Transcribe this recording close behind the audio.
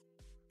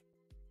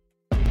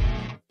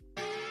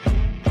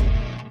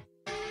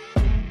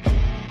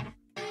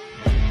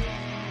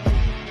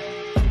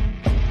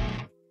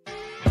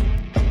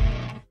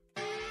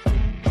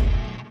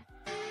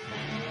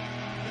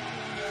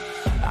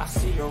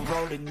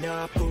rolling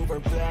up, Uber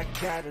black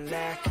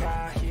Cadillac,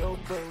 high heel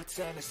boots,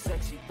 and a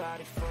sexy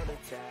body full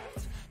of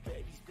tats.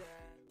 Baby's back.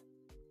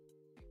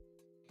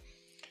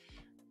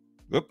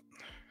 Oop.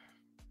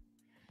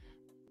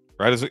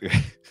 Right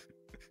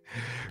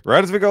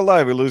as we go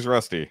live, we lose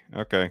Rusty.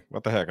 Okay,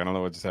 what the heck? I don't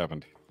know what just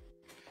happened.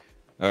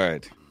 All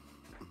right,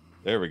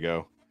 there we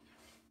go.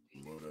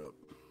 What up?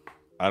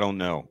 I don't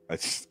know. I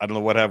don't know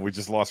what happened. We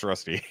just lost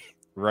Rusty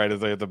right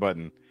as I hit the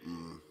button.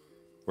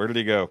 Where did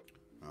he go?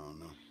 I don't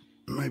know.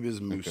 Maybe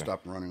his moose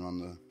stopped running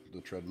on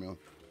the treadmill.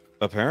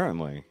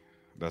 Apparently,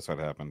 that's what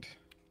happened.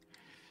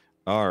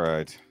 All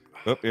right.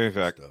 Oh, he's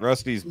back.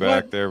 Rusty's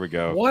back. What? There we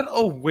go. What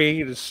a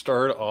way to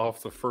start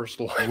off the first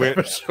live With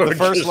episode. the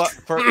first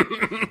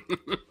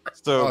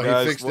So, Oh,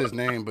 guys, he fixed his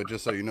name, but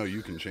just so you know,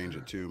 you can change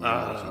it too.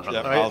 Man.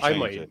 Yeah, I'll I change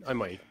might. it. I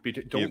might.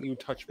 Don't you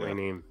touch my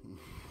name.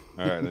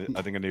 All right,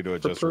 I think I need to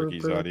adjust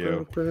Ricky's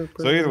audio.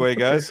 So either way,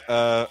 guys,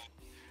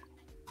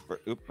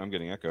 oop, I'm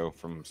getting echo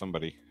from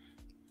somebody.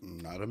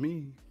 Not a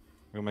me.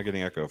 Who am I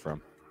getting echo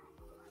from?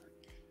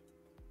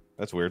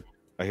 That's weird.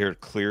 I hear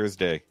it clear as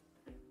day.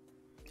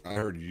 I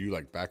heard you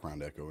like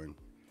background echoing.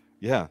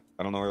 Yeah,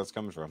 I don't know where that's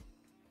coming from.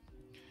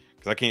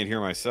 Because I can't hear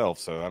myself,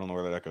 so I don't know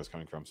where that echo is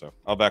coming from. So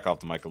I'll back off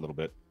the mic a little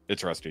bit.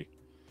 It's Rusty.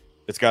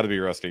 It's got to be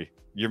Rusty.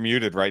 You're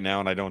muted right now,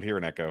 and I don't hear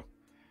an echo.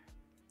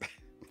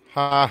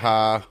 Ha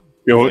ha.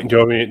 Do you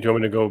want me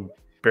to go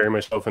bury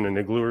myself in an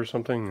igloo or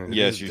something?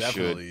 Yes, It's you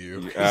definitely should. You.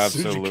 You As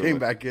soon as absolutely. you came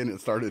back in,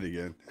 it started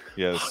again.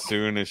 Yeah, as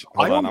soon as...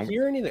 I Hold on, don't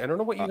hear anything. I don't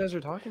know what you guys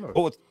are talking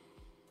about.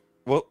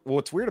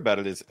 What's weird about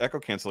it is echo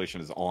cancellation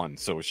is on,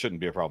 so it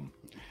shouldn't be a problem.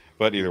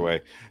 But either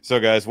way, so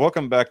guys,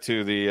 welcome back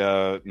to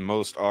the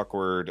most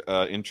awkward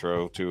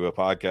intro to a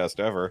podcast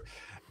ever,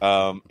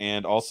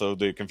 and also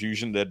the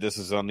confusion that this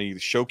is on the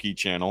Shoki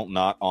channel,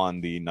 not on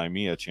the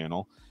Naimia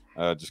channel.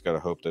 Just gotta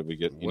hope that we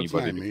get What's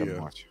anybody to come Naimia?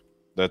 watch.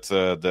 That's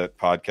that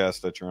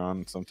podcast that you're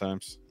on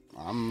sometimes.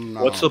 I'm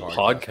not What's on a a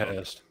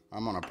podcast?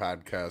 I'm on a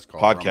podcast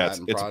called Podcast.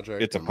 Armageddon It's-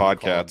 Project. it's a and one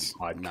podcast.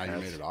 called Now You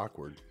Made It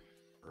Awkward.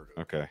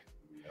 Okay.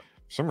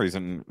 For some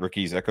reason,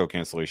 Ricky's echo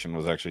cancellation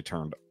was actually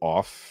turned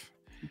off,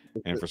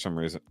 and for some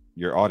reason,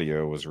 your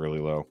audio was really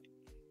low.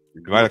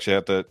 You might actually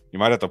have to. You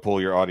might have to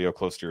pull your audio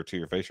closer to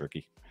your face,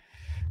 Ricky.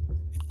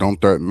 Don't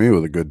threaten me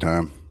with a good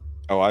time.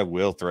 Oh, I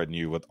will threaten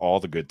you with all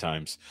the good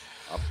times.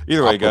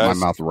 Either I'll way, put my guys.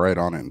 mouth right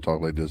on it and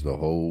talk like this the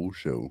whole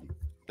show.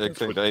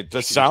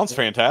 This sounds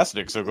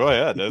fantastic. So go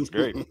ahead. That's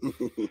great.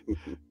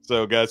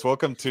 So, guys,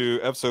 welcome to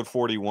episode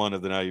 41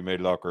 of the Now You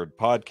Made It Awkward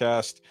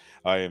podcast.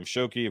 I am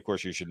Shoki. Of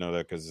course, you should know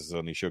that because this is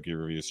on the Shoki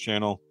Reviews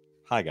channel.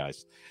 Hi,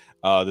 guys.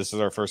 This is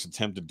our first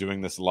attempt at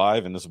doing this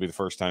live, and this will be the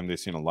first time they've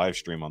seen a live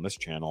stream on this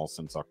channel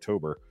since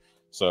October.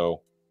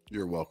 So,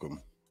 You're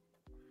welcome.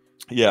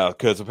 yeah,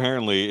 because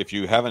apparently if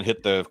you haven't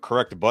hit the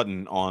correct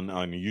button on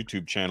a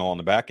YouTube channel on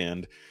the back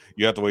end,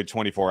 you have to wait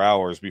 24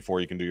 hours before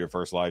you can do your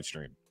first live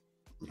stream.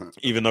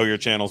 Even though your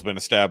channel's been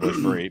established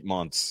for 8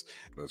 months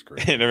That's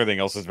crazy. and everything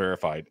else is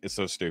verified. It's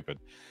so stupid.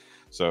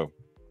 So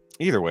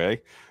either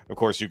way, of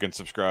course, you can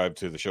subscribe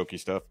to the Shoki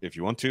stuff if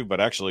you want to.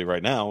 But actually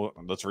right now,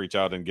 let's reach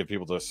out and get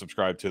people to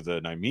subscribe to the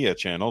Naimia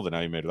channel, the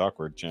Now You Made It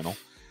Awkward channel.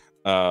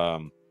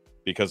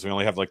 Because we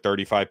only have like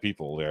 35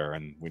 people there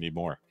and we need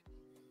more.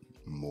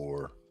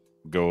 More.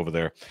 Go over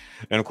there.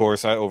 And of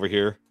course, over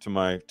here to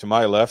my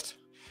left,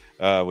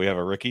 we have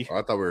a Ricky. Oh,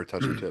 I thought we were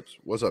touching tips.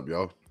 What's up,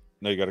 y'all?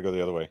 No, you got to go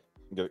the other way.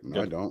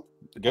 No, I don't.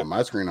 Get- On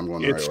my screen, I'm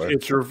going the right way.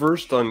 It's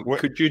reversed on. What-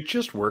 Could you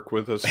just work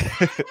with us?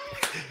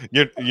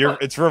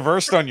 It's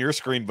reversed on your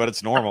screen, but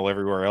it's normal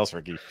everywhere else,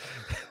 Ricky.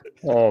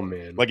 Oh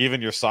man! Like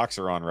even your socks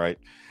are on right.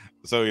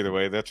 So either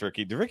way, that's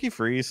Ricky. Did Ricky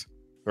freeze,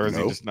 or is he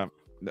Nope. just not?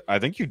 I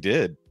think you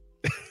did.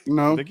 I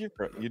No. think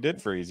you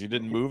did freeze. You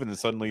didn't move, and then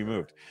suddenly you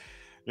moved.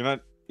 You're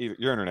not.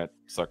 Your internet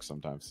sucks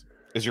sometimes.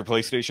 Is your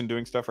PlayStation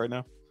doing stuff right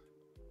now?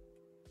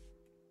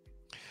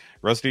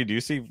 Rusty, do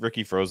you see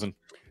Ricky frozen?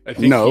 I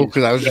think No, he's-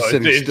 because I was just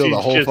sitting still the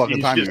he's whole just- fucking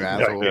he's time, just you a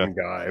asshole. fucking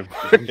guy.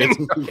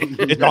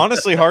 It's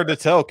honestly hard to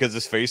tell because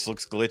his face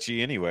looks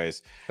glitchy,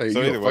 anyways. Hey, you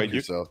So go either way, fuck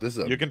yourself. This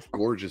is a you can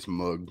gorgeous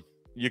mug.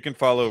 You can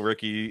follow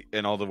Ricky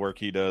and all the work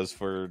he does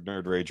for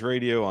Nerd Rage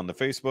Radio on the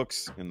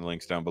Facebooks and the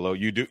links down below.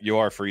 You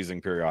are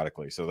freezing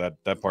periodically, so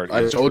that part.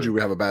 I is told true. you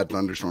we have a bad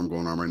thunderstorm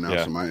going on right now,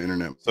 Yeah. so my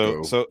internet.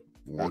 So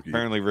wonky.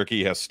 apparently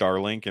Ricky has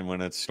Starlink, and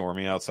when it's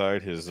stormy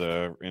outside, his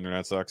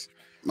internet sucks.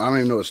 I don't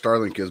even know what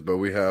Starlink is, but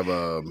we have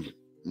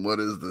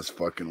what is this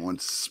fucking one?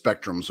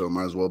 Spectrum. So it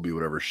might as well be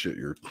whatever shit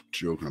you're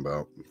joking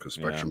about, because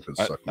Spectrum could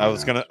suck. I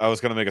was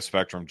gonna make a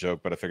Spectrum joke,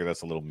 but I figured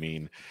that's a little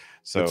mean.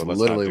 So it's let's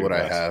literally not do what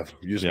I that. have.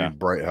 Used to be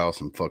Bright House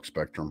and fuck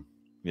Spectrum.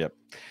 Yep.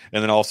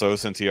 And then also,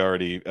 since he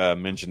already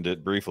mentioned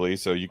it briefly,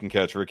 so you can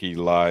catch Ricky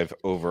live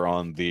over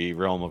on the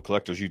Realm of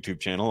Collectors YouTube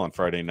channel on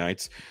Friday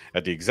nights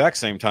at the exact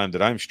same time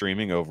that I'm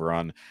streaming over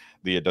on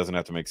the It Doesn't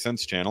Have to Make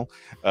Sense channel.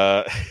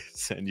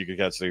 And you can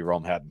catch the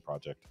Realm Hatton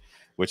Project,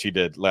 which he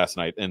did last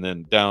night. And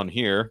then down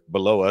here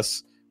below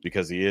us,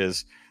 because he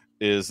is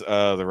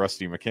the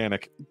Rusty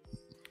Mechanic,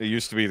 It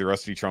used to be the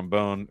rusty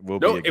trombone. Will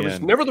No, be again. it was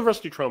never the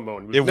rusty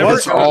trombone. It never was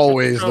It's the rusty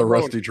always the trombone.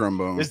 rusty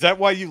trombone. Is that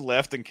why you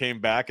left and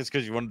came back? Is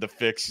because you wanted to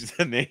fix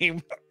the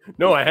name?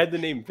 No, I had the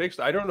name fixed.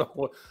 I don't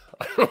know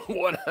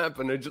what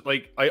happened. I just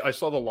I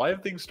saw the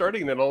live thing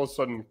starting, and then all of a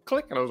sudden,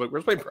 click, and I was like,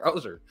 "Where's my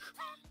browser?"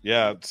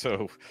 Yeah,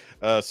 so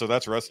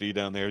that's Rusty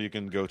down there. You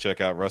can go check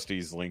out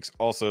Rusty's links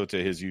also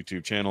to his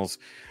YouTube channels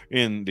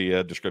in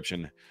the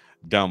description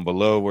down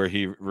below, where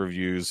he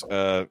reviews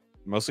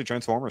mostly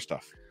Transformer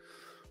stuff.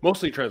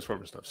 Mostly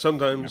Transformers stuff.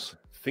 Sometimes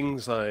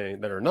things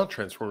that are not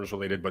Transformers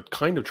related, but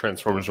kind of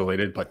Transformers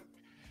related. But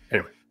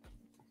anyway,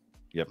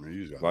 yep.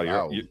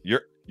 Wow,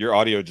 Your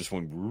audio just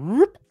went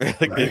whoop, like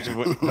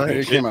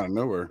it came out of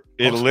nowhere.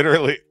 It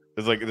literally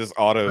is like this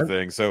auto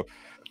thing. So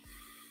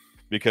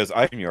because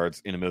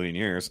iTunes in a million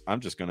years,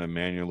 I'm just going to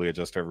manually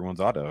adjust everyone's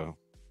auto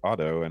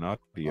and audio.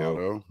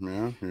 Auto,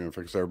 yeah. You're gonna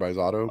fix everybody's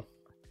auto.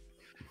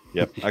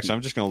 Yep. Actually,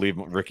 I'm just going to leave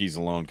Ricky's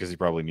alone because he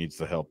probably needs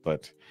the help.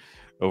 But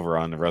over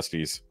on the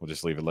Rusty's, we'll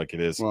just leave it like it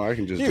is. Well, I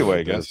can just Either do way,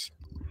 like guys. this.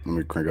 Let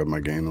me crank up my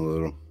gain a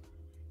little.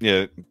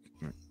 Yeah,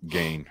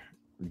 regain.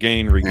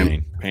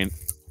 Pain.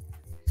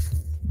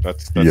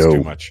 That's Yo.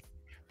 too much.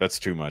 That's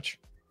too much.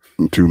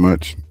 Too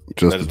much.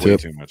 Just That a is way tip.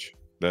 too much.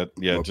 That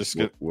just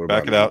What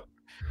back about it out.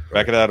 now?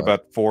 Back it out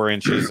about 4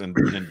 inches and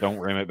don't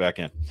ram it back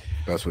in.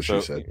 That's what So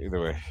she said.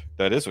 either way,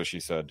 that is what she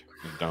said.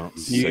 Don't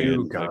say you it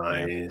like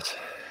that. guys.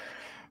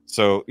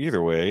 So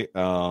either way,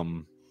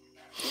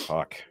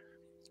 fuck.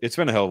 It's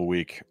been a hell of a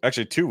week.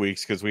 Actually, 2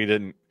 weeks because we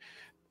didn't.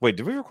 Wait,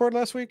 did we record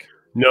last week?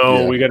 No,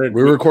 Yeah. we got to.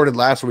 We recorded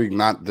last week,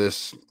 not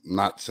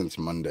since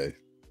Monday.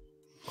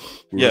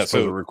 We Yeah, were supposed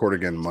so- to record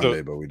again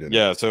Monday, but we didn't.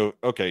 Yeah. So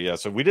okay. Yeah.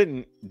 So we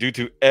didn't, due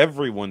to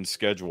everyone's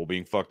schedule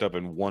being fucked up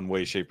in one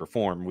way, shape, or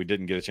form. We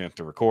didn't get a chance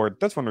to record.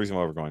 That's one reason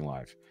why we're going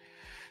live.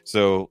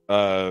 So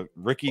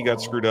Ricky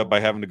got screwed up by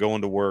having to go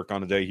into work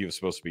on a day he was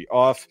supposed to be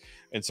off,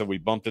 and so we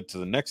bumped it to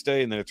the next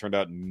day. And then it turned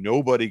out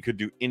nobody could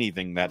do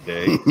anything that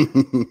day.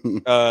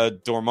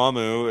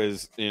 Dormammu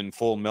is in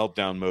full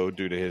meltdown mode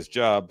due to his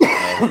job.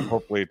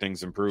 Hopefully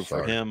things improve for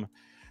Sorry. him.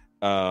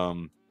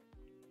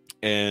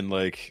 And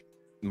like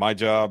my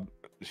job,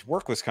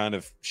 work was kind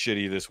of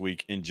shitty this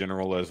week in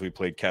general as we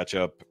played catch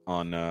up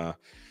on a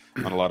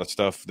lot of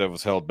stuff that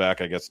was held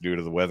back, I guess, due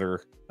to the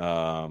weather.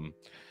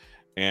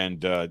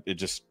 And it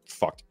just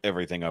fucked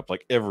everything up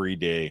like every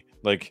day.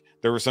 Like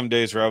there were some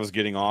days where I was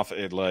getting off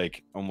at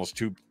like almost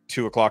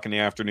 2 o'clock in the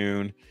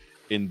afternoon,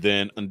 and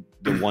then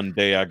the one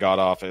day I got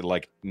off at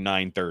like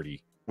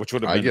 9:30, which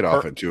would have I been get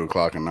off at 2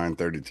 o'clock and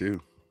 9:32.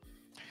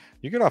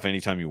 You get off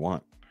anytime you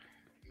want.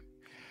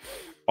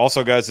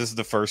 Also, guys, this is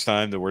the first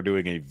time that we're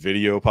doing a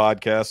video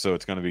podcast, so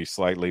it's going to be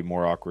slightly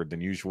more awkward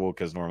than usual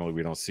because normally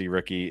we don't see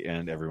Ricky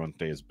and everyone's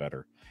day is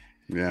better.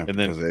 Yeah, And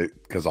then-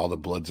 because all the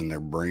blood's in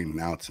their brain,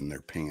 now it's in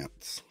their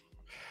pants.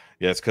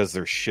 Yeah, it's because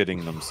they're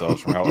shitting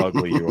themselves from how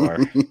ugly you are.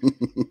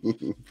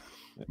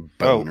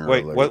 Oh, Boner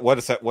wait, alert. what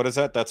is that? What is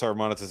that? That's our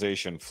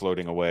monetization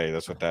floating away.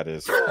 That's what that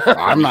is.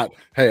 I'm not.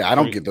 Hey, I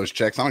don't get those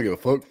checks. I don't give a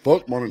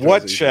fuck. Monetization.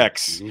 What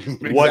checks?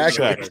 What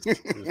Exactly.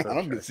 checks? I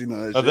don't get see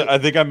none of that shit. I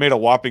think I made a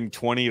whopping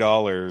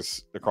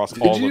 $20 across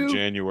Did all you? of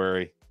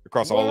January.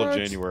 Across all of What?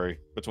 January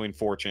between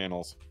 4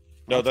 channels.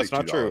 No, I'll that's take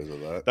not true. $2 of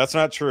that. That's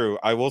not true.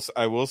 I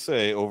will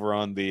say over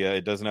on the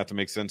It Doesn't Have to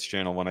Make Sense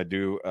channel, when I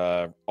do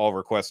all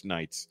request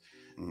nights,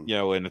 Mhm. you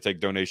know, and I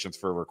take donations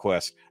for a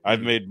request,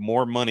 I've made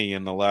more money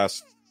in the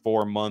last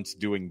 4 months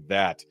doing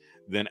that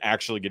than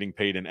actually getting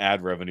paid in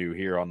ad revenue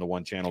here on the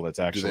one channel that's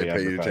Do actually they pay you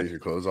to advertised. take your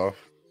clothes off?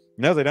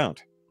 No, they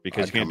don't,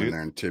 because I'd you can't come in do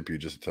there and tip you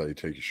just to tell you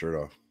to take your shirt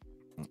off.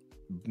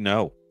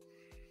 no.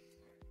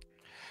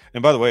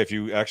 And by the way, if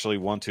you actually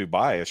want to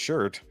buy a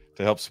shirt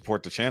to help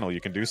support the channel,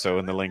 you can do so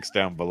in the links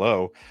down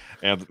below.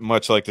 And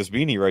much like this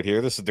beanie right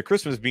here, this is the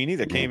Christmas beanie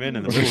that came in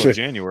the middle of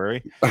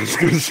January. I was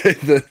going to say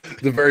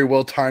the very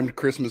well timed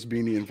Christmas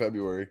beanie in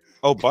February.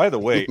 Oh, by the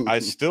way, I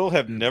still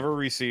have never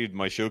received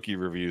my Shoki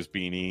Reviews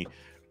beanie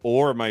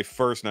or my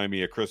first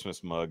Naimiya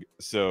Christmas mug.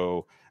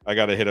 So I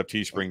got to hit up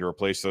Teespring to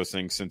replace those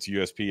things since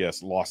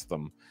USPS lost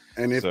them.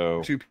 And if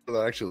So- two people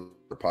that actually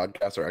the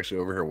podcast are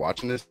actually over here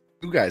watching this,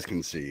 you guys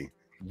can see.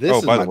 This Oh,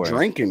 is by my the way.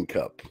 drinking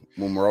cup.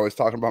 When we're always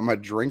talking about my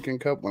drinking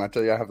cup, when I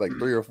tell you I have like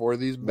 3 or 4 of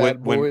these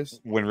bad boys,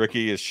 When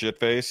Ricky is shit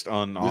faced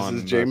on this on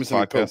is the Jameson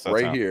podcast, Coke that's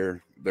right how-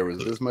 here. There was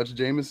this much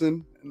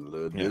Jameson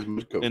and Yeah. this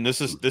much Coke. And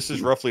this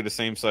is roughly the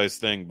same size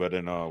thing, but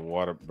in a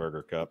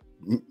Whataburger cup.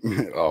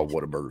 Oh,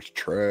 Whataburger's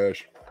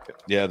trash.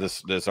 Yeah,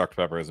 this Dr.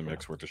 Pepper is a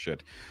mix worth of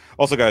shit.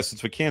 Also, guys,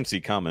 since we can see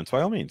comments,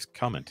 by all means,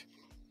 comment.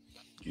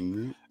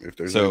 If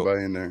there's So-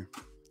 anybody in there.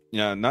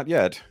 Yeah, not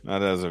yet,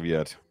 not as of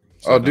yet.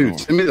 So Oh, no. dude,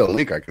 send me the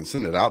link. I can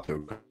send it out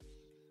to.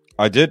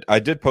 I did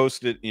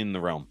post it in the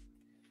realm,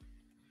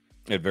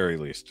 at very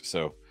least.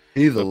 So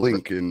Need the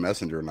link in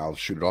Messenger, and I'll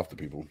shoot it off to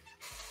people.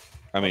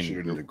 I I'll mean,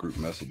 shoot it in the group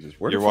messages.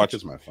 Where you're the fuck watching-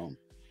 is my phone?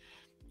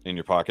 in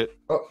your pocket.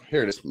 Oh,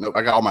 here it is. Nope,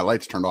 I got all my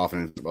lights turned off,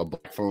 and it's a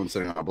black phone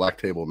sitting on a black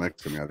table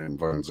next to me. I didn't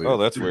fucking see Oh, it.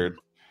 that's weird.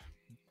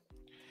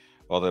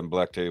 All them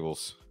black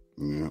tables.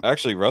 Yeah.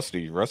 Actually,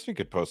 Rusty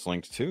could post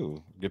links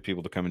too. Get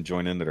people to come and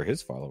join in that are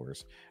his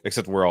followers.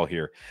 Except we're all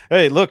here.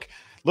 Hey, look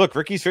Look,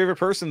 Ricky's favorite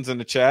person's in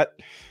the chat.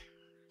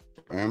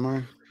 Am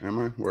I?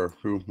 Where?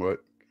 Who? What?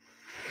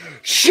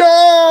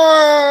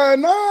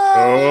 Sean!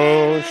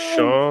 Oh,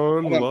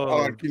 Sean. Hold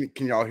on.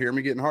 Can y'all hear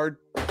me getting hard?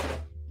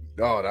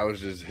 Oh, that was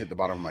just hit the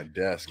bottom of my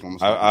desk.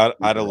 I'd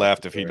have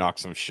laughed if he knocked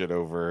some shit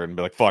over and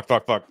be like, fuck.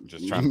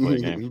 Just trying to play a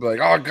game. Be like,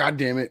 oh, god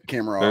damn it.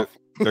 Camera off.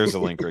 There's a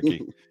link,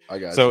 Ricky. I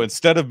got so you.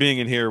 instead of being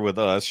in here with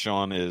us,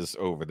 Sean is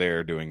over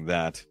there doing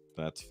that.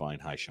 That's fine.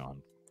 Hi,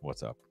 Sean.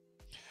 What's up?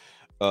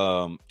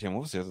 Damn,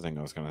 what was the other thing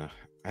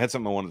I had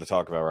something I wanted to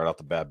talk about right off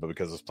the bat, but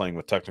because I was playing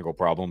with technical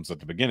problems at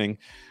the beginning,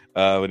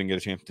 we didn't get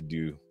a chance to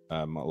do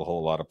a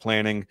whole lot of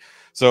planning.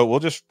 So we'll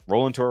just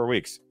roll into our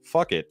weeks.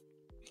 Fuck it.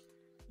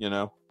 You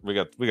know, we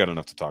got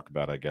enough to talk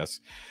about, I guess.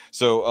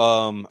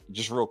 So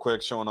just real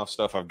quick, showing off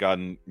stuff I've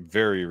gotten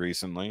very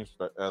recently.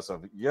 But as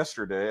of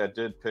yesterday, I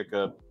did pick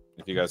up,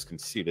 if you guys can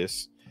see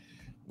this,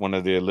 one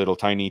of the little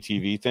tiny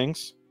TV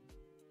things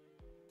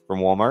from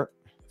Walmart.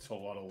 It's a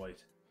lot of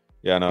light.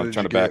 Yeah, no, I'm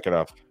trying to back it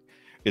up.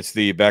 It's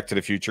the Back to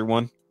the Future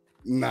one.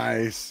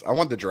 Nice. I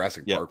want the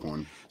Jurassic Park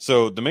one.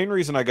 So the main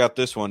reason I got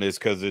this one is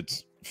because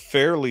it's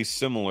fairly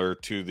similar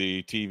to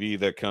the TV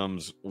that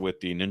comes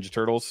with the Ninja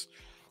Turtles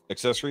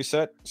accessory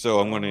set. So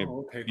I'm going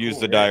to use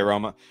the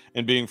diorama,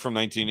 and being from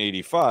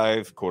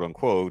 1985, quote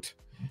unquote,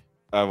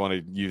 I want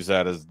to use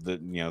that as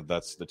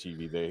that's the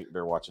TV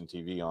they're watching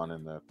TV on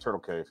in the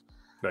Turtle Cave.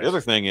 Nice. The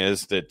other thing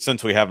is that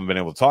since we haven't been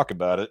able to talk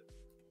about it,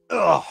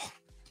 I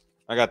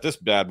got this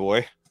bad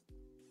boy.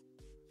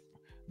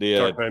 The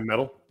Dark Knight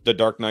Metal. The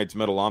Dark Knight's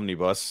Metal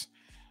Omnibus.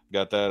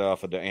 Got that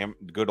off of the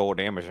good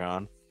old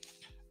Amazon.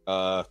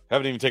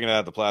 Haven't even taken it out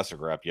of the plastic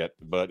wrap yet,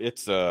 but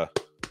it's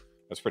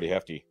that's pretty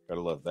hefty.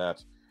 Gotta love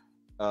that.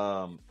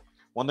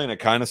 One thing that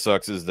kind of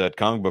sucks is that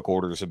comic book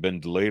orders have been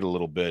delayed a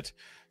little bit.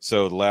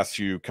 So the last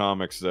few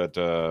comics that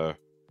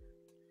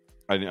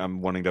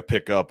I'm wanting to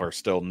pick up are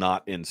still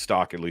not in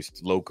stock, at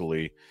least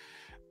locally.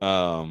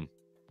 I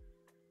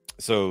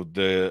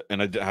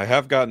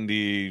have gotten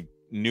the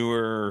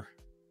newer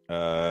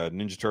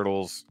Ninja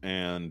Turtles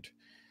and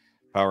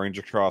Power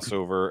Ranger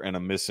crossover, and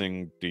I'm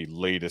missing the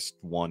latest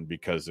one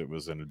because it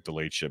was in a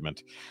delayed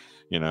shipment.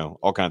 You know,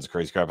 all kinds of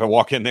crazy crap. I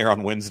walk in there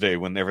on Wednesday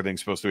when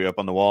everything's supposed to be up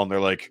on the wall, and they're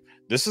like,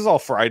 this is all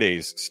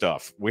Friday's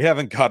stuff. We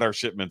haven't got our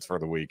shipments for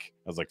the week.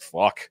 I was like,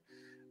 fuck.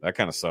 That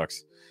kind of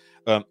sucks.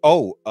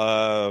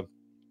 The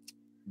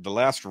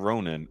Last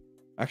Ronin.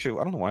 Actually,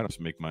 I don't know why I don't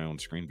make my own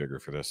screen bigger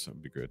for this. That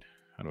would be good.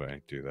 How do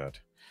I do that?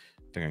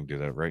 I think I can do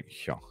that right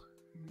here.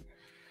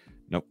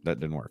 Nope, that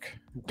didn't work.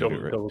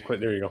 Double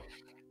click. There you go.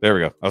 There we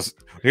go.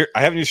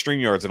 I haven't used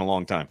StreamYards in a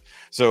long time.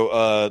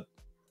 So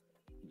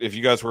if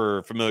you guys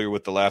were familiar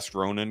with the Last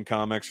Ronin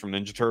comics from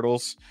Ninja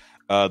Turtles,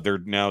 they're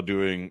now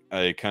doing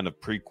a kind of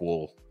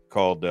prequel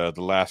called The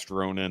Last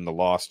Ronin, The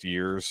Lost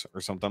Years,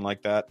 or something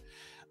like that,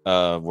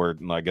 where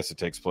I guess it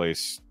takes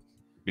place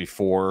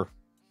before,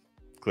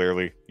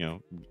 clearly,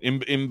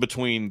 in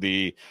between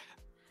the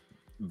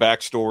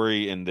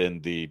backstory and then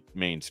the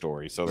main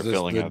story. So they're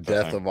filling out the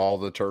death of all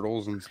the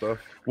turtles and stuff.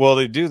 Well,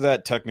 they do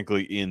that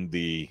technically in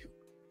the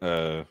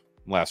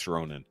Last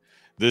Ronin.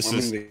 This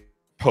is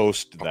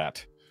post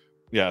that.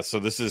 Yeah, so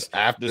this is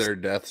after their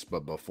deaths,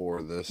 but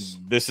before this.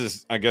 This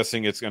is, I'm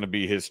guessing it's going to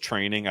be his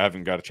training. I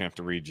haven't got a chance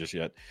to read just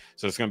yet,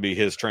 so it's going to be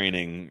his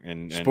training.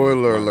 And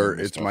spoiler alert,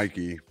 it's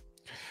Mikey.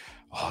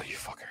 Oh, you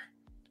fucker!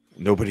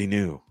 Nobody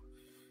knew.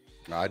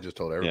 I just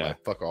told everybody. Yeah.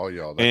 Fuck all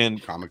y'all.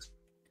 And comics.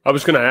 I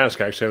was going to ask.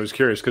 Actually, I was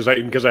curious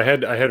because I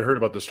had heard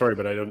about the story,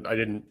 but I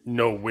didn't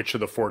know which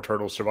of the four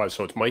turtles survived.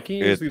 So it's Mikey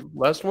is the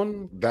last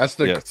one. That's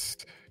the yes.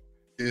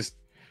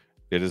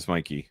 It is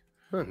Mikey.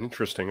 Oh,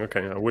 interesting.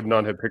 Okay, I would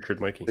not have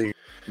pictured Mikey.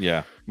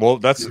 Yeah, well,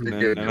 that's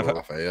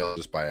Raphael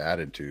just by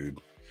attitude.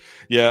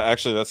 Yeah,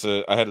 actually,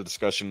 I had a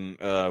discussion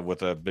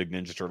with a big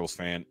Ninja Turtles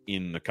fan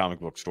in the comic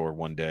book store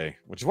one day,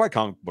 which is why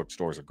comic book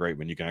stores are great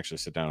when you can actually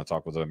sit down and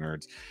talk with other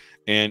nerds.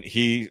 And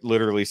he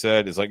literally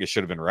said, "It's like it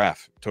should have been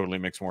Raph. Totally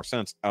makes more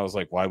sense." I was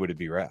like, "Why would it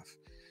be Raph?"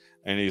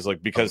 And he's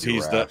like, "Because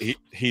he's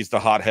the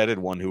hot-headed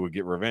one who would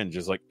get revenge."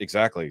 It's like,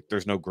 exactly.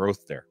 There's no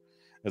growth there.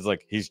 It's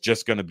like he's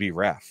just going to be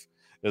Raph.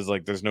 It's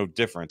like there's no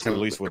difference, at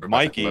least with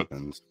Mikey.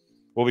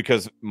 Well,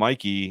 because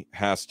Mikey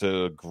has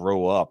to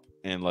grow up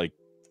and like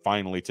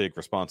finally take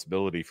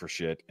responsibility for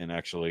shit, and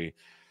actually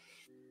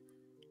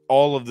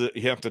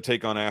you have to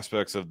take on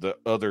aspects of the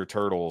other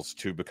turtles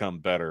to become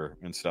better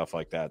and stuff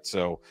like that.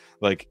 So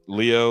like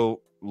Leo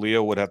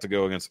would have to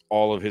go against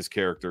all of his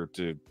character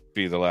to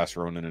be the Last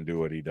Ronin and do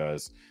what he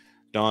does.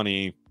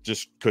 Donnie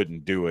just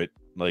couldn't do it.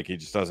 Like he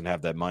just doesn't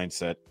have that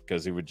mindset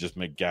because he would just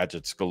make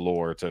gadgets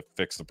galore to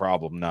fix the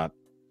problem, not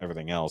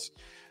everything else.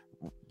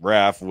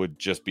 Raph would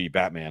just be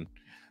Batman.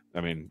 I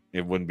mean,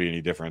 it wouldn't be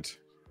any different.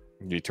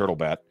 It'd be Turtle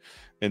Bat.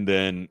 And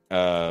then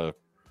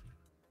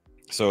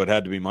so it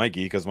had to be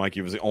Mikey because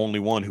Mikey was the only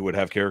one who would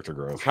have character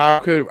growth.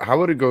 How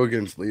would it go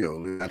against Leo,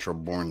 natural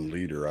born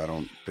leader? I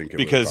don't think it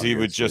because he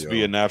would just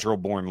be a natural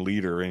born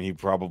leader, and he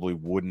probably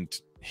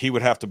wouldn't. He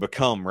would have to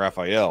become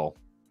Raphael,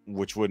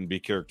 which wouldn't be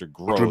character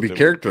growth. It would be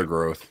character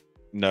growth.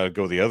 No,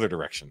 go the other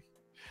direction.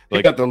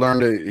 Like,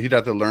 he'd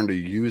have to learn to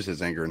use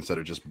his anger instead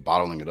of just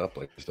bottling it up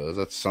like he does.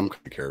 That's some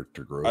kind of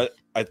character growth.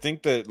 I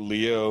think that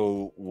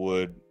Leo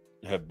would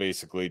have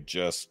basically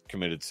just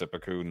committed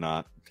seppuku,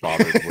 not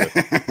bothered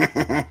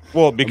with.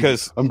 Well,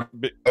 because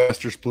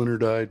Master Splinter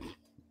died.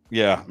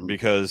 Yeah,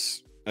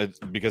 because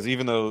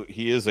even though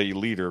he is a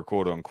leader,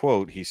 quote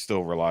unquote, he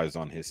still relies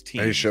on his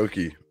team. Hey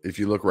Shoki, if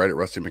you look right at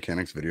Rusty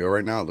Mechanic's video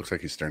right now, it looks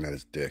like he's staring at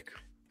his dick.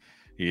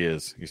 He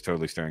is. He's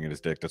totally staring at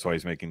his dick. That's why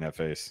he's making that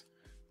face.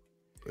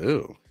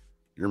 Ew,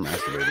 you're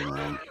masturbating,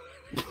 Ryan.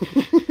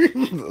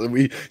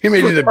 He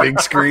made it a big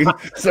screen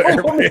so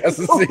everybody has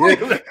to see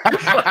it.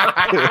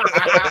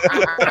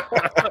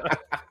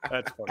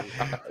 That's funny.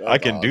 I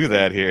can do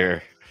that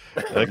here.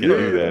 I can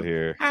do that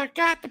here. I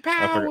got the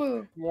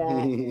power.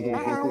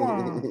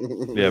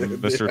 Yeah,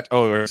 Mr.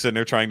 Oh, we're sitting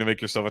there trying to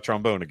make yourself a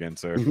trombone again,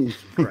 sir.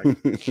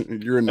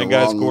 You're in the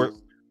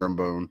wrong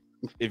trombone.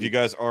 If you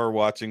guys are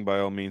watching, by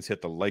all means,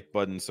 hit the like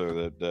button so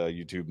that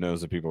YouTube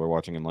knows that people are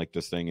watching and like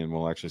this thing, and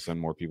we'll actually send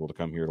more people to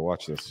come here to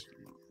watch this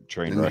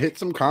train wreck. Hit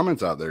some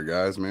comments out there,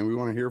 guys. Man, we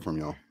want to hear from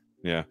y'all.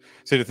 Yeah.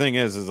 See, the thing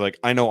is like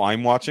I know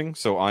I'm watching,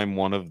 so I'm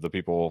one of the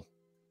people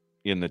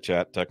in the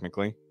chat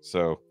technically.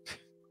 So,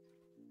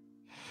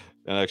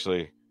 and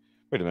actually,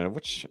 wait a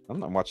minute. I'm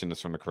not watching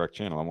this from the correct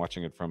channel. I'm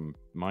watching it from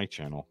my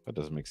channel. That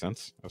doesn't make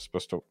sense. I was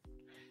supposed to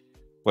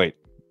wait.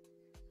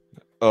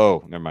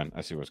 Oh, never mind.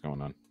 I see what's going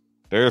on.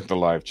 There's the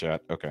live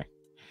chat. Okay.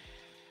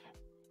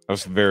 I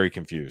was very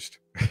confused.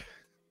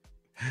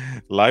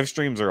 Live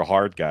streams are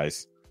hard,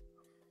 guys.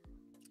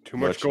 Too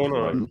much going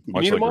on.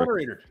 You need a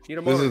moderator.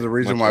 This is the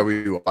reason why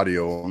we do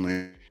audio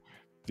only.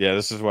 Yeah,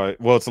 this is why.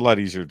 Well, it's a lot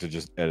easier to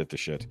just edit the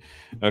shit.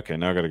 Okay,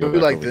 now I gotta go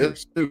back like over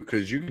this too,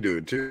 because you can do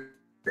it too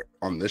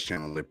on this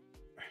channel.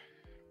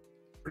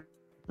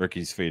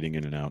 Ricky's fading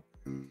in and out.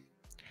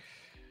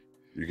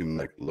 You can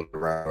like look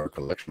around our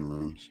collection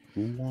rooms.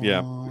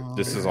 Yeah,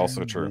 this is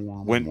also true.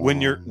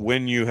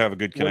 When you have a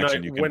good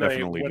connection, you can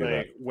definitely do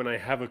that. When I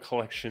have a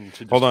collection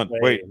to hold on,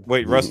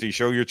 wait, Rusty,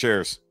 show your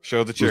chairs.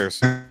 Show the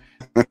chairs.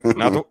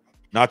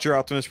 Not your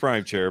Optimus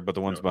Prime chair, but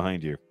the ones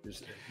behind you.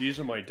 These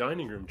are my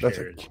dining room chairs.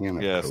 That's a can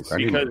of yes, Coke. I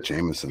need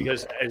Jameson.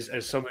 Because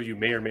as some of you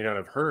may or may not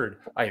have heard,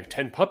 I have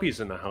 10 puppies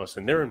in the house,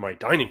 and they're in my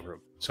dining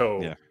room.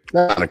 So yeah,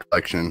 not a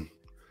collection.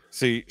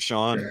 See,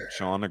 Sean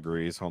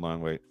agrees. Hold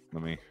on, wait.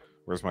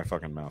 Where's my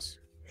fucking mouse?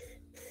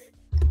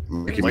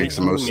 It makes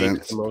the most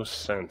sense. The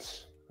most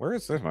sense. Where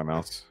is my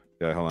mouse?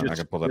 Yeah, hold on. I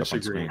can pull that up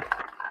on screen.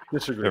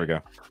 Disagree. There we go.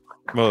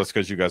 Well, it's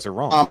because you guys are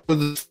wrong.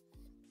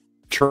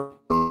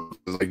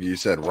 Like you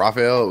said,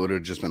 Raphael, it would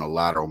have just been a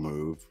lateral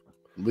move.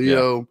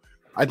 Leo,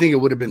 I think it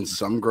would have been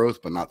some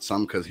growth, but not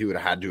some, because he would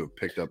have had to have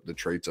picked up the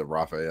traits of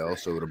Raphael,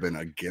 so it would have been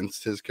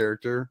against his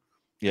character.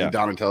 Yeah, and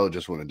Donatello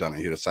just wouldn't have done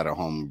it. He'd have sat at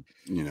home,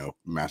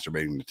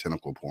 masturbating to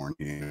tentacle porn.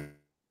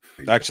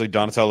 Actually,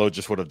 Donatello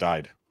just would have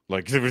died.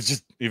 Like he would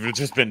have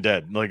just been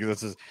dead. Like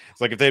it's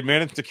like if they had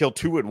managed to kill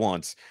two at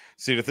once.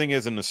 See, the thing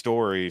is, in the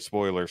story,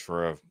 spoilers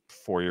for a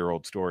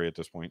 4-year-old story at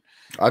this point.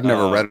 I've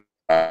never read it.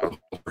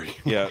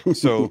 Yeah,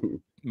 so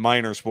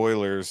minor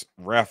spoilers.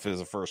 Raph is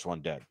the first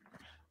one dead,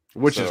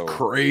 which is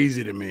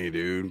crazy to me,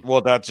 dude.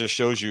 Well, that just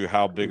shows you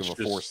how big of a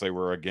force they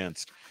were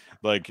against.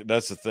 Like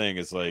that's the thing,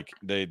 is like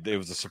it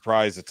was a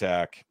surprise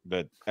attack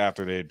that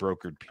after they had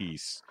brokered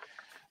peace.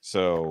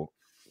 So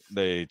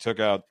they took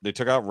out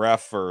Raph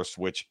first,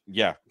 which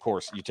of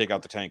course you take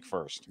out the tank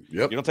first.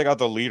 Yep. You don't take out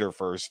the leader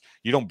first.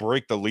 You don't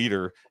break the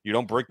leader. You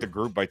don't break the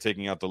group by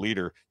taking out the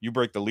leader. You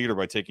break the leader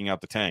by taking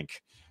out the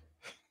tank.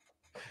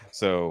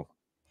 So,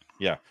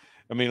 yeah.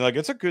 I mean, like,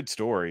 it's a good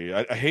story.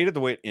 I hated the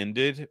way it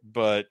ended,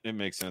 but it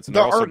makes sense. And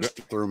the art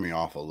threw me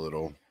off a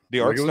little. The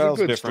art style is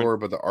different. Story,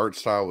 but the art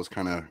style was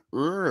kind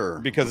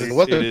of because it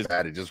wasn't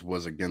bad. It just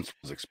was against what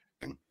I was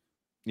expecting.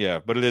 Yeah,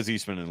 but it is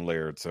Eastman and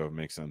Laird, so it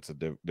makes sense that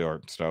the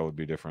art style would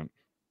be different.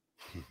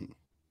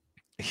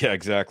 Yeah,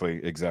 exactly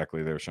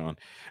there, Sean.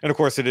 And of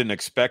course, they didn't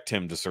expect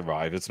him to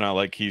survive. It's not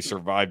like he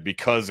survived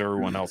because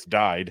everyone else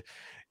died.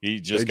 They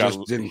just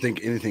didn't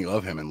think anything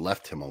of him and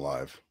left him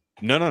alive.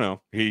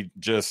 No. He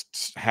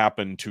just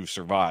happened to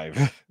survive.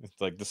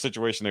 It's like the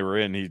situation they were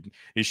in.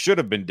 He should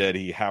have been dead.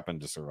 He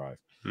happened to survive.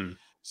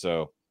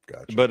 So,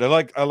 gotcha. But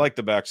I like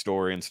the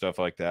backstory and stuff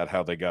like that.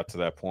 How they got to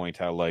that point.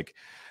 How like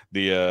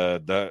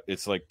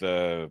it's like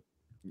the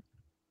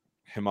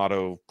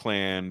Hamato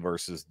clan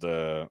versus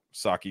the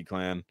Saki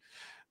clan,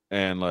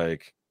 and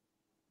like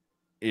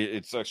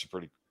it's actually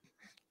pretty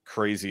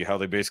crazy how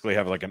they basically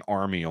have like an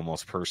army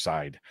almost per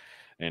side.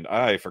 And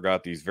I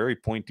forgot these very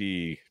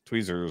pointy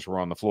tweezers were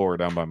on the floor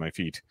down by my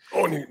feet.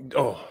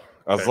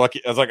 I was lucky.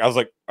 I was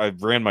like, I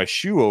ran my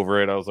shoe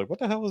over it. I was like, what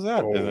the hell was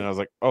that? And then I was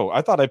like,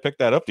 I thought I picked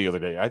that up the other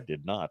day. I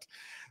did not.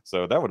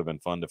 So that would have been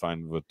fun to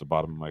find with the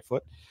bottom of my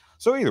foot.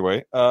 So either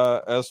way,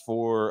 as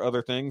for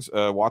other things,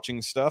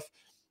 watching stuff,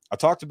 I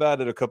talked about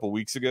it a couple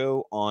weeks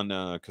ago on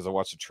because I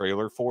watched a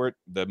trailer for it,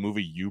 the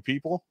movie You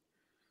People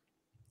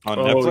on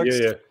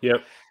Netflix. Yeah.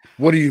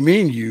 What do you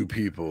mean, You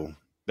People?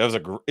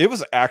 It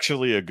was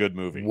actually a good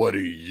movie. What do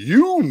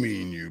you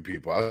mean, you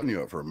people? I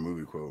knew it for a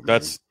movie quote.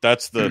 Man.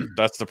 That's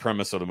the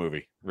premise of the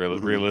movie.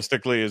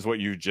 Realistically, is what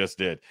you just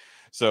did.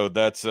 So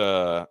that's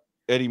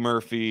Eddie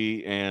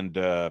Murphy and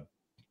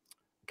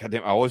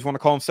goddamn, I always want to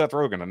call him Seth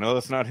Rogen. I know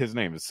that's not his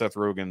name. It's Seth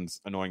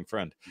Rogen's annoying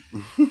friend.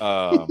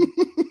 Because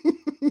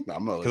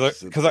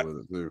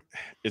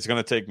it's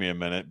gonna take me a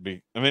minute.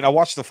 I mean, I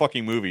watched the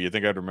fucking movie. You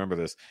think I'd remember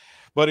this?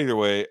 But either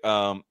way,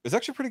 it's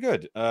actually pretty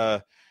good.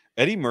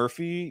 Eddie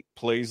Murphy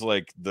plays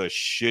like the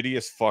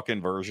shittiest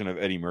fucking version of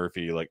Eddie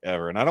Murphy like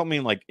ever, and I don't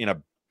mean like in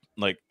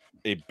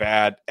a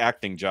bad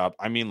acting job.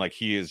 I mean like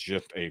he is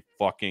just a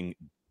fucking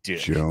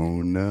dick.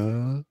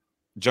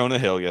 Jonah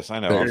Hill. Yes, I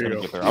know. I was going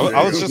to get there.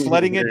 I was just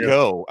letting it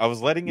go. I was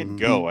letting it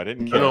go. I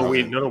didn't care. No,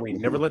 we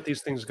never let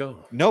these things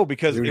go. No,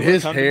 because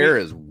his hair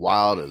is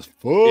wild as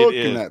fuck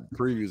in that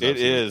previous. It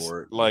is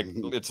like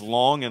it's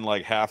long and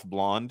like half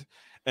blonde,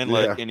 and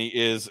like and he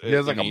has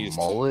like a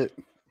mullet,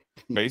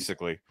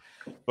 basically.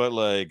 But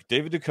like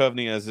David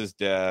Duchovny as his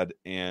dad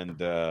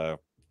and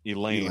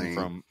Elaine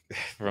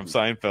from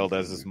Seinfeld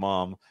as his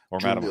mom, or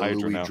Madam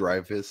Hydra now.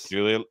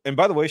 Julia, and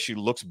by the way, she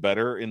looks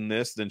better in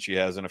this than she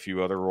has in a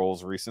few other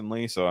roles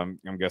recently. So I'm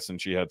guessing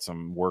she had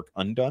some work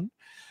undone.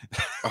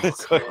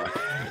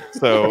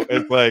 So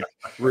it's like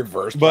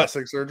reverse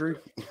plastic surgery.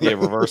 Yeah,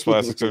 reverse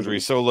plastic surgery.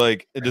 So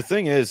like the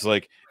thing is,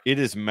 like, it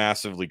is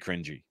massively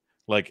cringy.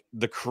 Like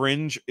the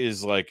cringe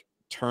is like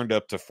turned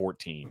up to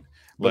 14.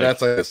 But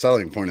that's like the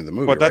selling point of the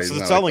movie. But that's right?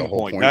 the selling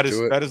point. That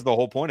is the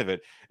whole point of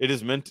it. It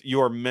is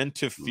you are meant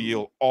to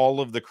feel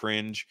all of the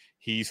cringe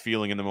he's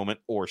feeling in the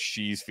moment or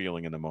she's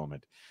feeling in the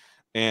moment.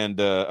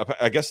 And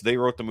I guess they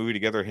wrote the movie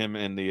together, him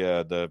and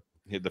the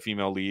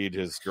female lead,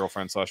 his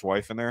girlfriend /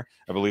 wife in there.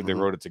 I believe they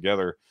wrote it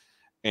together.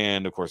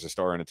 And of course, they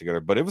star in it together.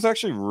 But it was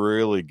actually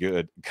really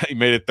good. He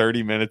made it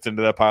 30 minutes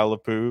into that pile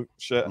of poo,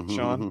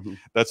 Sean.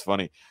 That's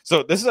funny.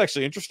 So this is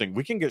actually interesting.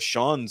 We can get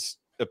Sean's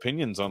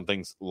opinions on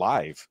things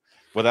live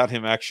without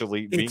him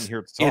actually being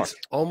here to talk. It's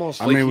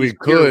almost I mean, we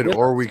could,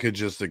 or we could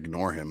just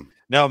ignore him.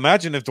 Now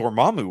imagine if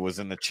Dormammu was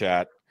in the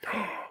chat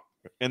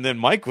and then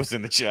Mike was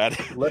in the chat.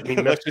 Let me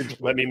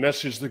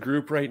message the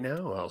group right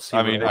now. I'll see.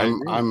 I mean,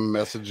 I'm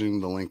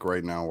messaging the link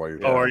right now while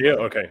you're are you?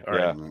 Okay. All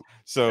right.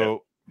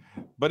 So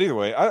but either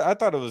way, I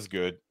thought it was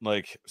good.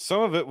 Like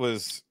some of it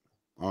was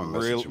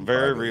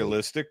very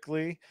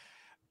realistically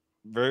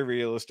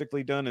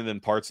done, and then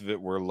parts of it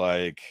were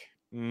like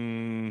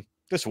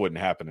this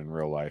wouldn't happen in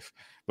real life.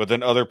 But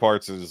then other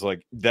parts is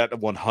like that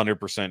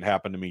 100%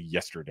 happened to me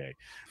yesterday.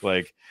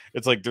 Like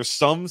it's like there's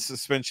some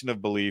suspension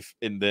of belief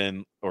and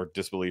then or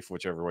disbelief,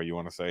 whichever way you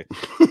want to say,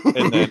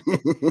 and then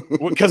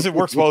because it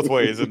works both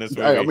ways in this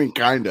movie. I mean,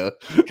 kind of,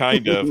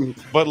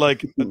 but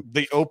like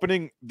the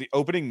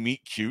opening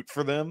meet cute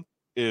for them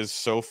is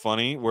so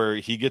funny, where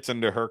he gets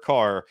into her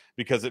car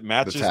because it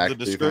matches the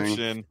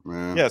description.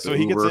 So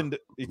he gets into,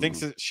 he thinks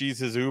that she's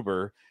his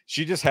Uber.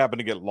 She just happened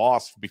to get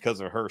lost because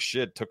of her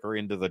shit, took her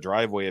into the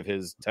driveway of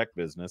his tech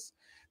business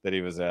that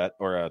he was at,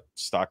 or a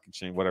stock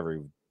exchange, whatever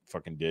he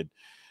fucking did.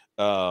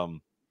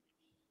 And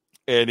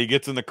he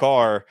gets in the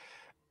car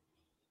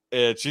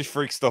and she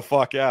freaks the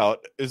fuck out.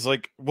 It's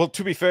like, well,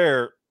 to be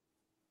fair,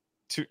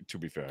 I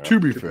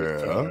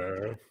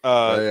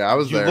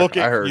was there.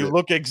 I heard you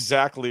look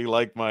exactly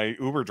like my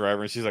Uber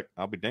driver, and she's like,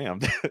 "I'll be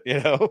damned," you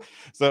know.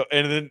 So,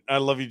 and then I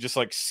love you just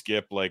like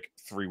skip like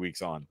 3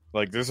 weeks on.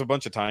 Like, there's a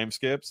bunch of time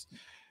skips,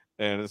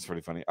 and it's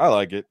pretty funny. I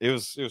like it. It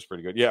was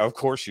pretty good. Yeah, of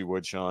course you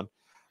would, Sean.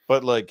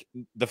 But like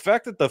the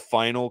fact that the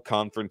final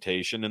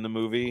confrontation in the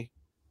movie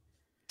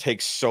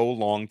takes so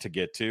long to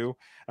get to,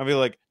 I mean,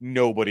 like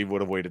nobody would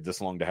have waited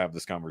this long to have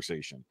this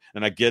conversation.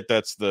 And I get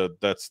that's the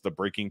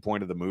breaking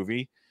point of the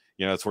movie.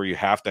 You know, it's where you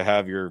have to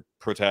have your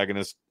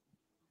protagonist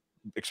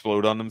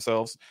explode on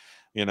themselves,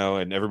 you know,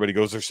 and everybody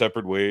goes their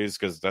separate ways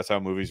because that's how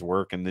movies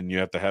work. And then you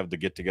have to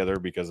get together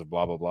because of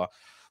blah, blah, blah.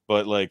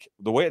 But like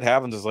the way it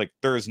happens is like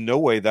there is no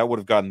way that would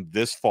have gotten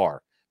this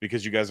far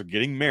because you guys are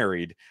getting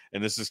married.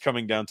 And this is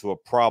coming down to a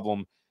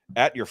problem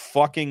at your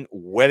fucking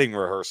wedding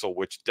rehearsal,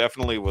 which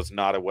definitely was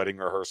not a wedding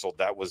rehearsal.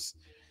 That was,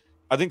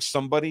 I think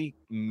somebody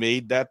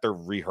made that their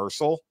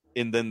rehearsal.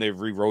 And then they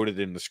rewrote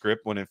it in the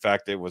script when in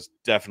fact it was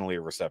definitely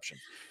a reception,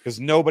 because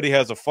nobody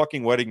has a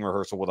fucking wedding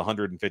rehearsal with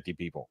 150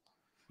 people.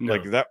 No.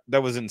 Like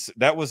that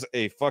was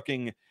a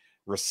fucking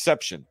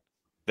reception.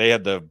 They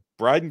had the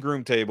bride and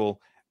groom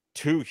table,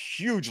 one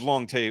huge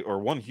long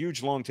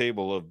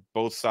table of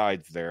both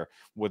sides there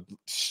with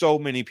so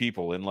many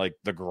people in like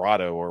the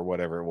grotto or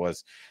whatever it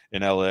was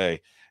in LA.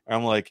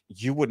 I'm like,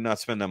 you would not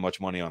spend that much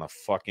money on a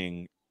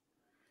fucking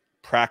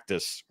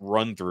practice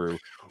run through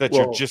that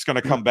you're just going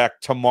to come back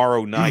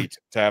tomorrow night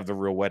to have the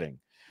real wedding.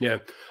 Yeah,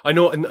 I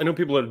know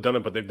people that have done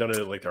it, but they've done it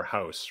at like their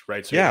house,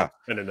 right? So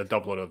and in a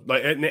Dublin of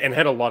like and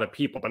had a lot of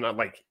people, but not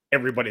like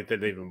everybody that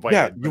they've invited.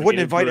 Yeah, you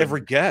wouldn't invite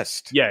every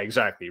guest. Yeah,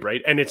 exactly,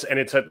 right. And it's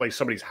at like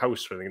somebody's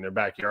house or in their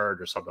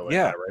backyard or something like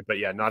that, right? But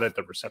yeah, not at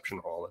the reception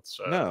hall. It's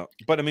no,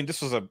 but I mean,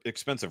 this was an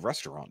expensive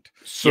restaurant.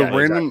 So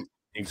random,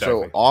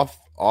 exactly. So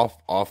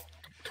off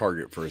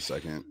target for a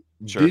second.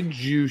 Sure. Did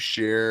you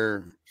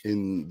share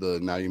in the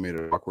Now You Made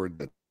It Awkward?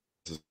 The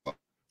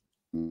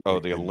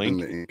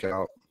link, the ink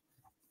out,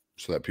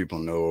 so that people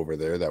know over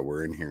there that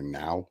we're in here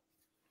now.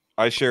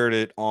 I shared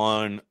it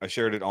on the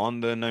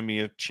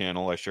Naimia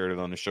channel. I shared it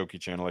on the Shoki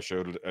channel. I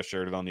shared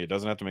it on the It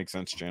Doesn't Have to Make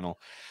Sense channel.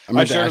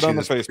 I shared it on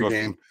the Facebook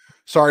game.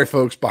 Sorry,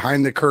 folks,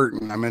 behind the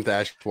curtain. I meant to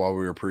ask while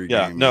we were pre-game.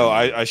 Yeah, no,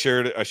 I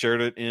shared it. I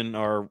shared it in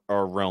our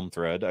realm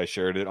thread. I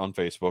shared it on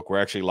Facebook. We're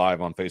actually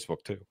live on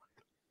Facebook too.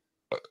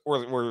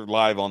 We're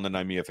live on the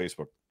Naimia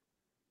Facebook.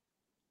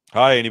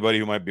 Hi, anybody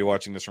who might be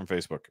watching this from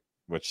Facebook,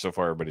 which so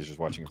far everybody's just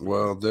watching.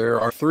 Well, there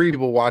are 3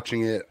 people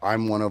watching it.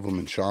 I'm one of them,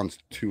 and Sean's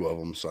 2 of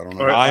them. So I don't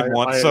know. I'm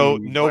one. So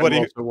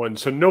nobody.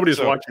 So nobody's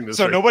watching this.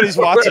 So nobody's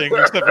watching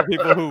except for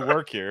people who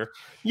work here.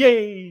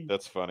 Yay!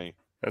 That's funny.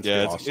 That's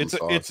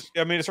awesome. It's.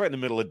 I mean, it's right in the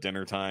middle of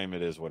dinner time.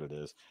 It is what it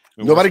is.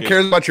 I mean, nobody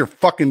cares about your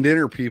fucking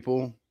dinner,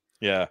 people.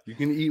 Yeah, you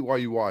can eat while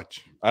you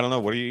watch. I don't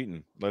know. What are you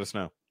eating? Let us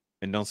know,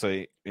 and don't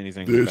say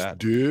anything this bad.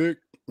 Dick.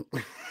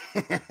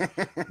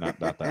 not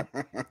that.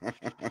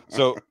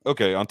 So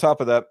okay. On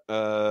top of that,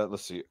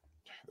 let's see.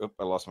 Oh,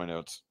 I lost my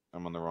notes.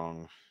 I'm on the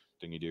wrong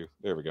thingy do.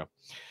 There we go.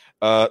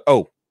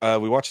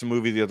 We watched a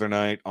movie the other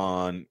night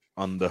on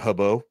the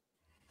Hubbo.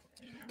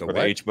 Or the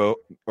HBO,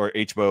 or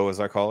HBO as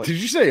I call it. Did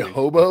you say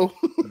hobo?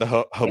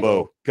 The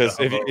Hubbo. Because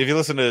if you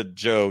listen to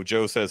Joe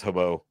says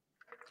Hubbo.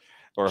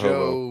 Or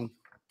Hobo.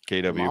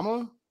 KW.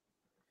 Mama?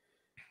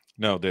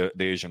 No, the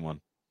Asian one.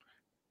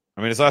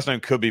 I mean, his last name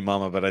could be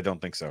Mama, but I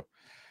don't think so.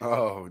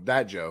 Oh,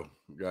 that Joe.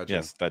 Gotcha.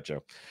 Yes, that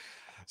Joe.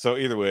 So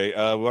either way,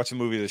 we watched a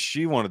movie that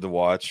she wanted to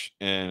watch,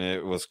 and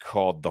it was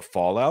called The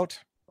Fallout,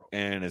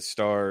 and it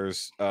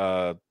stars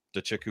the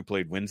chick who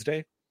played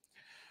Wednesday.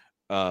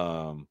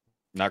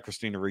 Not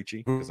Christina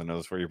Ricci, because I know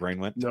that's where your brain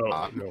went.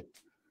 No.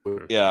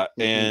 Yeah,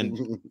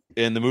 and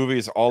the movie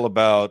is all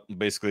about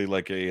basically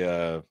like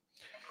a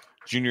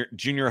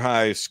junior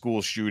high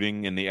school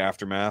shooting in the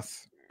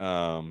aftermath.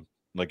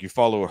 Like you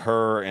follow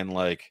her and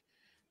like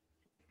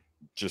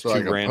just so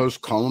like a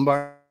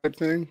post-Columbine type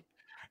thing.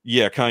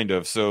 Yeah, kind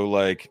of. So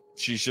like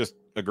she's just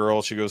a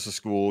girl. She goes to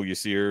school. You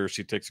see her.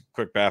 She takes a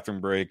quick bathroom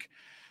break.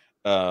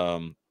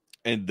 And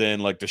then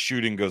like the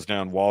shooting goes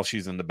down while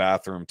she's in the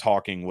bathroom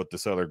talking with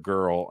this other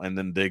girl. And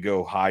then they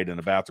go hide in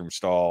a bathroom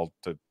stall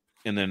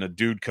and then a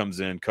dude comes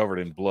in covered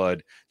in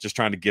blood, just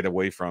trying to get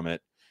away from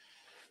it.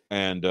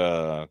 And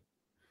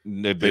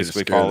they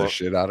basically follow the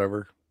shit out of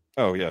her.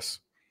 Oh, yes.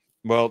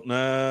 Well,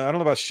 I don't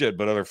know about shit,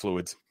 but other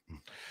fluids.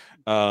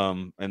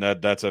 And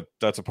that's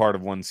a part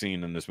of one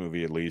scene in this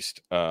movie, at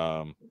least,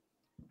 after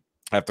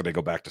they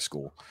go back to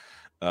school.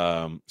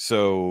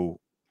 So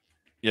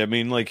yeah, I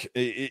mean, like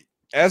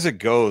as it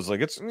goes,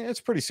 like it's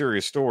a pretty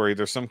serious story.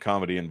 There's some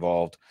comedy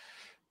involved,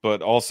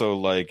 but also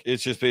like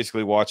it's just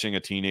basically watching a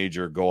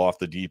teenager go off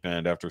the deep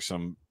end after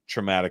some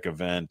traumatic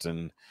event,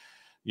 and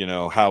you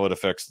know how it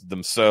affects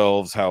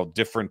themselves, how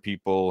different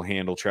people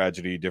handle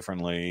tragedy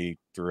differently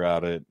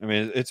throughout it. I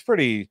mean, it's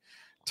pretty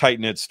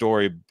tight-knit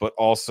story, but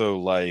also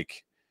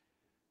like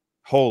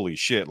holy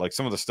shit, like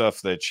some of the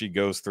stuff that she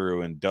goes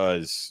through and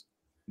does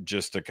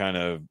just to kind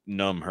of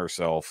numb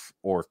herself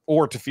or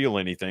to feel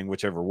anything,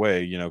 whichever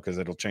way, you know, because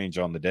it'll change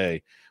on the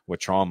day with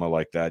trauma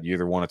like that. You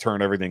either want to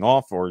turn everything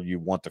off or you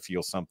want to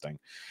feel something.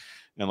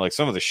 And like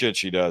some of the shit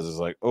she does is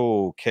like,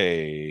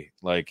 okay,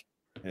 like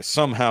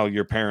somehow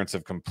your parents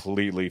have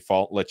completely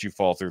let you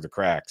fall through the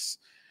cracks.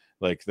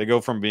 Like they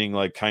go from being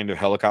like kind of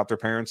helicopter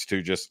parents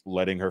to just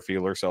letting her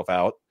feel herself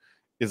out.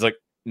 It's like,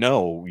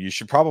 no, you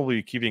should probably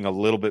be keeping a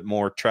little bit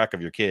more track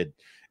of your kid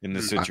in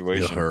this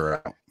situation. Feel her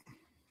out.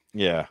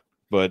 Yeah.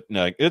 But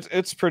no,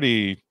 it's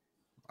pretty.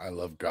 I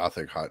love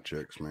gothic hot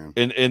chicks, man.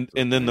 And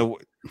then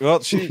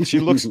she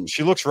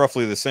looks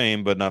roughly the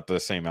same, but not the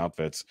same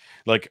outfits.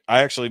 Like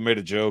I actually made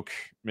a joke.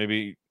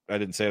 Maybe I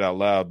didn't say it out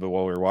loud, but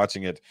while we were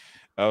watching it,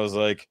 I was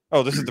like,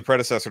 "Oh, this is the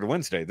predecessor to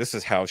Wednesday. This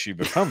is how she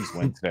becomes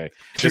Wednesday.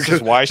 This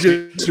is why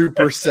she's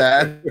super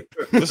sad.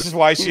 This is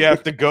why she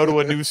has to go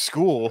to a new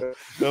school."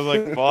 I was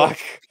like, "Fuck."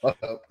 I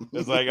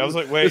was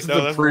like, "Wait,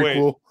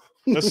 no,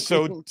 that's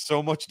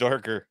so much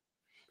darker."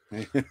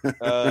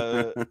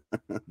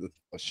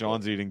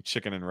 Sean's eating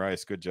chicken and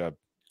rice. Good job.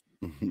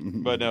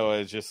 But no,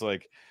 it's just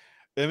like,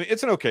 I mean,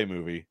 it's an okay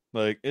movie.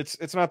 Like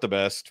it's not the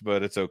best,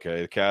 but it's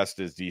okay. The cast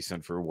is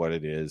decent for what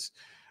it is.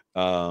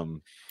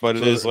 But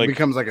it is like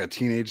becomes like a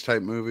teenage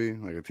type movie,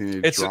 like a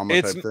teenage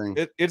drama type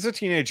thing. It's a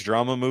teenage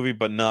drama movie,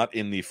 but not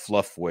in the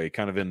fluff way,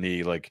 kind of in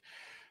the like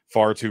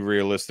far too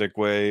realistic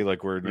way,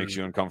 like where it makes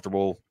you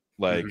uncomfortable.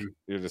 Like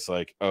you're just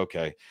like,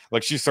 okay.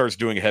 Like she starts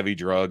doing heavy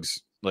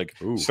drugs. Like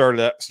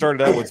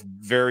started out with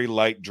very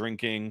light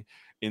drinking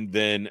and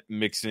then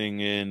mixing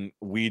in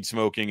weed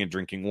smoking and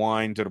drinking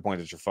wine to the point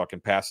that you're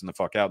fucking passing the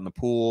fuck out in the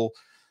pool,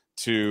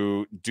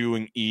 to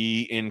doing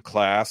E in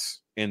class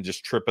and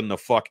just tripping the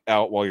fuck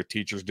out while your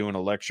teacher's doing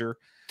a lecture.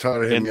 Tell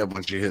her to hit me up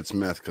when she hits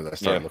meth, because I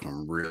started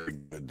looking really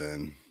good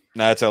then.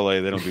 Nah, it's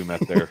LA. They don't do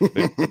meth there.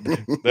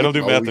 They don't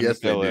do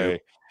meth in LA.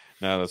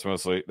 No, that's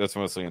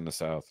mostly in the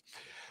South.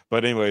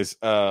 But anyways,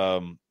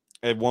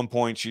 at one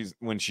point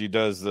she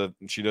does the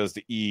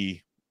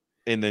E,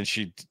 and then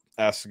she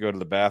asks to go to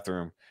the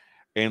bathroom,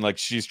 and like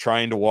she's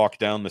trying to walk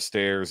down the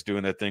stairs,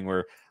 doing that thing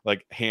where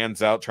like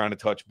hands out, trying to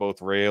touch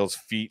both rails,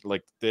 feet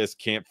like this,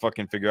 can't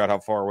fucking figure out how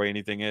far away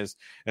anything is,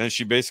 and then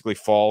she basically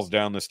falls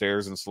down the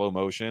stairs in slow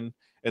motion,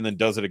 and then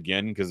does it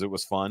again because it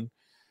was fun.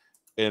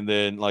 And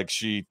then like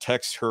she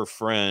texts her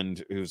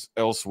friend who's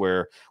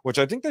elsewhere, which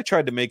I think they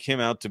tried to make him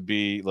out to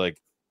be like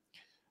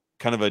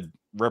kind of a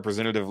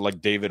representative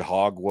like David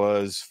Hogg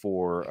was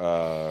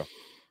for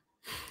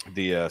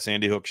the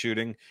Sandy Hook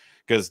shooting,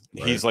 because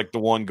he's like the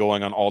one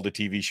going on all the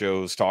TV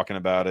shows talking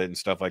about it and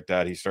stuff like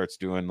that. He starts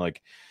doing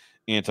like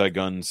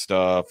anti-gun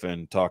stuff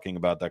and talking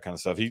about that kind of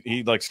stuff.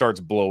 He like starts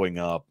blowing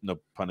up, no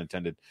pun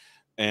intended.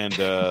 And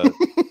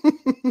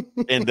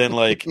and then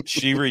like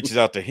she reaches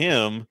out to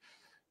him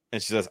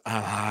and she says,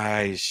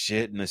 "Hi,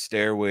 shit in the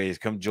stairways,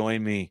 come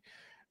join me."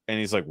 And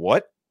he's like,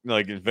 "What?"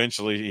 Like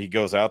eventually he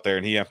goes out there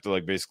and he have to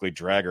like basically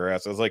drag her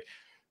ass. I was like,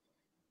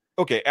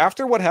 okay,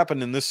 after what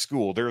happened in this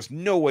school, there's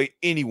no way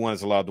anyone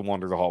is allowed to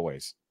wander the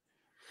hallways.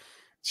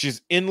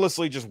 She's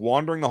endlessly just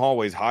wandering the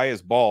hallways high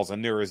as balls,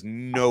 and there is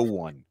no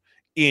one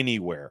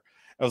anywhere.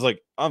 I was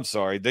like, I'm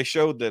sorry. They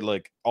showed that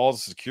like all the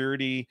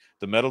security,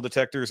 the metal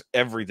detectors,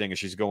 everything as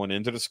she's going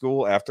into the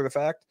school after the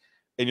fact.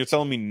 And you're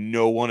telling me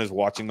no one is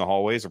watching the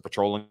hallways or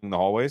patrolling the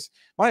hallways?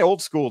 My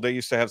old school, they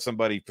used to have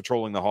somebody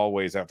patrolling the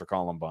hallways after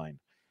Columbine.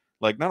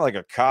 Like, not like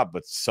a cop,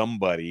 but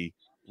somebody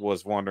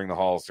was wandering the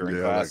halls during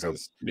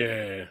classes.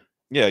 Yeah.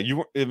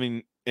 I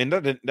mean, and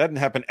that didn't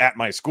happen at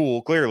my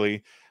school,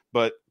 clearly,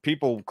 but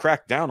people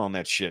cracked down on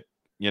that shit.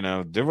 You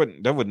know,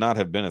 that would not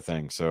have been a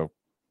thing. So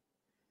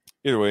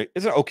either way,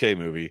 it's an okay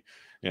movie.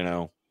 You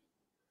know,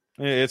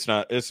 it's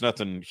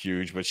nothing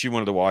huge, but she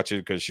wanted to watch it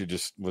because she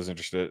just was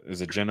interested.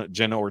 Is it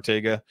Jenna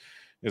Ortega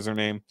is her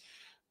name?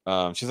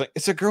 She's like,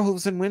 it's a girl who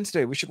was in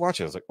Wednesday. We should watch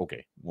it. I was like,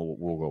 okay,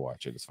 we'll go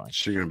watch it. It's fine.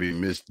 She's gonna be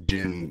Miss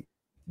Jen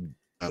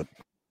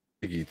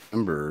Piggy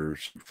Timber.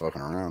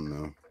 Fucking around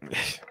though.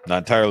 Not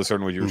entirely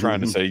certain what you were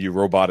trying to say. You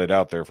roboted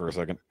out there for a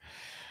second.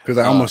 Because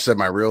I almost said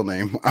my real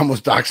name. I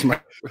almost doxed my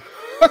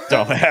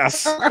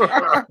dumbass.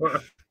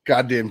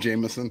 Goddamn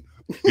Jameson.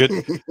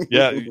 Good.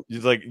 Yeah,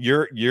 like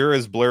you're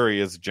as blurry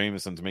as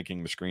Jameson's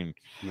making the screen.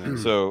 Yeah.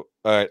 So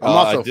all right, I'm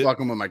also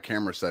fucking with my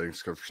camera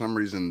settings because for some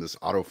reason this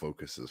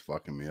autofocus is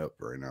fucking me up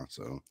right now.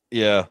 So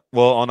yeah,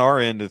 well, on our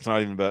end, it's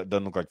not even about. It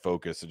doesn't look like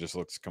focus. It just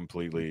looks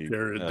completely.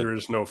 There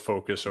is no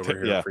focus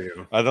over here for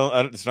you.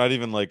 It's not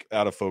even like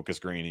out of focus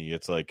grainy.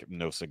 It's like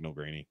no signal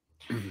grainy.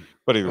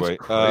 But either way,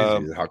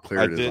 crazy how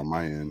clear it is on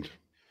my end.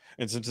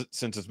 And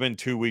since it's been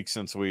 2 weeks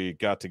since we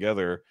got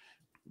together,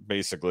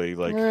 basically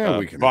like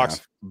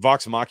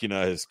Vox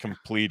Machina has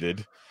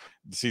completed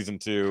season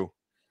 2,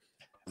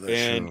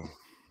 and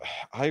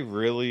I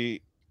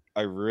really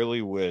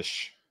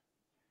wish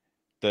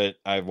that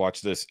I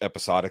watched this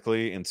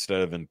episodically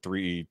instead of in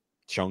 3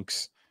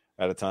 chunks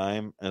at a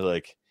time, and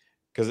like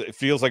because it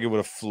feels like it would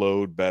have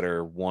flowed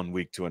better one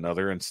week to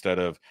another instead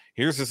of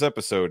here's this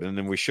episode and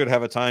then we should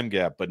have a time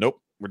gap, but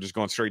nope, we're just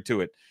going straight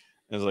to it.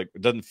 And it's like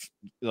it doesn't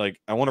like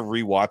I want to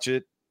rewatch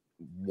it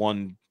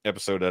one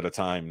episode at a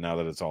time now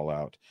that it's all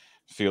out.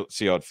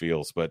 See how it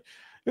feels, but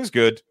it was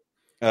good.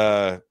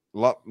 A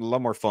lot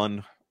more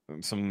fun,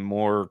 some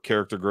more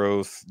character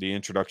growth, the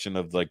introduction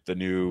of like the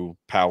new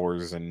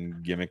powers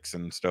and gimmicks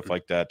and stuff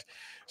like that.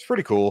 It's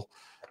pretty cool.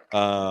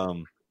 I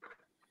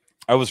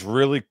was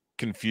really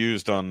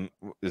confused on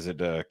is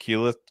it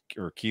Keelith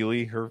or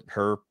Keely?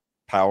 Her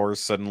powers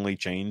suddenly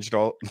changed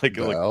all like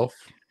elf.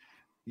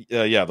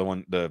 Yeah, the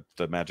one the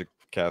magic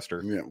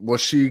caster. Yeah, well,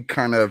 she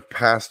kind of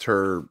passed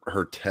her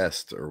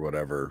test or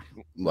whatever.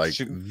 Like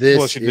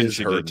this is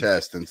her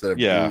test instead of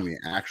doing the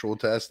actual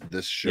test.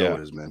 This show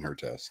has been her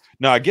test.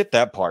 No, I get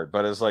that part,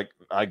 but it's like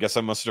I guess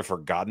I must have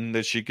forgotten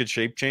that she could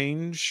shape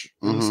change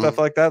and stuff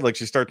like that. Like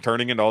she started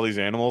turning into all these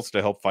animals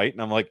to help fight,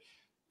 and I'm like,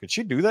 could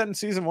she do that in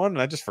season 1?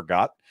 And I just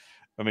forgot.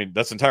 I mean,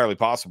 that's entirely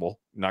possible.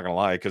 I'm not gonna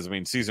lie, because I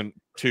mean, season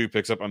 2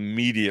 picks up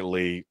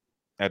immediately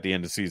at the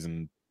end of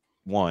season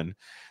 1,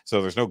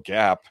 so there's no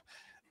gap.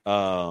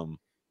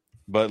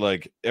 But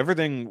like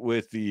everything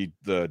with the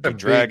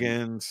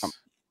dragons,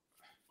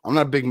 I'm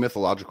not a big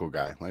mythological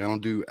guy. Like I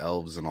don't do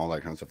elves and all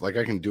that kind of stuff. Like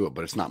I can do it,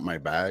 but it's not my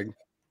bag.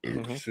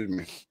 Excuse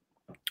me.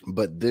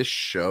 But this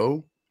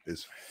show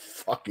is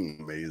fucking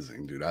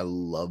amazing, dude. I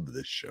love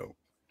this show.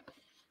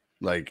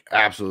 Like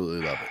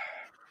absolutely love it.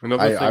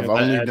 I've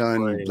only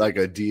done like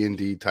a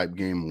D&D type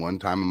game one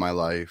time in my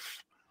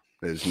life.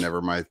 It's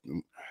never my.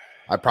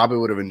 I probably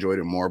would have enjoyed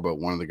it more, but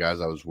one of the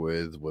guys I was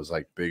with was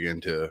like big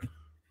into.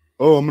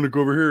 Oh, I'm gonna go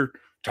over here.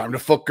 Time to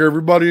fuck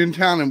everybody in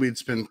town, and we'd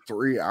spend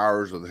 3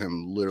 hours with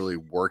him, literally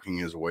working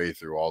his way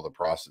through all the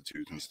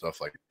prostitutes and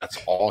stuff. Like that's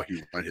all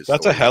he wanted.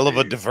 That's a hell of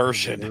a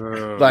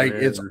diversion. Like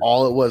it's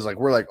all it was. Like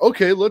we're like,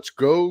 okay, let's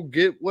go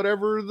get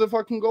whatever the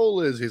fucking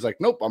goal is. He's like,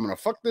 nope, I'm gonna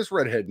fuck this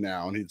redhead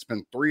now, and he'd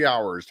spend 3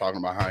 hours talking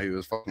about how he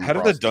was fucking. How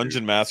did the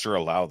dungeon master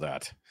allow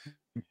that?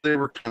 They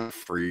were kind of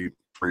free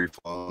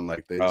flowing,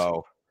 like they.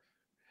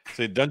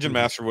 See, Dungeon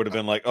Master would have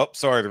been like, "Oh,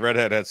 sorry, the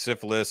redhead had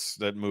syphilis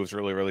that moves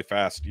really, really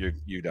fast. You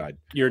died.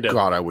 You're dead."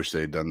 God, I wish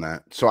they'd done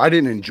that. So I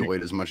didn't enjoy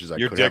it as much as I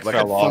Your could dick have. Like, I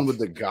had fell fun off. with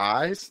the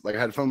guys. Like, I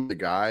had fun with the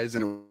guys,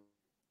 and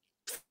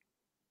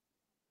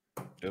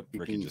Yep, it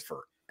Ricky took just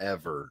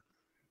forever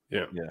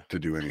Yeah. to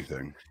do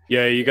anything.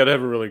 Yeah, you got to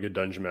have a really good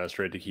dungeon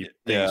master, right, to keep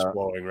things Yeah.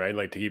 flowing, right?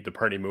 Like to keep the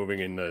party moving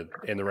in the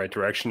right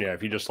direction. Yeah,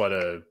 if you just let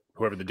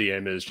whoever the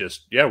DM is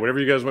just whatever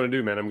you guys want to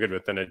do, man, I'm good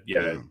with. Then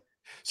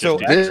So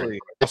Just actually,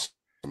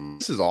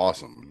 This is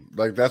awesome.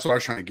 Like, that's what I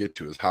was trying to get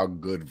to, is how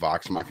good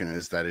Vox Machina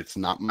is, that it's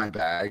not my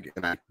bag,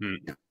 and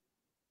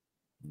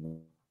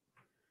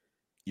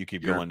you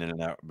keep going in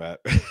and out, but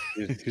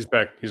he's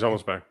back. He's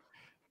almost back.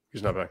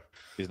 He's not back.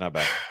 he's not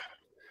back.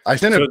 I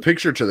sent a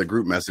picture to the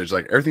group message.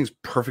 Like, everything's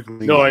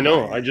perfectly. No, on I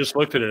know. my I end. just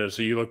looked at it,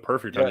 so you look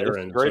perfect on your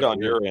end. Great So on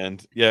your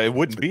end. Yeah, it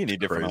wouldn't be any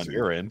different on crazy.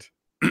 your end.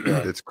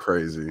 It's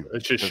crazy.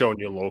 It's just showing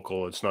you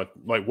local. It's not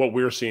like what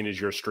we're seeing is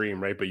your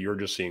stream, right? But you're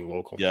just seeing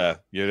local. Yeah,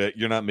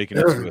 you're not making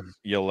it to it.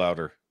 Yell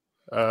louder.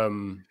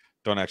 Um.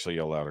 Don't actually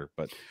yell louder,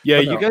 but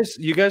Yeah, But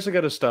you guys have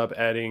got to stop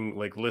adding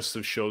like lists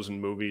of shows and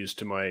movies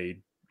to my.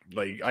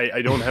 Like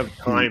I don't have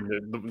time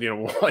to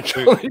watch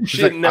all this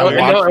shit. like, Now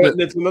I watched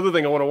that's another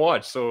thing I want to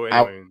watch. So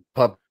anyway,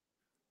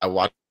 I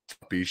watch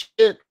puppy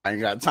shit. I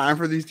ain't got time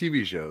for these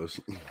TV shows.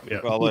 yeah.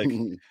 well, like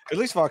at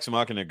least Vox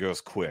Machina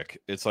goes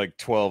quick. It's like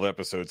 12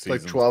 episodes. It's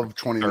like 12,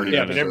 20 minutes.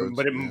 Yeah, episodes.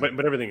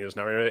 but everything is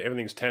now. Right?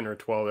 Everything's 10 or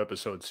 12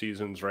 episode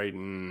seasons, right?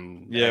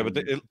 And But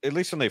at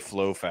least when they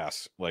flow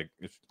fast, like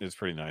it's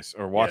pretty nice.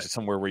 Or watch it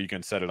somewhere where you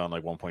can set it on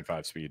like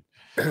 1.5 speed.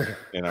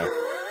 You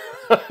know,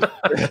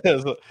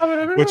 because like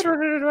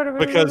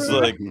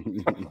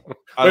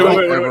I don't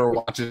wait. ever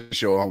watch a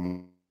show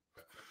on.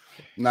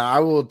 Now I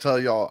will tell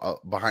y'all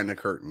behind the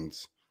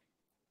curtains,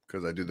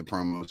 because I do the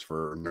promos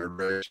for Nerd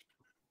Rage.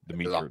 the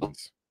meat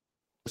curtains.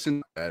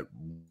 Listen at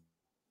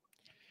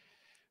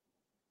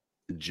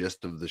the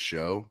gist of the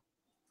show,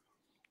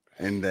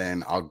 and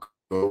then I'll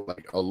go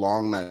like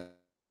along that.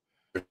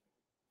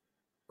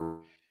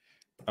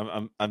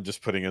 I'm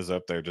just putting his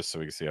up there just so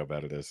we can see how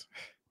bad it is.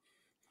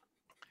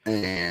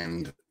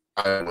 And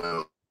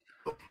I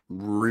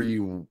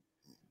will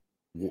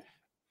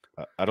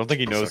I don't think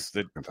he knows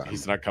that time.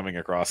 he's not coming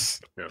across.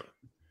 Yeah.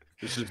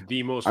 This is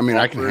the most. I mean,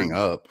 I can awkward- hang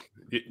up.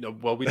 No,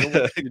 well, we don't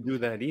want you to do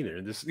that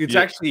either. It's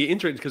actually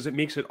interesting because it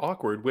makes it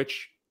awkward,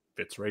 which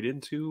fits right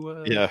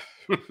into.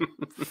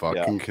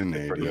 Fucking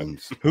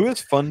Canadians. Who is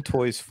Fun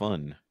Toys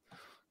Fun?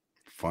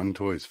 Fun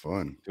Toys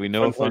Fun. Do we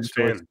know Fun Fun Toys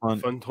Toys fan. Fun?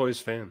 Fun Toys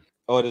fan.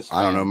 Oh, it is.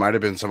 I don't know. Might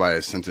have been somebody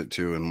I sent it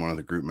to in one of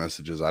the group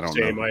messages. I don't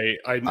Same. know.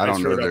 I don't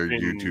threw know it up their in-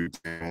 YouTube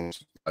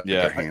channels.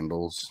 Yeah. Their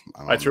handles.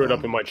 I threw it know.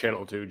 up in my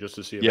channel too, just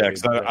to see. If Yeah, I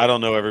because could- I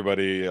don't know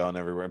everybody on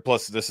everywhere. And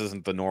plus, this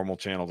isn't the normal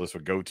channel this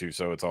would go to,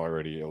 so it's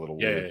already a little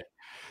weird. Yeah.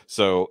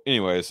 So,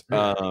 anyways,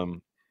 I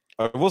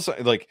will say,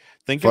 like,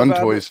 think Fun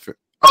about Toys. it.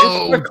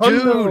 Oh,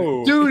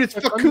 Facundo. dude, it's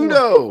Facundo.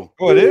 Facundo.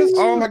 Oh, it is.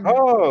 Oh my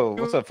Oh,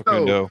 what's up,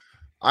 Facundo?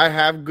 I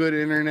have good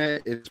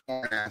internet. It's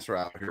my ass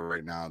out here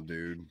right now,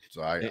 dude.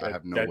 So I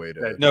have no way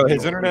to. No,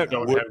 his No, internet we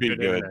don't would have be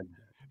good. internet.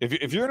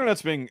 If your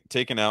internet's being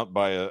taken out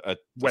by a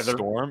Weather.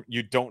 storm,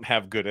 you don't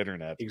have good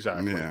internet.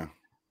 Exactly. Yeah.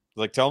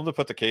 Like, tell them to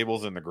put the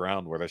cables in the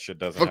ground where that shit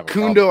doesn't have a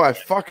Facundo, I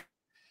fuck.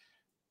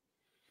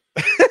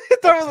 problem.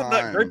 That was a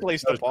Time. great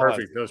place That to was pause.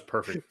 perfect. That was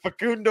perfect.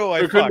 Facundo,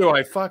 I Facundo, fuck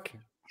I fuck.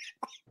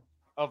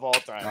 of all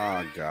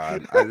time. Oh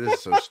God, this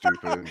is so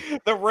stupid.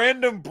 The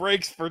random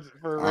breaks for I'm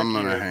Ricky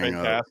gonna are hang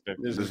up. fantastic.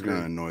 This is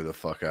gonna annoy the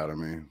fuck out of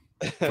me.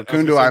 I was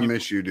Facundo, gonna I say,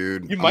 miss you,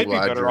 dude. You I'm might be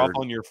glad better off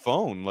you're- on your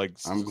phone. Like,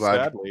 I'm glad-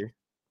 sadly,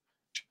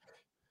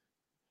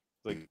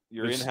 like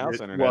your in-house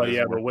internet. Well, isn't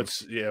yeah, but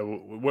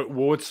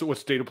working.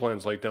 what's data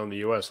plans like down in the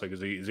US? Like,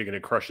 is he going to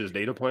crush his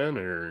data plan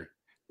or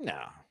No,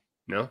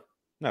 no?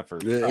 not for.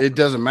 It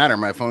doesn't matter.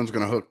 My phone's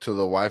gonna hook to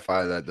the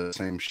Wi-Fi that does the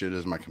same shit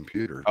as my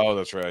computer. Oh,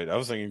 that's right. I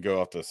was thinking go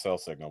off the cell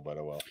signal, but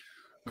oh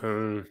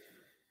well.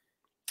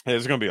 Hey,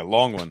 it's gonna be a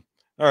long one.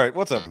 All right,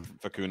 what's up,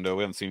 Facundo?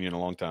 We haven't seen you in a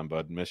long time,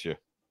 bud. Miss you.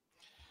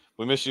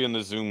 We miss you in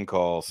the Zoom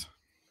calls.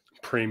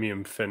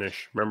 Premium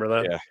finish. Remember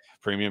that? Yeah.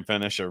 Premium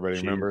finish. Everybody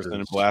remembers. And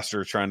Jesus.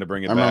 Blaster trying to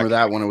bring it I remember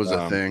back. that when it was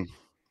a thing.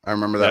 I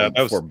remember yeah, that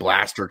that was- before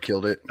Blaster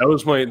killed it. That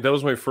was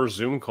my first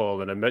Zoom call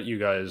that I met you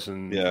guys,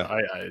 and Yeah.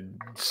 I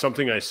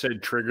something I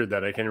said triggered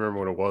that. I can't remember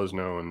what it was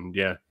now, and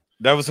yeah,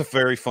 That was a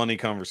very funny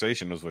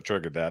conversation. Was what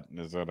triggered that.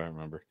 Is what I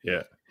remember.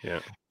 yeah.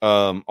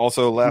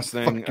 Also, last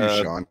thing. Fuck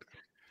you, Sean.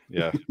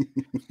 Yeah.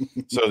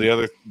 So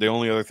the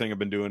only other thing I've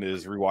been doing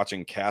is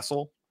rewatching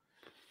Castle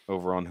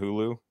over on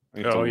Hulu.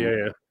 Oh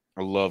yeah.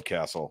 I love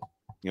Castle.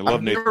 You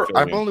love Nathan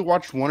I've Fillion. only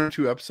watched 1 or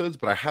 2 episodes,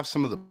 but I have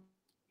some of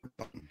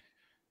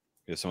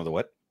Yeah, some of the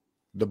what?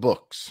 the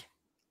books.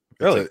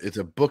 Really? It's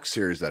a book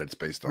series that it's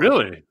based on.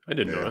 Really, I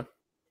didn't know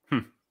Yeah.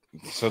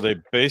 that. So they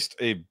based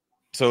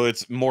so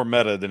it's more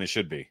meta than it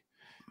should be.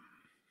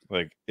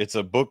 Like it's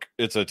a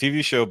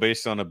TV show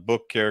based on a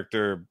book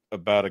character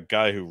about a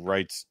guy who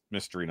writes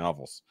mystery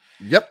novels.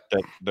 Yep.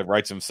 That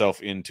writes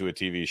himself into a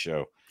TV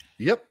show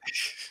Yep.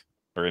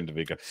 or into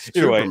Vika. Super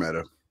Either way,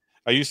 meta.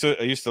 I used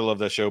to love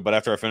that show, but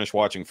after I finished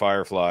watching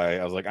Firefly,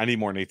 I was like, I need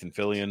more Nathan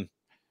Fillion.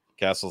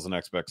 Castle's the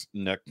next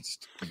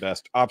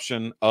best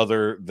option,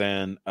 other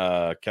than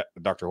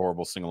Dr.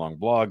 Horrible sing along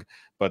blog,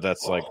 but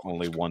that's like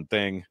only one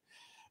thing.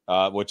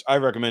 Which I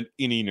recommend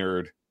any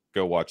nerd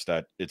go watch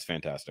that. It's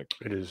fantastic.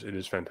 It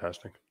is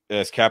fantastic.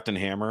 As Captain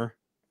Hammer,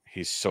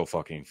 he's so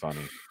fucking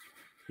funny.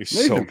 He's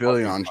Nathan so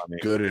Fillion's funny.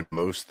 good in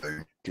most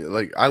things.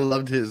 Like I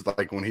loved his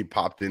like when he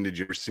popped in. Did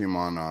you ever see him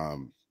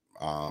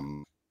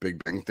on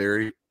Big Bang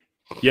Theory?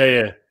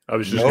 Yeah. I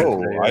was just I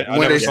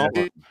when never saw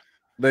him.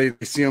 they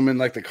see him in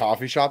like the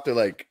coffee shop, they're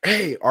like,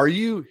 "Hey, are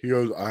you?" He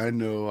goes, I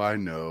know.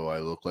 I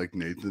look like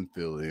Nathan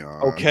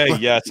Fillion." Okay,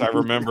 yes, I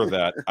remember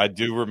that. I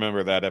do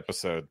remember that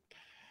episode.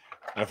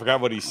 I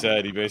forgot what he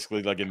said. He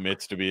basically like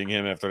admits to being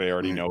him after they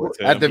already know it's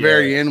him. At the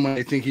very end, when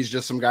they think he's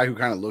just some guy who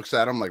kind of looks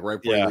at him, like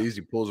right before he leaves,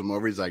 he pulls him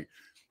over. He's like,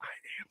 "I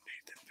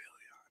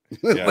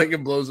am Nathan Fillion." Yeah. Like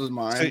it blows his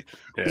mind.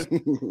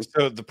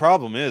 So the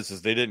problem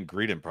is they didn't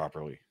greet him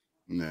properly.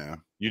 Yeah.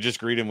 You just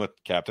greet him with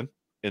Captain,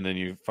 and then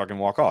you fucking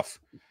walk off.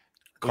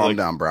 Calm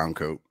down, brown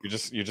coat. You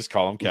just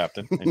call him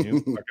Captain, and you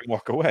fucking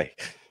walk away.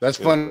 That's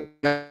fun.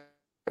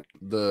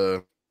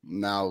 The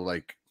now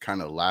like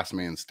kind of last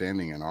man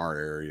standing in our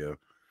area.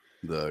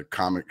 The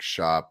comic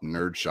shop,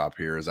 nerd shop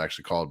here is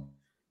actually called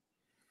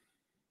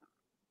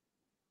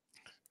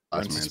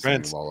Last Man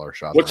Standing of all our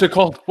shops. What's it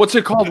called? What's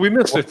it called? We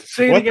missed it.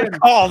 Say it again.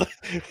 Called?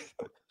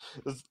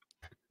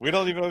 We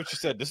don't even know what you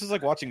said. This is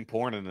like watching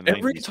porn in the 90s.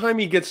 Every time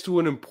he gets to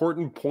an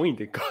important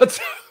point, it cuts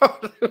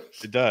out.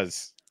 It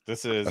does.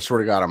 This is. I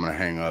swear to God, I'm gonna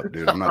hang up,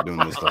 dude. I'm not doing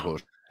this the whole.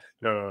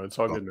 No, it's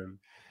all good, man.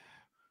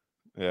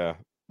 Yeah,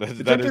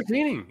 It's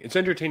entertaining. It's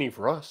entertaining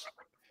for us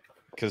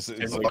because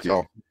it's Fuck like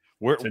y'all.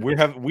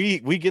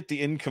 we get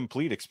the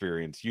incomplete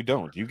experience. You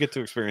don't. You get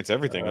to experience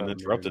everything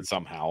uninterrupted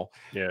somehow.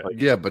 Yeah,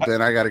 Yeah, but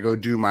then I got to go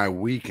do my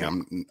week.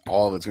 And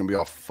all of it's gonna be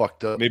all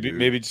fucked up. Maybe dude.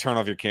 maybe just turn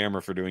off your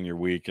camera for doing your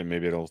week, and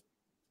maybe it'll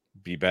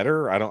be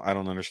better. I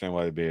don't understand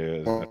why it'd be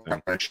a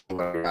thing. I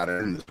got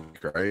it in this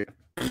week, right?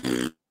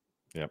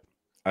 Yep,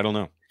 I don't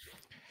know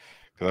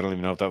because I don't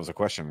even know if that was a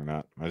question or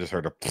not. I just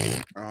heard a.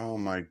 Oh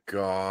my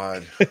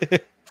God.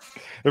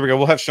 There we go.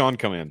 We'll have Sean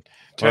come in.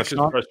 Tech is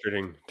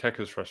frustrating. Tech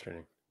is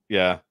frustrating.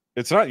 Yeah,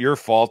 it's not your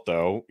fault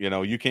though. You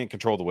know, you can't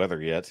control the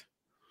weather yet.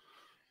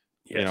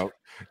 Yes.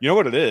 You know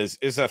what it is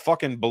that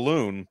fucking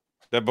balloon.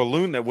 That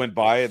balloon that went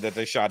by that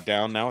they shot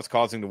down. Now it's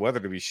causing the weather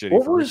to be shitty.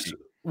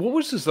 What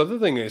was this other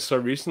thing I saw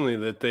recently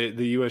that the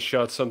U.S.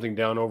 shot something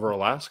down over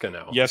Alaska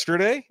now?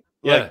 Yesterday?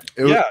 Yeah.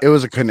 It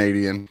was a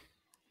Canadian.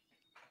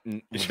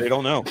 They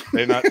don't know.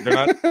 They're not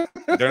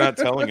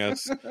telling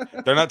us.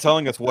 They're not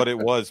telling us what it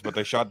was, but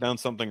they shot down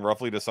something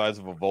roughly the size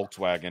of a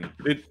Volkswagen.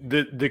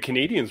 The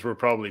Canadians were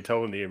probably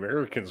telling the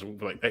Americans,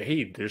 like,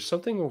 "Hey, there's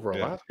something over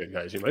Alaska,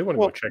 guys. You might want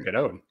to go check it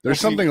out." There's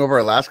something over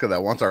Alaska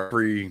that wants our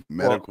free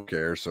medical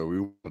care, so we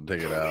want to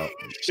take it out.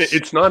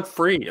 It's not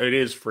free. It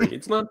is free.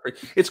 It's not free.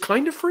 It's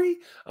kind of free.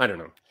 I don't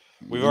know.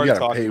 We've already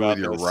talked pay about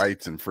with your this.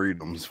 rights and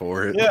freedoms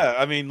for it. Yeah,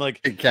 I mean,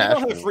 like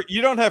cash.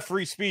 You don't have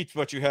free speech,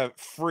 but you have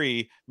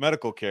free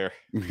medical care.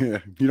 Yeah,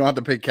 you don't have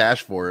to pay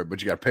cash for it,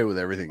 but you got to pay with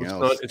everything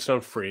else. It's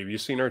not free. Have you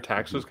seen our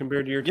taxes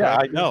compared to your Yeah,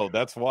 taxes? I know.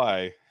 That's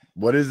why.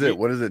 What is it?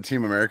 What is it,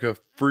 Team America?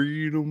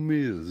 Freedom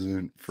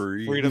isn't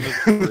free. Freedom is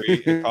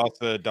free. It costs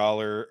 $1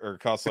 or it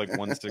costs like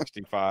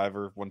 $165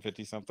 or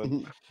 $150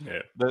 something.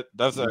 Yeah,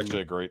 that's actually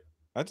a great.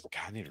 I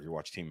need to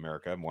rewatch Team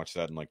America. I haven't watched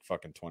that in like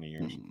fucking 20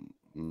 years.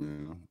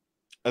 Yeah.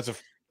 That's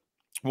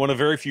one of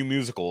very few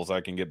musicals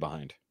I can get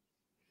behind.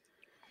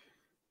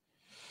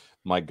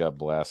 Mike got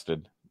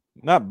blasted.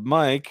 Not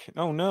Mike.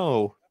 Oh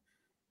no.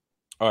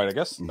 All right, I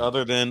guess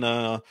other than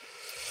The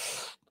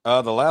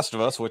Last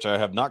of Us, which I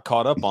have not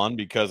caught up on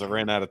because I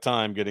ran out of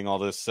time getting all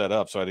this set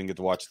up, so I didn't get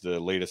to watch the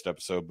latest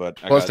episode. But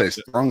Plus, they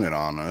sprung it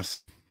on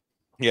us.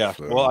 Yeah,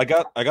 So. well, I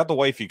got the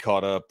wifey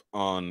caught up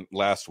on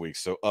last week,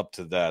 so up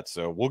to that.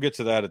 So we'll get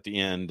to that at the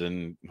end,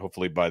 and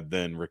hopefully by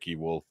then Ricky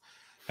will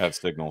have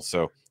signals.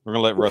 So we're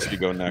gonna let Rusty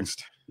go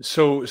next.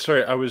 So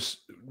sorry, I was.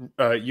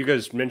 You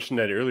guys mentioned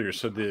that earlier.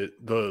 So the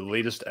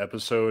latest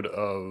episode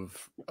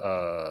of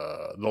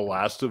The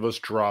Last of Us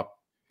dropped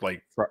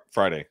like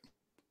Friday.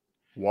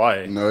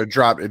 Why? No, it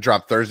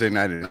dropped Thursday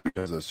night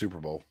because of the Super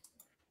Bowl.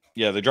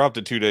 Yeah, they dropped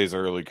it 2 days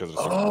early because of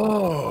Super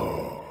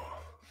Bowl.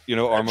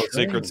 Our most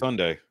sacred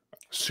Sunday.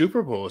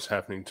 Super Bowl is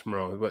happening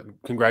tomorrow. But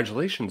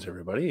congratulations,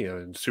 everybody!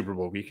 Super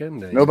Bowl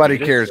weekend. Nobody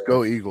cares.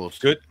 Go Eagles.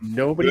 Good.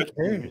 Nobody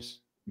cares.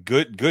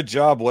 Good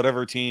job.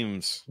 Whatever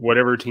teams.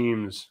 The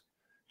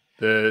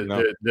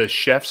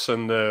chefs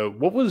and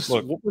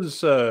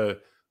the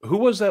who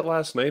was that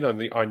last night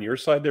on your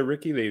side there,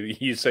 Ricky?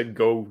 He said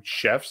go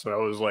chefs, and I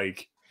was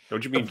like,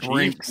 don't you mean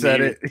Brink said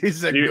it? He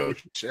said go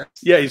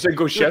chefs. Yeah, he said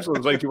go chefs. I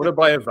was like, do you want to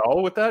buy a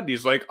vowel with that? And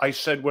he's like, I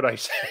said what I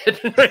said.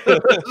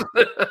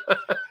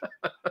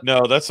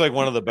 No, that's like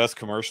one of the best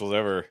commercials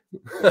ever.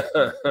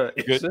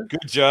 Good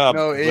job.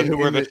 No, who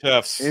were the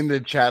chefs? In the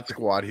chat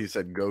squad, he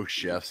said go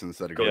chefs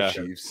instead of go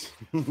Chiefs.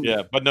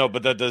 Yeah, but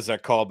that does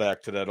that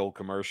callback to that old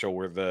commercial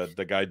where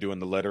the guy doing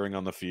the lettering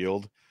on the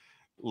field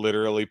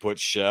literally put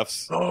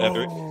chefs.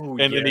 Oh,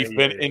 And then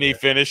he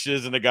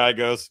finishes, and the guy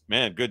goes,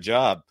 "Man, good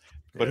job."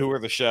 But who are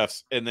the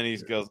chefs? And then he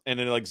goes, and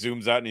then like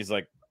zooms out, and he's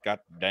like, "God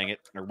dang it,"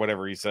 or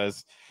whatever he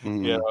says.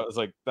 Mhm. Yeah, it's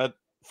like that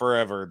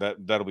forever.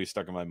 That'll be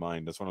stuck in my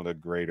mind. That's one of the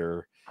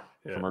greater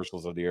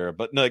commercials of the era.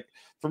 But like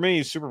for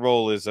me, Super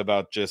Bowl is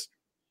about just,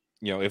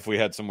 if we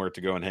had somewhere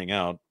to go and hang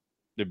out,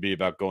 it'd be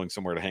about going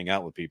somewhere to hang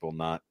out with people,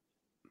 not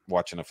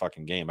watching a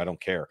fucking game. I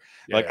don't care.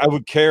 I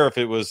would care if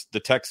it was the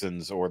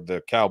Texans or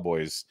the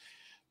Cowboys,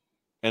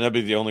 and that'd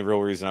be the only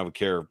real reason I would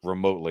care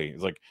remotely.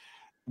 It's like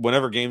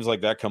whenever games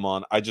like that come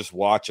on, I just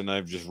watch and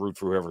I just root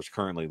for whoever's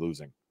currently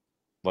losing.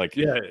 Like,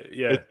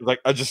 it's like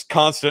a just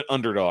constant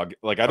underdog.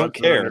 Like, I don't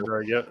care.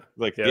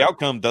 The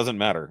outcome doesn't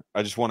matter.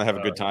 I just want to have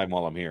a good time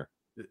while I'm here.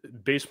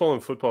 Baseball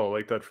and football are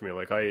like that for me.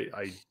 Like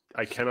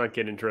I cannot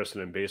get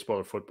interested in baseball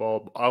or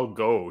football. I'll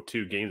go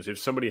to games if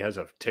somebody has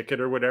a ticket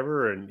or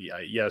whatever. And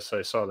yes,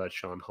 I saw that,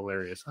 Sean.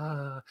 Hilarious.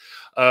 If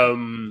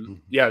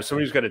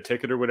somebody's got a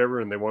ticket or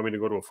whatever and they want me to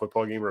go to a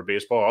football game or a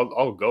baseball,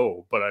 I'll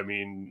go. But I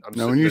mean,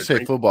 when you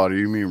say football, do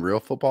you mean real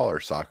football or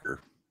soccer?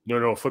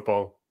 No,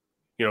 football.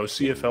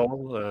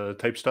 CFL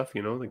type stuff,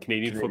 the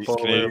Canadian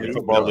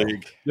Football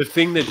League. The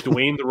thing that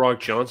Dwayne "The Rock"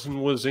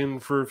 Johnson was in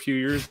for a few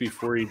years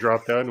before he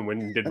dropped out and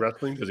went and did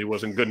wrestling because he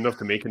wasn't good enough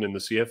to make it in the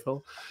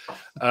CFL.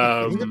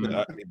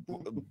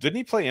 Didn't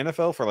he play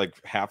NFL for like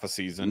half a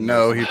season?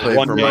 No, he played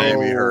for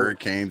Miami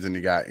Hurricanes and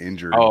he got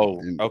injured.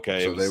 Oh,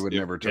 okay. So they would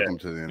never took him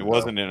to the NFL. It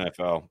wasn't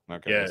NFL.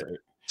 Okay.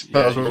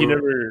 He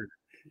never.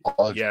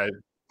 Yeah.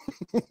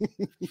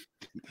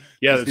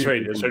 Yeah, that's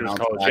right. That's right. It was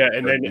college. Yeah,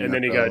 and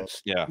then he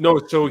got no.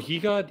 So he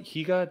got.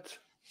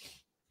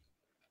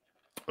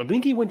 I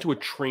think he went to a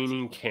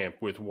training camp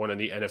with one of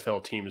the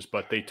NFL teams,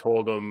 but they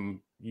told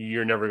him,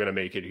 "You're never going to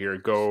make it here.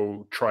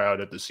 Go try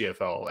out at the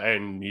CFL,"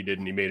 and he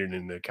didn't. He made it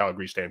in the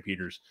Calgary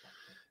Stampeders.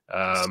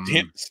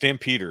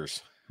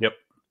 Stampeders. Yep.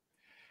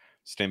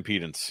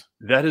 Stampedans.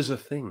 That is a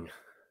thing.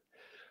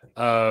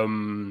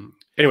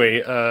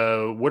 Anyway,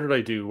 what did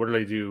I do?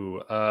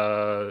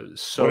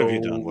 So what have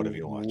you done? What have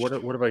you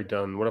watched? What have I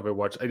done? What have I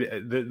watched?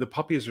 The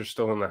puppies are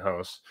still in the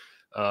house.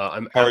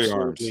 I'm How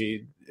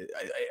absolutely.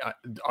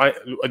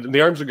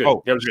 The arms are good.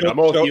 Oh, the arms are good. I'm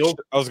all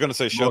healed. I was going to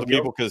say show the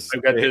people because I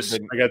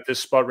got this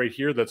spot right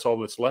here. That's all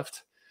that's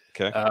left.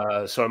 Okay.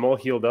 So I'm all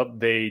healed up.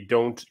 They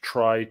don't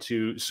try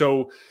to.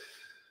 So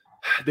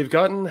they've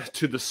gotten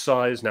to the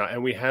size now,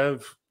 and we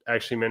have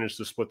actually managed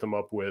to split them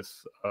up with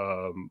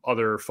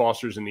other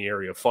fosters in the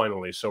area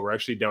finally. So we're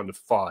actually down to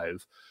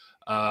 5.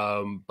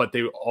 But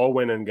they all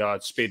went and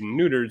got spayed and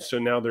neutered. So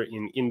now they're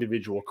in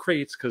individual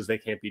crates because they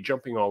can't be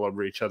jumping all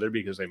over each other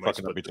because they might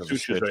split the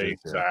sutures. Right?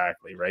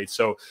 Exactly. Right.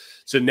 So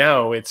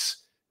now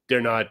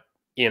they're not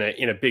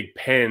in a big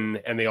pen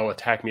and they all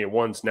attack me at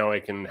once. Now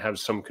I can have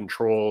some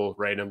control,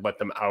 right, and let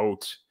them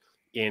out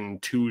in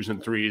 2s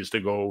and 3s to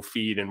go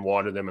feed and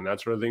water them and that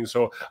sort of thing.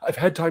 So I've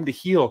had time to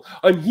heal.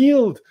 I'm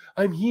healed.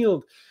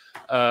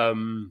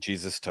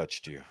 Jesus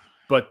touched you.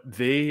 But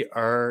they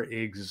are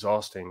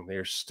exhausting.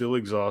 They're still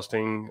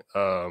exhausting.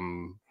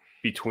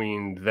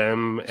 Between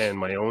them and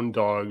my own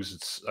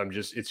dogs,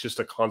 it's just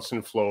a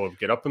constant flow of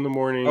get up in the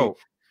morning. Oh,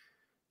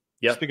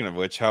 yeah. Speaking of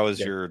which, how is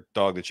your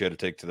dog that you had to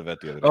take to the vet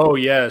the other day? Oh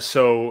yeah,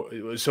 so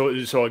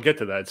I'll get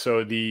to that.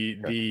 So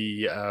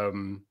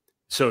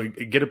so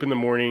get up in the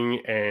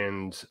morning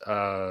and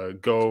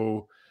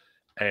go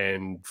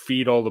and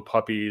feed all the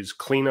puppies,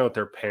 clean out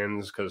their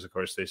pens because of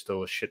course they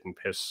still shit and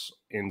piss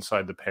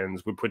inside the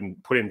pens. We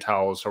put in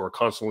towels, so we're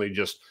constantly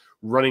just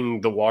running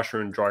the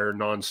washer and dryer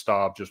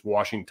nonstop, just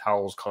washing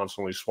towels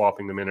constantly,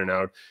 swapping them in and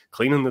out,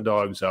 cleaning the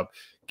dogs up,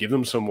 give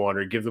them some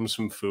water, give them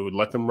some food,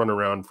 let them run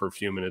around for a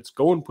few minutes,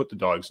 go and put the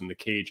dogs in the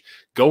cage,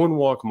 go and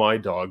walk my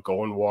dog,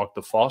 go and walk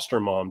the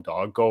foster mom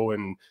dog, go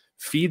and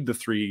feed the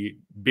 3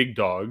 big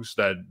dogs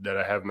that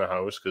I have in the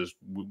house because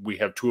we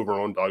have 2 of our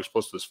own dogs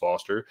plus this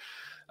foster.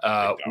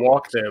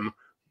 Walk them,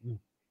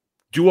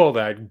 do all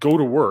that, go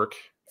to work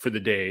for the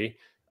day,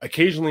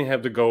 occasionally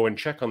have to go and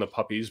check on the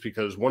puppies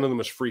because one of them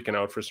is freaking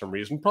out for some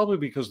reason, probably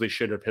because they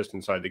shit or pissed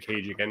inside the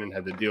cage again and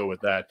had to deal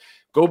with that.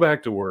 Go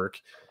back to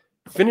work,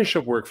 finish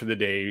up work for the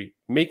day,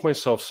 make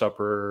myself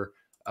supper,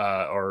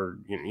 or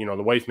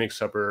the wife makes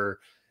supper,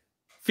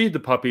 feed the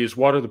puppies,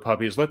 water the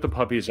puppies, let the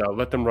puppies out,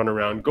 let them run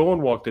around, go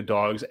and walk the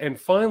dogs, and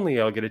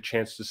finally I'll get a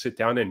chance to sit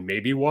down and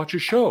maybe watch a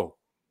show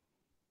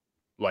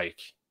like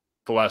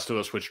The Last of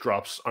Us, which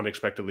drops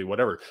unexpectedly,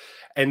 whatever.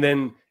 And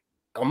then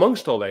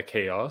amongst all that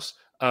chaos,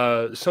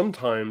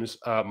 sometimes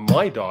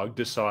my dog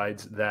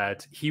decides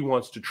that he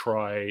wants to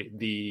try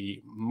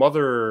the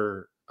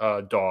mother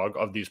dog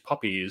of these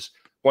puppies,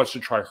 wants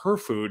to try her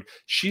food.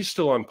 She's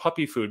still on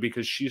puppy food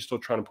because she's still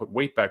trying to put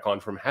weight back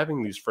on from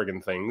having these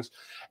friggin' things.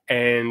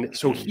 And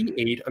so he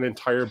ate an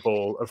entire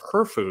bowl of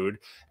her food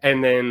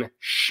and then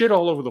shit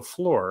all over the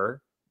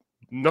floor,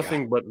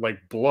 nothing but like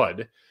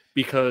blood,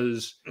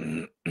 because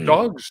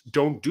dogs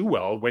don't do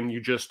well when you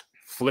just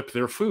flip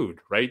their food,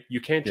 right? You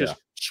can't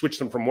just switch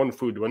them from one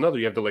food to another.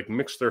 You have to like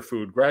mix their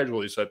food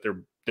gradually so that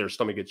their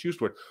stomach gets used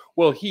to it.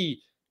 Well,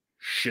 he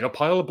shit a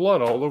pile of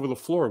blood all over the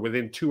floor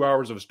within 2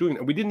 hours of us doing it.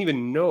 And we didn't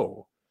even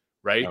know,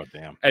 right? Oh,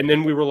 damn. And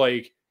then we were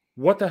like,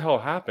 what the hell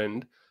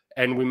happened?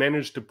 And we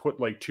managed to put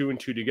like 2 and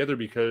 2 together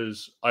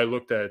because I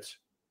looked at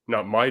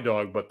not my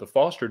dog, but the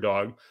foster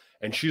dog,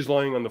 and she's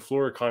lying on the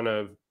floor kind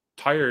of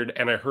tired,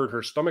 and I heard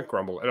her stomach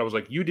grumble. And I was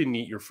like, you didn't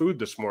eat your food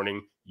this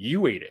morning.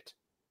 You ate it,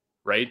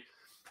 right?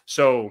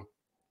 So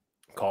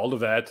called a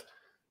vet.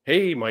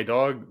 Hey,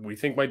 we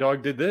think my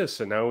dog did this,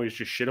 and now he's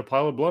just shit a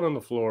pile of blood on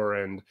the floor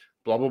and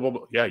blah, blah, blah,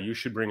 blah. Yeah, you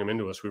should bring him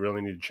into us. We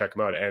really need to check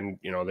him out. And,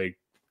 they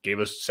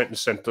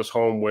sent us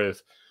home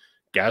with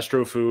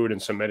gastro food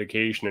and some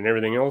medication and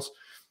everything else.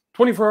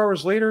 24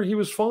 hours later, he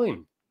was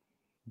fine.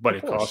 But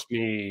it cost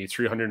me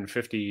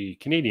 350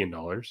 Canadian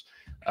dollars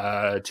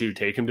to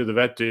take him to the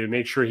vet to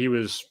make sure he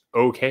was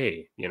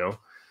okay,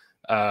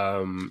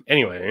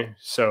 Anyway,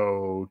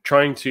 so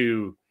trying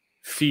to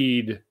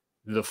feed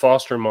the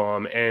foster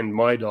mom and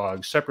my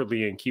dog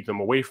separately and keep them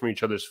away from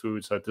each other's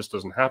food so that this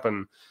doesn't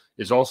happen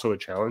is also a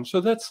challenge.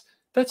 So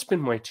that's been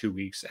my 2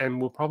 weeks,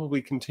 and we'll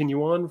probably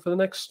continue on for the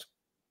next,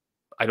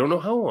 I don't know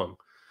how long,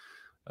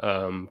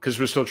 because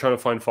we're still trying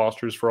to find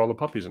fosters for all the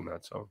puppies and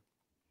that. So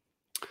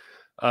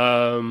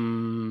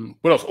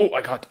what else? Oh,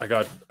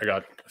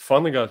 I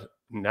finally got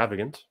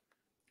Navigant.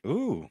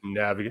 Ooh,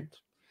 Navigant.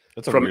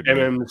 That's a from weird name.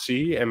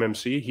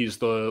 MMC. He's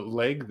the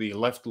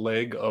left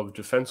leg of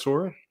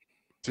Defensor.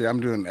 See,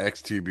 I'm doing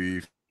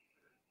XTB.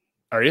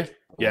 Are you?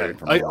 Yeah.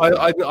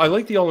 I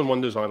like the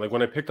all-in-one design. Like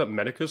when I picked up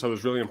Medicus, I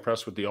was really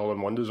impressed with the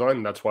all-in-one design,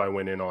 and that's why I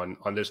went in on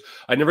this.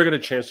 I never got a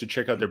chance to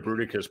check out their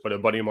Bruticus, but a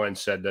buddy of mine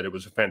said that it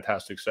was a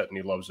fantastic set and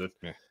he loves it.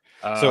 Yeah.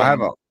 So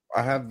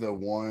I have the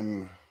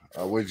one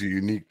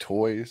Unique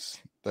Toys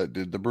that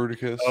did the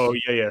Bruticus. Oh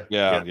yeah.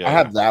 I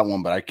have that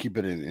one, but I keep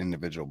it in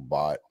individual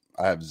bot.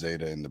 I have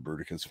Zeta in the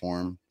Bruticus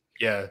form.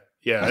 Yeah.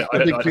 I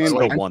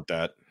still want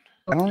that.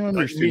 I don't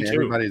understand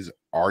everybody's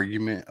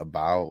argument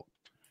about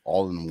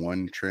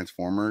all-in-one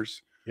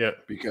Transformers. Yeah.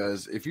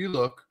 Because if you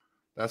look,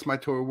 that's my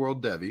Toy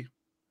World Devi.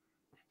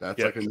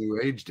 That's like a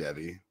new age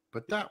Devi.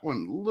 But that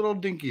one little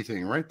dinky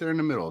thing right there in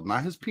the middle,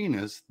 not his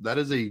penis, that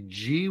is a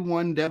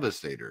G1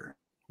 Devastator.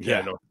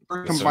 Yeah. No.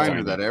 First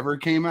combiner that ever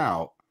came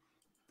out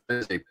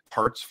is a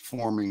parts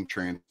forming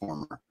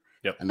transformer.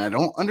 Yep. And I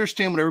don't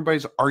understand what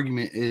everybody's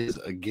argument is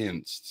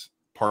against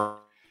part.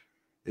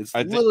 It's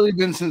literally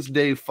been since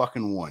day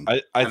fucking one.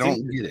 I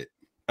don't get it.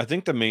 I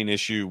think the main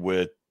issue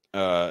with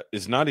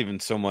is not even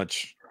so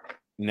much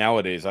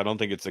nowadays. I don't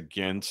think it's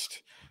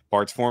against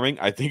parts forming.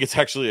 I think it's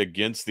actually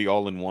against the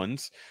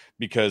all-in-ones,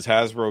 because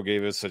Hasbro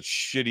gave us such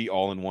shitty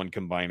all-in-one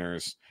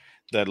combiners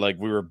that like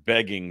we were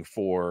begging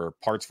for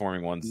parts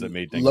forming ones that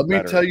made things better.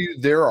 Let me tell you,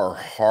 there are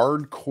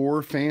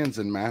hardcore fans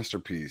in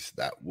Masterpiece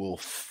that will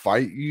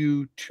fight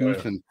you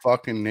tooth and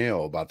fucking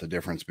nail about the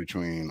difference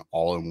between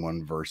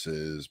all-in-one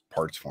versus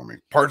parts forming.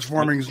 Parts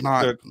forming is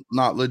not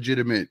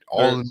legitimate.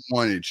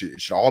 All-in-one, it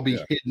should all be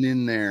hidden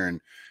in there,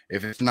 and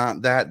if it's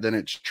not that, then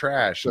it's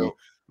trash. So let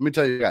me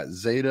tell you, I got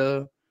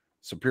Zeta,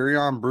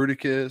 Superion,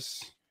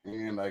 Bruticus,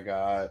 and I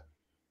got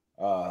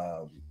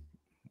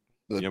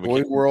the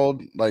Toy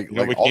World, like we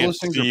all can't those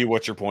things. See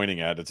what you're pointing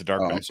at. It's a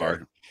dark. I'm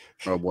sorry.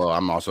 Well,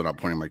 I'm also not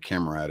pointing my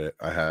camera at it.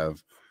 I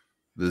have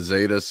the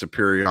Zeta,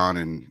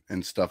 Superion,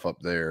 and stuff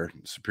up there.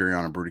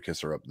 Superion and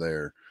Bruticus are up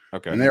there.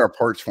 Okay, and they are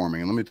parts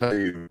forming. And let me tell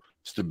you,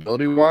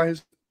 stability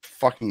wise,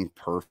 fucking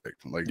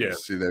perfect. Like,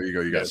 see, there you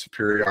go. You got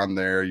Superion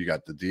there. You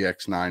got the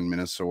DX9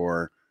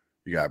 Minosaur.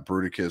 You got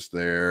Bruticus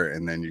there,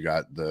 and then you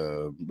got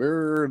the.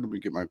 Let me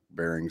get my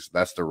bearings.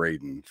 That's the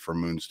Raiden from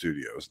Moon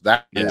Studios.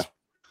 That is.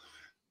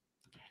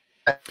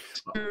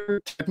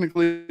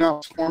 Technically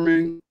not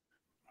forming.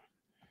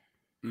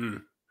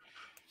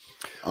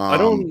 I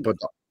don't, but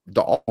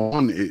the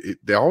all-in,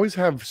 they always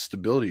have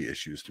stability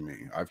issues to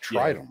me. I've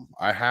tried them.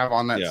 I have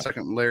on that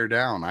second layer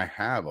down. I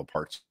have a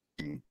parts.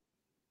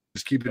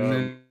 Just keep it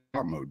in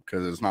mode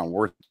because it's not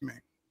worth it to me.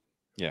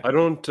 Yeah, I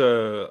don't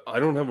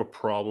have a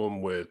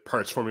problem with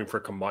parts forming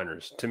for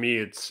combiners. To me,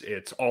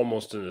 it's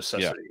almost a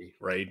necessity,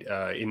 right?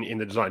 In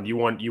the design, you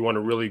want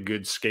a really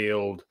good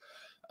scaled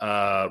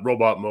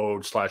robot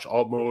mode /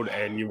 alt mode,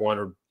 and you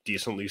want a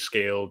decently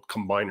scaled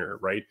combiner,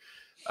 right?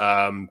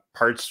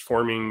 Parts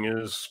forming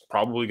is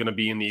probably going to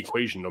be in the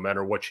equation no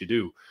matter what you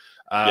do.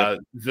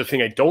 The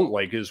thing I don't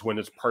like is when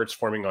it's parts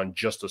forming on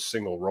just a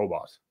single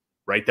robot,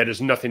 right? That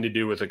has nothing to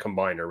do with a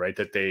combiner, right?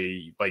 That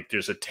they like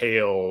there's a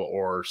tail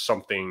or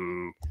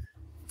something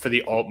for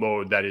the alt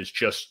mode that is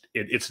just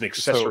it's an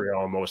accessory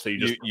almost that you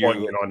just plug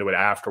in onto it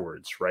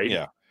afterwards, right?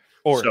 Yeah.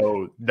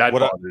 So that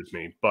bothers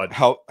me. But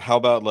how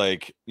about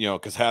like,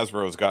 because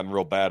Hasbro has gotten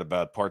real bad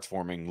about parts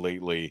forming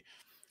lately,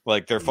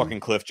 like their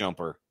fucking cliff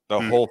jumper, the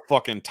whole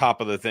fucking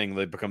top of the thing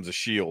that becomes a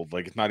shield.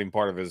 Like it's not even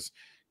part of his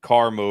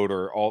car mode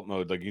or alt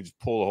mode. Like you just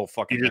pull the whole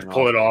fucking you just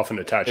pull it off and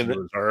attach it to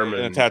his arm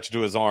and attach it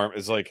to his arm.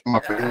 It's like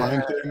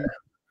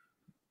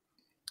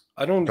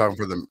I don't talking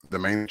for the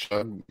main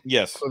chug.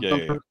 Yes,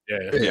 yeah.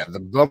 The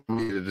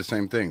Bumblebee did the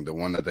same thing. The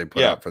one that they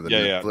put out for the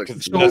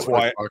Netflix.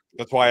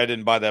 That's why I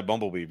didn't buy that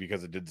Bumblebee,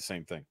 because it did the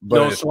same thing.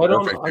 But it's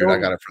perfect, dude. I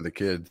got it for the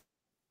kids.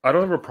 I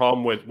don't have a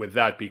problem with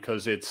that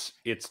because it's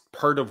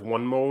part of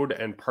one mode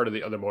and part of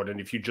the other mode. And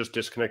if you just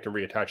disconnect and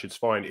reattach, it's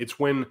fine. It's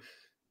when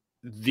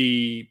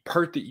the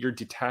part that you're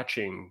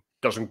detaching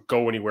doesn't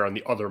go anywhere on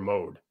the other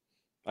mode.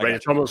 Right?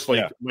 It's almost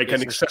like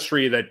an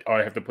accessory that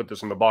I have to put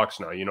this in the box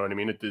now. You know what I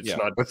mean? It's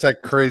not. What's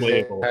that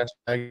crazy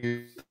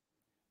hashtag?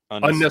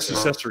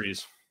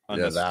 Unnecessaries.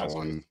 Yeah, that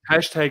one.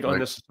 Hashtag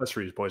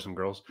unnecessaries, boys and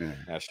girls. Yeah.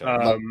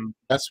 Hashtag.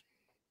 That's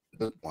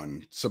the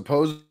one.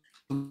 Suppose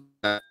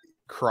that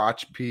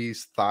crotch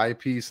piece, thigh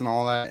piece, and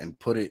all that, and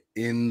put it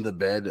in the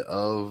bed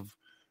of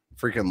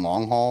freaking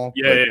long haul.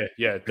 Yeah.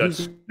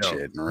 That's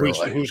shit.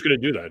 Who's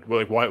going to do that? Well,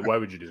 like, why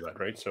would you do that,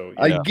 right? So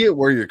I get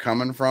where you're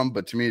coming from,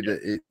 but to me,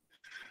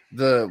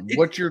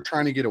 what you're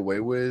trying to get away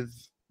with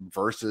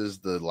versus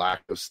the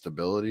lack of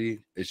stability,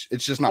 it's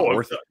just not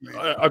worth it.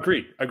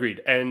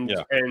 Agreed. And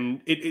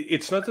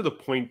it's not to the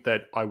point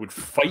that I would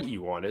fight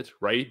you on it,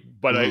 right?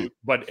 But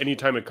but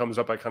anytime it comes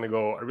up, I kind of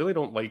go, I really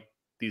don't like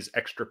these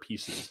extra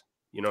pieces.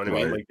 You know what I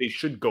mean? Like they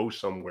should go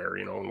somewhere,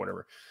 and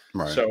whatever.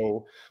 Right.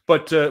 So,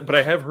 but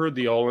I have heard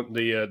the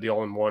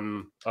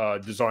all-in-one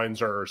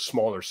designs are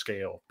smaller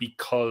scale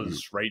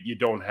because right, you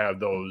don't have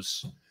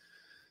those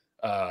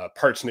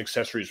parts and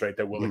accessories, right,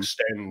 that will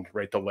extend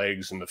the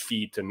legs and the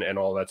feet and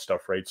all that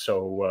stuff, right?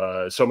 So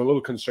I'm a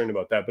little concerned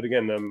about that, but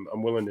again,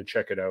 I'm willing to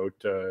check it out.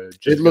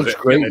 It looks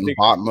great in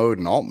bot mode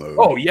and alt mode.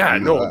 Oh yeah,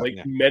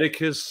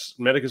 Medicus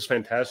is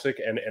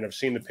fantastic, and I've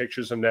seen the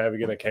pictures of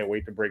Navigant. I can't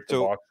wait to break the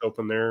box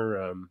open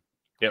there.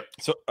 Yep.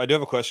 So I do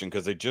have a question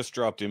because they just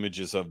dropped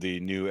images of the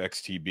new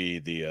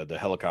XTB, the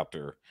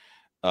helicopter.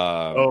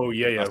 I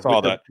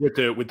saw that with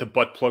the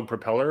butt plug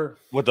propeller.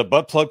 With the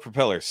butt plug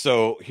propeller.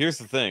 So here's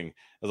the thing: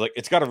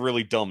 it's got a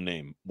really dumb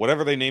name.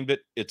 Whatever they named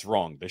it, it's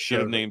wrong. They should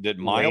have named it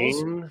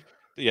Miles.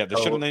 Yeah, they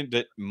should have named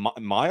it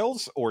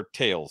Miles or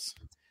Tails,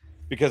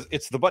 because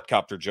it's the butt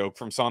copter joke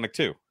from Sonic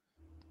 2.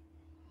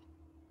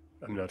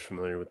 I'm not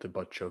familiar with the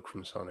butt joke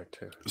from Sonic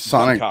 2.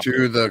 Sonic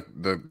 2,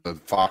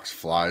 the fox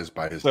flies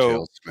by his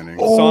tail spinning.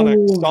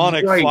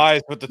 Sonic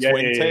flies with the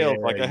twin tails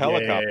like a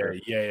helicopter.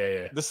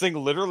 Yeah. This thing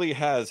literally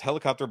has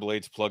helicopter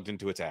blades plugged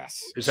into its ass.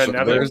 Is that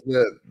now? There's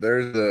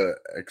the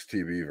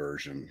XTB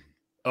version.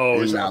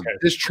 Oh,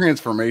 this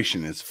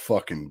transformation is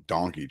fucking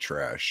donkey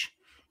trash.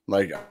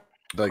 Like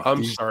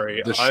I'm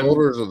sorry. The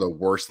shoulders are the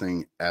worst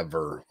thing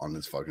ever on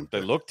this fucking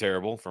thing. They look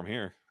terrible from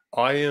here.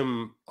 I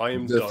am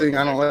the thing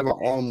I don't like about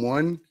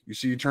all-in-one.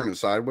 You turn it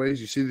sideways,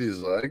 you see these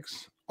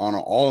legs on an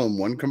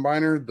all-in-one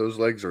combiner. Those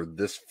legs are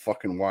this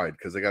fucking wide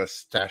because they got to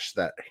stash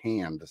that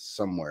hand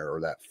somewhere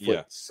or that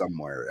foot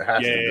somewhere. It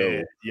has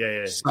to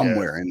go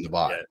somewhere in the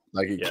bot.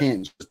 Like it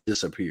can't just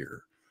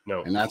disappear.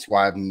 No, and that's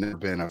why I've never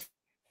been a fan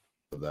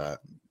of that.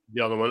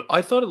 The other one,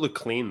 I thought it looked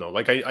clean though.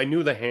 Like I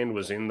knew the hand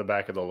was in the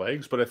back of the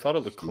legs, but I thought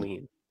it looked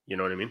clean. You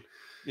know what I mean?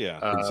 Yeah.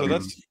 So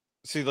that's.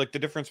 See, like the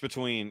difference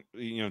between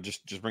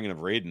just bringing up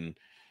Raiden,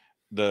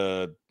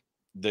 the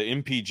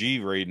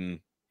MPG Raiden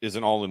is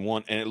an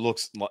all-in-one, and it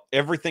looks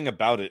everything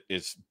about it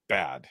is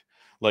bad.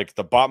 Like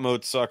the bot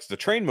mode sucks, the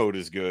train mode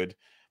is good,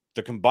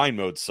 the combined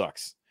mode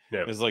sucks.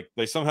 Yeah. It's like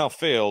they somehow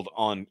failed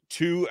on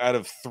 2 out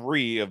of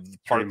 3 of the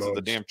parts of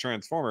the damn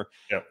Transformer.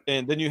 Yeah,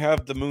 and then you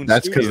have the Moon.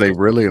 That's because they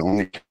really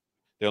only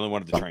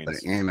wanted the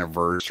trains. The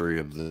anniversary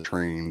of the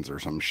trains or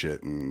some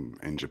shit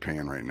in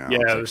Japan right now.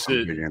 Yeah, it's like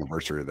a big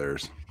anniversary of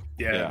theirs.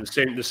 Yeah,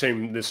 the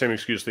same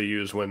excuse they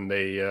use when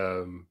they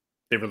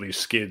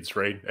released Skids,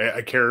 right?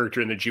 A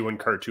character in the G1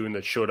 cartoon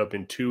that showed up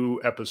in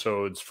 2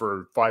 episodes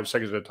for 5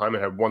 seconds at a time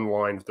and had one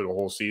line for the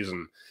whole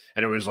season,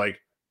 and it was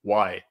like,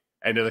 why?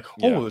 And they're like,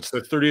 it's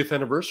the 30th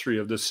anniversary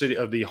of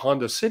the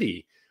Honda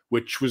City,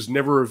 which was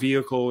never a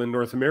vehicle in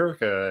North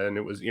America, and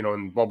it was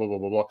and blah blah blah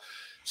blah blah.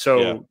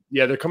 So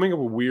they're coming up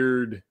with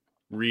weird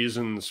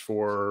reasons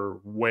for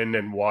when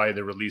and why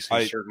they're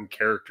releasing certain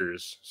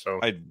characters. So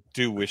I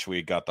do wish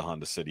we got the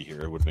Honda City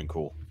here. It would have been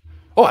cool.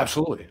 Oh,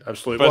 absolutely.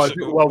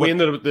 Well, we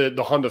ended up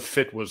the Honda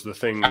Fit was the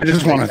thing. I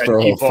just want to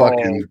throw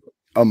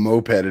a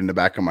moped in the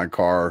back of my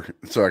car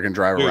so I can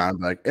drive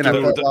around I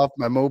fell off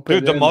my moped.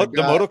 Dude, the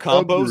moto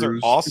combos are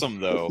awesome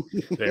though.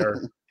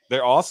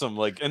 They're awesome.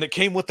 And it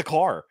came with the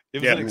car.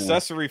 It was an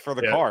accessory for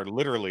the car,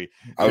 literally.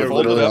 I was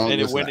literally on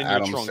and it went in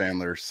Adam your trunk.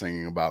 Sandler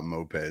singing about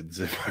mopeds.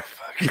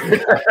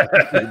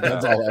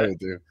 That's all I would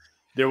do.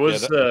 There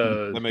was as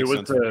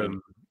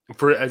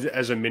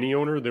a Mini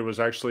owner, there was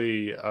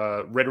actually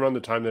right around the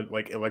time that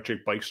like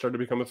electric bikes started to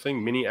become a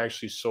thing. Mini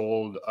actually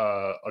sold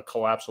a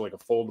collapsible, like a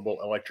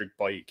foldable electric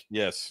bike.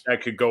 Yes,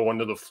 that could go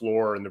under the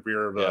floor in the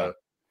rear of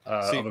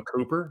a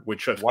Cooper,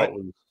 which I thought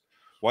was.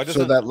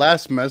 That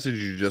last message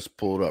you just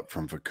pulled up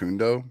from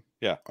Facundo.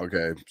 Yeah.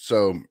 Okay.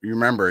 So you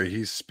remember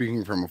he's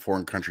speaking from a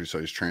foreign country, so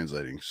he's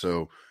translating.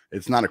 So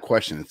it's not a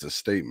question, it's a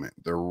statement.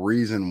 The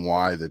reason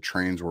why the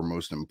trains were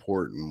most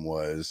important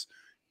was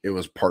it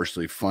was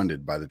partially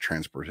funded by the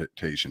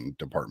Transportation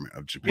Department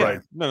of Japan. Right.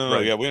 No.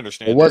 Yeah, we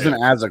understand. It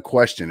wasn't as a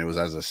question, it was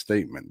as a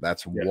statement.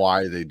 That's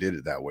why they did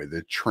it that way.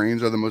 The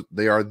trains are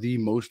the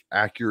most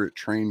accurate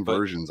train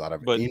versions out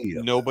of any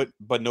of them.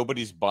 But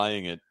nobody's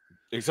buying it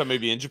Except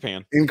maybe in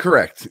Japan.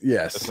 Incorrect.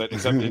 Yes.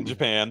 Except in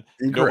Japan.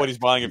 Nobody's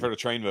buying it for the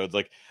train modes.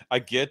 Like, I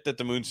get that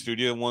the Moon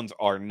Studio ones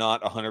are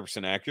not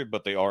 100% accurate,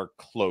 but they are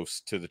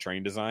close to the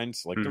train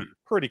designs. Like, they're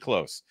pretty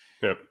close.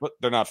 Yep. But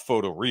they're not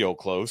photoreal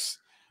close.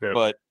 Yep.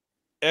 But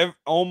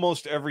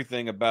almost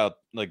everything about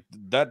like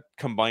that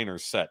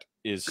combiner set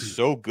is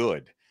so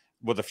good.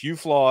 With a few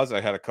flaws,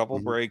 I had a couple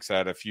breaks. I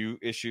had a few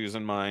issues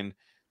in mine.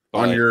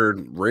 On your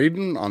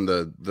Raiden, on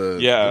the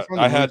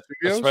I had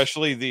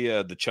especially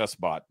the chess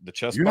bot. The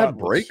chess you bot had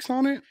breaks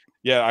on it.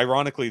 Yeah,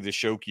 ironically, the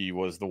Shoki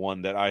was the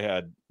one that I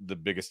had the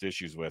biggest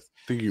issues with.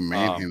 I think you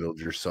manhandled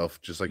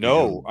yourself just like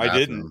no, I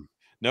didn't.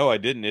 No, I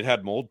didn't. It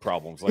had mold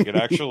problems. Like it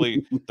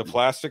actually, the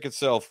plastic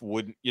itself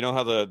would. You know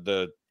how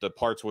the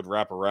parts would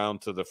wrap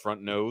around to the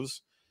front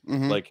nose.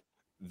 Like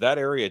that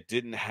area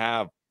didn't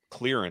have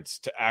clearance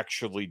to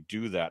actually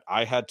do that.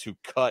 I had to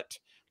cut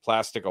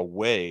plastic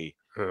away.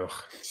 Ugh.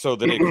 So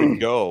that it could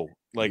go.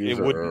 Like it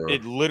would,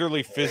 it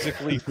literally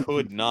physically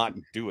could not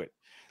do it.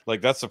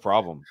 Like that's the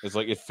problem. It's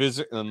like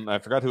and I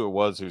forgot who it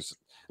was.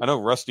 I know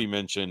Rusty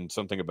mentioned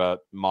something about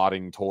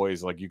modding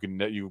toys. Like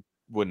you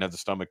wouldn't have the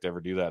stomach to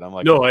ever do that. I'm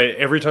like, no.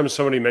 Every time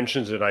somebody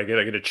mentions it, I get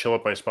a chill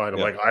up my spine. I'm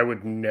like, I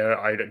would never.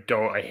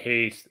 I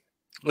hate.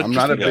 I'm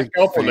not a big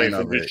fan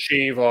of it.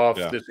 Shave off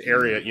this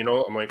area, you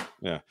know. I'm like,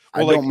 well, I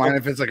don't mind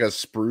if it's like a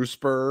sprue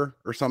spur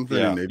or something,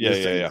 and they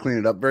just clean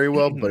it up very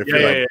well. But if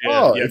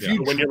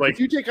if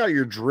you take out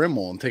your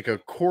Dremel and take a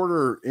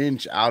 1/4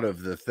 inch out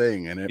of the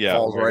thing and it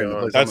falls right in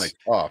place, I'm like,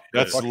 oh,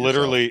 that's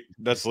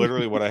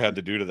literally what I had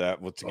to do to that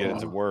to get it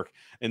to work.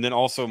 And then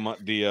also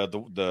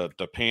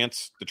the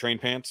pants, the train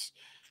pants.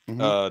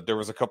 There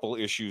was a couple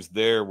issues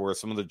there where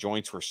some of the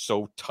joints were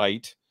so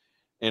tight.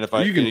 And if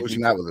you can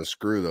loosen that with a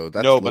screw though.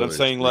 That's no, but I'm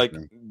saying like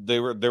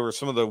there were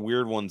some of the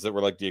weird ones that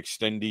were like the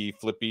extendy,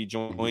 flippy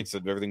joints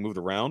that everything moved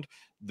around.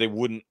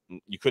 You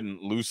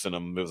couldn't loosen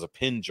them. It was a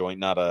pin joint,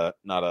 not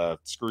a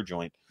screw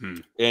joint,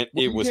 and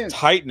it was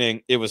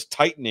tightening. It was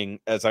tightening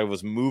as I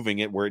was moving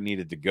it where it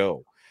needed to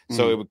go.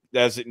 So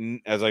as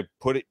I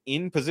put it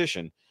in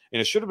position,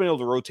 and it should have been able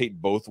to rotate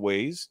both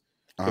ways.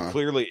 But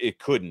clearly it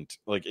couldn't.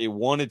 Like it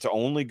wanted to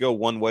only go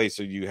one way,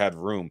 so you had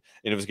room,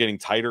 and it was getting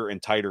tighter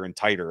and tighter and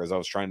tighter as I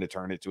was trying to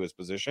turn it to its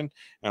position.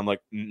 And I'm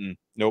like,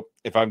 nope.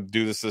 If I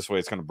do this way,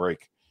 it's going to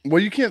break.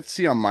 Well, you can't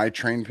see on my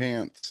train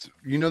pants.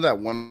 You know that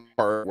one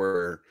part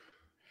where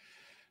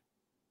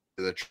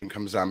the train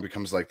comes down,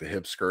 becomes like the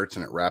hip skirts,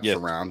 and it wraps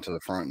around to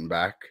the front and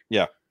back.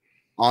 Yeah.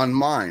 On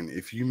mine,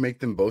 if you make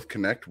them both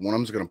connect, one of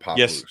them's going to pop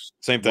loose.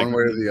 Same thing. One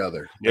way or the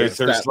other. There's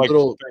that like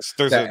little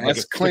there's that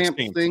S-clamp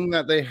thing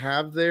that they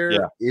have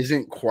there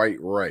isn't quite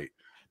right.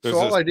 So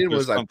all I did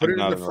was I put it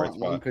in the front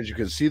one because you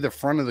can see the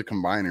front of the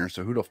combiner.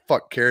 So who the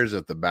fuck cares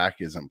if the back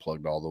isn't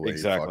plugged all the way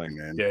fucking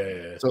in?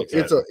 Yeah. So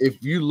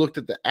if you looked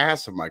at the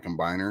ass of my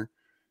combiner,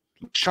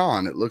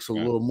 Sean, it looks a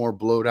little more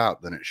blowed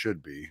out than it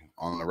should be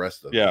on the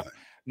rest of the thing.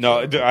 No,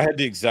 I had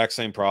the exact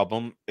same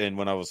problem, and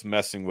when I was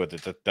messing with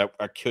it, that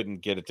I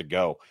couldn't get it to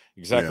go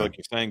exactly like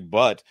you're saying.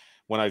 But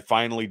when I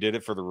finally did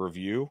it for the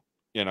review,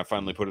 and I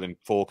finally put it in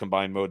full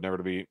combined mode, never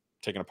to be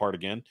taken apart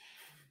again,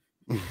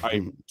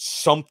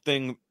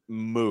 something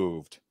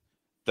moved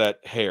that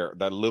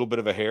little bit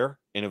of a hair,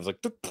 and it was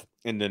like,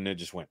 and then it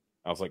just went.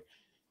 I was like,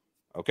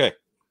 okay,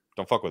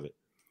 don't fuck with it.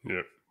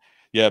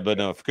 Yeah, but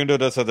no, Facundo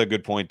does have a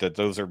good point that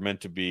those are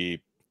meant to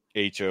be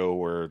HO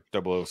or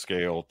 00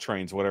 scale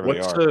trains, whatever they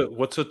are.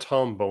 What's a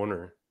Tom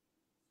Boner?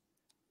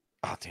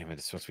 Oh, damn it.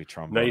 It's supposed to be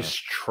trombone. Nice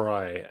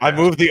try. I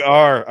moved the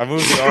R. I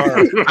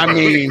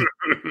mean,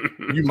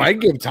 you might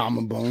give Tom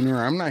a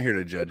boner. I'm not here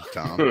to judge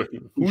Tom.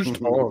 Who's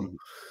Tom?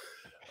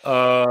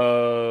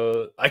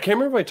 I can't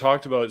remember if I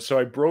talked about. So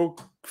I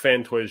broke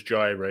Fan Toys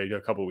Jive right a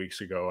couple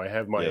weeks ago. I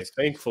have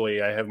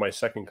thankfully I have my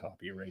second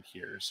copy right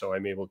here, so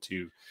I'm able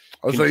to.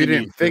 Oh, so you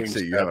didn't fix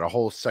it? You have a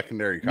whole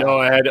secondary copy. No,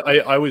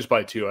 I always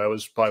buy two. I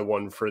always buy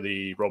one for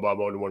the robot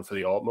mode and one for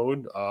the alt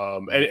mode.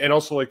 And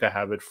also like to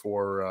have it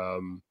for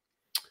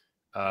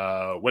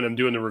when I'm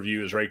doing the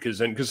reviews, right?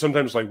 Because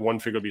sometimes like one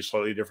figure will be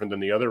slightly different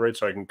than the other, right?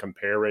 So I can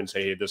compare and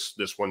say, hey,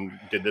 this one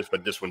did this,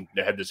 but this one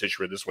had this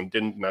issue, or this one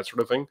didn't, and that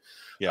sort of thing.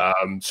 Yeah.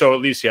 So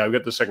at least, I've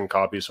got the second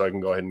copy, so I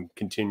can go ahead and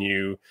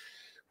continue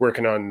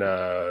working on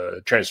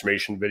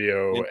transformation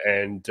video.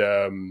 And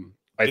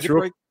I threw it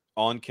break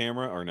on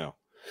camera or no?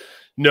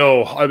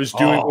 No, I was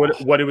doing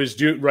what it was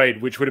doing,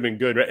 right, which would have been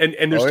good, right?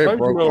 And there's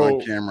times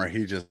on camera.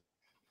 He just.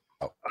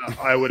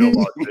 I would have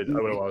lost it.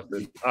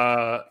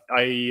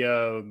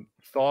 I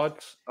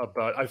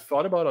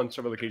thought about on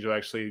several occasions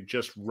actually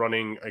just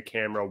running a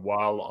camera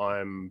while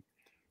I'm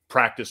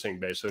practicing,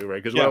 basically,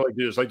 right? Because what I like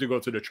to do is like to go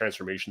through the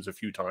transformations a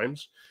few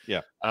times.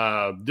 Yeah.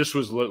 This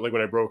was like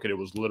when I broke it, it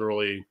was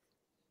literally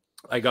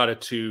I got it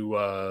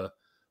to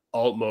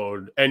alt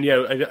mode, and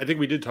I think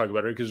we did talk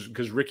about it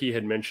because Ricky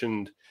had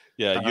mentioned.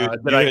 That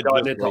I'd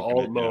gotten into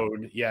alt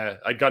mode. Yeah,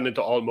 I'd gotten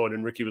into alt mode,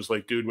 and Ricky was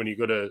like, "Dude, when you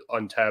go to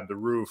untab the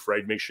roof,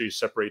 right, make sure you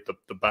separate the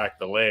back,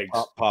 the legs,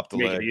 pop the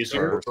make legs, it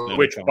easier."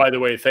 Which, by the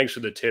way, thanks for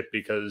the tip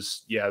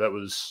because that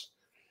was.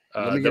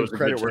 Let me give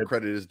credit where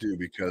credit is due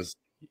because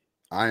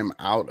I'm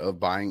out of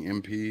buying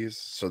MPs,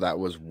 so that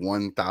was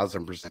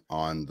 1,000%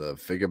 on the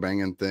figure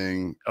banging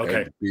thing.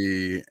 Okay.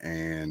 B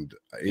and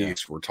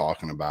Ace were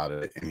talking about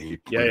it, and he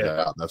pointed that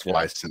out. That's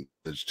why I sent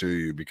this to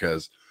you,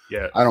 because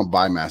I don't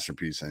buy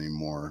Masterpiece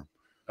anymore.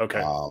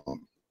 Okay.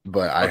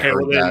 But I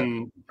heard that,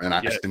 and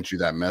I sent you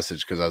that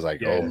message because I was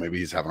like, oh, maybe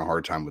he's having a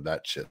hard time with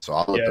that shit. So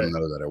I'll let them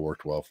know that it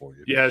worked well for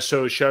you. Yeah.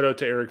 So shout out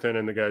to Eric then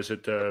and the guys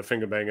at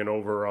Finger Banging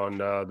over on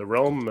the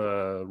Realm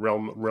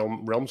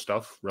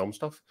stuff. Realm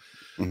of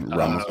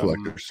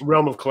Collectors.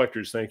 Realm of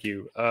Collectors. Thank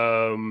you.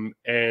 So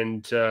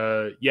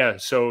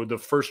the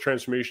first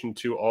transformation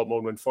to alt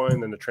mode went fine.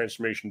 Then the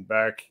transformation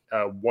back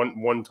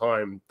one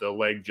time, the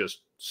leg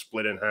just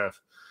split in half.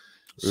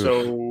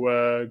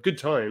 So good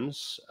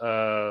times.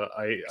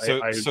 I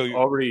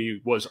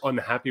already was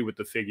unhappy with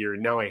the figure.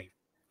 Now I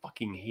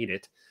fucking hate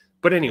it.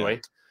 But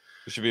anyway,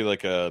 it should be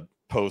like a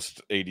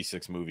post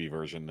 86 movie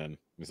version. Then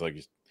he's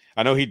like,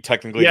 I know he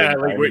technically didn't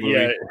die in the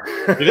movie.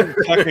 He didn't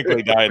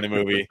technically die in the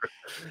movie,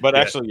 but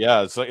actually,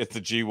 it's like it's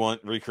the G1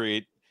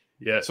 recreate.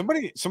 Yeah,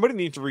 somebody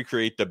needs to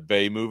recreate the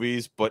Bay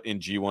movies, but in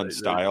G1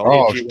 style.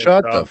 Oh,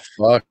 shut the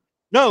fuck.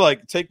 No,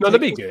 like that'd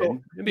be good.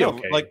 It'd be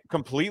okay. Like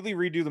completely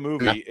redo the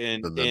movie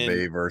in the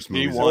Bayverse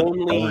movies.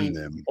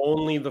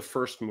 Only the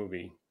first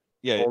movie.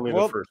 Yeah,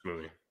 the first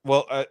movie.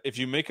 Well, if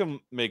you make them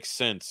make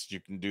sense, you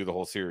can do the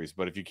whole series.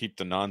 But if you keep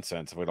the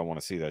nonsense, we don't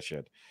want to see that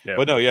shit. Yeah.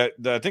 But no, I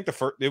think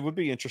it would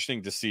be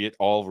interesting to see it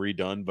all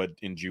redone, but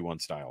in G1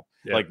 style,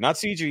 like not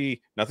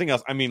CG, nothing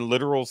else. I mean,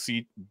 literal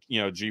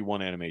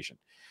G1 animation.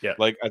 Yeah,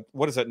 like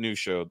what is that new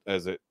show?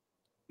 As it.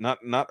 Not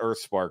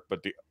Earthspark, but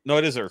it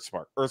is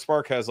Earthspark.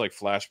 Earthspark has like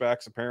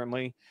flashbacks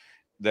apparently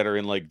that are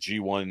in like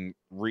G1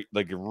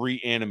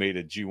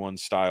 reanimated G1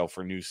 style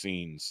for new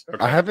scenes.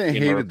 I haven't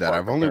hated that.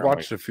 I've only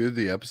watched a few of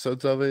the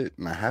episodes of it,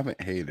 and I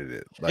haven't hated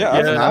it. Like,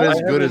 it's not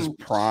as good as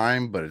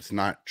Prime, but it's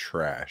not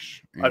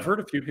trash. I've heard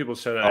a few people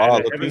say that. I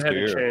haven't had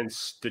a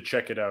chance to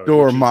check it out.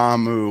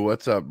 Dormammu,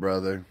 what's up,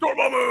 brother?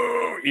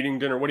 Dormammu eating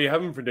dinner. What are you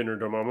having for dinner,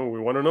 Dormammu? We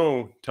want to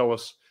know. Tell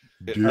us.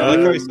 I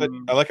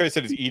like how he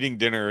said he's eating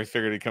dinner. I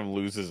figured he'd come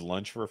lose his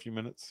lunch for a few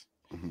minutes.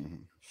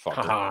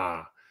 Fucking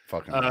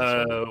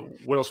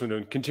what else are we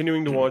doing?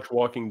 Continuing to watch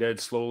Walking Dead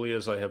slowly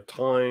as I have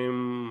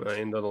time.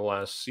 Into the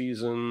last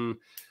season.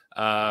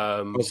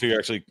 So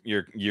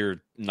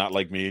you're not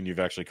like me, and you've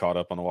actually caught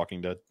up on The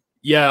Walking Dead.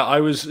 Yeah, I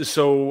was.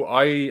 So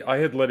I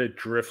had let it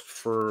drift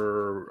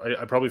for.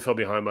 I probably fell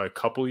behind by a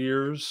couple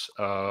years,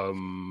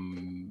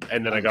 and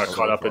then I got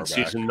caught up in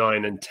season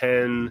 9 and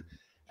 10.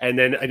 And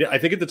then I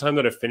think at the time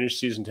that I finished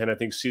season 10, I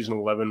think season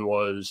 11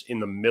 was in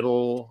the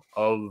middle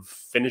of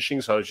finishing.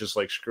 So I was just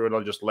like, screw it,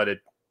 I'll just let it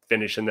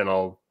finish and then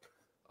I'll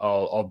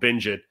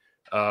binge it.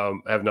 I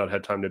have not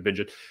had time to binge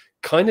it.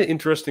 Kind of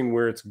interesting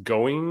where it's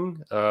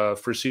going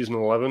for season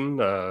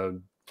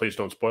 11. Please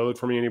don't spoil it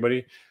for me,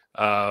 anybody.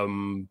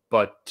 I'm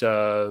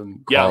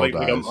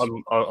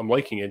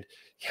liking it.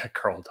 Yeah,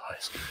 Carl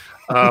dies.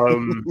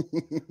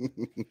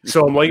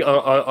 So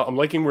I'm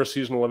liking where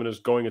season 11 is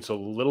going. It's a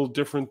little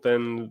different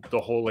than the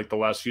whole, like the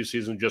last few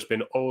seasons just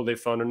been, they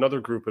found another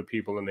group of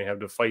people and they have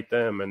to fight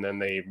them and then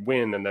they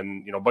win and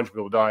then, a bunch of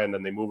people die and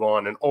then they move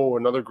on and,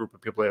 another group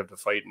of people they have to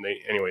fight.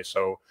 And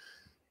so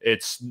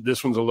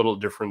this one's a little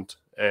different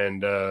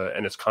and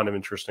it's kind of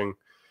interesting.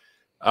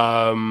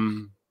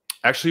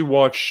 Actually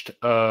watched,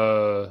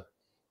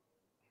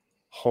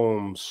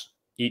 Holmes,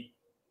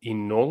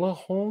 Enola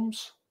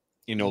Holmes.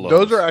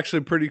 Those are actually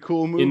pretty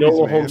cool movies.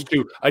 Enola Holmes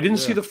too. I didn't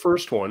see the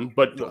first one,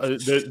 but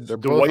they're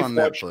both on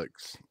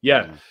Netflix.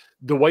 Yeah,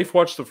 the wife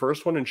watched the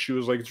first one and she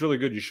was like, "It's really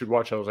good. You should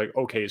watch it." I was like,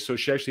 "Okay." So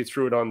she actually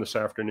threw it on this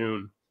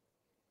afternoon.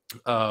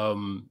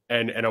 And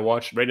I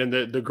watched right, and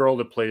the girl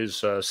that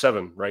plays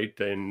Seven, right,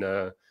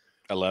 in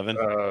 11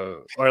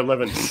 or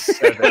 11.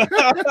 7.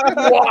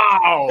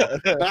 Wow,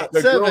 not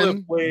the 7, girl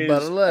that plays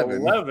but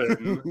 11.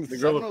 11. The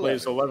girl that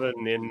plays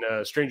 11 in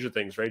Stranger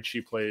Things, right?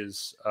 She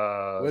plays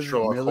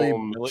Sherlock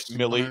Holmes.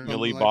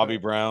 Millie Bobby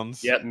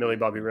Brown's. Yeah, Millie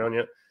Bobby Brown.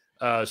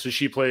 Yeah. So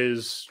she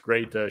plays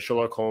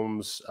Sherlock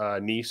Holmes'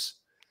 niece.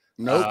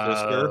 Nope.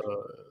 Sister.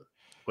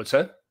 What's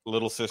that?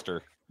 Little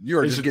sister. You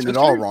are just getting it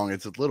all wrong.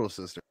 It's a little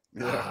sister.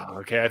 Yeah.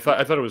 Okay, I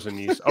thought it was a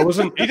niece. I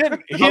wasn't. He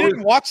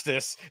didn't watch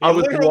this. I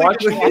was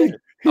watching.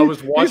 I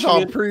was watching. He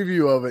saw a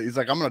preview of it. He's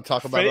like, I'm going to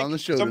talk about it on the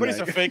show. Somebody's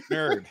tonight. A fake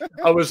nerd.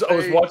 I was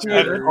watching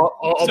it.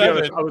 I'll be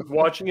honest. I was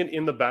watching it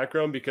in the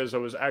background because I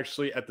was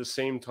actually at the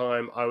same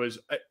time. I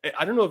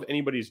don't know if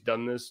anybody's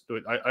done this.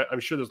 But I'm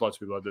sure there's lots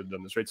of people out there that have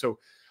done this, right? So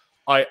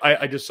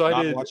I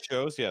decided. Not watch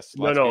shows. Yes.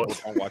 No. People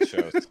don't watch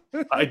shows.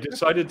 I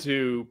decided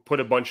to put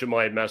a bunch of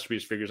my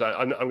Masterpiece figures.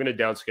 I'm going to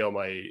downscale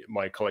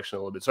my collection a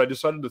little bit. So I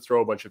decided to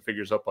throw a bunch of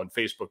figures up on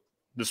Facebook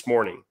this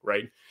morning,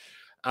 right?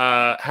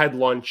 Had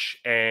lunch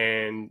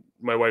and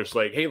my wife's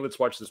like, "Hey, let's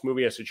watch this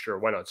movie." I said, "Sure,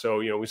 why not?" So,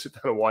 we sit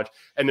down and watch.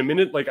 And the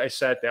minute I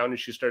sat down and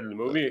she started the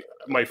movie,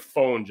 my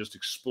phone just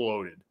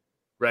exploded,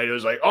 right? It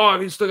was like, "Oh,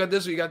 have you still got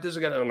this? You got this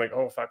again?" And I'm like,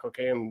 "Oh, fuck,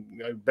 okay,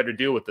 I better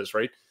deal with this,"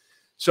 right?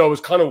 So I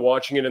was kind of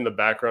watching it in the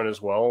background as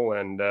well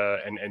and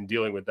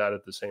dealing with that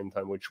at the same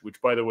time, which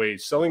by the way,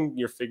 selling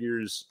your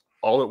figures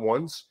all at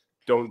once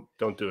Don't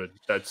do it.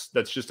 That's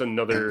just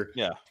another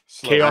Yeah.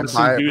 chaos I'd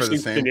buy it for the inducing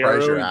same scenario.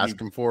 price you're you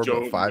asking for, but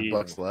don't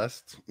 $5 need.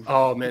 less.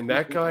 Oh man,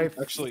 that guy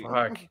Actually-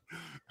 fuck.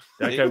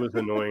 That guy was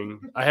annoying.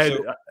 I had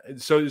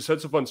so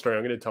that's a fun story.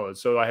 I'm going to tell it.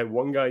 So I had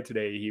one guy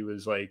today. He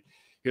was like,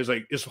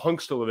 "Is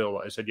Hunk still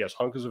available?" I said, "Yes,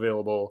 Hunk is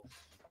available."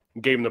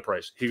 Gave him the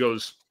price. He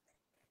goes,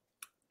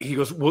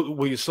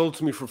 "Will you sell it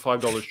to me for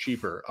 $5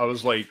 cheaper?" I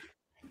was like,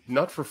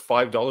 "Not for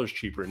 $5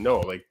 cheaper. No,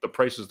 like the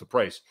price is the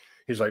price."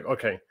 He's like,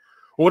 "Okay.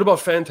 Well, what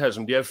about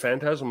Phantasm? Do you have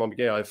Phantasm?" I'm like,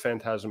 "Yeah, I have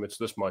Phantasm. It's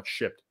this much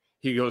shipped."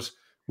 He goes,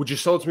 "Would you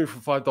sell it to me for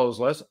 $5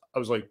 less?" I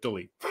was like,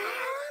 "Delete."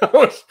 I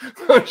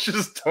was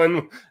just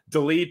done.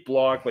 Delete,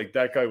 block. Like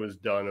that guy was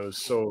done. It was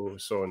so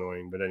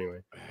annoying. But anyway,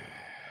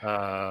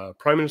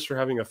 Prime Minister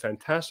having a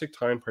fantastic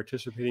time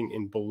participating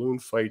in Balloon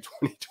Fight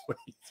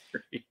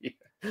 2023.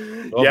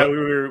 Yeah,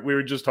 we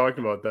were just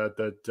talking about that.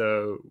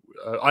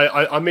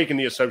 I'm making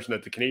the assumption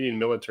that the Canadian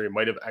military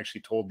might have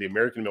actually told the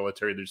American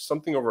military there's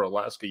something over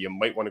Alaska you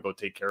might want to go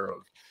take care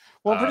of.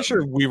 Well, I'm pretty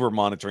sure we were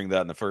monitoring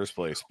that in the first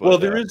place. But, well,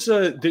 there is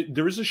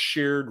a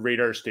shared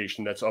radar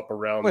station that's up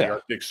around the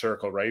Arctic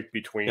Circle, right?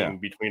 Between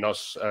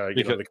us,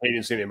 the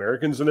Canadians and the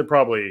Americans, and they're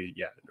probably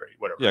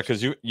whatever. Yeah,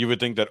 because you would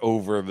think that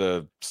over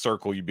the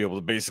circle you'd be able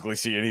to basically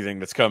see anything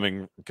that's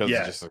coming because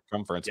of just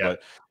circumference. Yeah.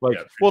 But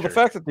the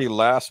fact that the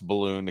last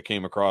balloon that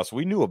came across,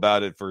 we knew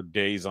about it for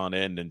days on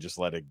end and just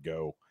let it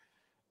go.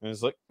 And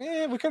it's like,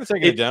 we could have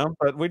taken it down,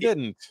 but we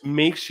didn't.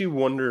 Makes you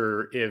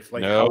wonder if,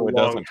 how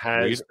long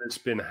has this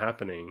been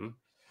happening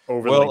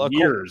over the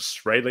years,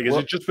 right? Like, has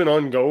it just been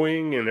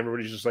ongoing and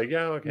everybody's just like,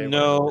 yeah, okay.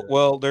 No, whatever.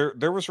 well,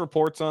 there was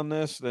reports on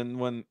this.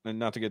 And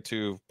not to get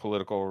too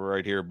political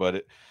right here,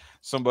 but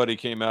somebody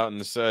came out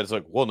and said, it's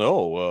like, well,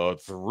 no,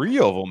 3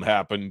 of them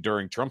happened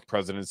during Trump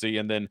presidency.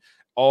 And then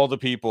all the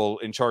people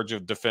in charge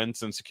of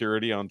defense and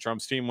security on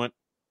Trump's team went,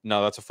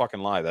 no, that's a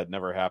fucking lie. That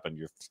never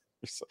happened.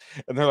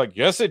 And they're like,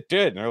 yes, it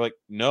did. And they're like,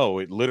 no,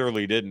 it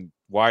literally didn't.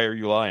 Why are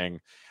you lying?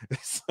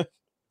 It's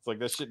like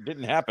that shit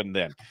didn't happen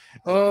then.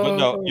 But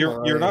no,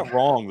 you're not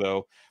wrong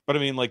though. But I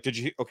mean, like, did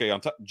you? Okay,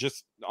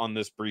 just on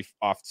this brief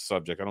off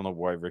subject, I don't know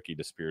why Ricky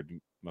disappeared. He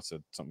must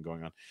have something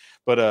going on.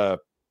 But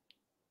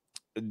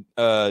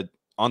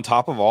on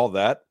top of all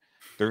that,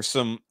 there's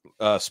some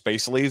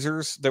space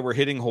lasers that were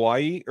hitting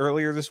Hawaii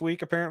earlier this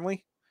week.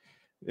 Apparently,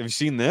 have you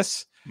seen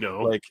this?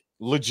 No, like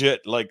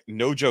legit, like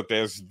no joke.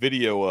 There's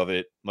video of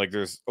it. Like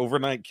there's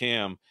overnight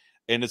cam,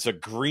 and it's a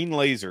green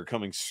laser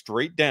coming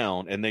straight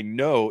down, and they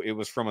know it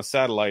was from a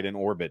satellite in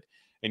orbit,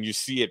 and you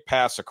see it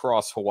pass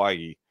across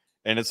Hawaii,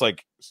 and it's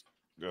like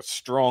a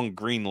strong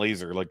green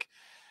laser. Like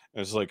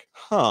it's like,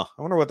 I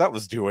wonder what that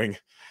was doing.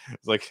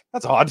 It's like,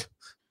 that's odd. It's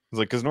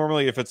like, because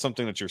normally if it's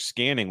something that you're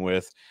scanning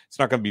with, it's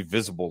not going to be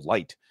visible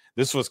light.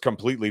 This was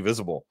completely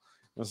visible.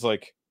 It's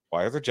like,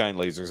 why are there giant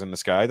lasers in the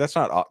sky? That's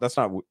not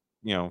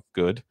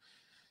good.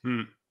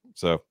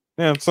 So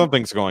yeah,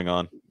 something's going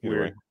on.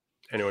 Weird.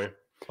 Anyway,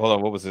 hold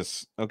on. What was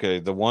this? Okay,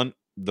 the one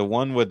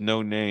with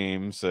no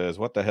name says,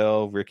 "What the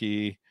hell,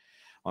 Ricky?"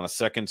 On a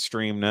second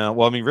stream now.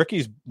 Well, I mean,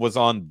 Ricky's was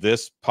on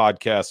this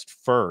podcast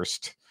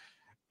first,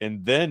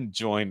 and then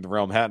joined the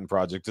Realm Hatton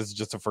Project. This is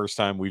just the first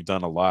time we've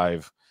done a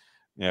live.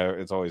 Yeah,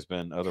 it's always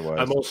been otherwise.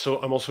 I'm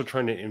also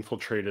trying to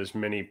infiltrate as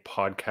many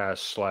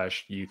podcasts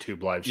 /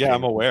 YouTube live streams. Yeah,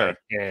 I'm aware.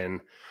 And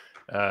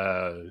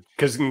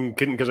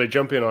because I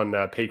jump in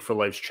on Pake for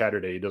Life's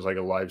Chatterday. He does like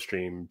a live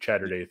stream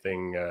Chatterday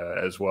thing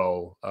as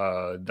well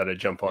that I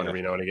jump on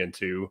every now and again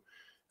too.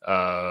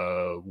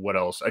 What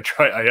else?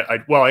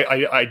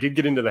 I did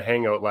get into the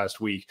Hangout last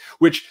week,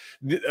 which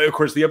of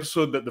course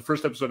the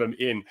first episode I'm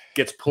in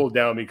gets pulled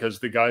down because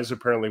the guys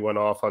apparently went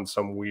off on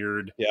some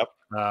weird. Yep.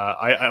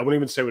 I won't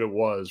even say what it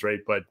was, right?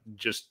 But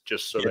just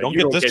so that don't you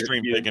get don't this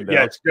stream taken down.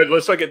 Yeah, it's good.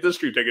 Let's not get this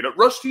stream taken down.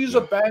 Rusty is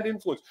a bad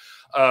influence.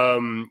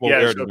 So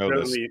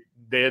apparently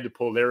they had to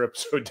pull their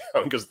episode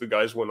down because the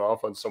guys went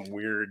off on some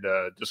weird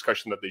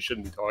discussion that they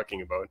shouldn't be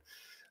talking about.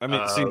 I mean,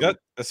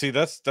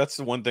 that's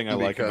the one thing I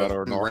like about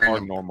our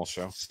normal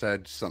show.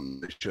 Said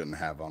something they shouldn't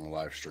have on a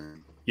live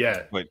stream.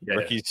 Yeah. Wait,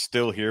 Ricky's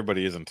still here, but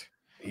he isn't.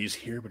 He's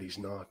here, but he's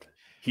not.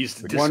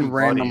 He's one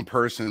random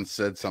person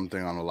said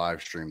something on a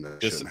live stream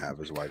that shouldn't have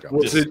his white guy.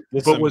 Was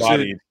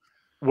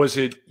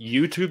it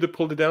YouTube that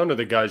pulled it down, or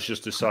the guys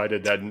just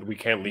decided that we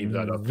can't leave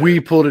that up?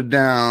 We pulled it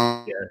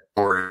down,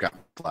 or it got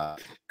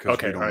flat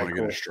because we don't want to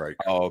get a strike.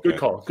 Oh, okay.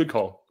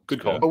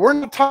 Good call. But we're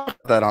not talking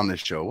about that on this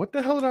show. What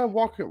the hell did I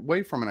walk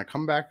away from and I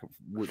come back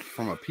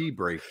from a pee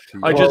break? We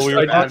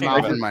were talking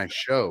about my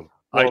show.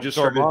 I just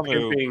started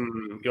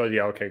pimping. Oh,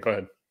 yeah, okay, go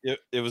ahead.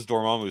 It was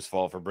Dormammu's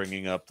fault for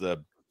bringing up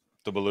the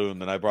balloon.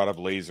 Then I brought up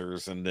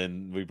lasers, and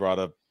then we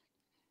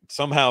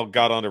somehow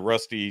got onto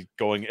Rusty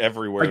going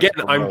everywhere. Again,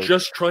 I'm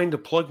just trying to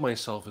plug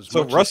myself as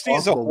much Rusty's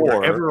as possible a whore.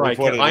 Wherever I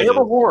can. I am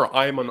a whore.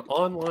 I am an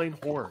online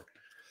whore.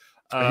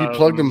 He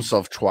plugged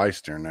himself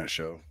twice during that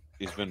show.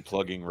 He's been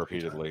plugging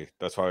repeatedly.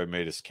 That's why we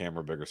made his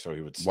camera bigger so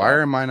he would stop.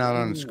 Why am I not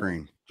on the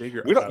screen?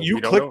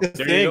 You clicked the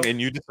thing and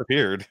you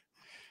disappeared.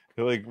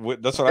 Like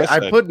that's what I I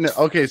said. put in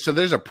okay. So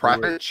there's a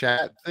private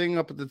chat thing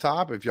up at the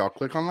top. If y'all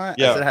click on that,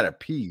 Yeah. I said I had a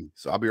P.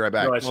 So I'll be right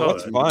back. No, I Well, saw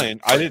that's that.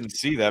 fine. I didn't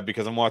see that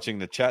because I'm watching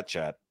the chat.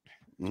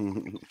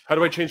 How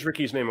do I change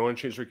Ricky's name? I want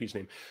to change Ricky's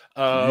name.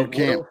 You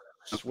can't.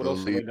 What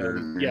else have I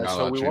done? Yeah,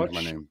 so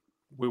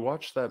we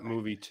watched that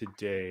movie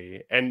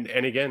today, and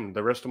again,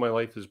 the rest of my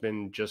life has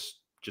been just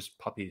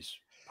puppies.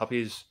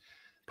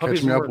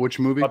 Catch me up. Which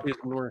movie? Puppies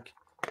in work.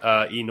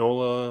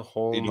 Enola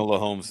Holmes. Enola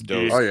Holmes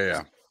does. Oh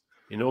yeah.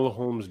 Enola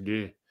Holmes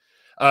did.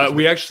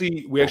 We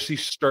actually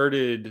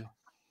started.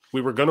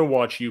 We were gonna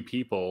watch You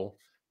People,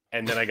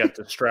 and then I got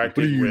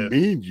distracted. What do you with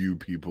mean, you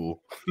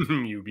people?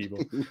 You People.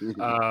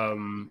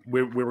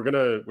 We were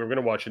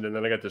gonna watch it, and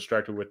then I got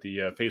distracted with the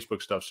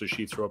Facebook stuff. So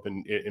she threw up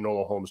in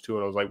Enola Holmes too,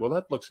 and I was like, well,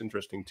 that looks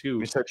interesting too.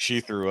 You said she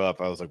threw up.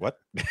 I was like, what?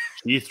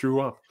 She threw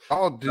up.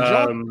 Oh, did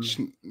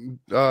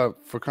y'all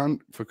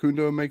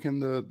Facundo making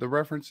the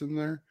reference in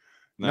there?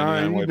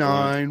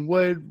 99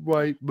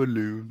 white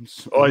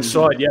balloons. Oh, I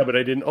saw it. Yeah, but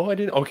I didn't. Oh, I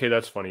didn't. Okay,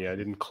 that's funny. I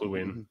didn't clue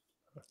in.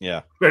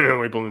 Yeah,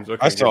 white balloons.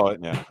 Okay, I saw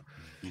it. Yeah.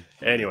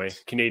 Anyway,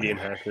 Canadian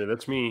hacker.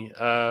 That's me.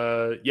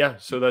 Yeah.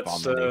 So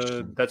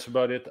that's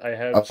about it. I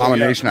have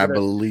Abomination. I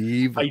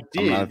believe. I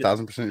did. I'm not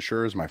 1,000%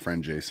 sure. Is my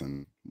friend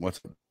Jason?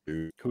 What's up,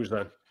 dude? Who's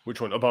that?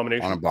 Which one?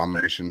 Abomination. On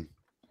Abomination.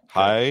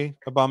 Hi,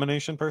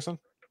 Abomination person.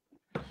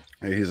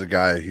 Hey, he's a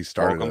guy. He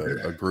started Welcome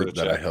a group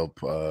that I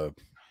help.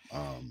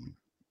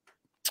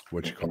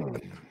 What you call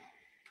it?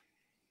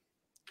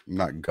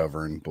 Not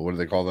govern, but what do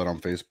they call that on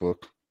Facebook?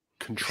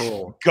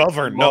 Control.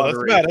 Govern. No, that's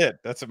about it.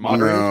 That's a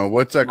moderate. No,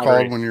 what's that Moderate.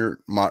 called when you're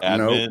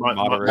Admin,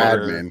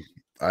 moderator. admin?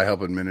 I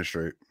help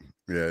administrate.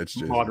 Yeah, it's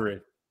just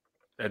Moderate.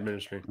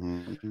 Administrate.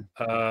 Mhm.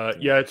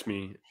 Yeah, it's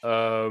me.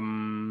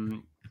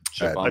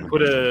 I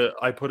put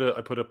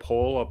a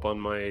poll up on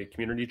my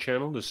community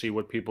channel to see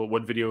what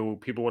video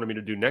people wanted me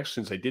to do next,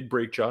 since I did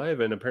break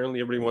Jive, and apparently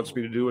everybody wants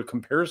me to do a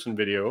comparison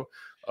video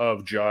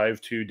of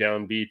Jive to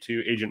Downbeat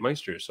to Agent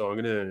Meister. So I'm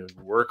gonna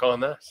work on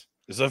that.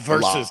 It's a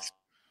versus.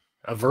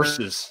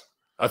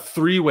 A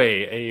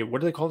three-way, what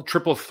do they call it?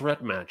 Triple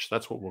threat match.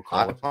 That's what we'll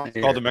call it.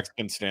 It's called the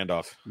Mexican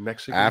standoff.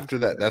 Mexican. After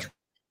that, that's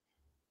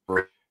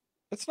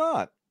It's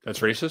not. That's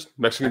racist.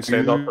 Mexican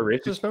standoff are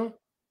racist now.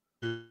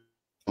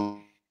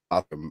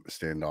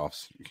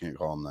 standoffs. You can't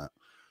call them that.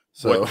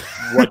 So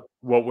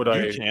what would You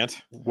I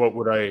can't. what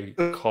would I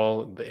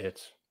call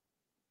it?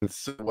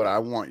 So what I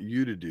want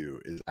you to do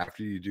is,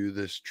 after you do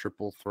this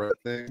triple threat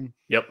thing,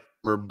 Yep.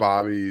 for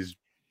Bobby's,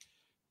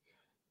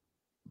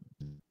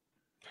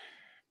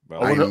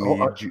 Well,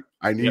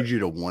 I need you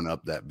to one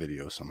up that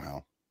video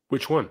somehow.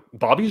 Which one?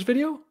 Bobby's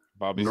video?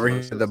 Bobby's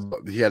Remember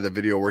he had the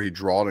video where he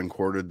drawed and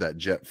quartered that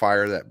jet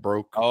fire that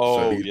broke. Oh,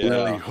 so he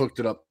literally yeah. hooked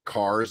it up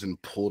cars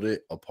and pulled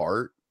it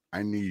apart.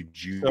 I need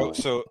you.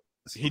 So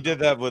he did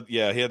that with he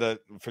had a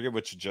forget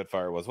which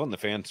Jetfire it was. One of the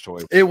fans'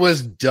 toys. It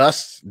was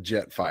Dust's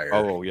jet fire.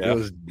 Oh, yeah. It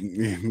was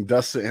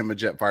Dust sent him a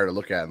jet fire to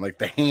look at, and like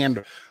the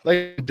hand,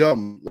 like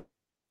dumb,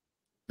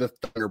 the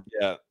thunder.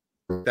 Yeah.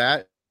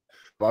 That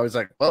I was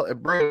like, well,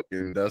 it broke.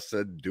 And Dust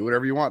said, "Do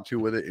whatever you want to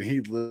with it," and he.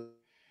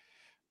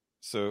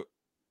 So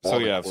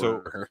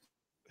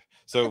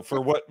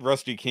for what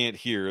Rusty can't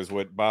hear is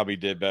what Bobby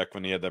did back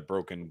when he had that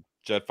broken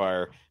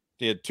Jetfire.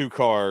 He had two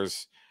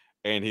cars,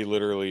 and he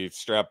literally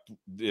strapped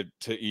it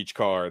to each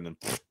car and then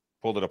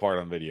pulled it apart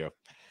on video.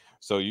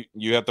 So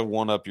you have to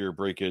one up your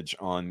breakage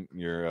on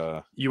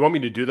your. You want me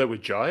to do that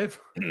with Jive?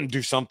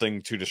 Do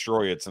something to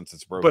destroy it since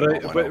it's broken.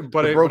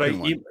 But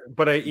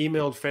I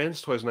emailed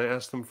Fans Toys and I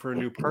asked them for a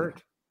new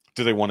part.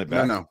 Do they want it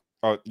back? No.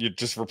 Oh, you're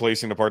just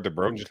replacing the part that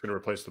broke. I'm just going to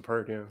replace the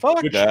part. Yeah.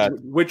 Fuck that.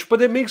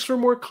 But it makes for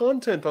more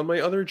content on my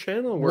other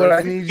channel. What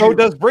I need So you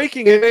does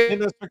breaking it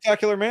in a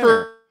spectacular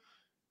manner.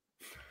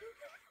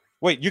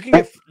 Wait, you can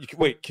get.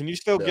 Wait, can you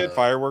still get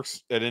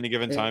fireworks at any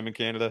given time in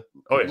Canada?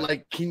 Oh yeah.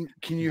 Like, can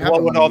you have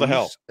What would all the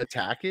hell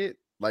attack it?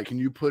 Like, can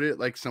you put it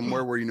like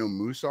somewhere where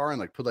moose are and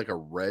like put like a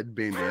red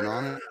bandana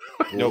on it?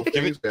 No,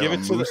 give it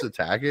to moose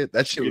attack it.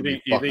 That shit would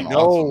be You fucking think-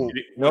 awesome.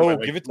 No,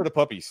 give it to the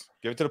puppies.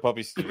 Give it to the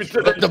puppies.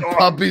 Let the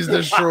puppies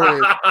destroy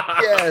it.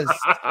 Yes.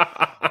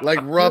 Like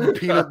rub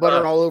peanut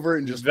butter all over it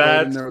and just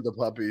throw it in there with the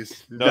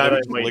puppies. No, That they I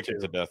would might lick do.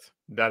 it to death.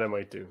 That I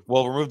might do.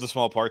 Well, remove the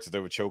small parts that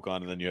they would choke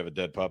on, and then you have a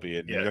dead puppy.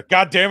 And Yeah. you're like,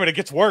 God damn it, it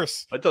gets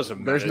worse. It doesn't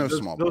matter. There's no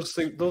small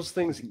Those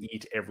things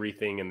eat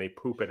everything and they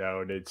poop it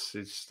out. It's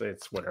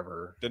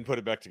whatever. Then put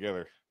it back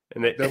together.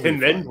 And That'd be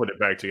then fun. put it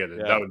back together.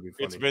 Yeah. That would be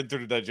funny. It's been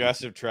through the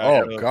digestive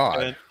tract. Oh,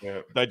 God. and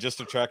Yeah.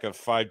 digestive tract of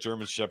 5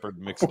 German Shepherd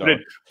mixed Put up.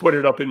 put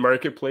it up in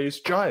marketplace.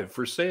 Jive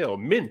for sale.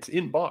 Mint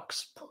in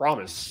box.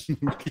 Promise.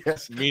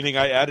 Yes. Meaning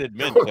I added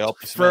mint to help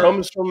the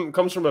smell.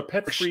 comes from a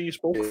pet free,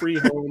 smoke free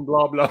home.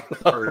 Blah blah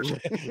blah.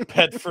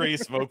 Pet free,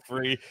 smoke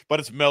free, but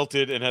it's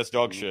melted and has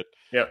dog shit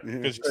Yeah.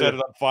 because you set it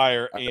on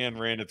fire and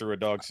ran it through a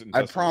dog's. I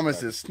intestinal promise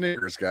tract. it's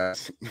Snickers,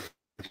 guys.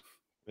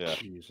 Yeah.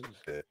 Jesus.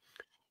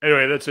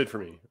 Anyway, that's it for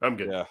me. I'm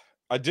good. Yeah.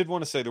 I did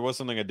want to say there was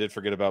something I did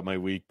forget about my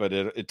week, but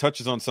it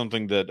touches on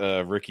something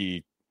that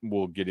Ricky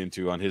will get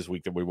into on his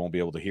week that we won't be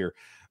able to hear.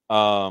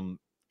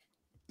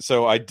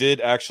 So I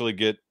did actually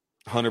get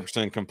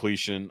 100%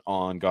 completion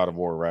on God of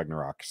War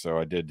Ragnarok. So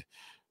I did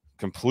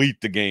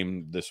complete the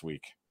game this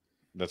week.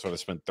 That's what I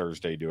spent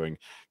Thursday doing,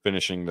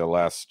 finishing the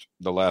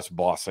last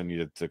boss I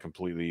needed to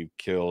completely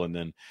kill, and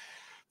then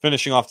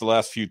finishing off the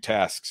last few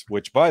tasks.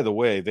 Which, by the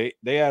way,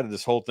 they added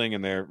this whole thing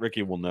in there.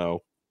 Ricky will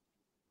know.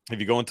 If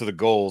you go into the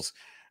goals,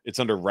 it's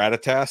under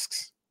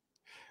Ratatasks.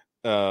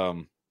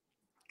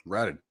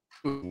 Ratted.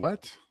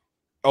 What?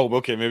 Oh,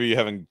 okay. Maybe you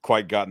haven't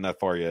quite gotten that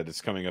far yet.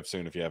 It's coming up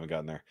soon if you haven't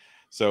gotten there.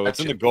 So it's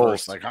in the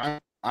goals. Like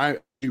I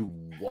do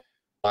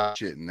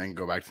watch it and then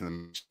go back to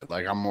them.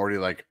 Like I'm already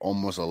like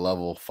almost a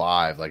level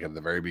 5, like at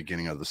the very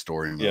beginning of the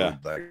story mode. Yeah.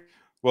 Like,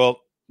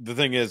 well, the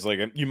thing is, like,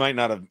 you might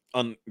not have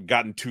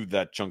gotten to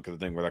that chunk of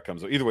the thing where that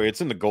comes. Either way,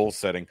 it's in the goal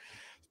setting,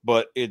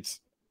 but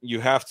you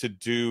have to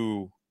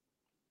do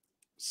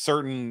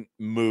certain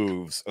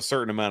moves a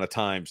certain amount of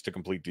times to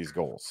complete these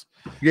goals.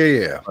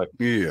 Yeah.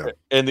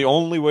 And the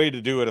only way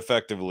to do it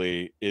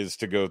effectively is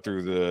to go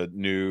through the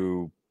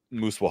new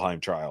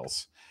Muspelheim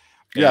trials.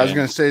 Yeah, I was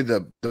gonna say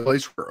the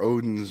place where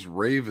Odin's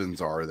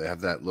ravens are, they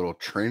have that little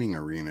training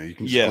arena. You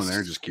can just go in there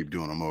and just keep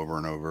doing them over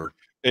and over.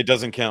 It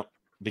doesn't count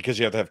because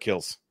you have to have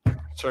kills.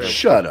 Sorry,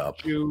 shut up.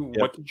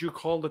 What did you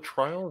call the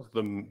trials?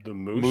 The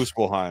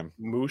Muspelheim.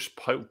 Moose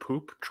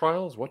poop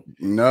trials? What?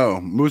 No,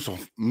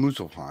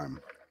 Muspelheim.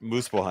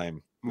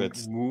 Muspelheim.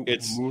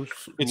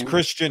 It's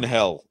Christian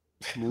hell.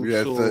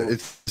 Yeah,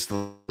 it's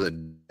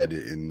the dead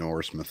in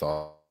Norse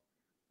mythology.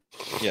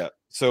 Yeah.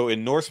 So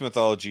in Norse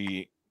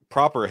mythology,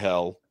 proper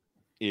hell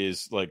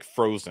is like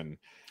frozen.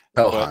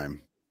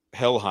 Helheim.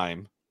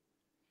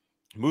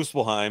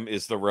 Muspelheim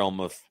is the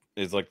realm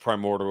is like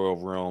primordial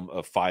realm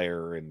of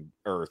fire and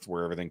earth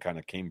where everything kind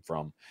of came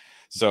from.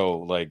 So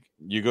like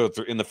you go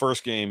through in the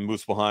first game,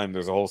 Muspelheim,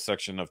 there's a whole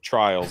section of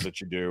trials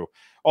that you do.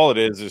 All it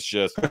is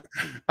just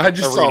I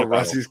just saw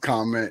Rusty's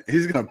comment.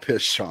 He's gonna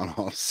piss Sean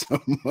off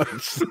so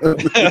much.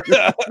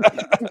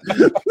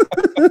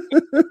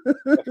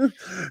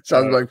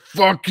 Sounds like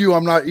fuck you.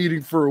 I'm not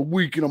eating for a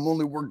week and I'm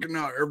only working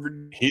out every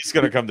day. He's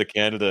gonna come to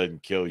Canada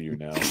and kill you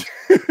now.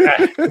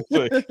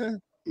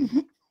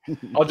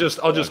 I'll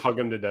just hug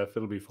him to death.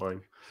 It'll be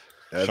fine.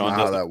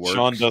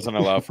 Sean doesn't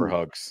allow for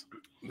hugs.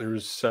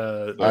 There's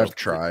I've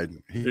tried.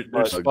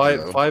 There's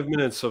 5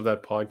 minutes of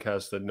that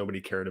podcast that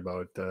nobody cared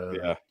about.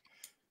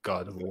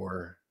 God of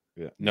War.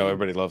 Yeah. No,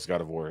 everybody loves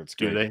God of War. It's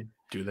great.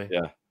 Do they?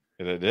 Yeah,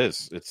 it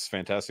is. It's a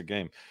fantastic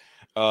game.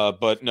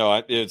 But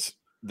no, it's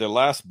the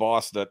last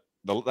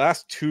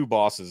two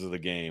bosses of the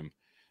game.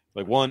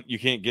 Like one, you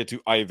can't get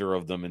to either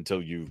of them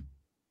until you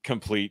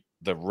complete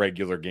the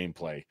regular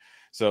gameplay.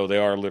 So they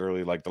are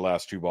literally like the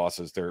last two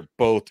bosses. They're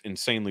both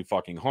insanely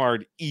fucking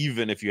hard,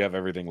 even if you have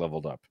everything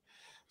leveled up.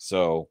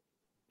 So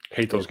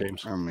hate those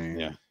games. I mean,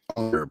 yeah,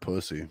 you're a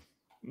pussy.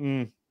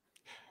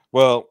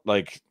 Well,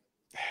 like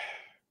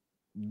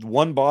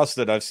one boss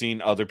that I've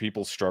seen other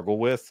people struggle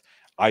with,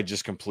 I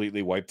just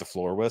completely wiped the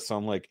floor with. So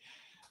I'm like,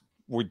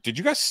 did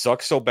you guys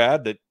suck so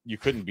bad that you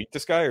couldn't beat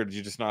this guy, or did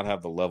you just not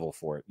have the level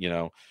for it? You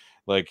know,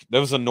 like that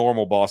was a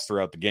normal boss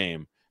throughout the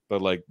game,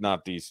 but like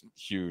not these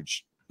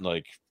huge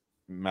like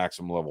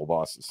maximum level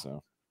bosses.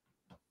 So,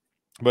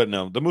 but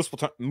no, the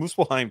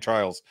Muspelheim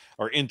trials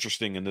are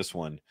interesting in this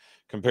one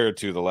compared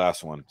to the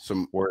last one.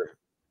 So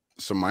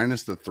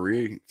minus the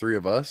three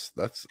of us,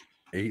 that's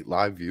 8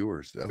 live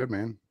viewers. That's good,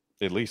 man.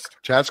 At least.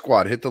 Chat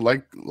squad, hit the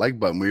like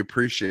button. We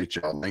appreciate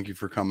y'all. Thank you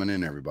for coming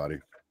in, everybody.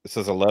 It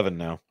says 11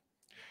 now.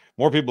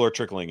 More people are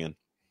trickling in.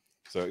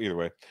 So either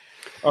way.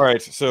 All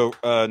right. So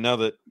now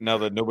that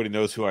nobody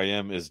knows who I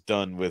am is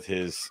done with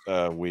his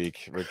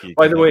week. Ricky.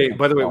 By the way,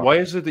 why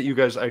is it that you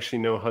guys actually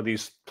know how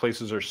these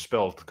places are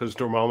spelled? Because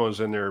Dormammu's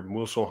in there,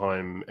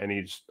 Muspelheim, and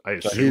he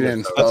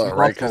didn't spell it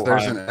right because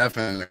there's an F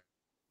in it.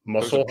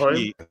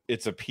 Muspelheim?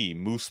 It's a P.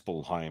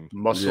 Muspelheim.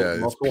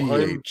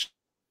 Muspelheim?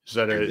 Is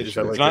that like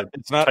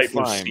it's not type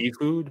slime. of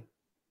seafood?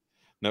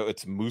 No,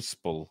 it's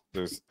Muspel.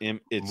 There's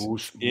M. It's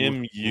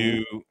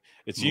Muspel.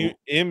 It's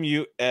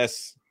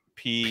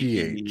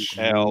M-U-S-P-E-L-H.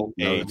 No,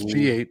 it's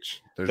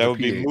PH. That would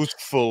be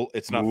Muspel.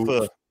 It's not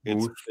F.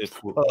 It's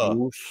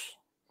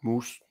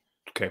Moose.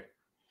 Okay.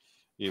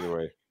 Either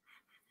way.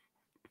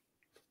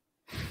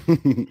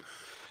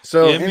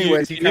 So,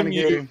 anyways, he kind of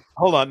gave.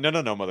 Hold on, no,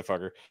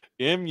 motherfucker.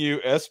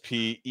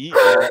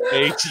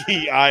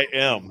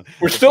 Muspelheim.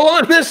 We're still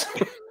on this.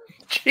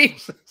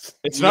 Jesus,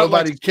 it's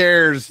nobody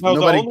cares. No,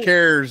 nobody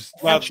cares.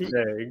 Now,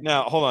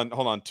 hold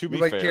on. To be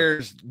nobody fair,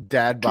 cares.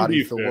 Dad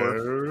body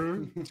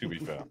Thor. To be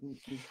fair,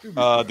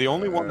 the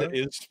only one that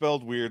is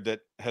spelled weird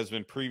that has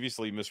been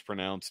previously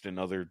mispronounced in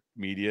other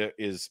media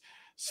is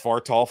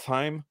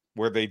Svartalfheim,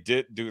 where they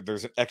did do.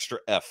 There's an extra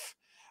F.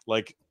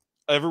 Like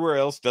everywhere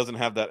else doesn't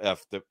have that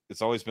F. That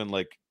it's always been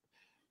like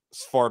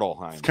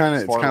Svartalfheim. It's kind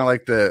of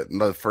like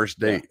the first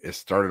date. Yeah. It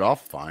started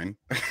off fine.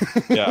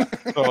 Yeah.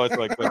 So it's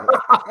like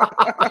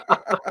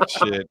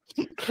shit.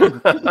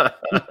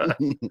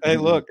 Hey,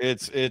 look,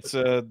 it's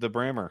the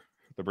Brammer.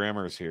 The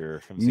Brammer's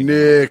here.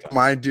 Nick,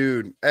 my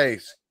dude. Hey,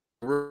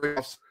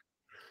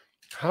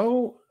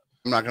 how?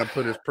 I'm not gonna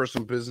put his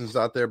personal business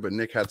out there, but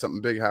Nick had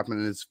something big happen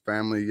in his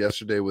family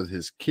yesterday with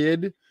his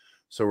kid.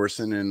 So we're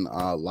sending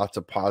lots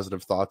of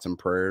positive thoughts and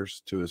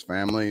prayers to his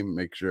family.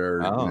 Make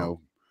sure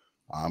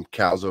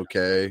Cal's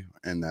okay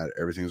and that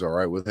everything's all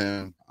right with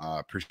him.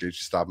 Appreciate you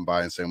stopping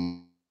by and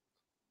saying.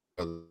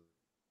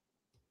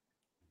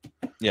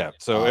 Yeah,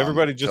 so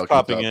everybody just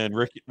popping in.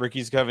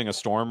 Ricky's having a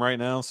storm right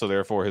now, so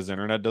therefore his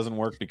internet doesn't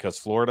work because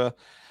Florida.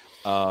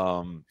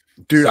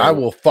 Dude, I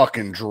will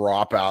fucking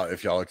drop out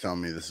if y'all are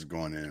telling me this is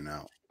going in and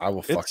out. I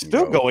will fucking. It's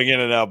still going in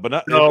and out, but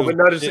not.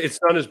 It's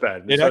not as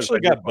bad. It actually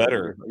got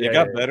better. It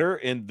got better,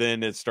 and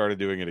then it started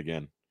doing it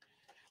again.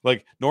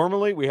 Like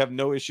normally, we have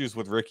no issues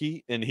with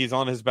Ricky, and he's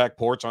on his back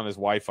porch on his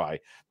Wi-Fi.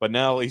 But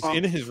now he's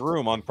in his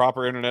room on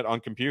proper internet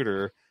on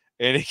computer,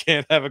 and he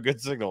can't have a good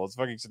signal. It's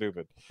fucking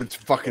stupid. It's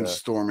fucking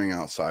storming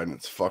outside, and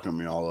it's fucking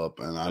me all up,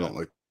 and I don't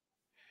like.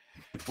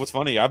 What's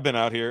funny? I've been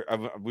out here.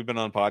 We've been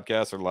on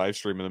podcasts or live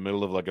stream in the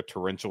middle of like a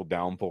torrential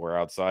downpour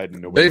outside,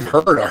 and they've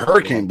heard a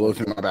hurricane blow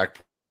through my back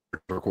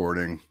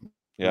recording.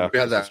 Yeah, we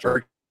had that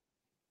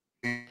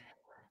hurricane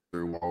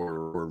through while we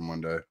were recording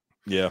one day.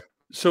 Yeah.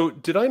 So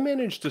did I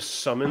manage to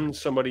summon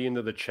somebody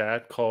into the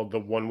chat called the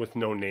one with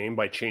no name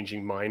by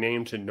changing my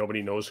name to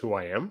nobody knows who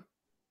I am?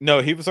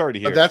 No, he was already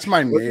here. But that's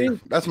my neighbor.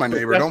 That's my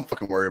neighbor. Don't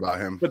fucking worry about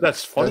him. But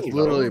that's funny. That's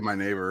literally my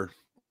neighbor.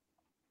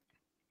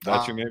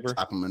 That's your neighbor?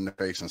 Slap him in the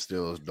face and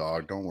steal his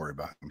dog. Don't worry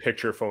about him.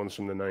 Picture phones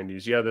from the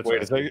 90s. Yeah, that's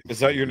Wait, is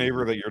that your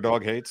neighbor that your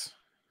dog hates?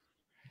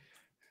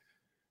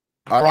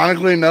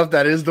 Ironically enough,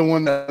 that is the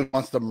one that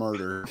wants to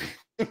murder.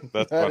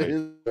 That's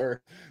funny.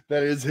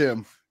 That is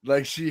him.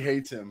 Like she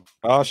hates him.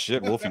 Oh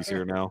shit, Wolfie's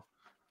here now.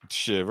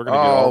 Shit, we're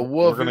gonna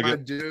we're gonna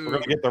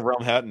get the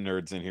Realm Hatton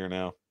nerds in here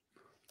now.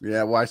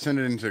 Yeah, well, I sent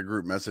it into a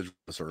group message.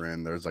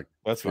 There's like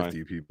that's 50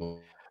 fine.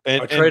 people.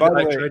 I tried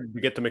to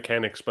get the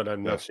mechanics, but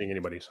I'm not seeing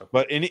anybody. So,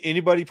 but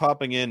anybody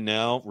popping in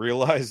now,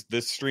 realize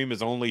this stream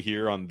is only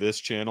here on this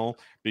channel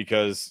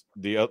because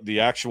the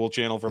actual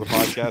channel for the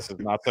podcast is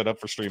not set up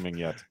for streaming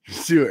yet.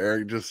 See what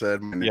Eric just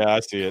said? Yeah, I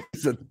see it.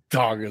 The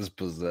dog is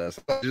possessed.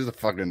 She's a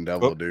fucking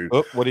devil, dude.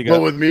 What do you got?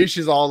 But with me,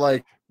 she's all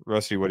like,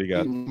 Rusty, what do you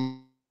got?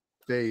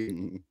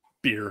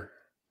 Beer.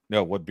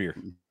 No, what beer?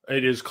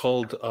 It is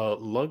called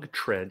Lug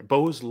Tread.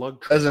 Bo's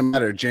Lug Tread. Doesn't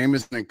matter.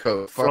 Jameson and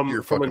Coke. From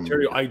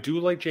Ontario. I do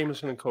like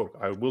Jameson and Coke.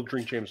 I will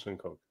drink Jameson and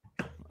Coke.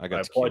 I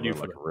applaud you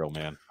like a real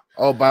man.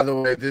 Oh, by the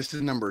way, this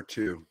is number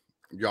 2.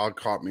 Y'all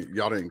caught me.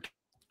 Y'all didn't.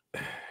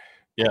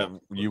 Yeah,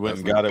 you went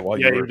and got it while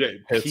you were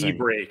pissing. Pee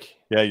break.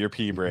 Yeah, your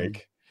pee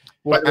break.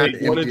 Well,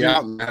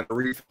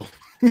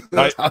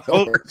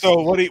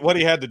 so what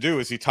he had to do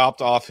is he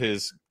topped off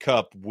his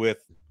cup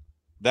with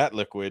that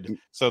liquid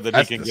so that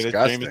he can get his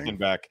Jameson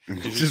back.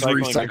 Just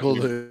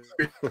recycle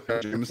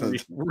Jameson.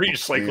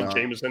 Recycle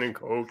Jameson and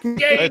Coke.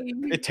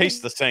 It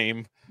tastes the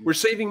same. We're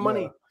saving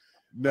money.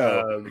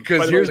 No,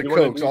 because here's the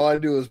Coke. All I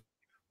do is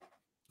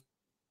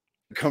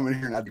come in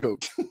here and have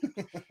Coke. Do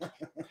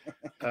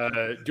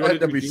you want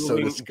to do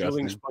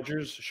dueling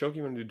spudgers? Shoki,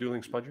 you want to do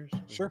dueling spudgers?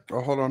 Sure. Oh,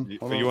 hold on.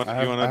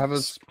 I have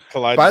a.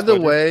 By the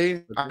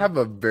way, I have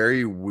a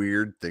very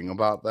weird thing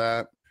about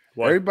that.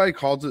 What? Everybody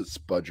calls it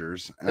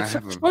spudgers, and I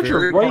have a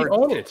spudger right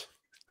on it.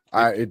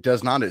 It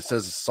does not. It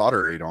says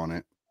solder aid on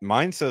it.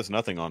 Mine says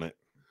nothing on it.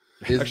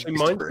 Actually,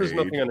 mine says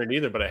nothing on it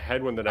either. But I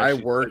had one that I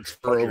worked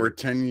for over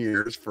 10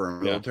 years for a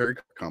military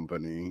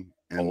company,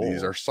 and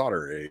these are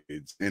solder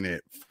aids, and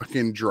it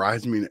fucking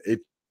drives me.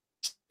 It's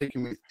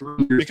taking me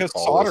 3 years because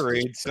solder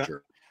aid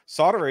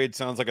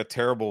sounds like a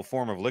terrible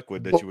form of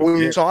liquid that you would. When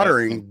you're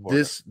soldering,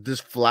 this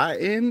flat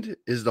end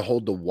is to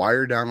hold the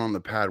wire down on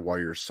the pad while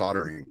you're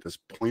soldering. This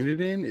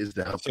pointed end is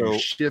to help you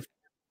shift.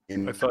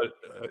 I thought.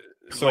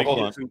 So like hold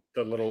on.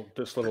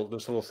 This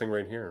little thing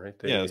right here, right?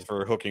 Yeah, it's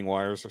for hooking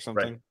wires or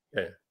something.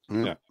 Right.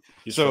 Yeah.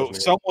 So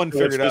someone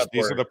figured out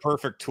these are the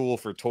perfect tool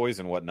for toys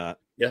and whatnot.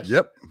 Yes.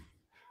 Yep.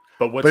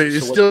 But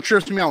it still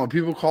trips me out when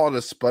people call it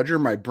a spudger.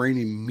 My brain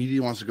immediately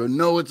wants to go,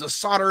 "No, it's a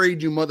solder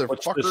aid, you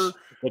motherfucker."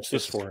 What's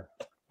this for?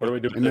 What do we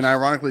do? And then,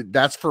 ironically,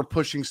 that's for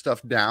pushing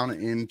stuff down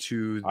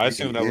into. I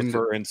assume that was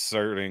for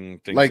inserting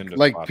things.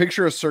 Like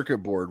picture a circuit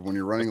board when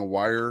you're running a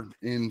wire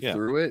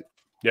through it.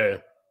 Yeah.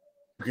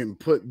 You can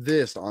put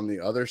this on the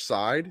other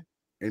side,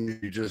 and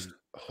you just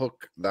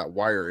hook that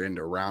wire end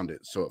around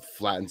it, so it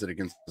flattens it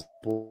against the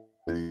board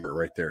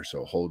right there.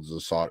 So it holds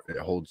the solder. It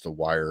holds the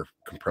wire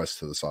compressed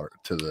to the solder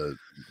to the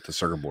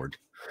circuit board.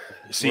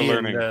 See,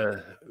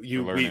 we're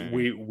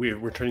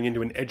turning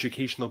into an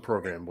educational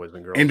program, boys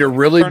and girls. And to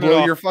really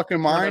blow your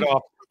fucking mind,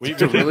 they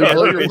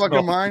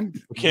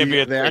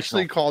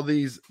actually call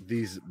these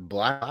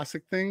black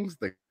plastic things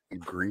the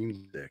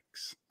green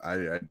sticks.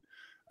 I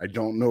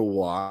don't know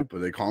why,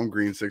 but they call them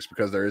green sticks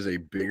because there is a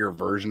bigger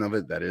version of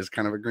it that is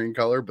kind of a green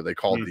color, but they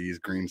call these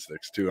green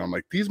sticks too. I'm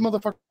like, these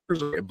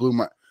motherfuckers, it blew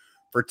my.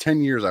 For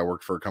 10 years, I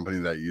worked for a company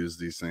that used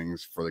these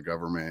things for the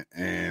government,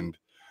 and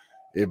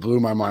it blew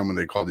my mind when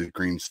they called these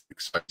green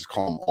sticks. I just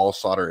call them all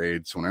solder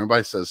aids. So when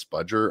everybody says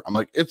spudger, I'm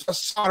like, it's a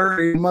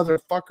solder aid,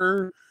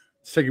 motherfucker.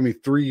 It's taking me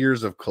 3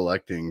 years of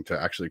collecting to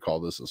actually call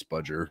this a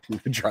spudger.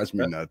 It drives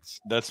me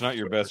nuts. That's not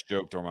your best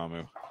joke,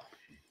 Dormammu.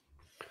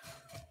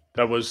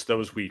 That was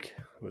weak.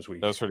 It was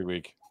weak. That was pretty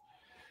weak.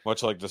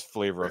 Much like this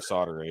flavor of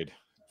Solderade.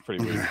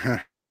 Pretty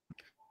weird.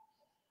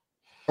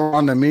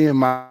 On to me and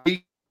my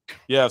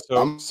Yeah,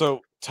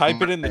 so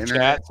type it in the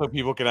chat so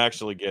people can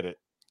actually get it.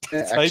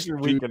 Type your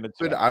week in the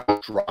chat. I will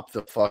drop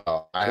the fuck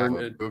out. I have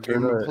a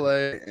game to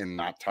play and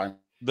not time.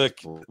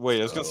 Wait,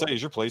 I was gonna say,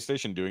 is your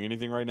PlayStation doing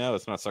anything right now?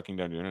 It's not sucking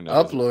down your internet.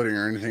 Uploading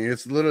or anything.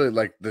 It's literally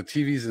like the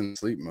TV's in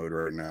sleep mode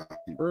right now.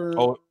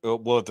 Oh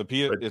well, if the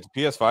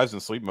PS5's in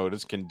sleep mode,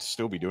 it can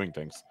still be doing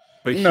things.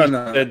 But no.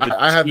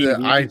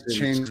 I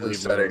changed the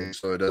settings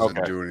so it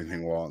doesn't do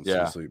anything while it's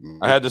in sleep mode.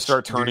 I had to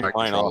start turning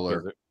mine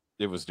off.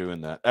 It was doing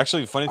that.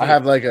 Actually, funny thing,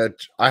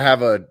 I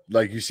have a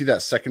you see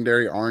that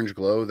secondary orange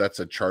glow? That's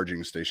a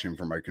charging station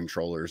for my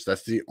controllers.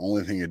 That's the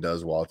only thing it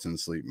does while it's in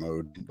sleep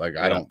mode. Like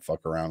I don't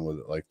fuck around with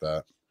it like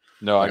that.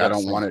 No, I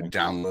don't want it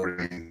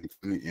downloading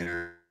from the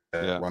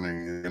internet,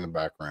 running in the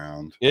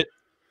background.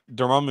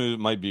 Dormammu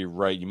might be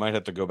right. You might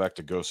have to go back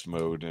to ghost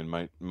mode and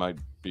might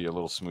be a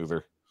little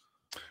smoother.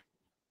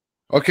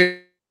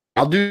 Okay,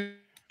 I'll do.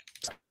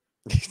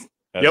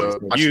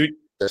 Yep, you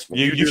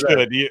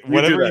should.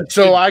 Whatever.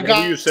 So I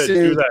got. You said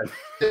do that.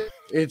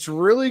 It's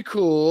really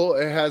cool.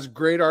 It has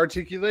great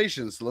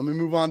articulation. So let me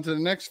move on to the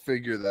next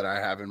figure that I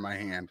have in my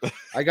hand.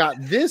 I got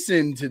this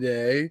in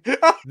today.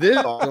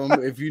 This,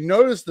 if you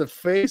notice the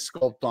face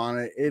sculpt on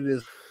it, it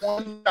is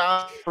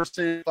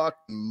 1,000% fucking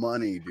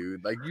money,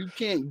 dude. Like you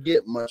can't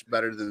get much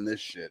better than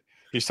this shit.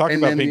 He's talking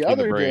and about then Pinky the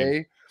other the Brain.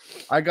 day,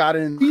 I got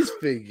in these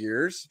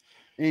figures.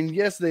 And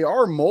yes, they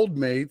are mold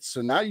mates.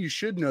 So now you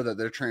should know that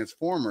they're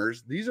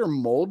Transformers. These are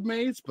mold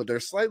mates, but they're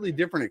slightly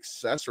different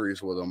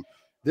accessories with them.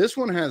 This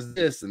one has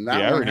this, and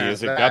that one has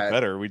that. It got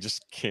better. We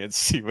just can't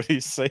see what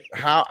he's saying.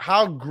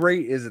 How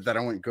great is it that I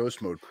went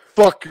ghost mode?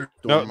 Fuck your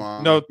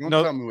mom. No.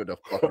 Tell me what the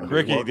fuck.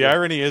 Ricky, the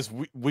irony is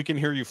we can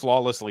hear you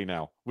flawlessly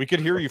now. We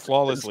can hear you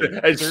flawlessly.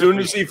 As soon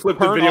as he flipped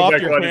the video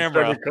back on,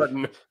 camera.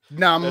 Cutting.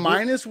 Now,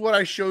 minus what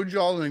I showed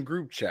y'all in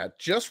group chat,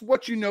 just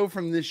what you know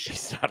from this shit.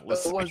 He's not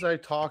listening. What was I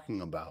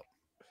talking about?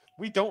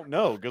 We don't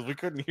know because we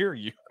couldn't hear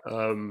you.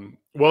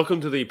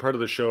 Welcome to the part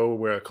of the show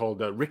where I called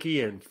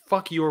Ricky and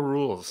fuck your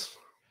rules.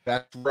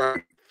 That's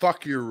right.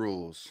 Fuck your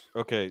rules.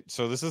 Okay,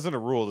 so this isn't a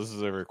rule. This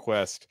is a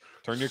request.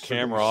 Turn your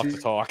camera off to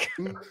talk.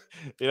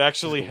 It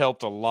actually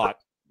helped a lot.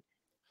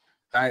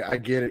 I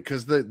get it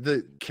because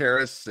the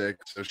Kara's sick,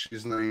 so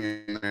she's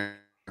laying there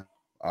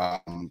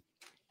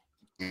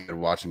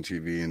watching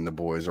TV, and the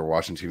boys are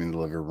watching TV in the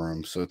living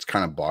room. So it's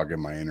kind of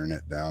bogging my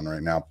internet down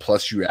right now.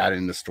 Plus, you add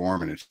in the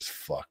storm, and it's just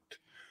fucked.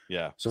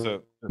 Yeah.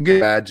 So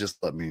get bad.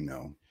 Just let me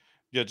know.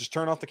 Yeah, just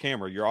turn off the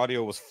camera. Your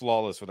audio was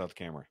flawless without the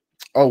camera.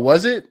 Oh,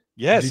 was it?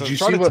 Yes. Did I was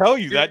trying to tell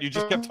you that. You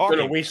just kept talking.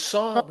 No, we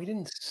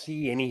didn't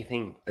see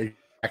anything.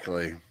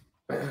 Exactly.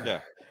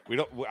 Yeah. We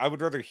don't. I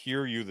would rather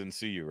hear you than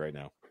see you right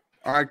now.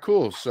 All right,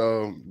 cool.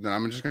 So then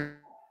I'm just gonna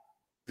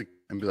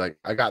be like,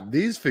 I got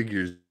these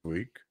figures this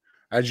week.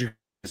 As you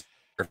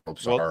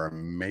are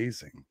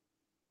amazing.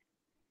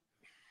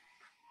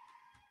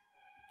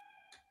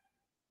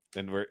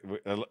 And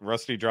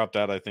Rusty dropped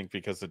out, I think,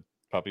 because the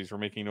puppies were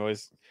making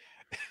noise.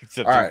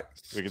 All right,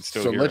 we can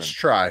still. So hear let's him.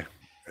 try.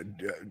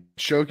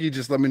 Shoki,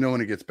 just let me know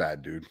when it gets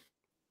bad, dude.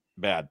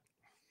 Bad.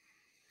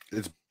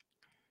 It's.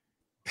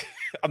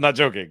 I'm not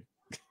joking.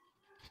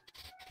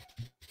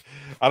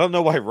 I don't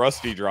know why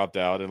Rusty dropped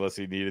out unless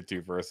he needed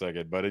to for a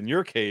second. But in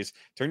your case,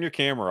 turn your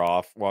camera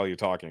off while you're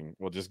talking.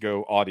 We'll just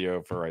go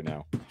audio for right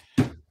now.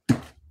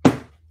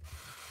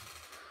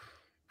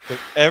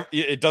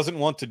 It doesn't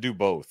want to do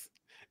both.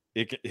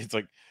 It's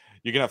like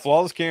you can have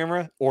flawless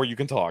camera or you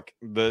can talk.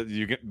 But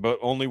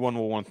only one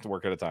will want to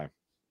work at a time.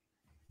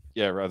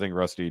 Yeah, I think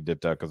Rusty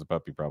dipped out because of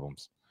puppy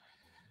problems.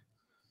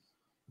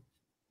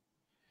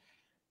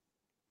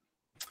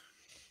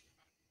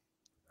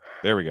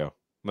 There we go.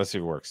 Let's see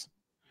if it works.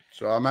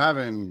 So I'm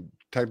having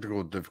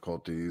technical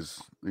difficulties.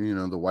 You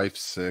know, the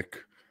wife's sick,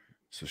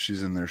 so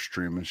she's in there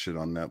streaming shit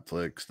on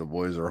Netflix. The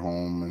boys are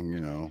home,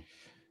 and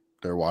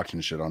they're watching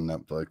shit on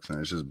Netflix,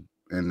 and it's just.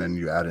 And then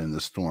you add in the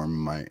storm.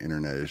 My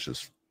internet is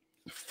just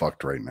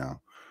fucked right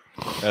now,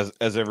 as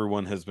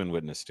everyone has been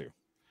witness to.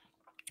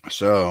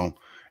 So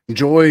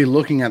enjoy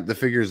looking at the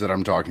figures that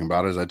I'm talking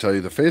about. As I tell you,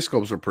 the face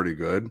sculpts are pretty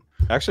good.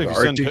 Actually, if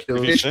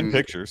you send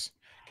pictures,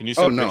 can you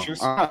send pictures?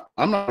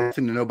 I'm not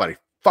listening to nobody.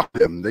 Fuck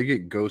them. They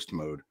get ghost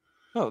mode.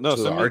 No.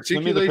 So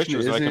send me the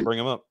pictures so I can bring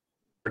them up.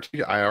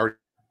 I already.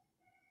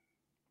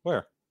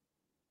 Where?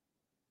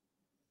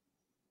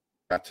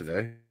 Got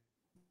today.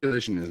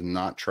 Articulation is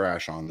not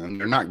trash on them.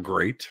 They're not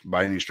great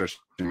by any stretch.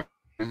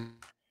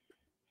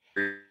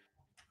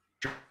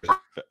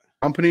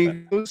 Company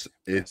goes,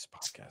 it's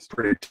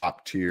pretty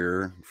top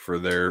tier for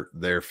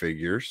their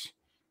figures.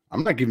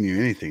 I'm not giving you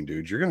anything,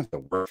 dude. You're gonna have to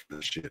work for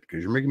this shit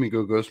because you're making me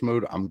go ghost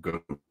mode. I'm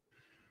good.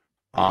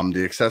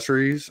 The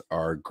accessories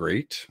are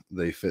great.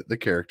 They fit the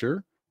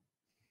character.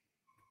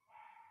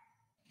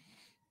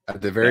 At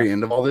the very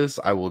end of all this,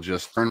 I will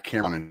just turn the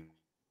camera on and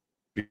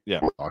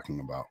what we're talking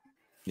about.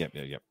 Yep.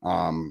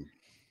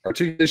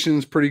 Articulation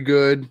is pretty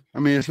good. I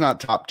mean, it's not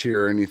top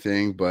tier or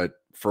anything, but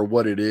for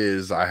what it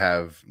is, I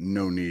have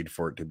no need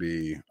for it to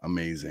be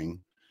amazing.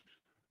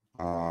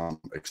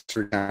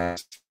 Accessory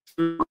cast.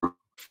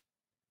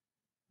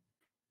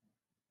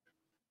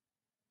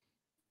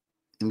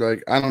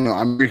 Like, I don't know.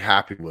 I'm very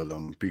happy with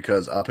them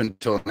because up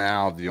until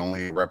now, the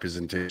only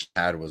representation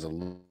I had was a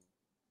little.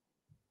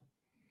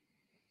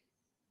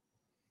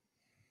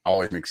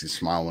 Always makes you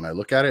smile when I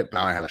look at it.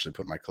 Now I have actually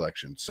put in my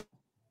collection. So,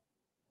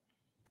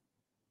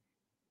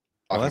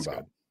 Well, talking that's about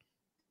good.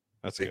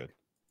 That's good.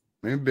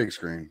 maybe big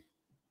screen.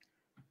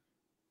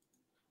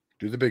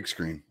 Do the big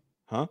screen.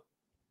 Huh?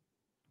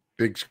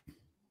 Big screen.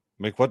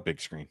 Make what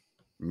big screen?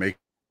 Make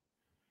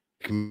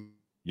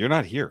You're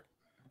not here.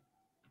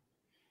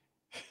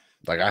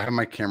 like I have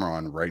my camera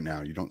on right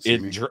now. You don't see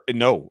me.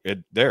 No,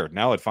 it there.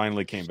 Now it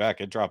finally came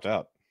back. It dropped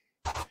out.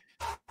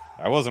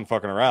 I wasn't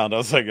fucking around. I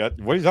was like,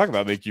 what are you talking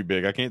about? Make you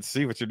big? I can't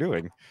see what you're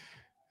doing.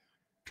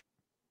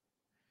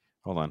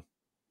 Hold on.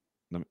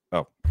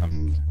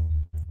 I'm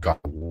God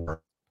of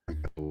War.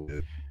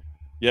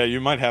 Yeah,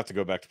 you might have to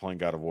go back to playing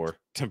God of War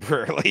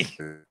temporarily.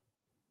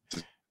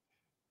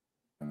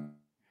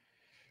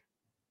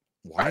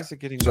 Why is it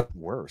getting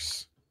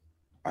worse?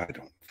 I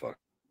don't fuck.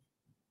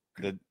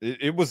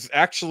 It was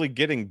actually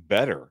getting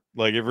better.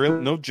 Like it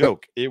really, no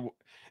joke. It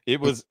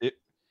was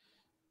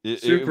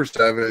Super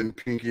 7,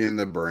 Pinky in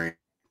the Brain.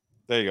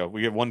 There you go.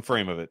 We get one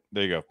frame of it.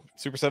 There you go.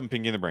 Super 7,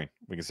 Pinky in the Brain.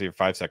 We can see it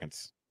 5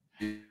 seconds.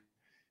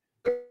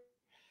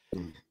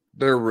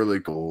 They're really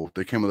cool.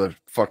 They came with a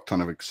fuck ton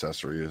of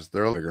accessories.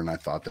 They're bigger than I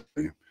thought they'd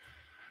be.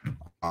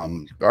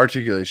 The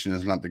articulation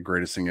is not the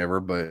greatest thing ever,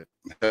 but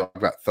I've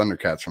got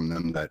Thundercats from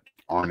them that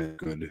aren't as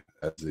good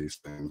as these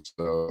things.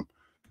 So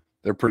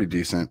they're pretty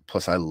decent.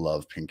 Plus, I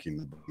love Pinky in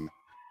the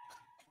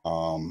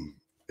Brain.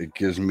 It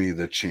gives me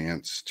the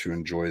chance to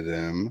enjoy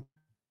them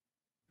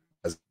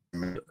as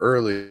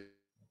early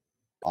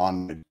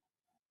on.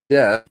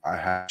 Yeah, I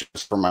have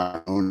just for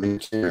my own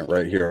entertainment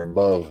right here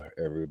above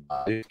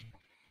everybody.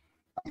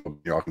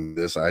 Y'all can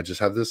this. I just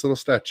have this little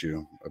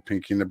statue of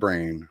Pinky in the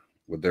Brain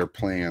with their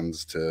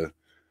plans to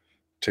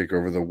take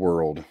over the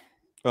world.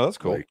 Oh, that's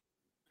cool. Like,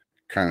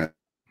 kind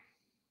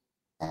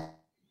of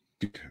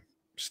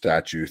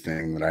statue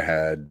thing that I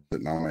had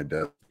sitting on my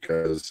desk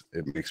because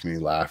it makes me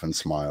laugh and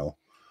smile.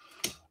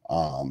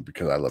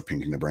 Because I love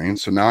Pinky in the Brain.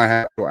 So now I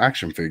have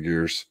action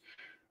figures.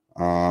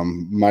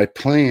 My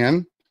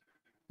plan,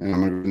 and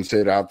I'm going to say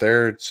it out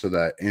there so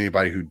that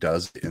anybody who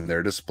does it in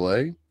their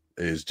display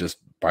is just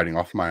biting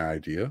off my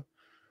idea.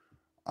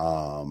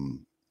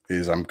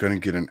 Is I'm going to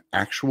get an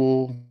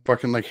actual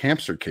fucking like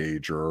hamster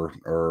cage or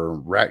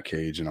rat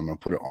cage, and I'm going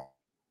to put it on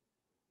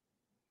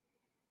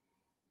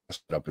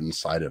up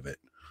inside of it.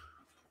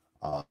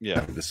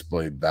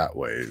 Displayed that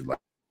way, like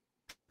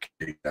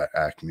at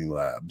Acme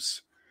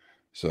Labs.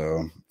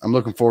 So I'm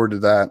looking forward to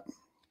that.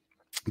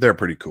 They're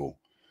pretty cool.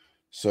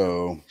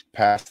 So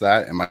past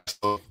that, am I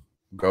still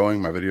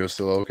going? My video is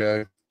still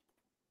okay?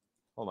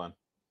 Hold on.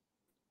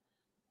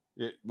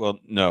 Well,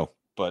 no,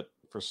 but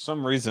for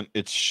some reason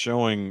it's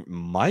showing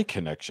my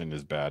connection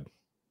is bad.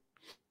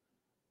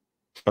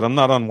 But I'm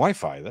not on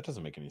Wi-Fi. That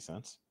doesn't make any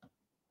sense.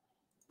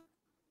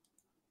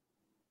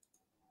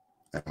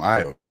 Am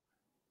I?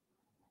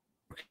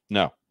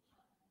 No.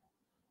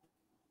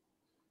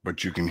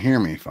 But you can hear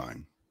me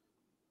fine.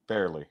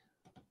 Barely.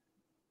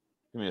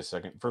 Give me a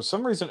second. For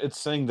some reason, it's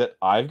saying that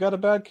I've got a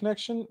bad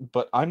connection,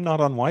 but I'm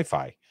not on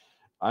Wi-Fi.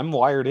 I'm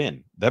wired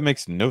in. That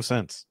makes no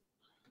sense.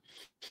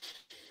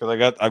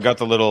 Because I've got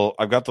the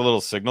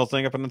little signal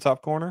thing up in the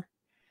top corner,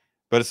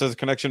 but it says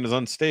connection is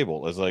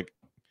unstable. It's like,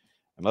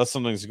 unless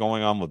something's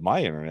going on with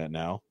my internet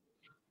now,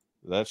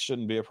 that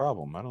shouldn't be a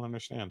problem. I don't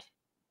understand.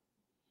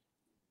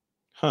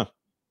 Huh.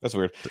 That's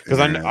weird. Because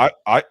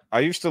I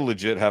used to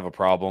legit have a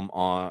problem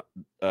on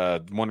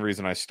one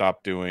reason I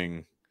stopped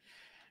doing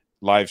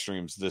live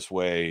streams this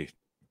way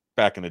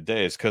back in the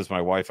day is because my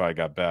Wi-Fi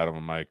got bad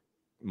on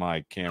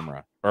my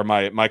camera or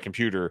my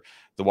computer.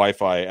 The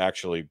Wi-Fi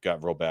actually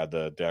got real bad,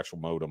 the actual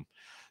modem.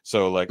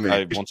 So like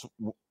I once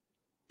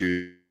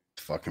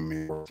fucking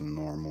me worse than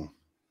normal.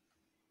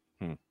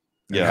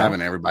 Yeah,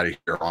 having everybody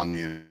here on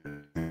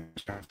the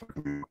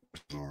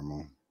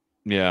normal.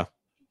 Yeah,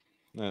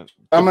 I'm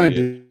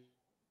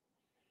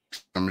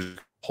just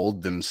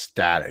hold them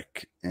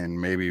static and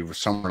maybe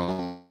somewhere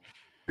along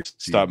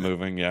stop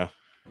moving. Yeah.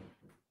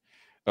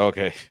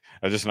 Okay,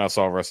 I just now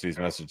saw Rusty's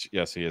message.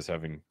 Yes, he is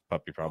having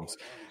puppy problems.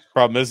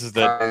 Problem is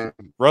that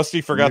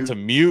Rusty forgot to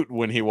mute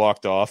when he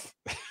walked off.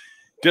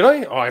 Did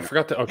I? Oh, I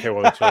forgot to. Okay,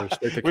 well,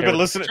 we've been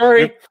listening.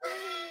 Sorry.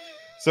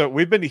 So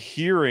we've been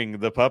hearing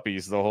the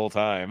puppies the whole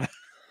time.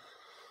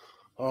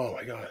 Oh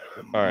my god!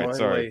 All right,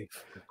 sorry.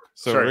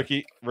 So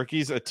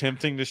Ricky's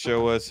attempting to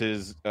show us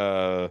his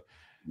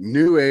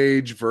new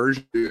age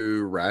version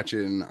 2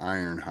 Ratchet and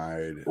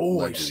Ironhide.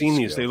 Oh, I've seen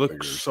these. They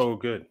look so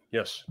good.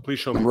 Yes, please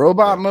show me. In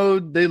robot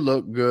mode, they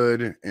look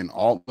good. In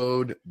alt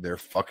mode, they're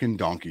fucking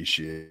donkey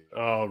shit.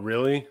 Oh,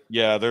 really?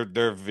 Yeah,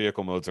 their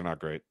vehicle modes are not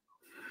great.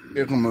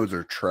 Vehicle modes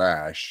are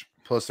trash.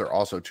 Plus, they're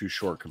also too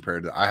short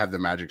compared to. I have the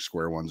Magic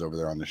Square ones over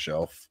there on the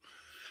shelf.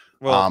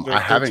 Well, I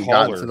haven't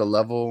gotten to the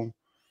level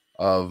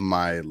of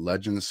my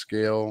legend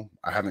scale.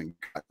 I haven't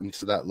gotten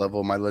to that level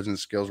of my legend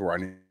scales where I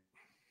need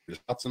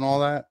shots and all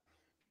that.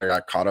 I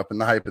got caught up in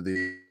the hype of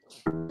the.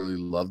 I really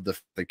loved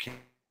the came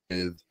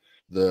with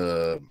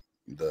the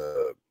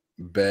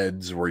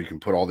beds where you can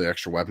put all the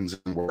extra weapons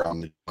in. Where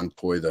on the one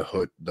toy, the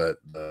hood,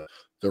 the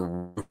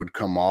roof would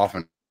come off,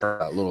 and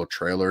that little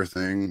trailer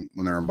thing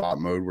when they're in bot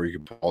mode where you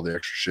can put all the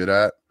extra shit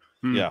at.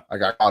 Yeah, I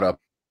got caught up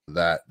with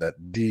that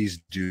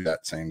these do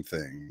that same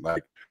thing.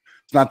 Like,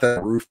 it's not that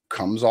the roof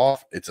comes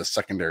off, it's a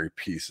secondary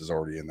piece is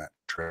already in that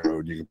trailer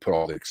mode. You can put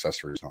all the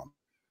accessories on.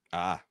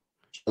 I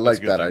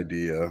like that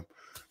idea.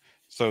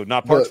 So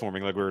not parts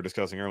forming like we were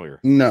discussing earlier.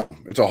 No,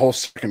 it's a whole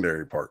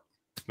secondary part.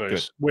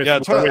 Nice. With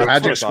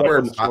Magic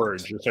Square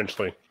storage,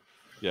 essentially.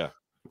 Yeah.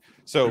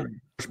 So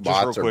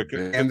bots real quick,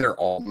 and their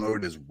alt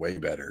mode is way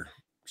better.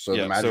 So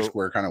the Magic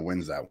Square kind of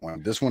wins that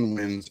one. This one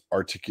wins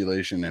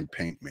articulation and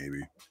paint,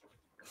 maybe.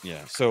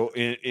 Yeah. So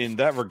in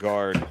that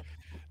regard,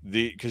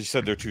 because you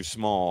said they're too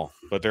small,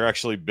 but they're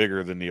actually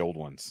bigger than the old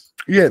ones.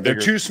 Yeah, they're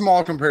too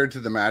small compared to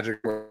the Magic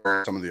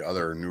or some of the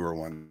other newer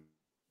ones.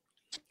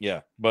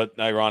 Yeah, but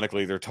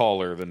ironically, they're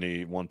taller than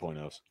the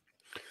 1.0s.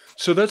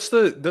 So that's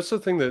the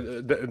thing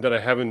that I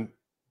haven't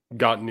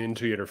gotten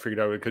into yet or figured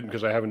out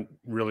because I haven't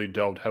really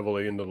delved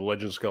heavily into the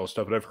Legend scale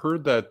stuff. But I've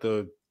heard that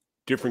the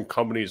different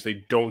companies,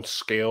 they don't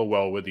scale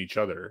well with each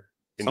other.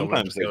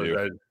 Sometimes they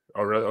do.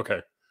 Oh, really? Okay.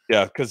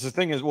 Yeah, because the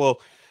thing is, well,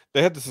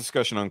 they had this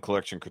discussion on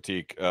Collection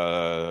Critique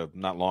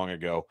not long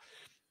ago,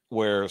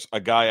 where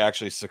a guy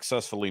actually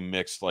successfully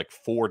mixed like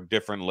 4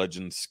 different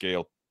Legend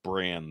scale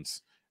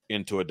brands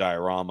into a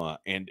diorama,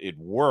 and it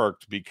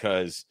worked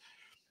because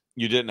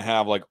you didn't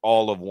have like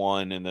all of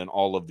one and then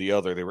all of the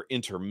other. They were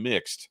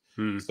intermixed.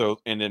 So,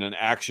 and in an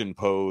action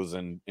pose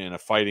and in a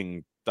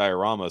fighting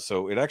diorama.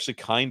 So it actually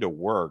kind of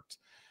worked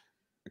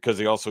because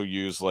they also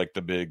used like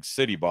the big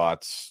city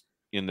bots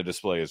in the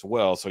display as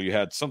well. So you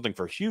had something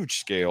for huge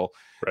scale,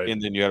 right,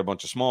 and then you had a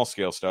bunch of small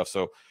scale stuff.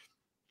 So,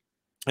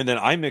 and then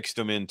I mixed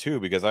them in too,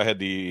 because I had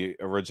the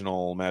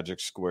original Magic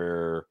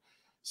Square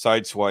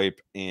Sideswipe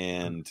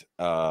and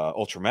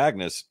Ultra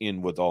Magnus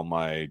in with all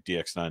my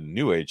DX9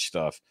 New Age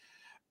stuff,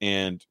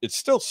 and it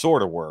still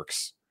sort of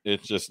works.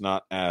 It's just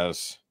not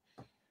as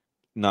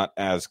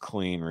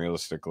clean,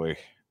 realistically.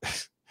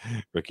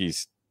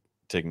 Ricky's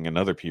taking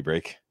another pee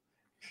break.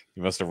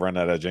 You must have run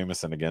out of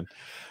Jameson again.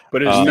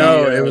 But it's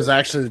it was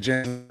actually the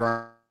Jameson.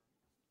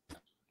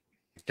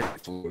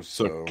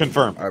 So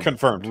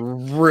confirmed.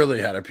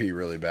 Really had to pee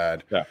really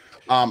bad. Yeah.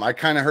 I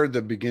kind of heard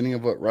the beginning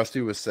of what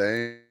Rusty was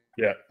saying.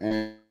 Yeah.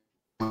 And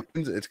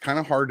it's kind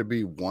of hard to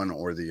be one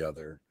or the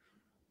other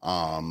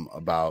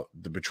about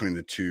between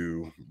the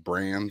two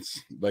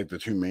brands, like the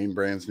two main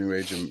brands, New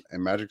Age and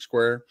Magic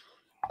Square.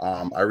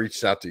 I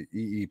reached out to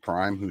EE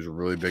Prime, who's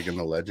really big in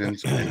the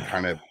Legends, and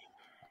kind of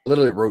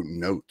literally wrote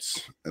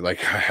notes.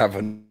 Like, I have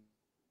a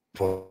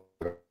board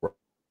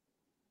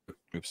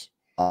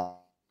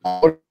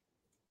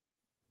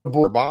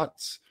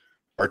bots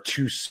are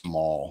too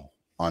small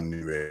on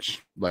New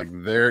Age. Like,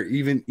 they're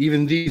even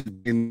these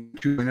in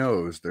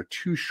 2.0s, they're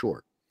too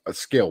short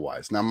scale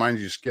wise. Now, mind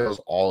you,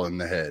 scale's all in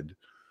the head.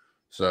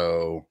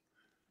 So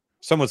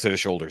some would say the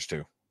shoulders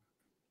too.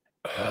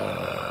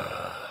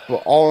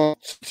 Well, all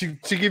to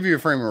give you a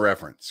frame of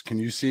reference, can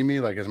you see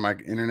me? Like, is my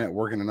internet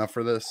working enough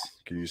for this?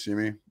 Can you see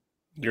me?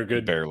 You're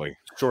good. Barely.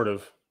 Sort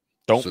of.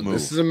 Don't move.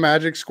 This is a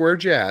Magic Square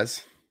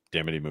Jazz.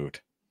 Damn it, he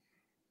moved.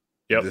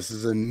 Yep. This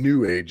is a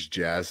New Age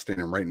Jazz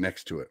standing right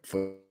next to it.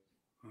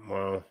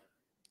 Wow.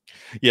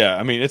 Yeah,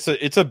 I mean,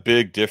 it's a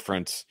big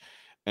difference.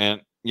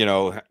 And, you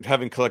know,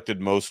 having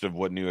collected most of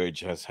what New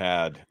Age has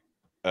had,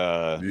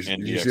 you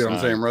see what I'm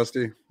saying,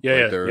 Rusty?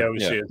 Yeah, right we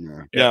see it.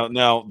 Yeah.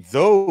 Now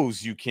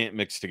those you can't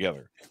mix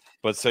together.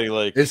 But say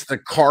like it's the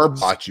car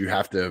bots you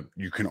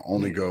can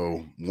only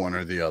go one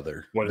or the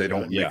other. They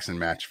don't mix and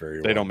match very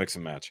well. They don't mix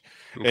and match.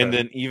 Okay. And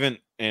then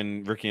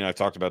and Ricky and I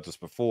talked about this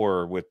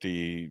before with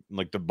the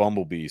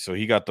Bumblebee. So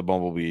he got the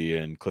Bumblebee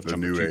and Cliff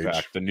Jumper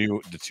 2-pack, the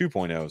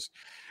 2.0s,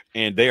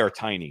 and they are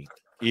tiny.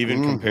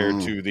 Even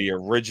compared to the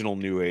original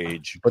New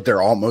Age. But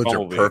their alt modes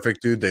are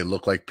perfect, dude. They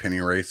look like penny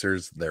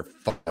racers. They're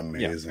fucking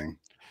amazing.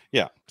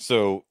 Yeah.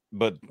 So,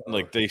 but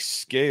like they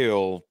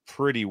scale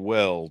pretty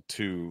well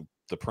to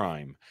the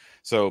Prime.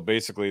 So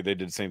basically they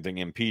did the same thing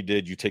MP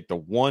did. You take the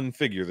one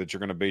figure that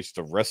you're going to base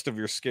the rest of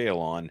your scale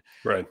on,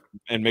 right,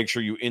 and make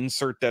sure you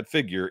insert that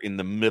figure in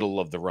the middle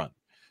of the run.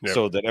 Yep.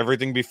 So that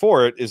everything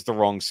before it is the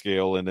wrong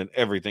scale, and then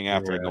everything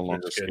after it no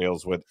longer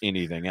scales with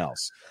anything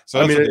else.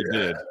 So that's what they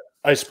did.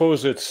 I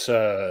suppose it's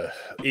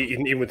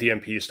even with the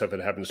MP stuff, it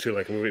happens too.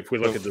 Like if we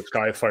look at the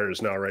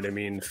Skyfires now, right? I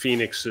mean,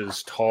 Phoenix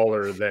is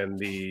taller than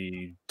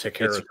the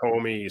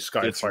Takeratomi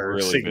Skyfire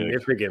really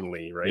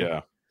significantly, big. Right?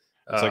 Yeah,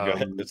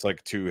 it's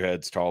like 2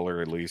 heads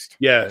taller at least.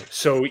 Yeah.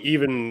 So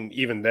even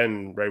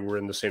then, right? We're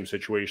in the same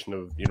situation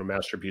of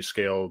Masterpiece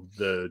scale.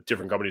 The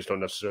different companies don't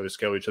necessarily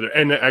scale each other.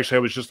 And actually, I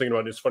was just thinking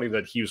about it's funny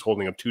that he was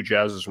holding up 2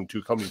 Jazzes from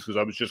 2 companies because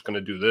I was just going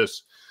to do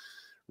this,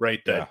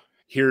 right? That. Yeah.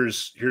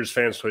 Here's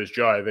Fans Toys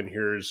Jive and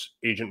here's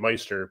Agent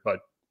Meister,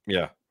 but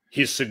yeah,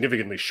 he's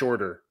significantly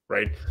shorter,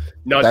 right?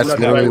 That's not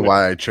literally that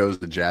why I chose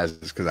the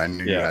Jazzes, because I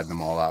knew you Yeah. had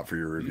them all out for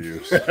your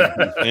reviews.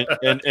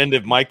 And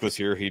if Mike was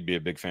here, he'd be a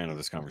big fan of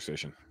this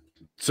conversation.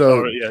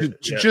 So Oh, yeah,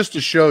 just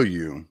to show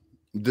you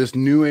this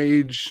new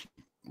age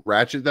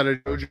ratchet that I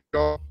showed you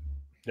all.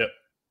 Yep.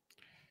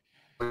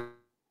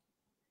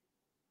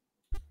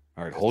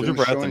 All right, hold your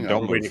breath and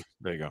don't move. waiting.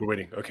 There you go. We're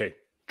waiting. Okay,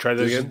 try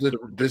that This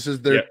again.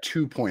 is their Yeah.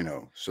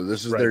 2.0. So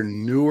this is Right. their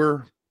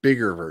newer,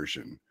 bigger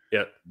version.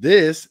 Yeah.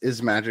 This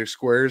is Magic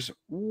Square's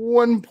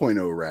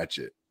 1.0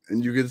 ratchet.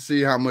 And you can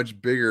see how much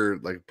bigger,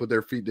 like put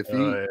their feet to feet.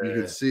 You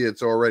can see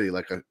it's already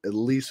like at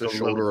least a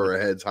shoulder or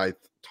a head's height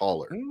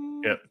taller.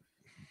 Yep.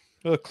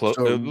 Look close.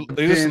 So These are the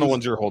depends-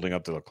 ones you're holding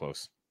up to look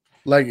close.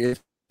 Like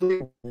it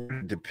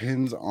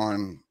depends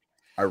on,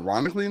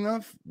 ironically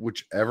enough,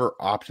 whichever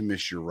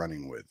Optimus you're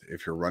running with.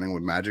 If you're running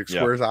with Magic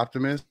Yeah. Square's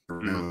Optimus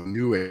or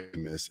New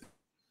Optimus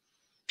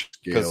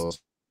scales.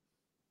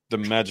 The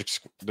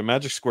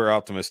Magic Square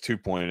Optimus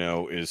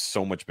 2.0 is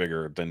so much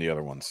bigger than the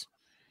other ones.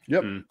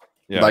 Yep.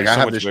 Yeah, Like, like I so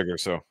have much this- bigger.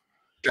 So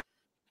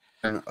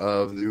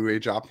Of New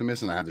Age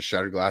Optimus, and I have the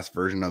Shattered Glass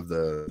version of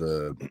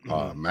the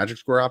Magic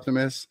Square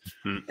Optimus,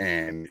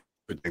 and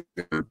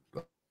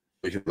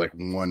like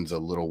one's a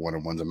little one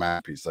and one's a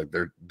masterpiece. Like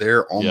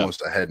they're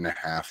almost a head and a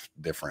half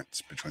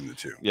difference between the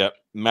two. yeah,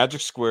 Magic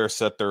Square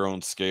set their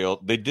own scale.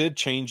 They did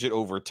change it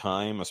over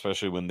time,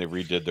 especially when they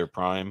redid their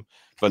Prime.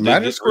 But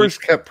Magic Square's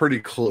kept pretty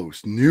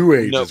close. New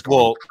Age is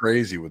going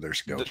crazy with their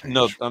scale change.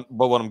 No,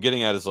 but what I'm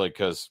getting at is like,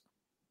 because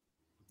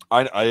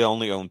I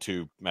only own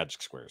 2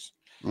 Magic Squares.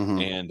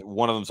 Mhm. And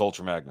one of them's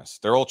Ultra Magnus.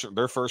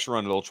 Their first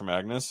run at Ultra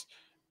Magnus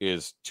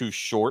is too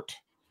short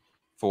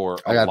for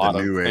I a got lot the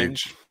of New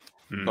things,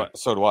 Age. but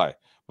so do I.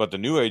 But the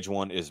New Age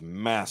one is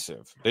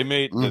massive. They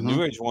made the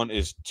New Age one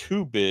is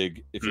too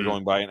big if you're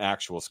going by an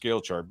actual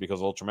scale chart,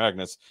 because Ultra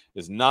Magnus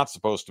is not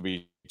supposed to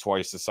be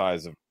twice the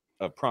size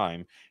of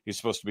Prime. He's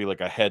supposed to be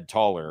like a head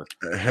taller.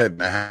 A head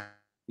and a half.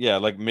 Yeah,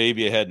 like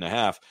maybe a head and a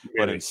half,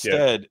 but Really?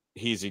 instead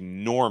he's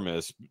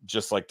enormous,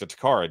 just like the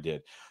Takara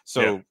did.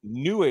 So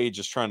New Age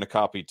is trying to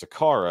copy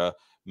Takara.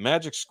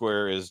 Magic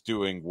Square is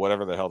doing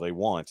whatever the hell they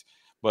want,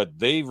 but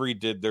they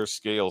redid their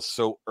scale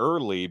so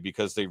early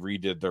because they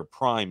redid their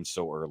Prime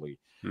so early.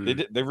 They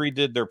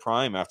redid their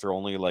Prime after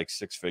only like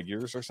 6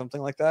 figures or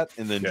something like that,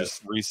 and then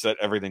just reset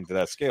everything to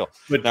that scale.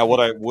 But Now,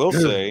 what I will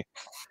say,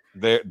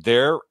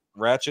 their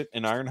Ratchet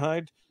and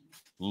Ironhide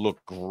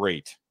look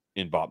great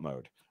in bot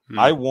mode.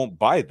 I won't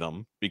buy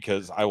them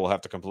because I will have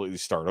to completely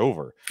start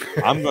over.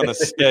 I'm going to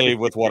stay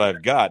with what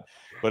I've got.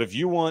 But if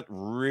you want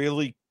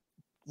really,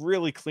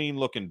 really clean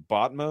looking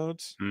bot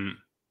modes,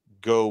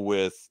 go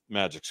with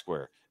Magic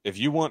Square. If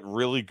you want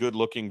really good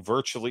looking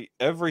virtually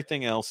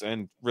everything else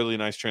and really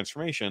nice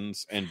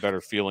transformations and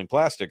better feeling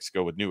plastics,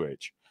 go with New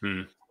Age.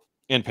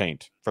 And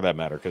paint, for that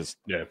matter, because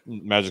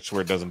Magic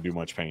Square doesn't do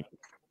much paint.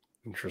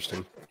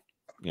 Interesting.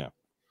 Yeah.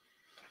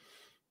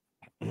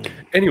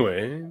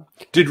 Anyway,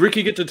 did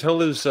Ricky get to tell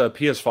his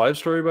PS5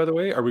 story, by the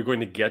way? Are we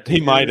going to get to He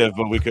hear might it? have,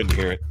 but we couldn't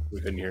hear it.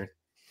 We couldn't hear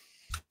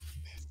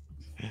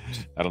it.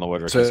 I don't know what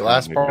So Ricky's the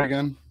last saying. part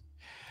again.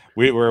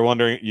 We were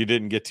wondering, you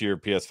didn't get to your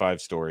PS5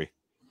 story.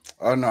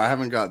 Oh no, I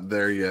haven't got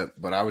there yet,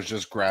 but I was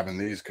just grabbing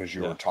these because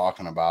you were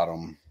talking about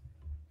them.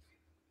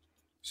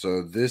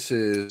 So this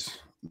is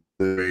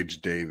the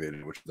Age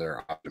David, which is their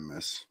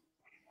Optimus,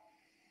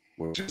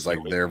 which is like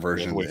their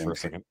version Wait of for a the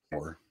second.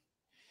 N4.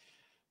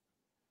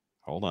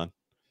 Hold on.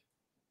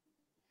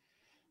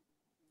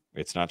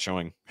 It's not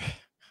showing.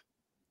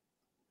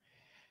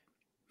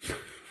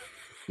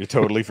 You're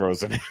totally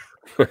frozen.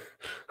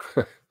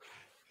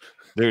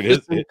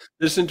 Dude,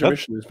 this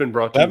intermission has been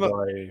brought to you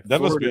by that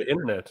must Florida be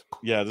Internet.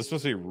 Yeah, this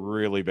must be a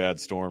really bad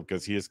storm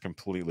because he is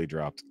completely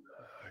dropped.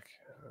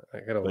 I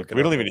gotta Like, look it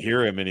we don't up. even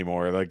hear him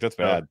anymore. Like, that's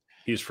bad.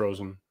 He's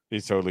frozen.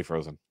 He's totally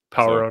frozen.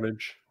 Power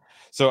outage.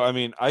 So, I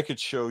mean, I could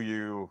show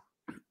you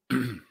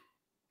because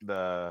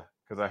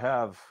I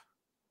have.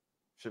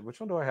 Shit, which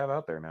one do I have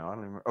out there now? I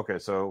don't even. Okay,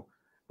 so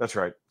that's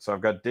right. So I've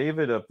got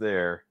David up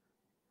there,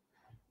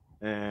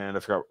 and I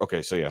forgot.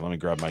 Okay, so yeah, let me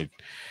grab my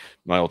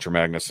Ultra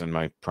Magnus and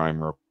my Prime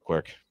real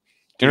quick.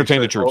 Entertain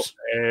the troops.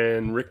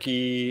 And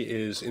Ricky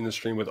is in the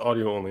stream with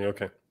audio only.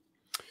 Okay.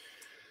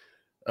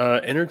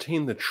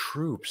 Entertain the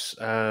troops.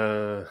 Pick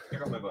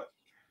up my butt.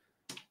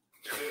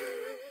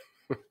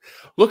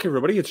 Look,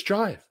 everybody, it's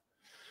Jive.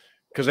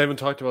 Because I haven't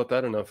talked about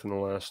that enough in the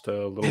last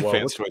little while.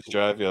 Fan Switch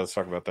Jive. Yeah, let's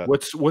talk about that.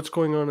 What's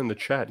going on in the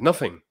chat?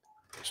 Nothing.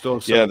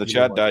 Still. Yeah, the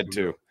chat died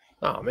too.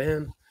 Oh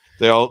man.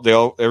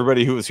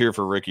 Everybody who was here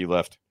for Ricky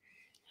left.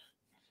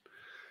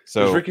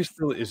 So is Ricky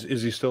still is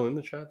he still in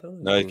the chat though?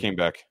 No, he came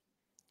back.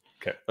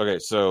 Okay,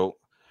 so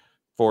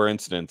for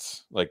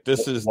instance, like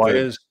this is why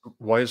is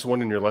the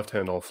one in your left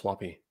hand all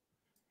floppy?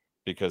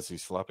 Because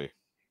he's floppy.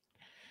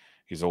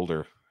 He's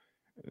older.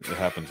 It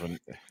happens when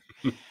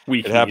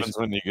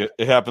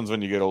it happens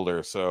when you get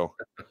older. So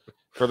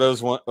for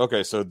those one,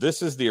 okay, so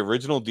this is the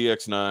original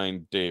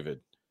DX9 David.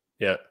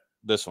 Yeah.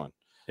 This one.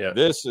 Yeah.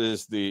 This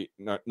is the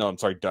no, I'm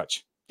sorry,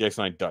 Dutch.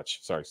 DX9 Dutch.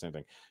 Sorry, same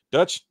thing.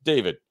 Dutch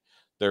David.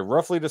 They're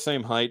roughly the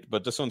same height,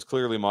 but this one's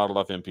clearly modeled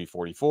off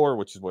MP44,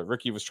 which is what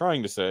Ricky was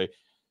trying to say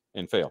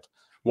and failed.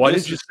 Why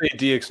This did you say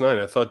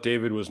DX9? I thought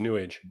David was New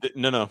Age.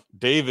 No.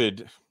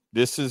 David,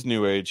 this is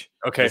New Age.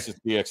 Okay. This is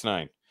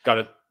DX9. Got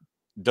it.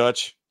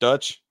 Dutch,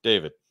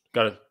 David.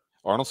 Got it.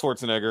 Arnold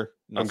Schwarzenegger,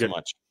 not so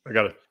much. I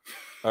got it.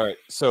 All right.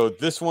 So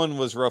this one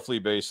was roughly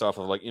based off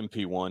of like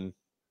MP1,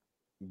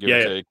 give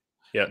or take.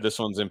 Yeah. This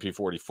one's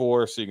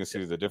MP44, so you can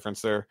see the difference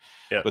there.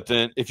 Yeah. But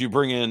then if you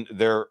bring in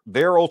their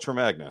Ultra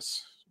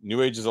Magnus,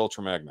 New Age's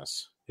Ultra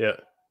Magnus. Yeah.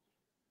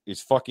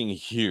 It's fucking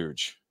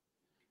huge.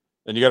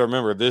 And you got to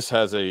remember, this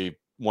has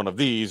one of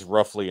these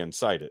roughly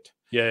inside it.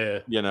 Yeah.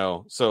 You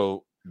know,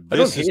 so I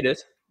don't hate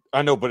it.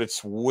 I know, but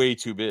it's way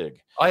too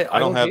big. I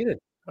don't hate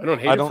it. I don't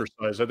hate it for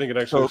size. I think it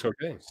actually looks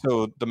okay.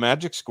 So the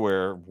Magic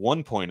Square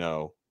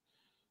 1.0,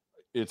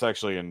 it's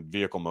actually in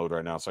vehicle mode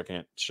right now, so I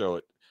can't show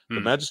it. The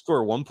Magic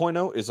Square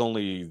 1.0 is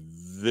only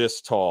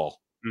this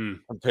tall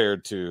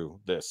compared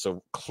to this,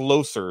 so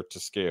closer to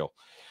scale.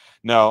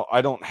 Now,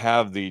 I don't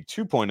have the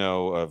 2.0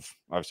 of,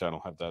 obviously I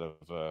don't have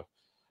that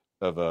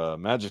of a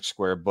Magic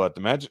Square, but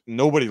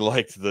nobody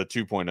liked the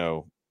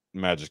 2.0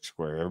 Magic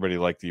Square. Everybody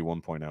liked the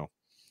 1.0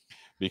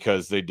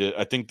 because they did.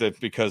 I think that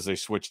because they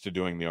switched to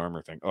doing the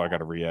armor thing. Oh, I got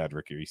to re-add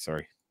Ricky.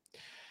 Sorry,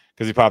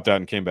 because he popped out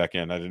and came back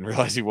in. I didn't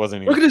realize he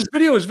wasn't. Look at his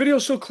video. His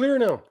video's so clear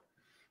now.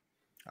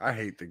 I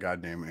hate the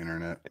goddamn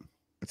internet.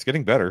 It's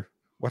getting better.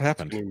 What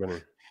happened?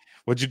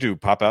 What'd you do?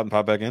 Pop out and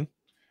pop back in,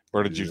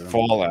 or did you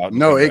fall out?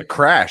 No, it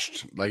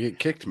crashed. Like it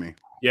kicked me.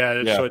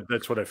 Yeah,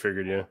 that's what I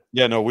figured.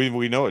 Yeah. No,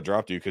 we know it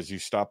dropped you because you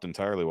stopped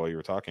entirely while you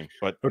were talking.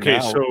 But okay,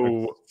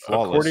 so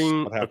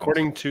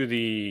according to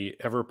the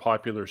ever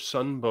popular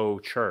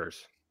Sunbow chart,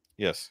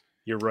 yes,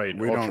 you're right.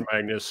 Ultra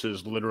Magnus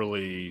is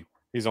literally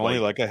he's only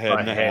like a head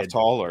and a half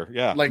taller.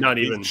 Yeah, like not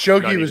even.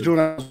 Shoki was doing.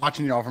 I was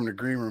watching y'all from the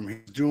green room.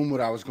 He's doing what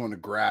I was going to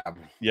grab.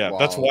 Yeah,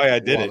 that's why I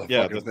did it.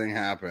 Yeah, the thing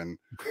happened.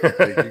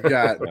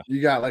 Like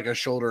you got like a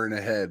shoulder and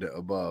a head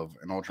above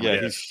an Ultra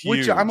Magnus, he's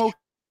huge. which I'm okay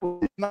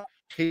with. Not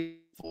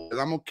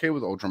I'm okay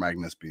with Ultra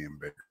Magnus being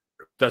bigger.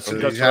 That's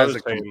he has a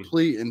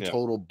complete and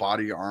total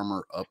body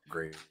armor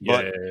upgrade.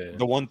 But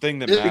the one thing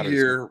that matters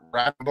here,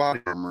 rapid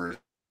body armor.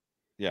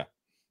 Yeah.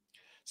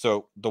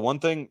 So the one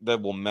thing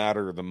that will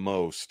matter the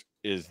most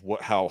is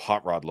how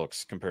Hot Rod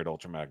looks compared to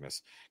Ultra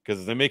Magnus, because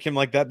if they make him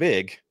like that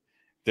big,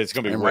 that's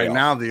going to be right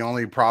now. The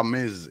only problem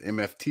is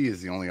MFT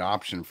is the only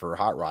option for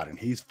Hot Rod, and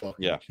he's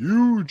fucking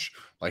huge.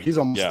 Like he's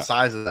almost the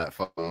size of that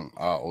fucking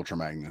Ultra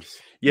Magnus.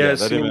 Yeah,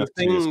 that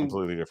MFT is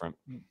completely different.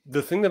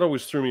 The thing that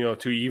always threw me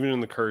out too, even in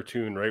the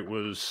cartoon, right,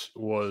 was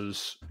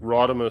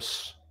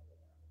Rodimus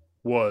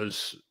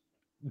was,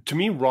 to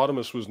me,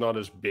 Rodimus was not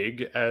as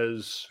big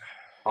as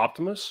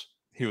Optimus.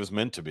 He was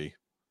meant to be.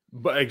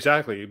 But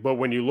exactly. But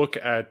when you look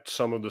at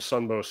some of the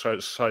Sunbow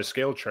size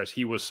scale charts,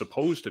 he was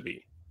supposed to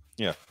be.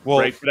 Yeah. Well,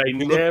 right. But I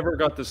never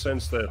got the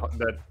sense that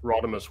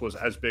Rodimus was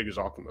as big as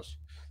Optimus.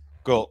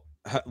 Well,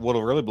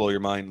 what'll really blow your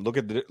mind,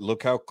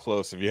 look how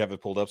close, if you have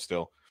it pulled up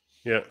still.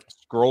 Yeah.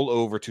 Scroll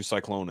over to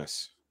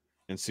Cyclonus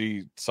and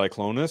see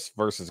Cyclonus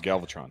versus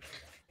Galvatron.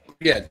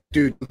 Yeah,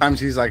 dude. Sometimes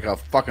he's like a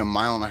fucking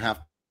mile and a half.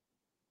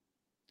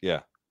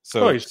 Yeah.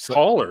 So he's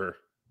taller.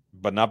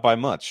 But not by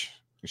much.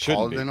 It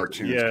shouldn't be.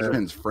 It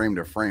depends frame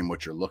to frame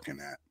what you're looking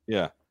at.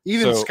 Yeah.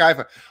 Even Skyfire.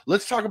 Letfire.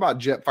 Let's talk about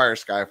Jetfire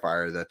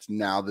Skyfire. That's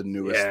now the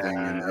newest thing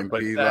in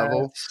MP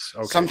level.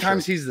 Okay,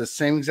 sometimes he's the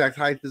same exact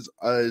height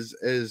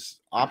as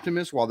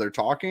Optimus while they're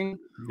talking.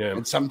 Yeah.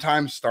 And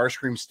sometimes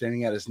Starscream's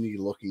standing at his knee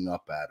looking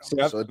up at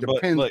him. So it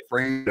depends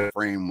frame to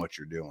frame what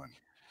you're doing.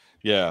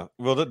 Yeah.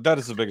 Well, that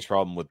is the biggest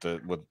problem with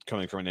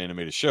coming from an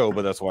animated show,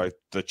 but that's why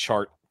the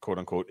chart, quote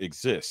unquote,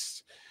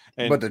 exists.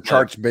 But the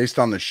chart's based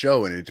on the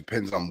show, and it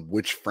depends on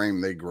which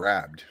frame they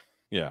grabbed.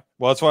 Yeah.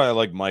 Well, that's why I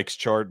like Mike's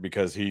chart,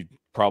 because he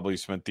probably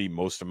spent the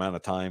most amount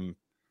of time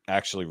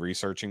actually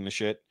researching the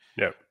shit.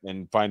 Yeah.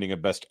 And finding a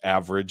best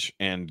average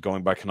and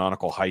going by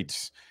canonical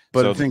heights.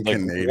 But it's in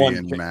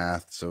Canadian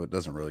math, so it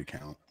doesn't really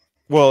count.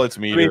 Well, it's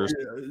meters.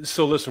 I mean,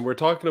 so listen, we're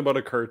talking about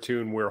a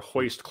cartoon where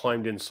Hoist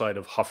climbed inside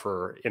of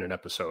Huffer in an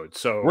episode.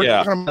 So we're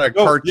talking about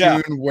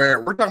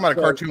a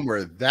cartoon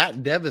where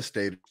that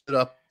Devastator stood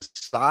up the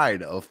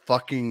side of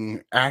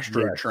fucking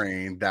Astro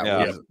Train that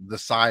was the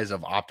size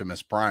of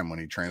Optimus Prime when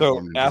he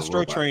transformed into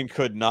Astro Train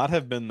could not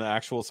have been the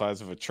actual size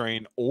of a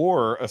train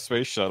or a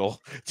space shuttle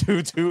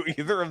to do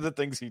either of the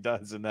things he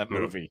does in that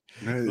movie.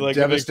 Like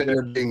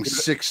Devastator being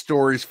 6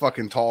 stories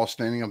fucking tall,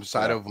 standing up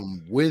beside of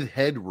him with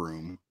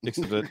headroom.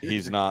 Except that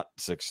he's not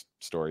 6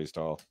 stories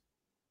tall.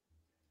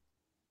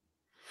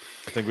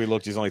 I think we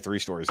looked. He's only 3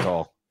 stories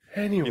tall.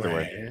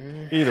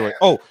 Anyway, either way.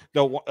 Oh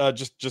no!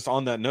 Just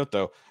on that note,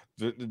 though,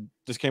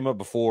 this came up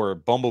before.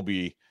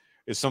 Bumblebee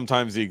is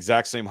sometimes the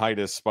exact same height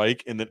as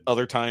Spike, and then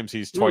other times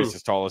he's twice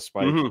as tall as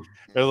Spike. And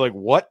I was like,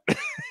 what?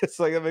 It's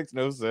like that makes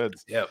no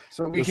sense. Yeah.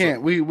 So we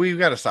can't. We've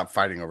got to stop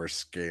fighting over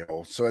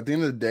scale. So at the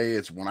end of the day,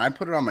 it's when I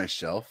put it on my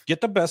shelf. Get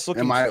the best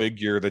looking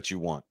figure that you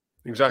want.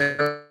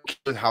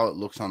 Exactly. How it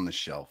looks on the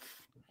shelf.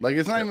 Like,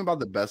 it's not even about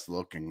the best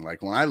looking.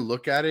 Like, when I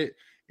look at it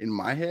in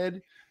my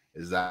head,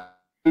 is that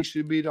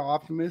should be to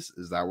Optimus?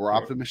 Is that where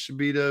Optimus should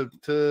be to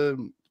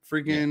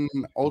freaking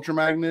Ultra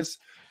Magnus?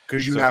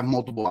 Because you have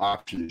multiple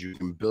options. You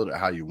can build it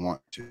how you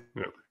want to.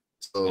 Yeah.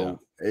 So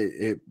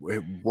it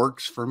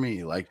works for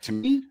me. Like, to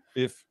me,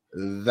 If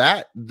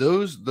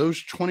those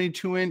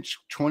 22-inch,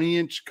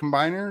 20-inch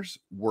combiners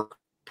work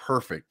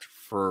perfect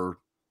for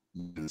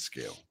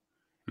scale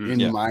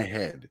in my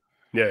head.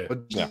 Yeah.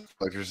 But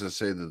collectors that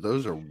say that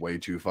those are way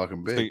too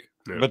fucking big.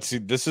 But see,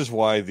 this is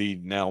why the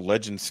now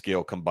legend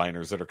scale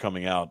combiners that are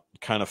coming out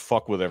kind of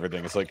fuck with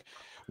everything. It's like,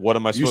 what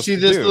am I supposed to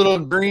do? You see this little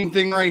green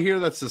thing right here?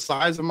 That's the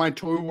size of my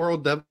Toy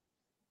World.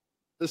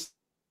 This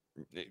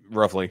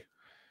roughly.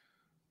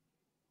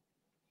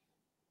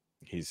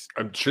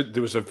 I'm sure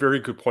there was a very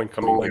good point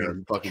coming there.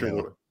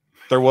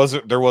 There was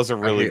a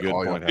really good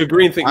point. The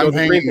green thing. The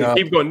green thing.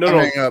 Keep going.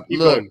 No. Keep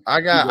Look, going.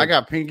 I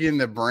got Pinky in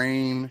the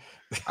Brain.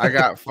 I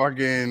got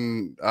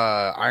fucking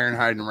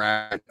Ironhide and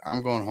Rat.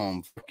 I'm going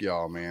home. Fuck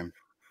y'all, man.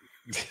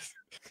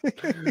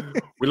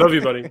 We love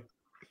you, buddy.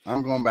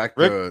 I'm going back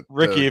to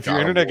Ricky. If God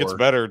your internet gets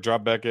better,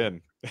 drop back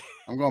in.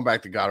 I'm going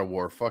back to God of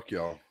War. Fuck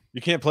y'all.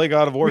 You can't play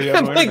God of War. You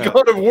can't play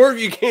God of War if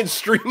you can't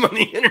stream on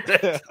the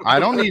internet. I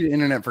don't need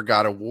internet for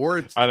God of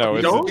War. I know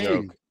it's a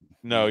joke.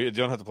 No, you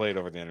don't have to play it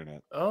over the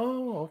internet.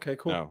 Oh, okay,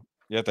 cool. No,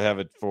 you have to have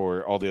it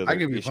for all the other. I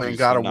could be playing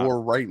God of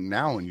War right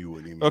now, and you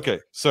wouldn't even. Okay,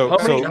 so how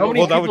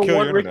many that people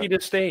want Ricky to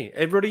stay?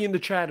 Everybody in the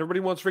chat. Everybody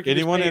wants Ricky.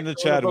 Anyone to stay. in the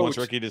chat wants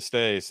Ricky to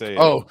stay. Say.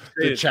 Oh,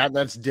 the chat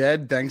that's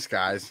dead. Thanks,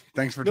 guys.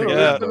 Thanks for taking.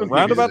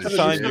 Round about the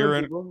time you're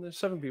in. There's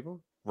 7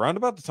 people. Round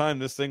about the time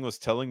this thing was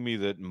telling me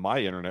that my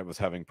internet was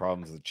having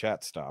problems, the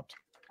chat stopped.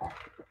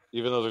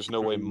 Even though there's no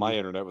way my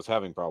internet was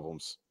having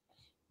problems.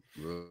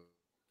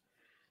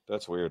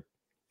 That's weird.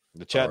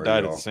 The chat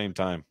died at the same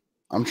time.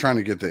 I'm trying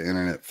to get the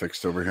internet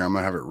fixed over here. I'm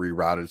gonna have it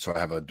rerouted so I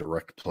have a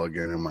direct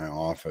plug-in in my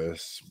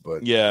office.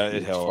 But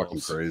it helps.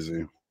 Fucking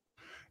crazy.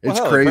 Well, it's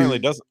crazy. It apparently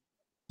doesn't.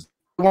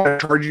 They want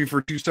to charge you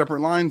for 2 separate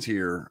lines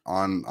here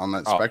on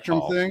that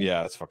Spectrum thing.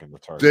 Yeah, it's fucking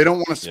retarded. They don't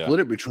want to split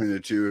it between the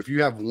two. If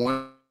you have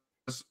one,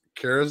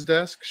 Kara's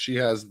desk, she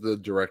has the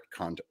direct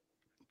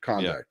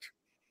contact.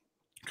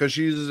 Because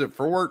she uses it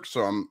for work,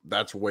 so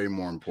that's way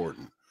more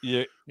important.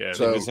 Yeah.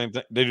 So they do the same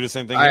thing. They do the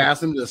same thing. I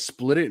asked them to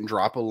split it and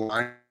drop a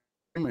line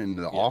in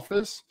the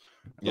office.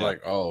 They're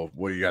like, oh,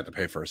 well, you got to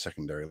pay for a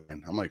secondary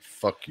line. I'm like,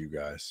 fuck you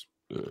guys.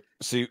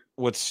 See,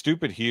 what's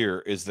stupid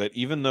here is that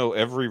even though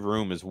every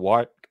room is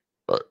wired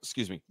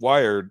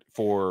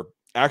for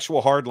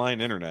actual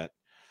hardline internet,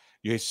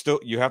 you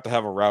have to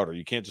have a router.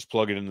 You can't just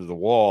plug it into the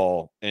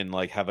wall and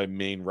like have a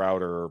main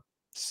router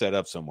set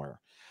up somewhere.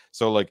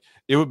 So like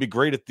it would be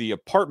great if the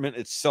apartment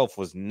itself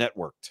was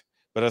networked,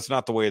 but that's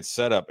not the way it's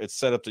set up. It's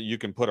set up that you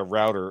can put a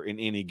router in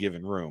any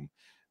given room,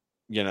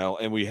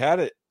 and we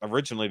had it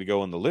originally to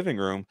go in the living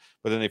room,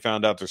 but then they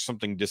found out there's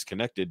something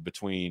disconnected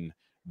between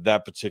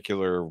that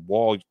particular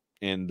wall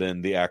and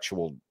then the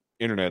actual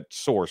internet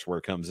source where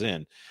it comes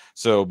in.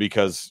 So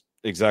because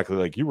exactly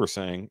like you were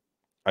saying,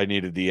 I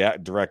needed the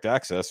direct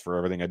access for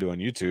everything I do on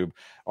YouTube.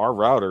 Our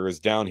router is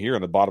down here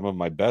in the bottom of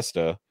my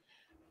Besta.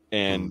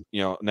 And,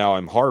 now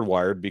I'm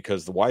hardwired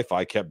because the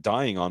Wi-Fi kept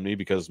dying on me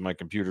because my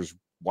computer's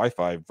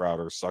Wi-Fi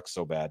router sucks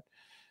so bad.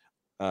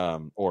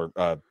 Or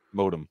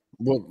modem.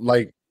 Well,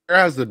 like, there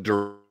has the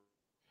door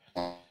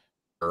on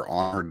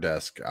her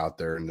desk out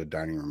there in the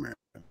dining room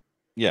area.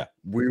 Yeah.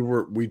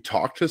 We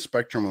talked to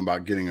Spectrum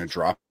about getting a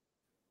drop.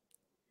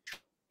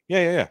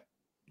 Yeah.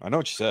 I know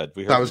what you said.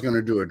 I was going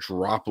to do a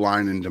drop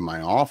line into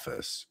my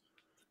office.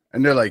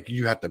 And they're like,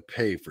 you have to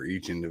pay for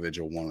each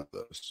individual one of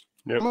those.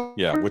 Yep.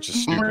 Yeah, which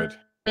is stupid.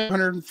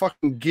 100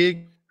 fucking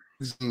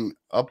gigs and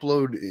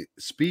upload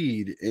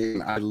speed,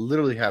 and I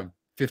literally have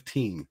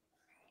 15.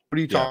 What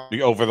are you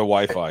talking over the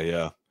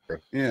Wi-Fi?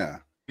 Yeah.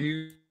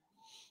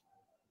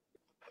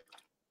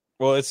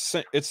 Well, it's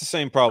the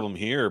same problem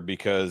here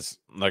because,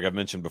 like I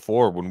mentioned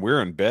before, when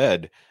we're in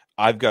bed,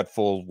 I've got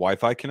full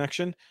Wi-Fi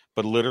connection,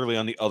 but literally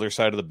on the other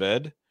side of the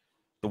bed,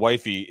 the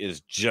Wi-Fi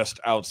is just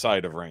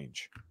outside of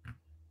range.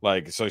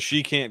 Like, so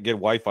she can't get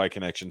Wi-Fi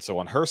connection. So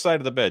on her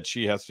side of the bed,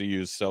 she has to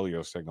use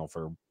cellular signal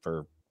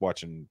for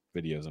watching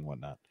videos and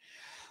whatnot.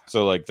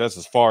 So like that's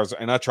as far as,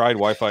 and I tried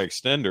Wi-Fi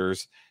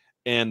extenders,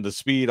 and the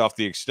speed off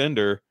the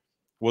extender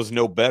was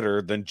no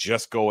better than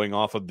just going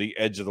off of the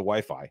edge of the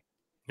Wi-Fi.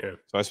 Yeah.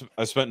 So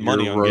I spent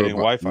money on getting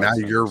Wi-Fi. Now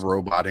you're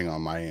roboting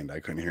on my end. I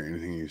couldn't hear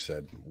anything you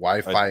said.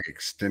 Wi-Fi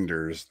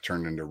extenders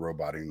turned into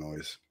roboting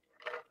noise.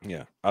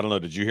 Yeah, I don't know.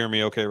 Did you hear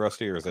me okay,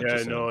 Rusty, or is that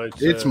just no?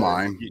 It's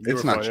mine.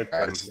 It's not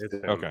yours.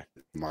 Okay,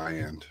 my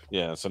end.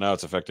 Yeah, so now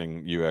it's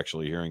affecting you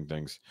actually hearing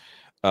things.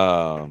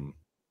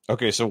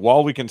 Okay, so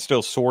while we can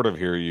still sort of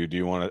hear you, do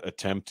you want to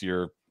attempt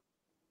your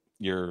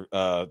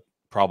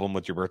problem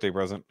with your birthday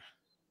present?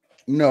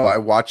 No, I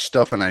watched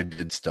stuff and I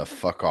did stuff.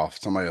 Fuck off.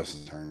 Somebody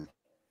else's turn.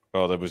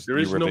 Oh, that was there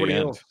is nobody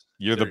else.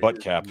 You're the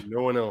butt cap.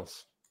 No one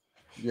else.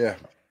 Yeah,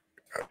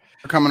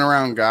 we're coming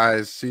around,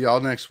 guys. See y'all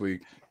next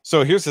week.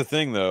 So here's the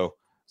thing, though.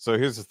 So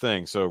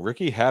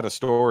Ricky had a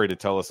story to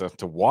tell us as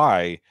to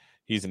why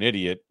he's an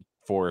idiot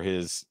for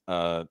his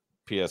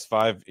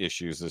PS5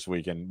 issues this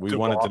weekend. We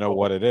wanted to know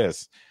what it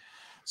is.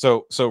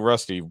 So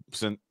Rusty,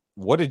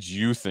 what did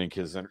you think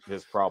his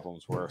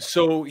problems were?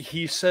 So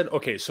he said,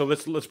 okay, so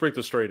let's break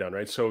the story down,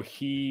 right? So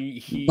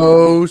he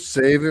Oh,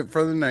 save it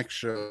for the next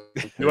show.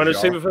 You want to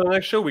save it for the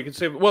next show? We can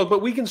save it. Well,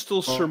 but we can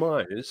still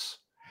surmise.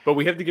 But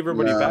we have to give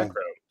everybody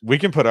background. We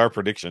can put our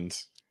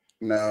predictions.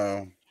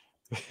 No.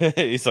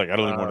 He's like, I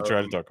don't even want to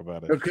try to talk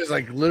about it. Because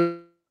like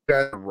literally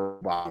a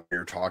robot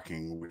you're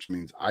talking, which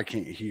means I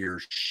can't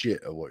hear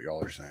shit of what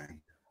y'all are saying.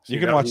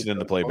 You can watch it in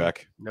the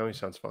playback. No, he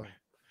sounds fine.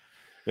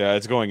 Yeah,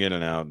 it's going in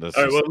and out. All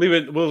right, we'll leave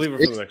it for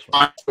the next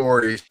one. My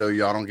story, so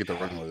y'all don't get to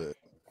run with it.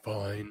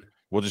 Fine.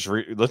 We'll just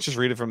let's just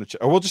read it from the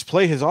or we'll just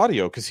play his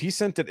audio because he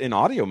sent it in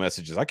audio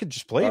messages. I could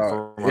just play it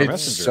from our it's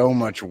messenger. So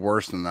much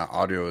worse than that.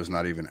 Audio is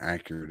not even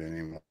accurate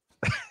anymore.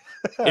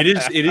 It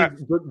is.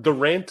 The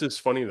rant is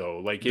funny though.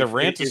 Like the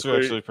rant is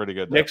actually pretty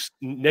good. Though.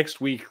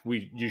 Next week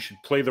you should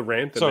play the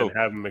rant and then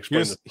have him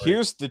explain.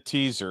 Here's the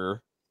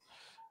teaser.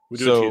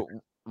 So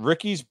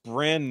Ricky's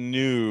brand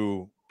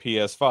new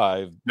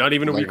PS5. Not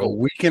even a week. A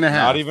week and a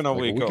half. Not even a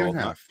week old.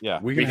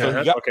 Yeah, week and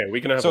a half. Okay,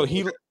 week and a half.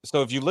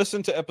 So if you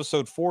listen to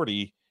episode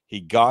 40, he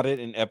got it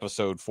in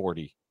episode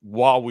 40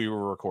 while we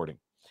were recording,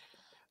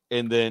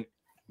 and then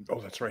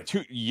that's right.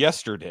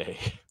 Yesterday,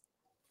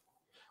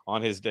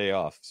 on his day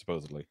off,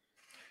 supposedly.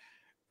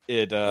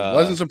 It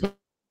wasn't supposed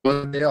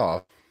to be a day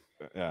off.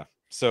 Yeah.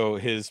 So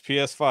his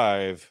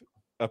PS5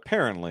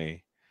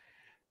 apparently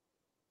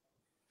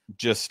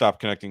just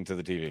stopped connecting to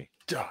the TV.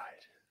 Died.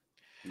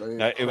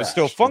 It was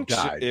still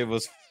functioning. It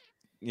was,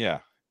 yeah.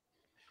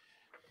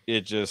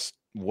 It just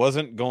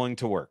wasn't going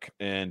to work,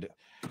 and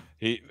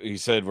he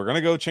said we're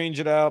gonna go change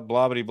it out.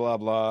 Blah blah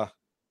blah.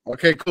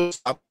 Okay, cool.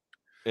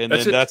 And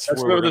that's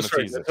where we're going to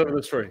tease it. That's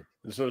another story.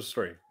 There's no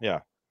story. Yeah.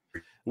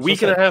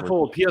 Week and a half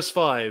old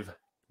PS5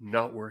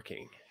 not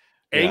working.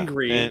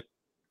 Angry.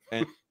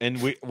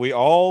 And we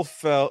all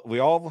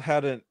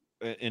had it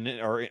in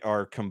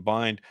our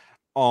combined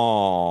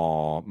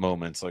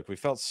moments. Like we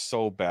felt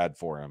so bad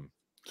for him.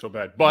 So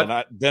bad.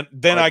 But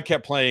then I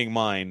kept playing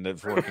mine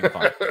that's working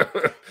fine.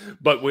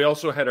 But we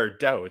also had our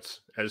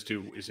doubts as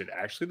to is it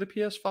actually the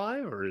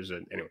PS5 or is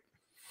it anyway?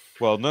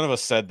 Well, none of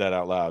us said that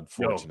out loud,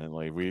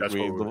 fortunately.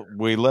 No,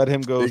 we let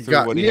him go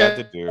through what he had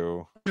to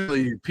do.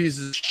 You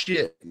pieces of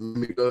shit. Let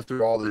me go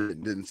through all this.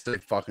 Didn't say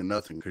fucking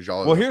nothing because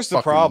y'all. Well, here's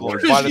the problem.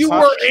 Because you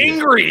were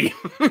angry.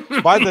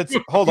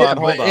 Hold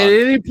on. At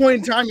any point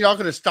in time, y'all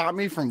could have stopped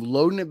me from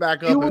loading it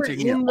back up and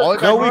taking it all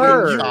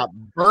the stop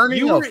burning.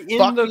 You were in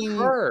the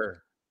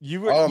car.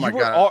 You were. Oh my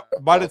god!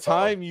 By the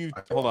time you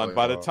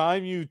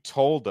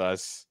told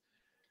us.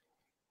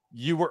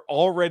 You were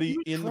already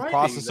in the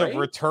process of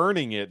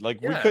returning it.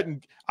 Like we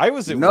couldn't. I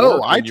was at work.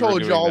 No, I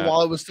told y'all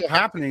while it was still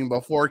happening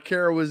before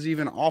Kara was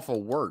even off of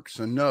work.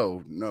 So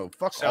no.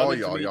 Fuck all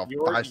y'all. Y'all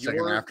 5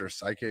 seconds after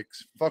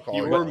psychics. Fuck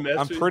all y'all.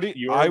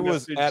 I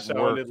was at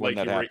work when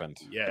that happened.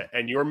 Yeah,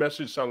 and your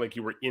message sounded like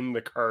you were in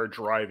the car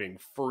driving,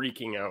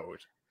 freaking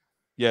out.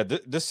 Yeah,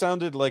 this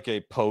sounded like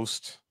a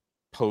post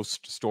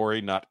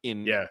story, not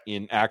in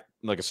act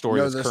like a story.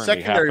 No, that's the currently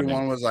secondary happening.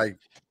 one was like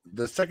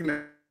the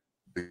secondary.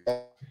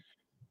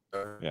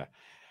 Yeah.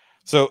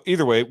 So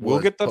either way, we'll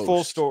get the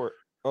full story.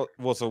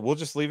 So we'll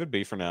just leave it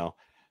be for now.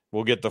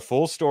 We'll get the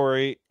full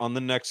story on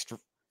the next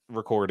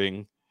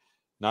recording,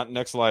 not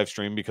next live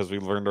stream because we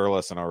learned our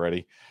lesson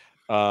already.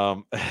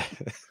 God,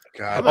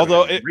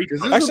 although this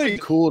actually would be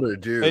cool to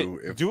do.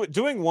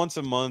 Doing once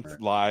a month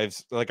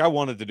lives, like I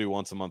wanted to do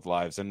once a month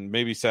lives, and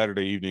maybe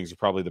Saturday evenings are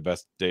probably the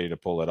best day to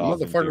pull it off.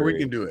 Motherfucker, we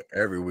can do it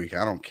every week.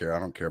 I don't care. I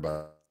don't care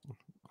about.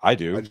 I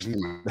do. I just need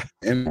my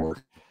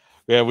inboard.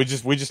 Yeah, we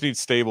just need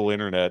stable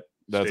internet.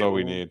 That's all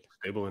we need.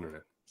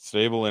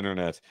 Stable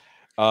internet.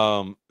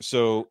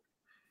 So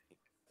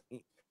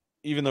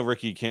even though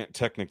Ricky can't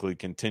technically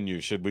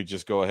continue, should we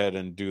just go ahead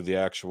and do the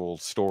actual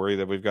story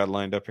that we've got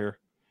lined up here?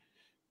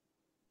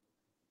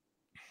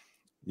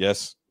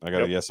 Yes, I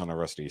got a yes on a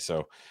Rusty.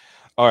 So,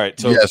 all right.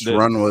 So yes,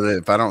 run with it.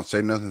 If I don't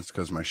say nothing, it's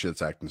because my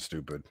shit's acting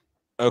stupid.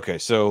 Okay,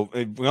 so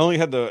we only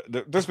had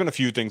there's been a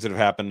few things that have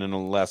happened in the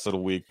last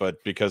little week,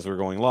 but because we're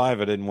going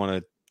live, I didn't want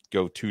to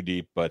go too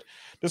deep. But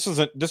this was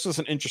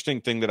an interesting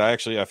thing that I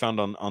found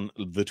on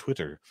the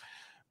Twitter.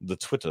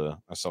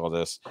 I saw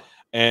this,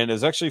 and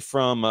it's actually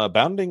from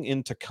Bounding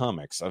Into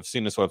Comics. I've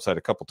seen this website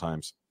a couple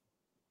times,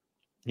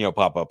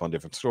 pop up on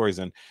different stories,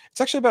 and it's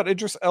actually about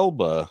Idris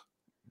Elba,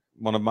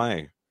 one of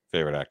my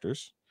favorite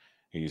actors.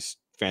 He's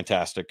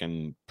fantastic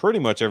in pretty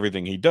much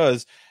everything he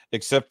does,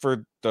 except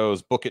for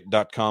those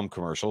bookit.com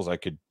commercials. I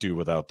could do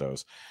without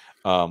those.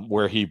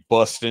 Where he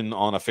busts in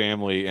on a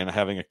family and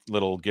having a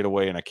little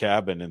getaway in a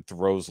cabin and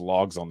throws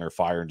logs on their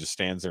fire and just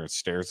stands there and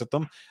stares at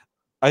them.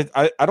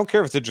 I don't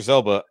care if it's Idris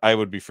Elba. I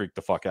would be freaked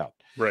the fuck out.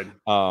 Right.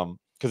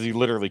 Because he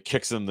literally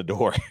kicks in the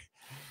door.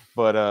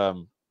 But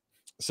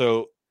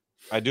so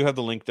I do have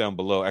the link down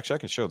below. Actually, I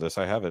can show this.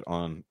 I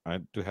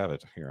do have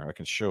it here. I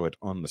can show it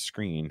on the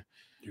screen.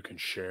 You can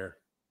share.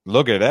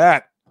 Look at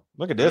that.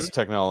 Look at this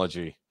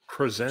technology.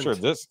 Present.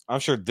 I'm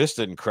sure this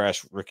didn't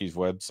crash Ricky's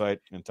website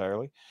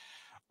entirely.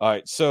 All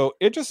right, so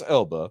Idris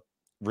Elba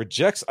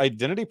rejects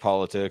identity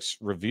politics,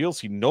 reveals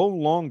he no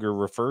longer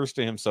refers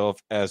to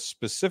himself as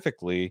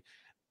specifically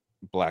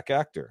black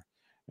actor.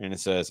 And it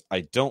says,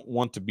 I don't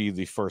want to be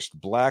the first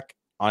black,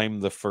 I'm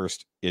the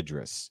first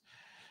Idris.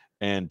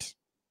 And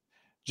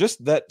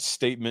just that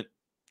statement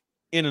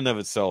in and of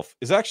itself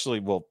is actually,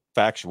 well,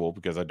 factual,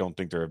 because I don't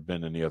think there have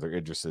been any other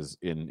Idrises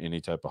in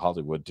any type of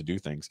Hollywood to do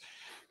things.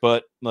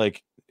 But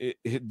like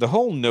the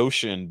whole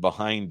notion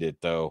behind it,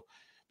 though,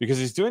 because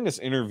he's doing this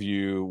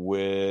interview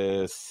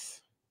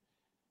with,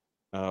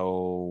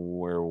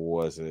 where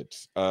was it?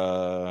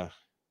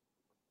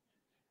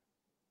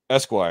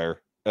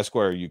 Esquire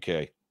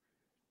UK.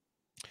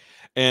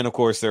 And of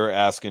course, they're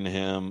asking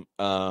him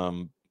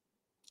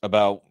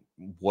about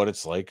what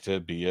it's like to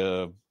be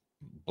a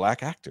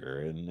black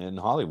actor in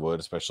Hollywood,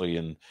 especially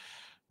in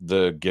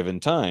the given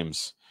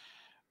times.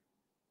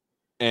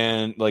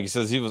 And like he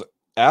says, he was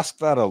asked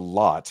that a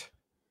lot.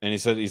 And he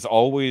said he's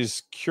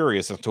always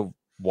curious as to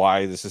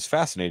why this is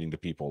fascinating to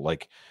people,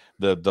 like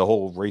the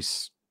whole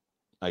race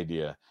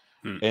idea.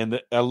 And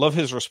I love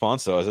his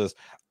response, though. It says,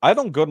 I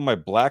don't go to my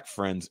black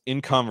friends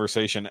in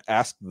conversation,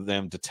 ask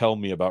them to tell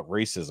me about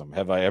racism.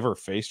 Have I ever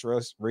faced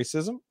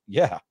racism?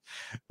 Yeah.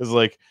 It's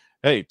like,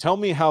 hey, tell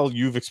me how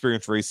you've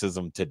experienced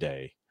racism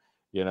today.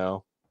 You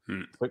know,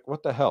 like,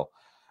 what the hell?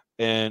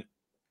 And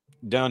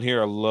down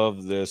here, I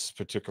love this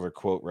particular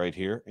quote right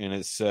here. And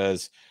it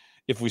says,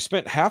 if we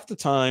spent half the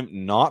time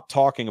not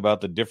talking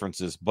about the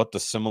differences, but the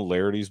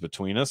similarities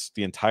between us,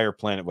 the entire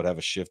planet would have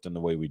a shift in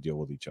the way we deal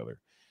with each other.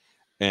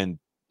 And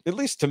at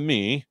least to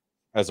me,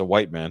 as a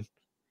white man,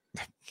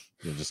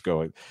 just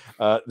going,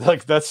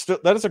 like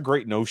that is a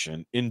great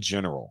notion in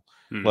general.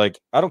 Like,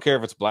 I don't care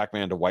if it's black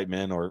man to white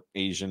man or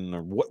Asian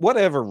or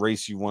whatever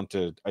race you want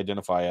to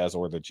identify as,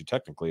 or that you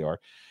technically are,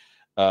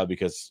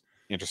 because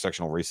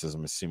intersectional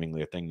racism is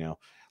seemingly a thing now.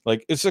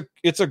 Like, it's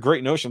a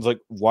great notion. It's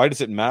like, why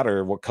does it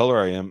matter what color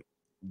I am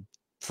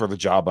for the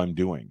job I'm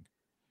doing?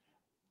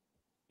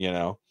 You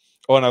know?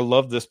 Oh, and I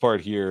love this part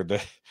here.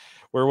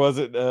 Where was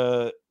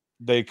it?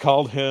 They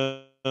called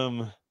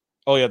him,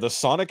 oh yeah, the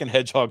Sonic and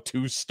Hedgehog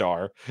 2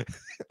 star.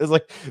 It's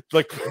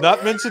like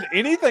not mention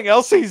anything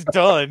else he's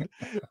done.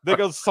 They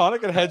go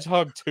Sonic and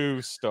Hedgehog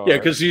 2 star. Yeah,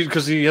 because he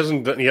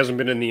hasn't been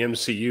in the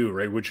MCU,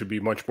 right? Which would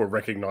be much more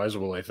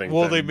recognizable, I think.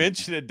 Well, they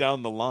mentioned it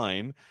down the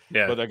line,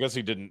 yeah, but I guess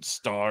he didn't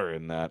star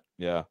in that.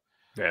 Yeah.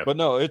 But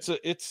no,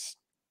 it's.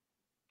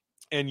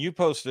 And you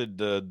posted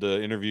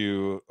the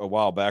interview a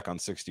while back on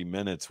 60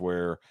 Minutes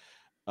where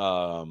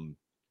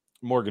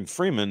Morgan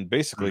Freeman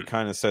basically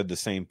kind of said the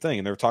same thing,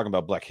 and they were talking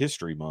about Black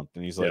History Month,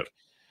 and he's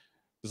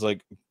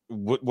like,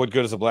 what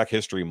good is a Black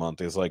History Month?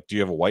 He's like, do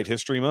you have a White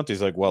History Month?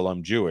 He's like, well,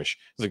 I'm Jewish.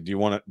 He's like, do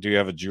you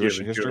have a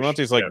Jewish History Month?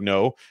 He's like,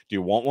 no. Do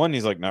you want one?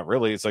 He's like, not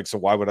really. It's like, so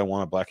why would I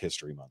want a Black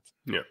History Month?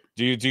 Yeah.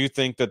 Do you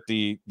think that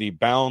the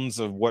bounds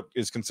of what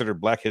is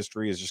considered Black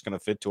history is just going to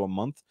fit to a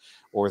month,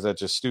 or is that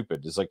just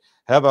stupid? It's like,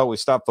 how about we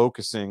stop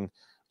focusing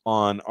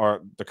on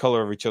the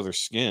color of each other's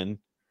skin,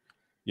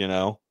 you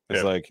know?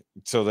 It's like,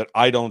 so that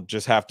I don't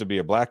just have to be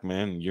a black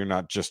man, and you're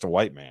not just a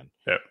white man.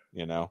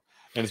 You know?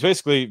 And it's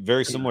basically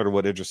very similar to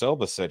what Idris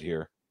Elba said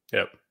here.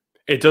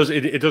 It does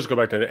go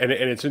back to that. And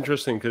it's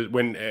interesting because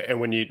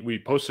we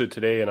posted it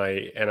today, and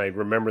I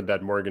remembered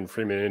that Morgan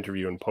Freeman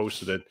interview and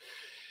posted it.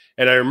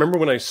 And I remember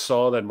when I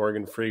saw that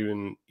Morgan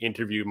Freeman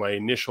interview, my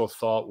initial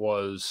thought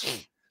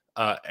was,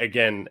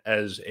 again,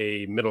 as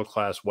a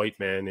middle-class white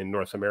man in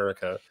North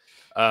America,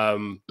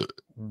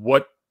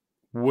 what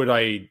would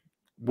I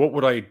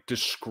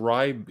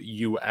describe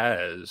you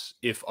as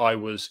if I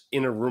was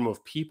in a room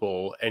of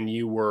people and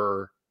you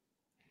were,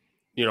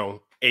 you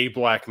know, a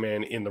black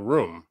man in the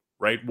room,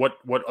 right?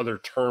 What other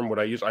term would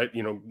I use?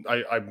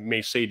 I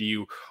may say to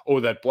you, oh,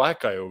 that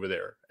black guy over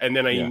there. And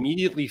then I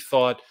immediately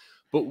thought,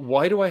 but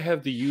why do I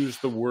have to use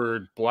the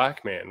word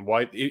black man?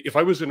 Why, if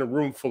I was in a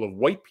room full of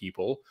white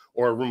people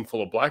or a room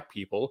full of black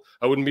people,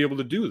 I wouldn't be able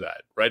to do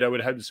that, right? I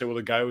would have to say, well,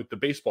 the guy with the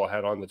baseball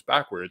hat on that's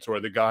backwards, or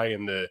the guy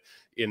in the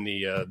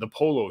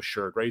polo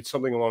shirt, right?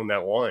 Something along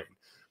that line,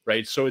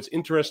 right? So it's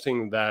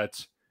interesting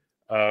that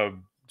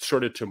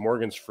sort of to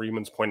Morgan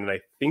Freeman's point, and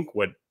I think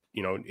what,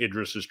 you know,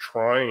 Idris is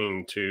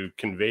trying to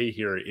convey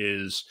here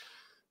is,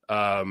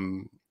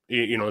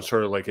 you know,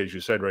 sort of like, as you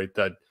said, right,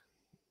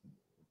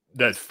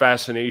 that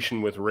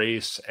fascination with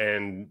race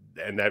and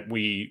that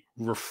we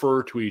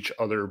refer to each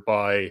other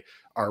by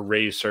our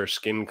race, our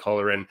skin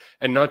color, and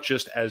not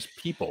just as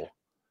people,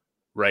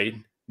 right?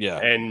 Yeah.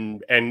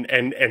 And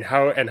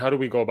how do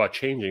we go about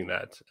changing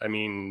that? I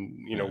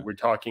mean, you know, we're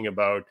talking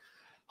about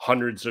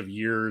hundreds of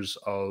years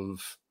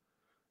of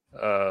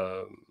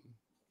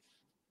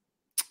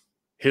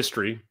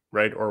history,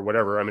 right? Or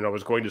whatever. I mean, I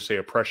was going to say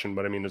oppression,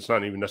 but I mean, it's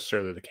not even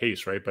necessarily the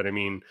case, right? But I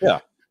mean,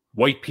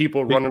 white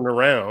people running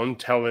around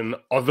telling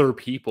other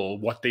people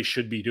what they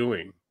should be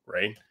doing,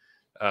 right?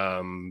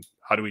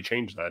 How do we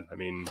change that? I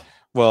mean,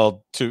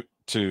 well, to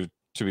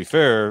be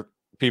fair,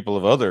 people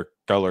of other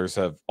colors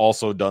have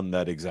also done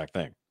that exact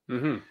thing.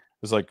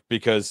 It's like,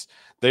 because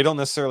they don't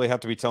necessarily have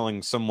to be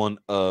telling someone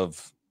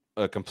of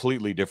a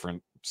completely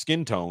different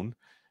skin tone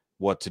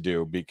what to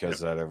do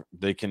because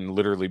they can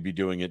literally be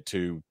doing it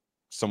to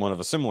someone of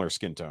a similar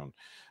skin tone.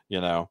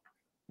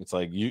 It's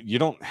like you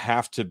don't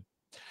have to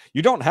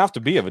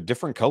be of a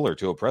different color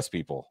to oppress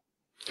people.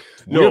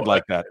 It's weird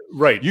like that,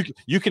 right?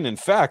 You can in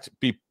fact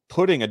be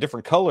putting a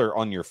different color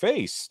on your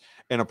face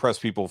and oppress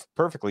people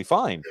perfectly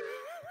fine.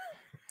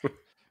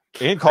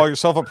 And call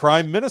yourself a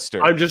prime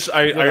minister.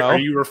 Are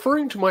you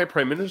referring to my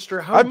prime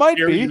minister? How I might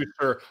dare be. You,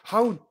 sir?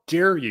 How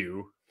dare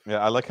you? Yeah,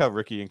 I like how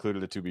Ricky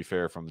included it, to be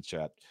fair, from the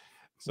chat.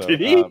 So, did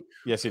he?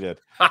 Yes, he did.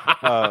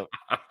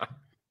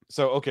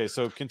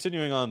 So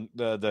continuing on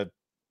the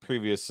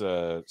previous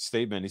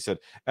statement, he said,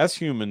 as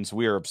humans,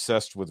 we are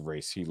obsessed with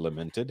race, he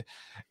lamented.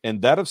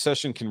 And that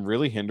obsession can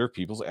really hinder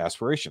people's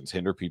aspirations,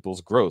 hinder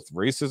people's growth.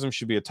 Racism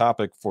should be a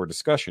topic for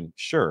discussion.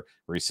 Sure,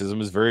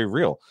 racism is very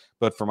real.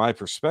 But from my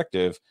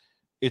perspective,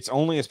 it's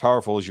only as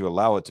powerful as you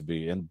allow it to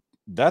be. And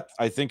that,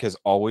 I think, has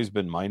always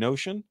been my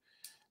notion.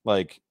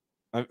 Like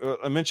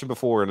I mentioned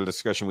before in a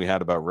discussion we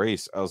had about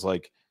race, I was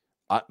like,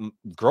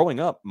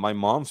 growing up, my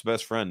mom's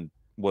best friend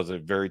was a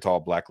very tall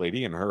black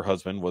lady, and her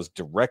husband was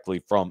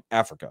directly from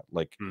Africa.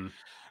 Like,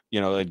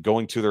 and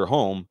going to their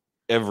home,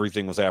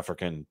 everything was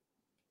African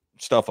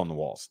stuff on the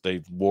walls.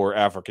 They wore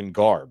African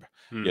garb.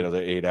 They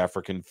ate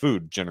African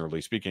food,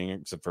 generally speaking,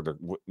 except for their,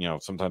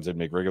 sometimes they'd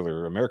make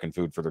regular American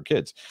food for their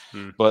kids.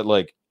 But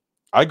like,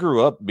 I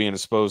grew up being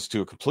exposed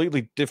to a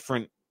completely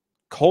different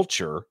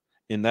culture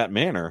in that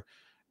manner,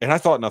 and I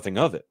thought nothing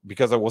of it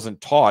because I wasn't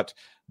taught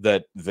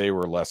that they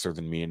were lesser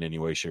than me in any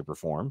way, shape, or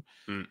form.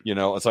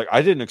 It's like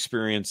I didn't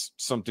experience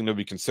something to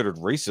be considered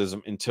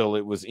racism until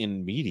it was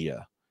in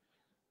media,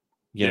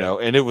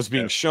 and it was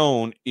being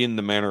shown in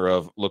the manner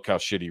of, look how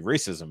shitty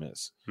racism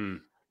is.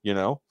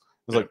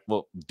 It's like,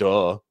 well,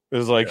 duh. It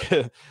was like,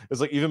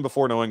 it's like even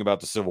before knowing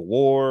about the Civil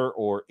War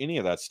or any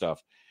of that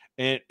stuff.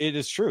 And it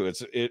is true.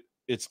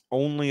 It's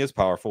only as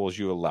powerful as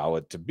you allow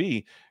it to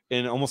be.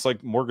 And almost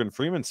like Morgan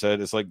Freeman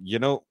said, it's like,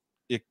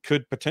 it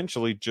could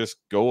potentially just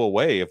go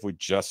away if we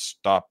just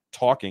stop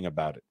talking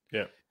about it.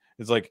 Yeah.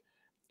 It's like,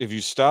 if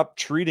you stop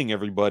treating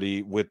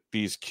everybody with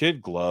these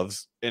kid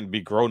gloves and be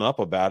grown up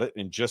about it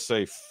and just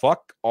say,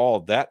 fuck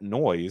all that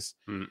noise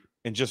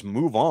and just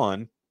move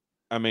on.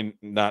 I mean,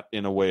 not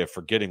in a way of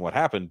forgetting what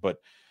happened, but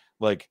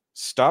like,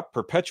 stop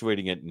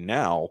perpetuating it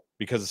now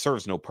because it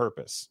serves no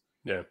purpose.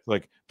 Yeah.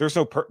 Like, there's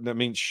no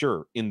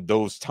sure, in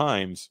those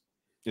times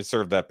it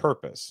served that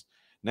purpose.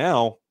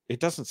 Now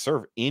it doesn't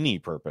serve any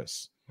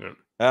purpose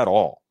at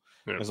all.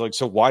 It's like,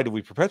 so why do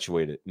we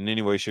perpetuate it in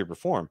any way, shape, or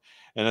form?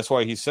 And that's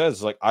why he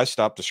says, like, I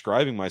stopped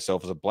describing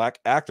myself as a black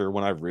actor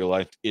when I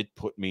realized it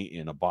put me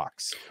in a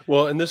box.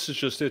 Well, and this is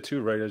just it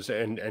too, right?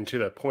 And to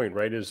that point,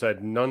 right, is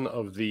that none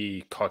of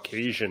the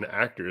Caucasian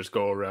actors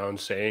go around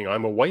saying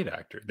I'm a white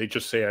actor. They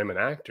just say I'm an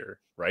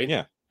actor, right?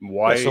 Yeah.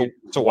 Why? Yeah,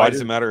 so why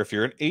does it matter if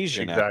you're an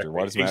Asian actor?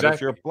 Why does it matter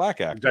if you're a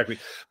black actor? Exactly.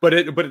 But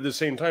at the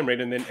same time,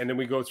 right? And then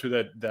we go through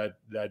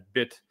that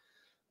bit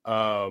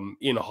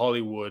in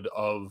Hollywood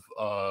of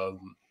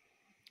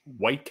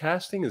white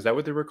casting. Is that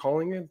what they were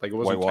calling it? Like, it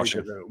wasn't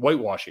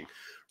whitewashing,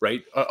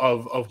 right?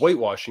 Of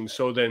whitewashing.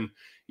 So then,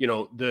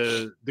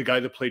 the guy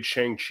that played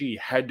Shang-Chi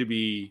had to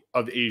be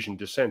of Asian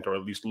descent, or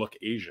at least look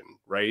Asian,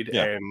 right?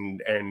 Yeah.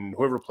 And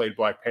whoever played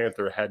Black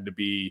Panther had to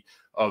be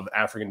of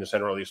African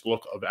descent, or at least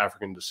look of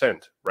African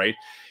descent, right?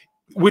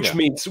 Which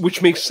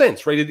makes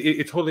sense, right?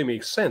 It totally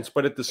makes sense.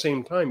 But at the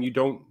same time, you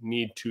don't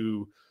need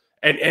to,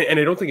 and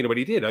I don't think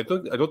anybody did. I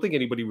don't think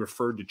anybody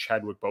referred to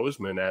Chadwick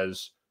Boseman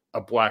as a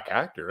black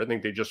actor. I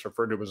think they just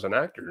referred to him as an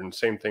actor. And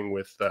same thing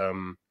with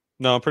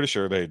no, I'm pretty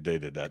sure they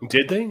did that.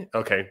 Did they?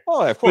 Okay.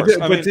 Oh, of course.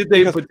 Did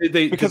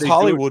they? Because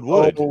Hollywood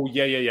would. Oh,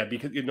 yeah.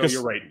 Because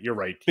you're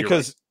right.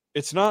 Because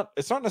it's not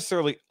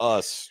necessarily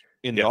us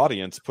in the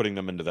audience putting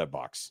them into that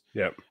box.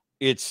 Yeah.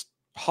 It's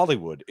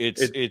Hollywood.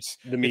 It's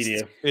the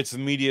media. It's the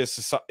media.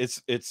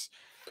 It's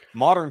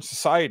modern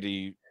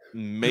society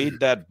made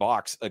that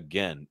box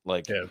again.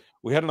 Like,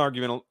 we had an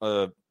argument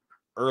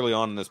early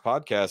on in this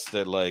podcast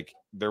that, like,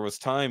 there was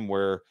time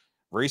where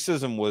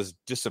racism was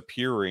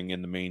disappearing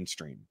in the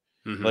mainstream.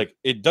 Like,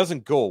 it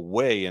doesn't go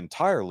away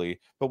entirely,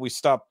 but we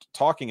stopped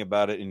talking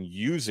about it and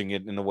using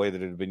it in the way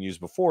that it had been used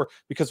before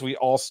because we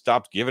all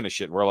stopped giving a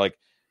shit. We're like,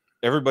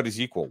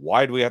 everybody's equal.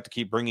 Why do we have to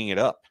keep bringing it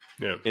up?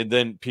 Yeah. And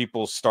then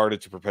people started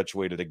to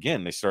perpetuate it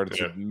again. They started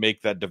to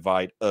make that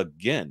divide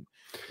again.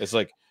 It's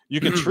like,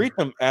 you can treat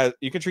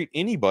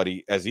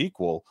anybody as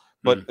equal,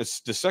 but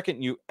it's the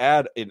second you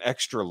add an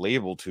extra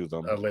label to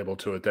them,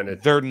 then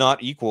they're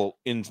not equal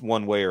in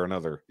one way or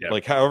another. Yeah.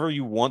 Like, however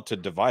you want to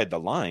divide the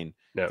line,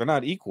 they're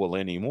not equal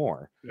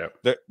anymore. Yeah.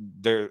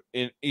 They're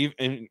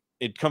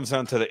it comes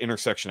down to the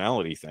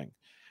intersectionality thing.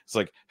 It's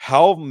like,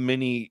 how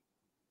many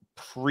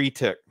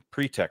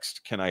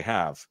pretext can I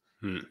have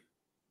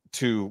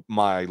to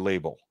my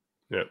label?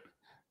 Yeah.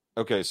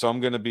 Okay, so I'm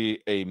going to be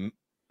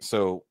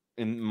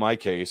in my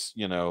case,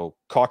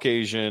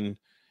 Caucasian,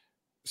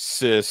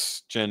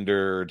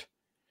 cisgendered,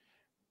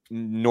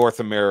 North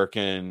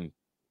American,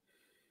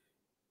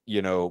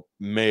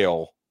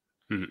 male,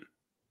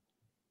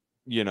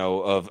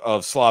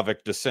 of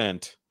Slavic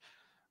descent,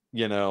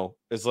 You know,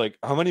 it's like,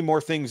 how many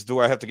more things do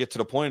I have to get to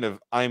the point of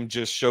I'm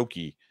just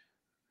Shoki?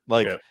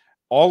 Like,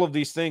 all of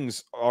these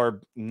things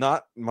are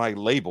not my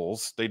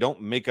labels. They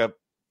don't make up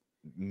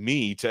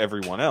me to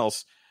everyone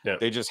else.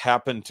 They just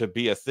happen to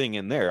be a thing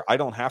in there. I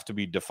don't have to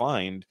be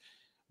defined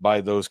by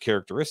those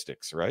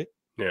characteristics, right?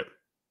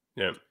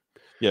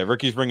 Yeah,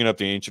 Ricky's bringing up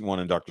the Ancient One,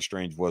 and Doctor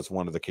Strange was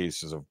one of the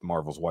cases of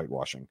Marvel's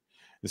whitewashing.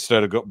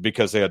 Instead of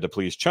because they had to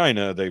please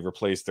China, they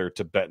replaced their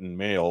Tibetan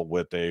male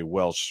with a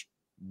Welsh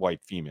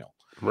white female.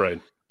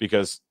 Right.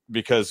 Because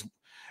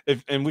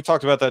and we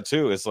talked about that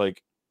too. It's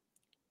like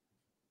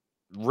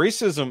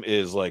racism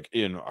is like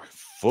in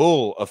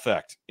full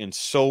effect in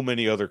so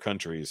many other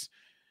countries,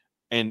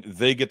 and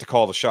they get to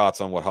call the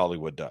shots on what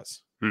Hollywood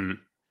does.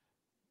 Mm-hmm.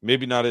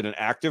 Maybe not in an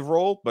active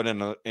role, but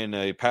in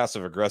a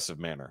passive aggressive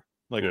manner.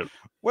 Like,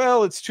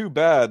 well, it's too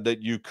bad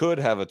that you could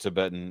have a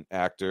Tibetan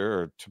actor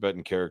or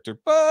Tibetan character,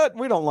 but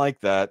we don't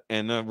like that,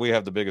 and we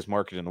have the biggest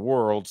market in the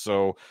world,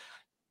 so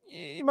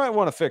you might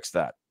want to fix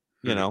that.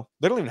 You know,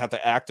 they don't even have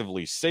to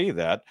actively say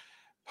that.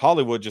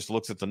 Hollywood just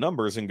looks at the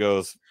numbers and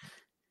goes,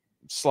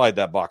 slide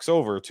that box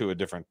over to a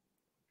different,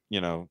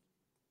 you know,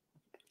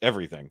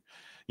 everything,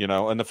 you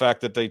know. And the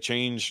fact that they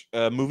change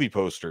movie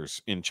posters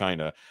in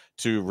China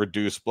to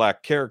reduce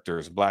black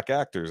characters, black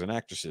actors and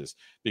actresses,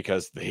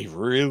 because they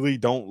really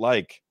don't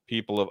like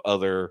people of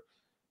other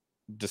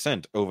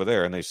descent over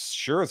there. And they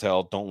sure as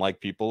hell don't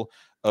like people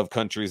of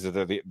countries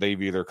that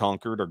they've either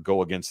conquered or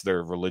go against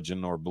their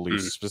religion or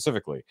beliefs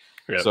specifically.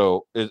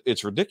 So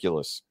it's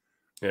ridiculous.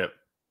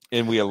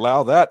 And we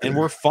allow that, and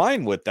we're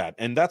fine with that,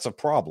 and that's a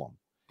problem.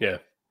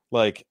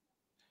 Like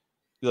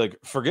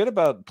forget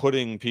about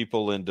putting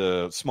people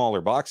into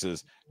smaller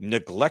boxes.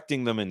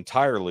 Neglecting them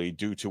entirely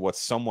due to what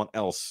someone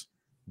else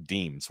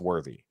deems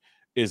worthy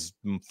is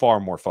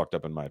far more fucked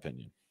up, in my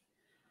opinion.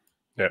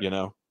 You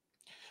know.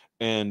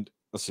 And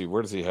let's see,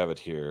 where does he have it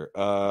here?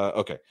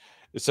 Okay.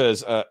 It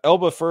says,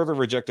 Elba further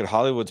rejected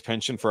Hollywood's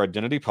penchant for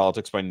identity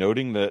politics by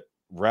noting that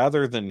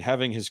rather than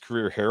having his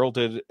career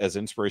heralded as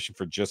inspiration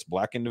for just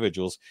black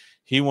individuals,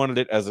 he wanted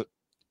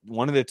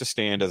it to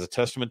stand as a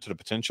testament to the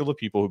potential of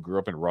people who grew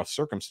up in rough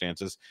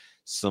circumstances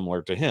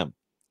similar to him.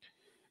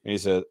 And he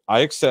said, I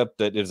accept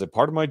that it is a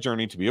part of my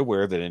journey to be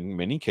aware that in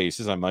many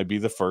cases I might be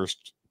the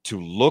first to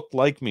look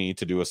like me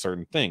to do a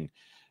certain thing.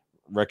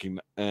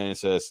 And it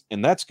says,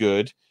 and that's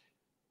good.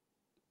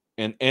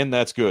 And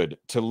that's good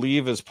to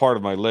leave as part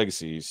of my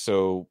legacy,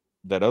 so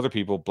that other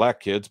people, black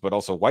kids, but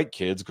also white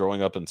kids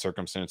growing up in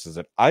circumstances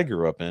that I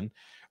grew up in,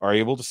 are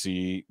able to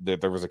see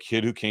that there was a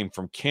kid who came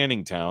from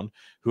Canning Town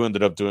who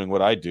ended up doing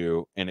what I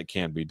do, and it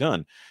can be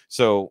done.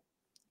 So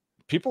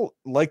people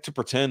like to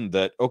pretend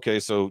that,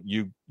 okay, so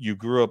you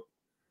grew up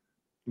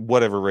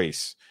whatever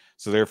race,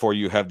 so therefore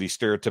you have these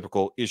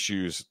stereotypical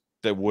issues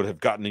that would have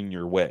gotten in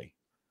your way.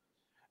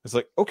 It's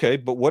like, okay,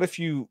 but what if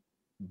you,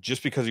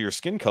 just because of your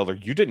skin color,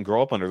 you didn't grow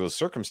up under those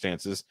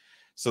circumstances,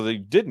 so they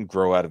didn't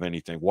grow out of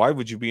anything? Why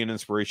would you be an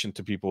inspiration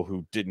to people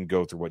who didn't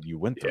go through what you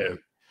went through?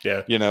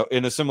 You know,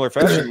 in a similar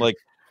fashion, like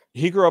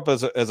he grew up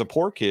as a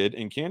poor kid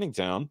in Canning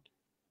Town,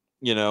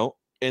 you know,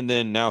 and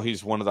then now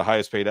he's one of the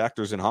highest paid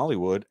actors in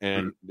Hollywood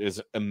and is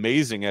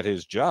amazing at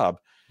his job.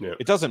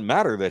 It doesn't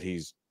matter that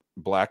he's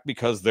black,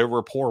 because there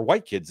were poor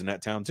white kids in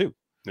that town too.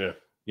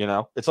 You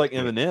know, it's like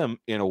Eminem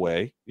in a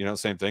way, you know,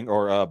 same thing,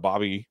 or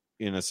Bobby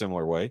in a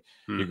similar way.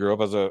 He grew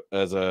up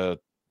as a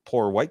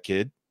poor white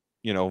kid,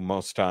 you know,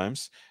 most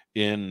times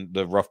in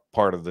the rough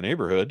part of the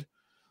neighborhood,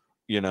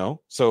 you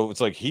know. So it's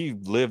like he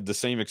lived the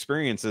same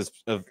experiences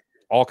of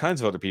all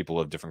kinds of other people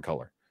of different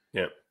color.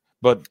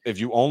 But if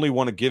you only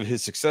want to give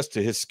his success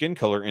to his skin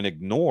color and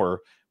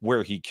ignore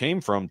where he came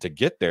from to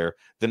get there,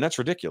 then that's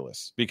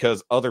ridiculous,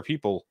 because other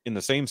people in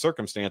the same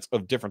circumstance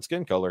of different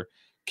skin color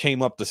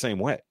came up the same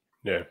way.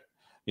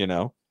 You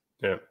know.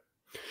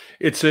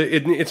 It's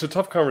a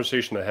tough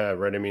conversation to have,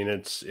 right? I mean,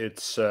 and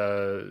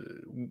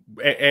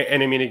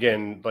I mean,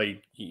 again,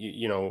 like,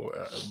 you know,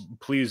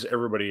 please,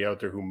 everybody out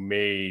there who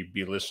may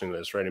be listening to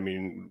this, right? I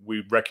mean,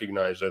 we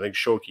recognize, I think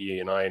Shoki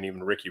and I, and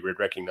even Ricky, would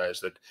recognize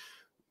that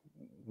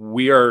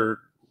we are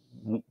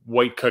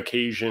white,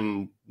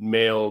 Caucasian,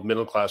 male,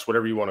 middle class,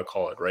 whatever you want to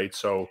call it, right?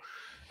 So,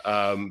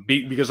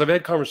 because I've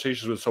had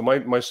conversations with, so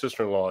my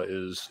sister-in-law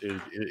is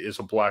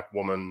a black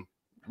woman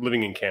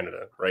living in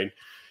Canada, right?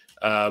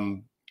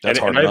 That's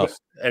hard enough.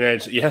 And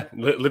it's,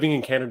 living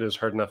in Canada is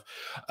hard enough.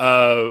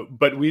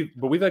 But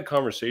we've had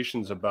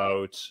conversations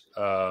about,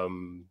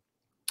 so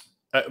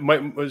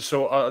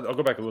I'll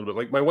go back a little bit.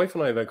 Like, my wife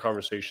and I have had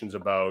conversations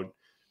about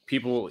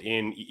people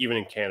even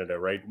in Canada,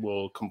 right,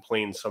 will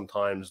complain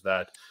sometimes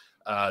that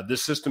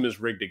this system is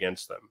rigged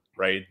against them,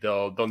 right?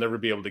 They'll never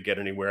be able to get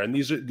anywhere. And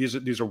these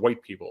are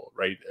white people,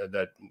 right?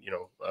 That, you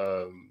know,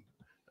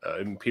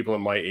 people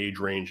in my age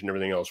range and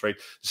everything else, right?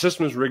 The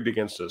system is rigged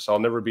against us. I'll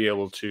never be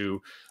able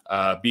to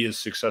be as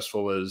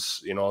successful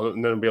as, you know, I'll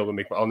never be able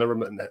to I'll never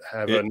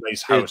have a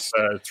nice house,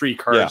 3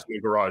 cars in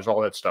the garage,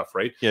 all that stuff,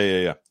 right?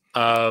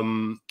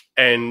 And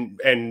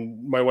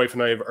my wife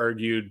and I have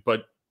argued,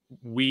 but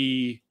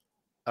we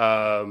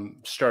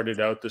started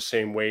out the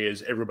same way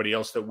as everybody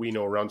else that we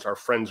know around us, our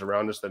friends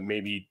around us that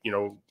maybe,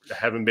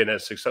 haven't been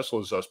as successful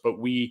as us, but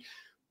we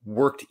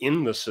worked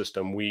in the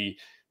system. We,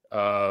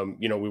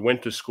 we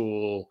went to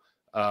school,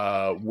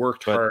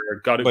 worked hard,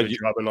 got a good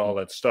job and all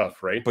that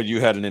stuff. Right. But you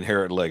had an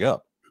inherent leg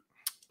up.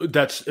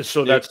 It's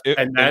a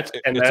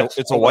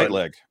white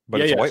leg,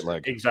 but it's a white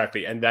leg.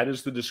 Exactly. And that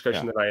is the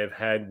discussion that I have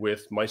had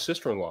with my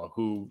sister-in-law,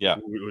 who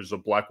was a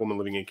Black woman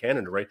living in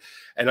Canada. Right.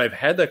 And I've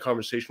had that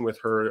conversation with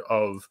her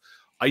of,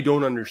 I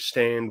don't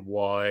understand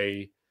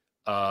why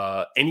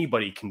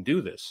anybody can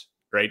do this.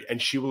 Right.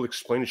 And she will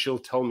explain it. She'll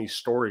tell me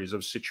stories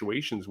of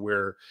situations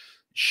where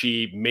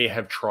she may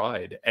have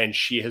tried and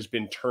she has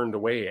been turned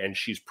away. And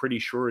she's pretty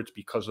sure it's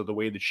because of the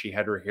way that she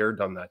had her hair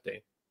done that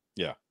day.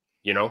 Yeah.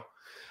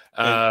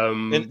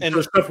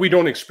 And stuff we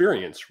don't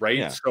experience, right?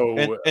 Yeah. So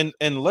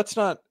and let's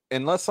not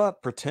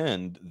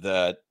pretend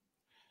that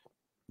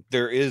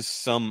there is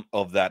some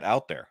of that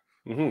out there.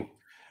 Mm-hmm.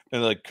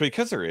 And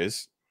because there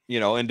is,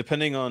 and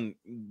depending on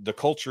the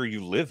culture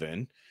you live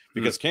in,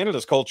 because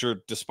Canada's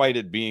culture, despite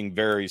it being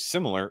very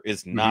similar,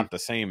 is not the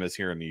same as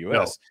here in the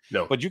US.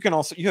 No. But you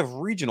have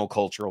regional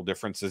cultural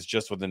differences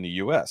just within the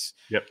US.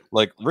 Yep.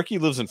 Like Ricky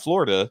lives in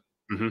Florida.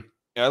 Mm-hmm.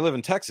 I live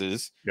in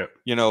Texas. Yep.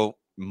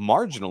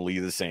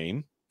 Marginally the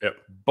same. Yep.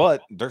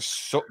 But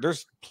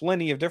there's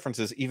plenty of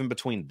differences even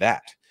between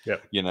that.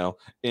 Yep.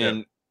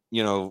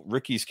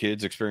 Ricky's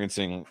kids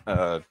experiencing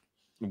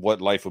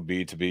what life would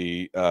be to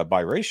be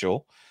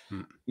biracial,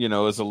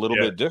 is a little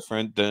bit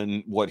different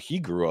than what he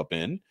grew up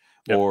in,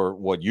 or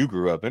what you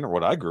grew up in, or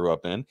what I grew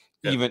up in,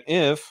 even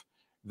if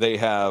they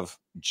have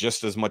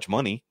just as much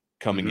money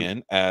coming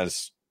in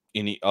as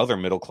any other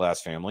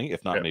middle-class family,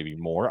 if not maybe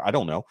more, I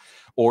don't know,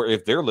 or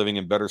if they're living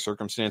in better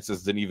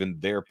circumstances than even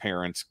their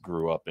parents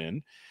grew up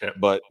in.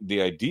 But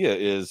the idea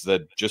is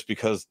that just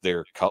because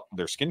their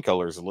skin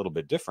color is a little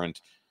bit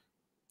different,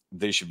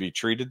 they should be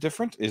treated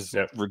different is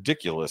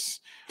ridiculous.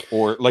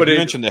 Or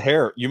mentioned the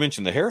hair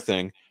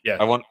thing.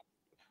 Yeah.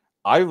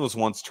 I was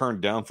once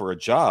turned down for a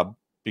job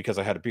because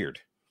I had a beard.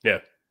 Yeah.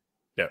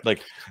 Yeah,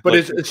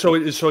 so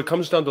it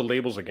comes down to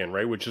labels again,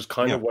 right? Which is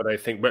kind of what I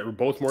think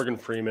both Morgan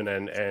Freeman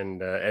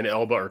and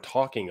Elba are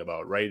talking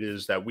about, right?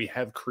 Is that we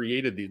have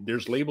created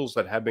there's labels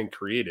that have been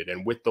created,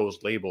 and with those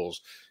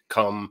labels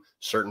come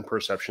certain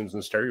perceptions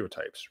and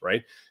stereotypes,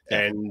 right?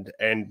 Yeah.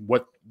 And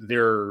what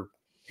they're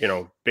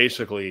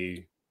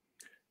basically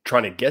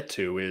trying to get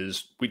to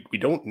is we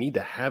don't need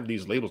to have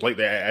these labels, like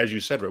as you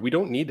said, right? We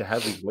don't need to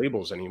have these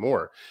labels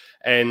anymore,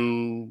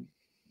 and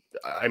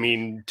I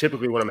mean,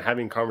 typically when I'm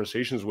having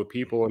conversations with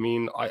people,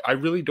 I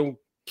really don't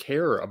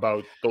care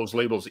about those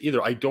labels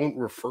either. I don't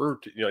refer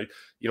to,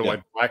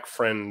 my Black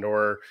friend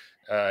or,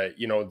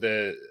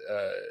 the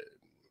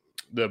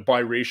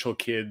biracial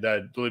kid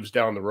that lives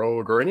down the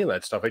road or any of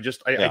that stuff. I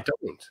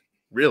don't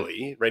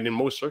really, right? In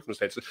most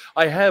circumstances,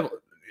 I have,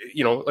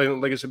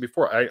 like I said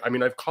before,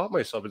 I've caught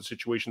myself in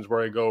situations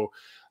where I go,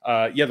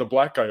 the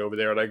Black guy over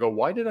there. And I go,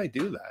 why did I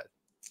do that?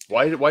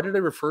 Why did I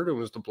refer to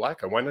him as the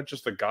Black guy? Why not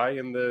just the guy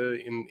in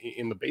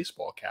the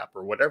baseball cap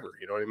or whatever?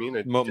 You know what I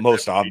mean?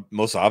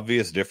 Most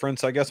obvious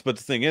difference, I guess. But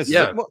the thing is,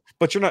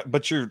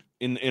 but you're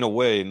in a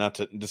way,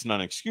 not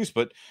an excuse,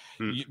 but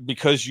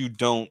because you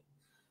don't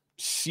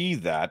see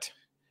that.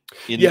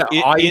 You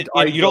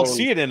don't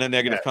see it in a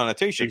negative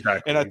connotation.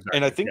 Exactly.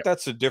 And I think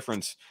that's a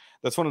difference.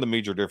 That's one of the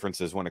major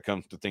differences when it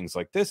comes to things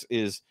like this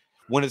is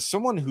when it's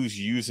someone who's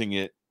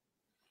using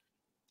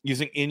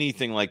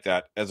anything like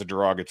that as a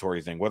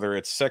derogatory thing, whether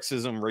it's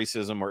sexism,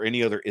 racism, or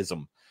any other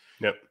ism.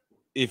 Yep.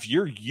 If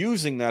you're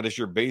using that as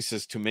your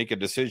basis to make a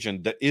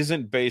decision that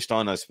isn't based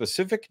on a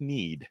specific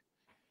need,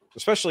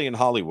 especially in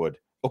Hollywood,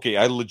 okay,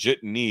 I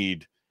legit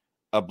need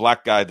a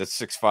Black guy that's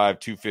 6'5",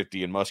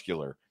 250 and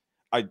muscular.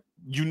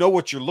 You know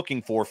what you're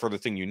looking for the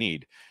thing you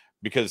need,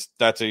 because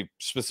that's a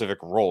specific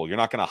role. You're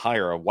not going to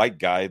hire a white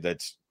guy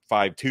that's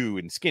 5'2"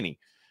 and skinny,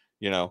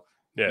 Yeah.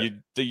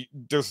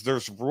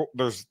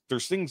 There's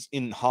things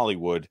in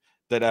Hollywood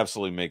that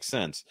absolutely make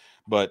sense,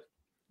 but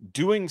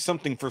doing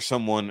something for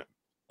someone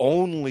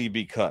only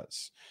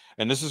because,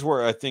 and this is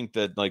where I think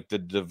that like the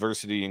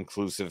diversity,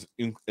 inclusivity,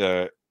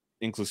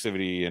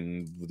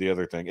 and the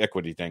other thing,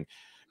 equity thing,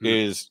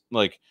 is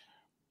like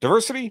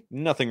diversity.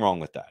 Nothing wrong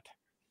with that.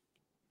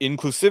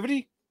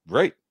 Inclusivity,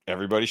 great.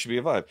 Everybody should be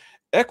a vibe.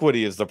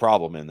 Equity is the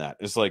problem in that.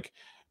 It's like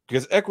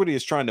because equity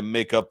is trying to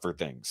make up for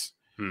things.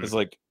 It's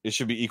like it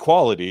should be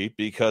equality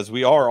because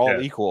we are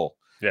all equal.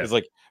 Yeah. It's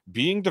like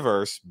being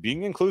diverse,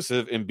 being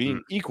inclusive, and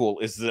being equal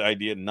is the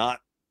idea,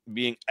 not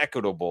being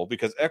equitable,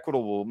 because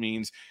equitable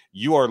means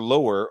you are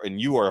lower and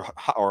you are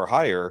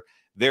higher.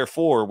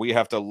 Therefore, we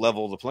have to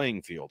level the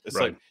playing field. It's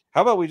like,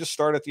 how about we just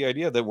start at the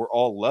idea that we're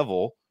all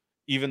level,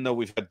 even though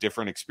we've had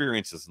different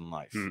experiences in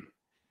life?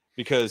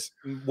 Because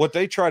what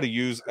they try to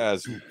use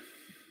as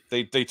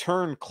they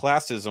turn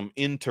classism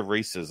into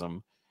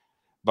racism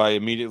by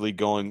immediately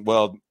going,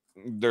 well,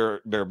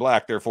 they're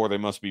Black, therefore they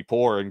must be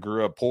poor and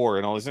grew up poor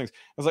and all these things.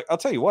 I was like, I'll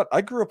tell you what, I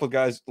grew up with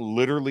guys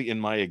literally in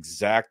my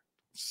exact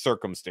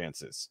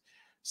circumstances,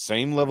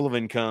 same level of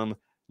income,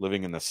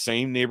 living in the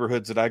same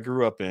neighborhoods that I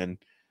grew up in,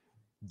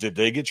 did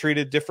they get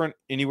treated different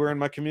anywhere in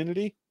my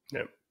community?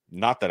 No.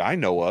 Not that I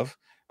know of.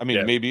 I mean,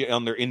 Yeah. maybe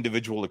on their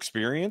individual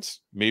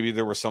experience, maybe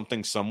there was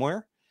something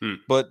somewhere, Hmm.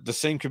 but the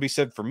same could be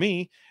said for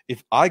me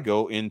if I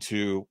go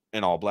into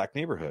an all black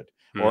neighborhood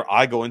Hmm. or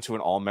I go into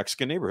an all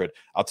Mexican neighborhood.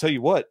 I'll tell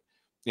you what,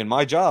 in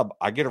my job,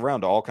 I get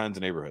around to all kinds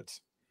of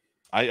neighborhoods.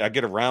 I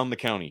get around the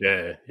county.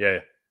 Yeah, yeah.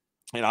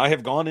 And I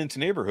have gone into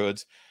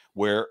neighborhoods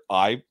where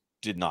I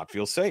did not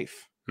feel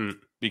safe Hmm.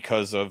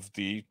 because of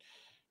the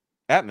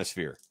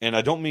atmosphere. And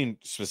I don't mean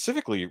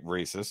specifically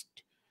racist,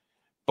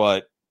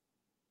 but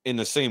in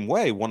the same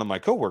way, one of my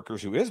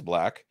coworkers who is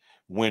black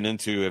went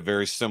into a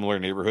very similar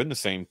neighborhood in the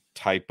same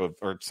type of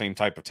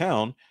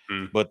town,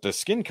 Hmm. but the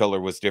skin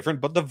color was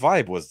different, but the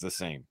vibe was the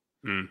same.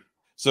 Hmm.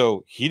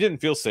 So he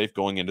didn't feel safe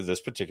going into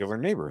this particular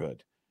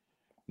neighborhood.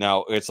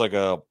 Now it's like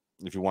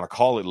if you want to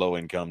call it low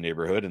income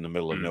neighborhood in the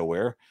middle of Hmm.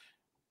 nowhere,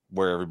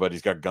 where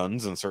everybody's got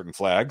guns and certain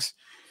flags,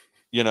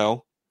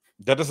 that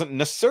doesn't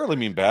necessarily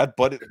mean bad,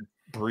 but it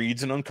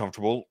brings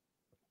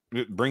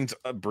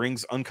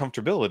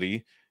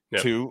uncomfortability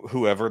Yep. to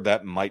whoever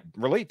that might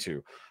relate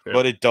to. Yep.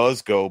 But it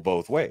does go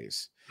both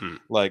ways. Hmm.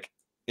 Like,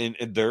 and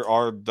there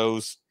are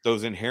those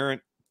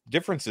inherent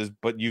differences,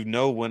 but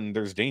when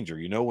there's danger,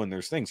 when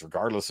there's things,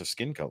 regardless of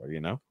skin color,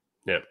 Yep.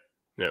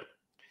 Yep.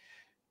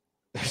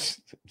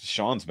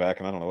 Sean's back,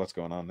 and I don't know what's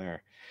going on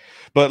there.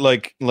 But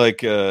like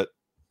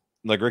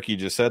Ricky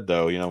just said,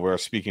 though, we're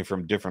speaking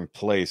from different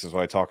places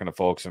by talking to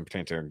folks and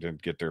pretending to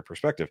get their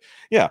perspective.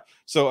 Yeah.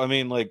 So, I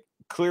mean, like,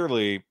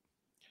 clearly,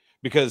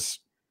 because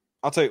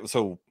I'll tell you,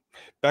 so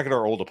back at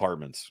our old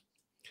apartments,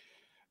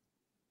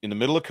 in the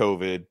middle of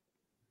COVID,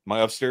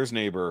 my upstairs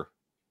neighbor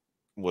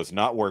was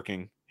not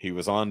working. He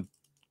was on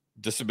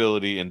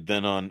disability and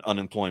then on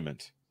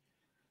unemployment.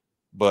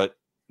 But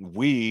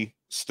we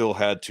still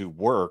had to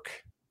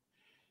work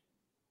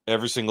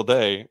every single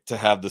day to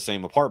have the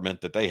same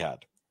apartment that they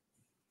had.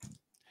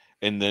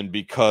 And then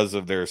because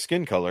of their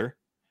skin color,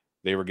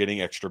 they were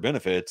getting extra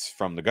benefits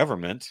from the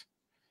government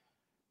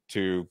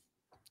to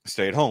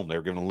stay at home. They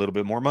were given a little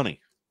bit more money.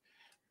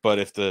 But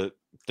if the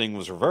thing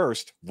was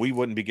reversed, we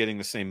wouldn't be getting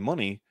the same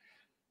money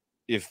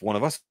if one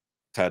of us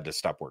had to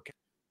stop working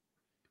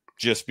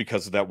just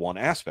because of that one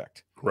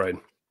aspect. Right.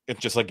 It's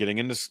just like getting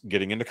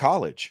into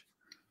college.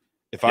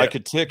 If I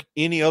could tick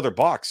any other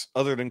box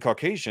other than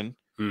Caucasian,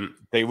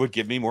 they would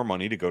give me more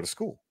money to go to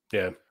school.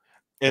 Yeah.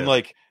 And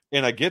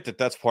and I get that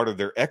that's part of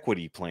their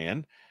equity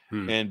plan,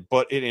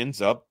 but it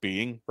ends up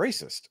being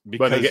racist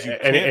because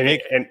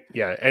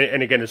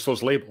and again, it's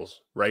those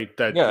labels, right?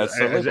 That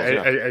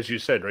as you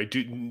said, right?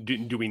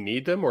 Do we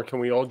need them, or can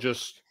we all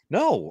just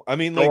no? I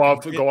mean, go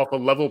off a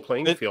level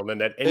playing field,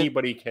 and that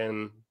anybody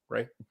can,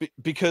 right?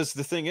 Because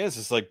the thing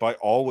is like by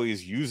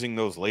always using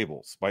those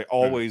labels, by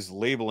always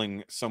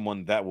labeling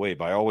someone that way,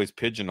 by always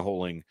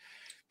pigeonholing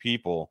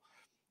people,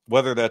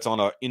 whether that's on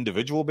an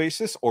individual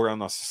basis or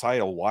on a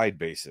societal wide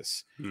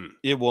basis,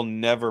 it will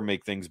never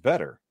make things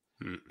better.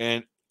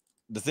 And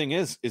the thing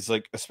is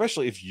like,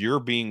 especially if you're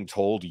being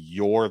told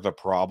you're the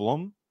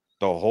problem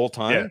the whole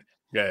time,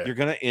 you're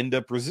going to end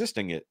up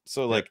resisting it.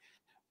 So like,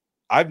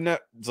 I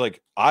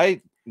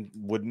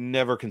would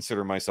never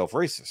consider myself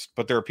racist,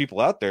 but there are people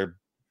out there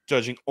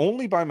judging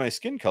only by my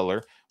skin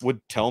color would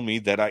tell me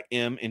that I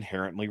am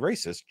inherently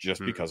racist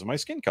just because of my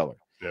skin color.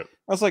 Yep.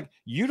 I was like,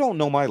 you don't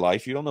know my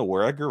life. You don't know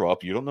where I grew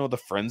up. You don't know the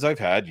friends I've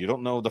had. You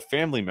don't know the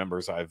family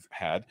members I've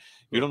had.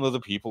 You don't know the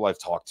people I've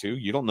talked to.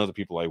 You don't know the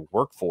people I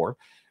work for.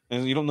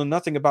 And you don't know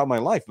nothing about my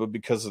life. But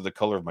because of the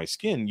color of my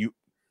skin, you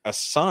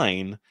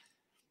assign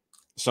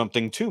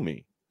something to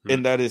me.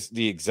 And that is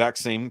the exact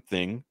same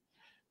thing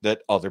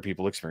that other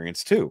people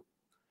experience too.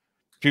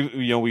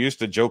 People, we used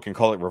to joke and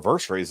call it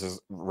reverse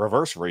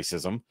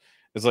racism.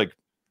 It's like,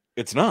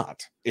 it's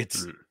not.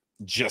 It's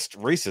just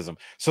racism.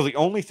 So the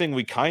only thing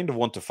we kind of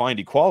want to find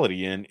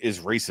equality in is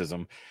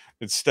racism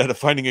instead of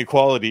finding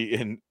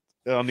equality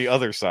on the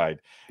other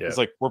side. Yeah. It's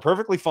like, we're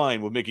perfectly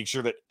fine with making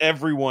sure that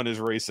everyone is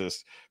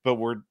racist, but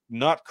we're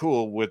not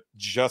cool with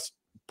just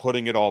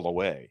putting it all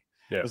away.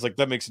 Yeah. It's like,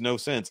 that makes no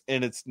sense.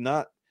 And it's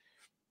not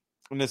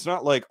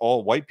like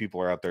all white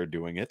people are out there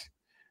doing it,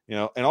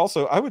 and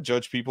also I would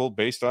judge people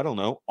based, I don't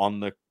know,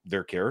 on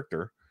their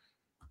character.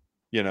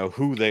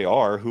 Who they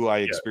are, who I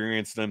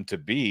experience them to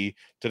be,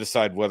 to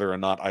decide whether or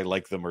not I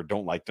like them or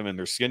don't like them. And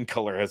their skin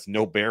color has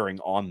no bearing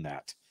on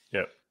that.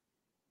 Yeah.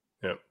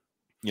 Yeah.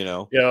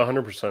 Yeah,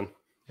 100%.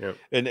 Yeah.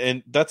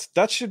 And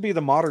that should be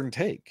the modern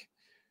take.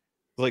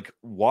 Like,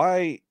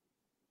 why?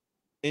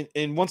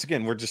 And once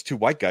again, we're just two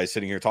white guys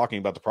sitting here talking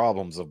about the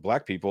problems of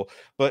black people.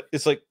 But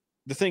it's like,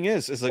 the thing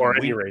is like, or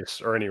any race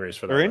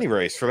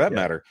for that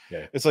matter.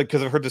 Yeah. It's like,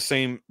 because I've heard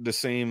the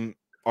same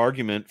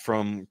argument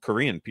from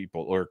Korean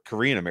people or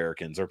Korean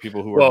Americans or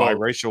people who are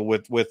biracial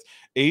with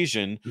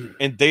Asian,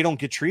 and they don't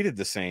get treated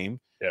the same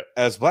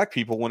as black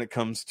people when it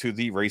comes to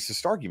the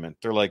racist argument.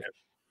 They're like,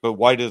 but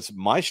why does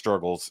my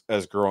struggles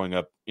as growing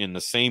up in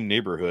the same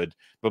neighborhood,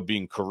 but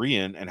being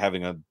Korean and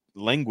having a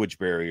language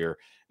barrier, and, and, and, and, and, and,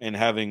 and, and, and, and, and, and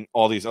having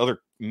all these other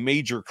major cultural differences that hindered my life, why does my struggles as growing up in the same neighborhood, but being Korean and having a language barrier and having all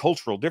these other major cultural differences that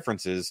hindered my life, why does my struggles as growing up in the same neighborhood, but being Korean and having a language barrier and having all these other major cultural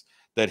differences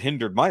that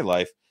hindered my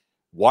life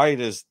why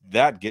does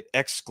that get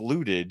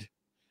excluded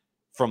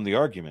from the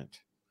argument?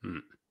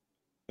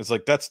 It's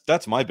like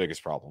that's my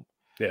biggest problem.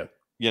 Yeah.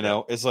 You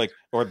know, it's like,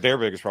 or their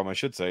biggest problem, I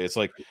should say. It's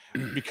like,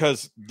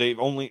 because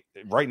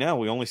right now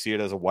we only see it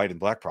as a white and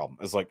black problem.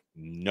 It's like,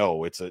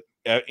 no, it's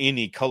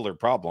any color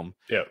problem.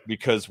 Yeah.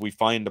 Because we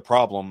find the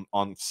problem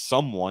on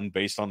someone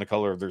based on the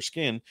color of their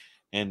skin,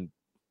 and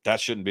that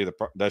shouldn't be the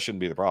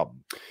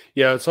problem.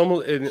 Yeah,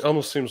 it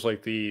almost seems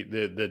like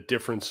the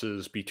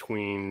differences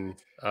between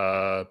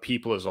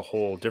people as a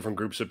whole, different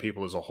groups of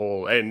people as a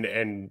whole,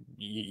 and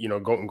you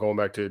know, going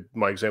back to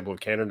my example of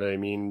Canada, I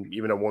mean,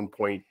 even at one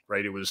point,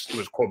 right, it was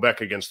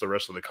Quebec against the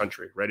rest of the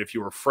country, right? If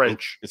you were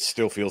French, it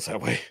still feels that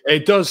way.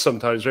 It does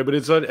sometimes, right? But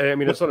it's not. I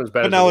mean, it's not as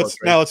bad.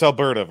 But now it's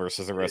Alberta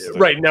versus the rest of the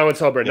right. Now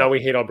it's Alberta. Yeah. Now we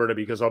hate Alberta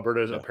because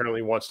Alberta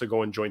apparently wants to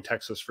go and join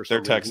Texas for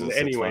some They're reason.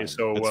 Texas Anyway, it's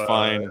so it's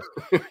fine.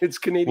 It's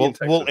Canadian.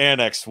 We'll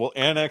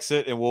annex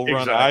it, and we'll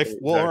run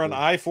run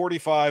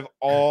I-45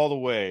 all the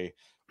way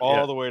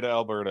to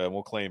Alberta, and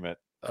we'll claim it.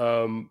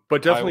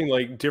 But definitely,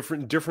 like,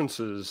 different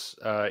differences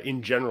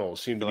in general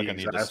seem to be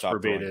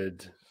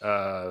exacerbated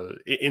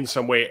in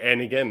some way.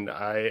 And again,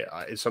 I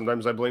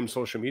sometimes I blame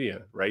social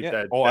media, right?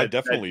 Yeah. I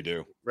definitely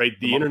do. Right,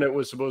 the internet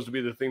was supposed to be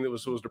the thing that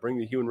was supposed to bring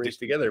the human race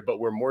together, but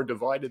we're more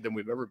divided than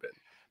we've ever been.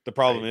 The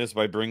problem is,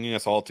 by bringing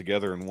us all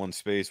together in one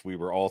space, we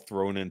were all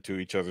thrown into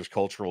each other's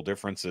cultural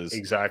differences,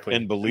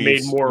 and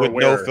beliefs, made more with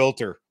aware.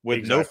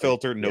 no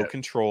filter, no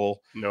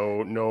control,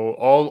 no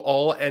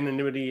all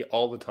anonymity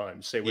all the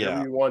time. Say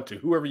whatever you want to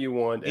whoever you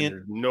want, and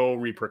there's no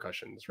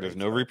repercussions. Right? There's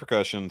no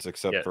repercussions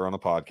except for on a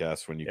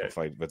podcast when you can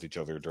fight with each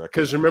other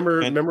directly. Because remember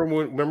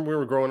when we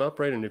were growing up,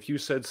 right? And if you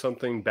said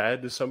something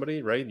bad to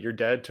somebody, right, your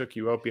dad took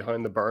you out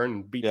behind the barn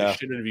and beat the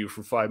shit out of you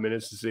for 5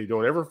 minutes to say,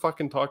 "Don't ever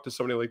fucking talk to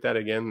somebody like that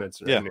again."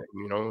 That's you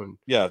know. And,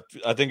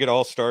 I think it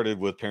all started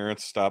with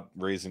parents stopped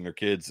raising their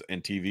kids,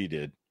 and TV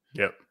did.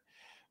 Yep.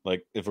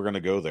 Like, if we're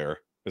gonna go there,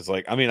 it's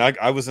like, I mean,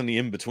 I was in the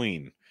in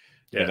between.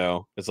 You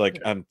know, it's like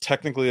I'm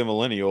technically a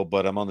millennial,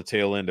 but I'm on the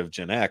tail end of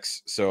Gen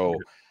X. So,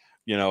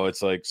 you know,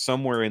 it's like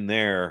somewhere in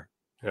there.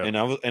 Yeah.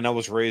 And I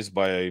was raised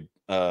by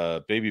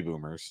baby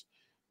boomers,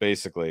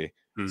 basically.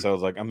 So I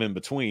was like, I'm in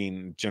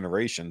between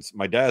generations.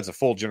 My dad's a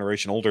full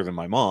generation older than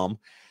my mom,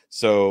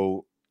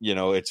 so you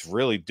know, it's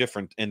really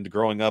different. And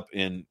growing up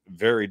in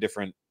very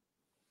different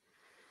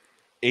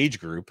age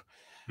group,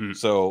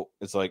 so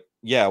it's like,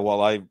 while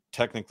I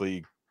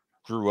technically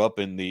grew up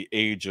in the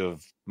age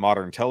of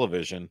modern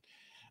television,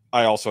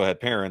 I also had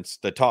parents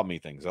that taught me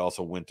things. I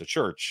also went to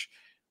church,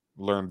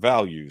 learned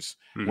values,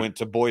 went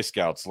to Boy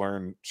Scouts,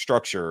 learned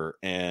structure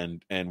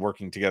and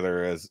working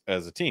together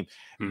as a team.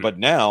 But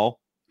now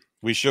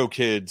we show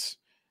kids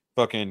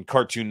fucking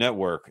Cartoon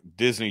Network,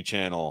 Disney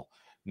Channel,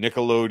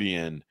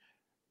 Nickelodeon,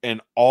 and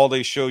all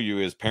they show you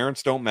is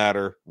parents don't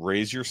matter,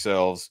 raise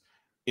yourselves,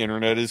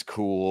 internet is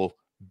cool,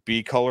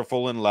 be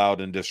colorful and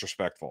loud and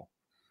disrespectful.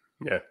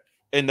 Yeah.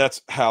 And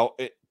that's how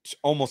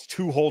almost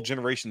 2 whole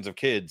generations of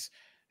kids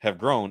have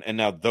grown. And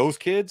now those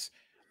kids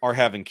are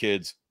having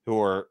kids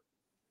who are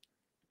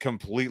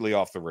completely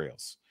off the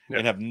rails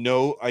and have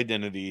no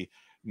identity,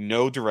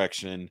 no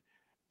direction,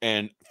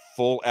 and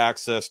full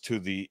access to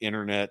the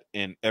internet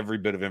and every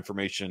bit of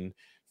information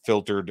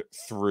filtered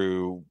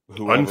through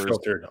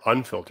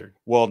unfiltered.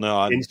 Well,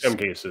 no, in some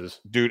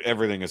cases, dude,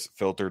 everything is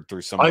filtered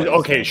through somebody.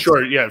 Okay, sure,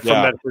 from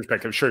that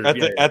perspective, sure.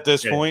 At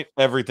this point,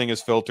 everything is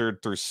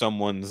filtered through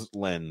someone's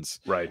lens,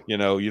 right? You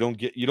know, you don't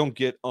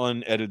get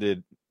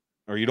unedited,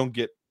 or you don't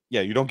get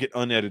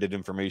unedited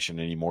information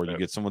anymore. You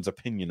get someone's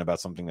opinion about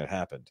something that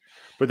happened.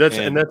 But that's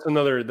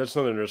another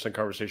interesting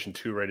conversation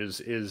too, right? Is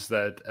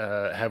that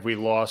have we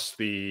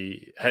lost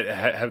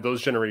have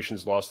those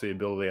generations lost the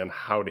ability on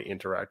how to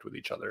interact with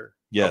each other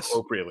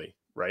appropriately,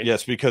 right?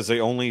 Yes, because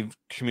they only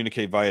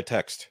communicate via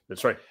text.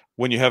 That's right.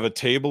 When you have a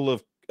table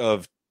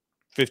of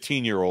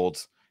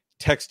 15-year-olds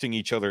texting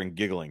each other and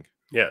giggling,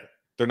 they're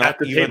not at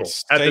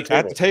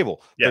the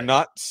table. They're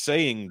not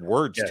saying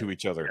words to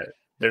each other.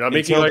 They're not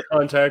making eye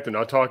contact. They're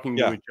not talking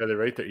to each other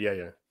right there.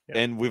 Yeah.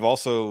 And we've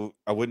also,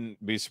 I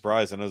wouldn't be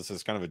surprised, I know this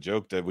is kind of a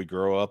joke, that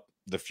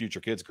the future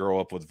kids grow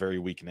up with very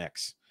weak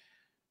necks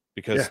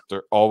because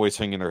they're always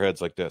hanging their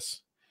heads like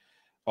this,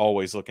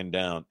 always looking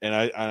down. And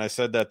I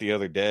said that the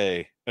other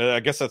day.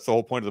 I guess that's the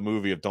whole point of the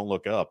movie of Don't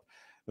Look Up.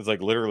 It's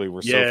like, literally,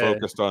 we're so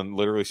focused on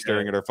literally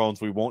staring at our phones,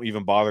 we won't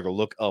even bother to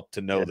look up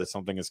to know that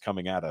something is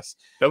coming at us.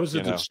 That was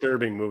a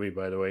disturbing movie,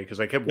 by the way,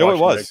 because I kept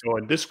watching it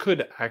going, this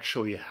could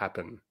actually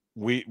happen.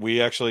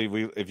 We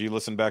actually, if you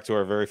listen back to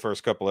our very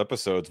first couple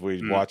episodes,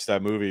 we watched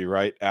that movie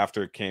right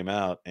after it came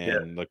out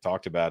and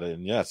talked about it.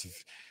 And yes,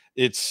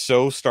 it's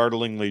so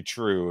startlingly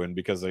true. And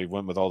because they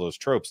went with all those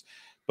tropes,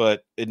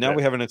 but now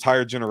we have an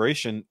entire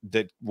generation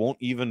that won't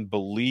even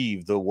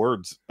believe the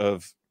words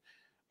of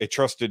a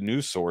trusted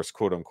news source,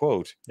 quote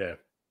unquote. Yeah.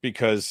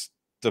 Because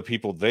the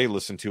people they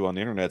listen to on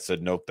the internet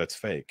said, nope, that's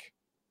fake.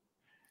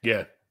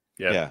 Yeah.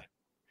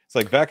 It's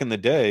like back in the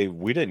day,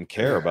 we didn't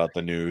care about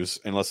the news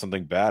unless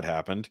something bad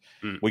happened.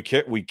 We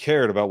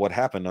cared about what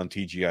happened on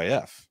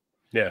TGIF.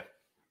 Yeah.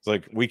 It's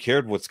like we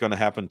cared what's going to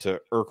happen to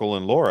Urkel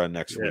and Laura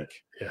next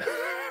week. Yeah.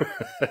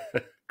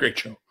 Great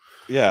show.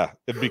 Yeah,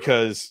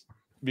 because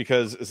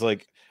it's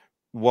like,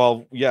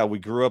 well, yeah, we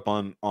grew up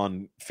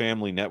on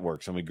family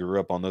networks and we grew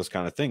up on those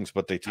kind of things,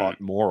 but they taught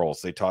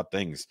morals, they taught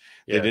things.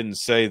 Yeah. They didn't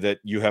say that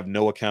you have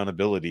no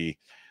accountability,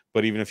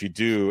 but even if you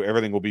do,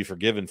 everything will be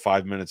forgiven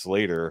 5 minutes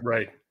later,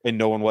 Right. and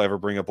no one will ever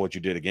bring up what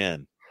you did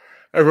again.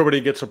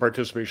 Everybody gets a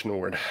participation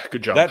award.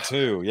 Good job. That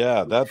too,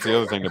 yeah, that's the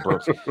other thing that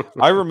broke.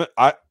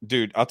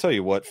 Dude, I'll tell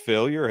you what,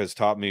 failure has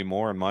taught me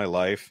more in my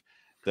life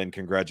than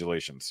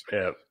congratulations.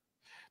 Yeah.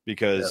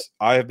 Because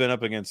I have been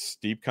up against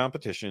steep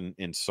competition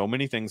in so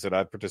many things that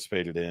I've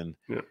participated in,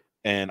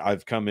 and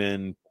I've come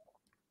in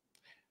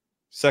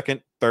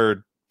second,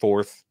 third,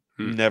 fourth,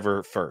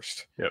 never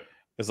first. Yep.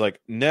 It's like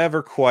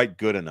never quite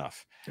good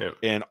enough. Yep.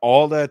 And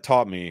all that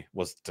taught me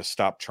was to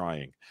stop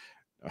trying.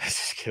 I'm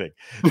just kidding.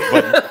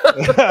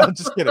 But, I'm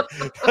just kidding.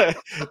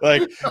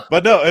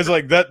 But no, it's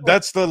like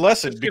that's the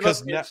lesson,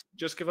 because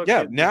just give up.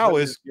 Yeah, kids. now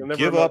is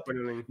give up.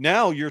 Anything.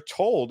 Now you're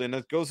told, and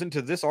it goes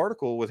into this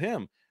article with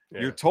him.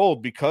 Yeah. You're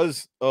told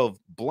because of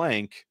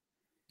blank,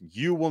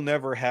 you will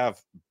never have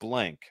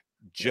blank.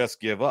 Just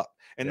give up.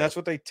 And that's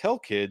what they tell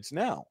kids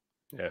now.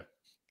 Yeah.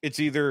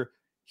 It's either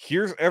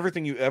here's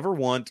everything you ever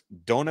want,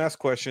 don't ask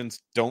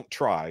questions, don't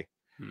try,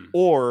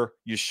 or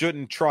you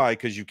shouldn't try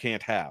because you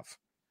can't have.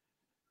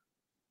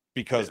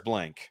 Because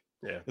blank.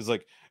 Yeah. It's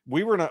like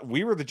we were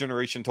the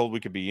generation told we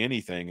could be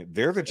anything.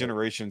 They're the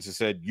generations who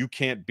said you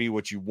can't be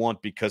what you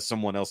want because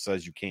someone else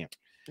says you can't.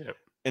 Yeah.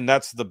 And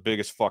that's the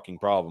biggest fucking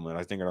problem. And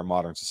I think in our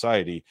modern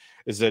society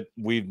is that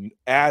we've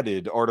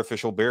added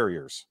artificial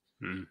barriers.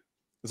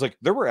 It's like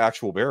there were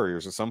actual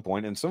barriers at some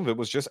point, and some of it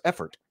was just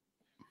effort.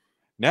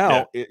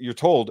 Now you're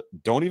told,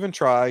 don't even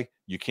try.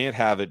 You can't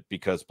have it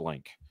because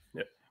blank.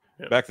 Yeah.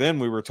 Yeah. Back then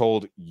we were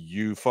told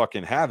you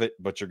fucking have it,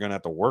 but you're going to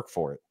have to work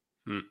for it.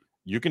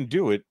 You can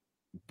do it,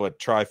 but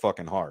try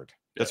fucking hard.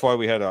 That's why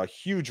we had a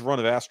huge run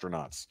of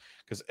astronauts,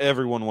 because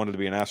everyone wanted to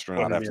be an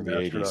astronaut after the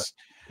 80s.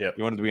 Yep.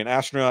 You wanted to be an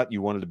astronaut.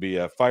 You wanted to be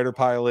a fighter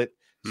pilot.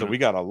 So we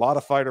got a lot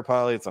of fighter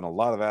pilots and a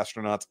lot of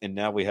astronauts, and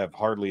now we have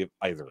hardly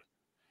either.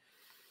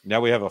 Now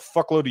we have a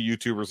fuckload of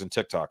YouTubers and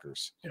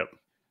TikTokers. Yep.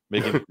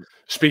 Making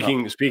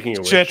speaking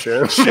of shit.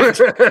 which,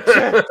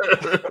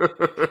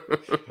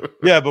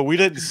 yeah, but we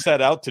didn't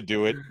set out to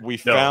do it. We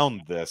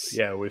found this.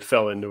 Yeah, we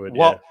fell into it.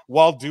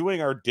 While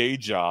doing our day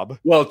job.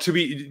 Well, to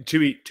be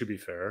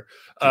fair,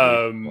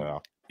 I mean,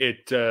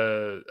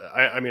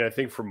 I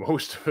think for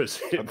most of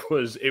us,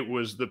 it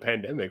was the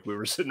pandemic. We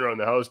were sitting around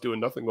the house doing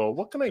nothing, going,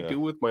 "What can I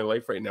do with my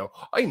life right now?"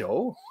 I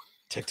know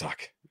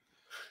TikTok.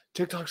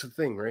 TikTok's a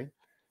thing, right?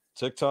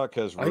 TikTok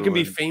has ruined. I can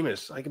be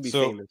famous.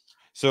 Famous.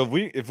 So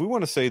if we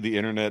want to say the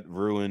internet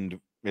ruined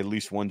at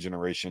least one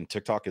generation,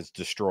 TikTok is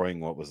destroying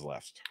what was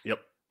left. Yep.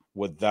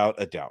 Without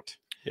a doubt.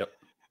 Yep.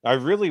 I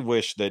really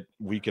wish that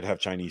we could have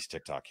Chinese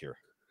TikTok here,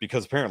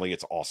 because apparently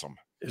it's awesome.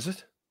 Is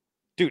it?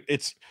 Dude,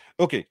 it's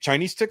okay.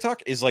 Chinese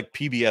TikTok is like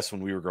PBS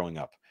when we were growing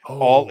up.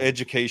 All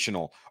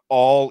educational,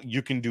 all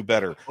you can do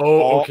better.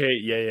 Okay.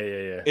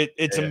 Yeah.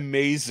 It's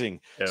amazing.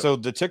 Yep. So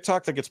the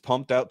TikTok that gets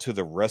pumped out to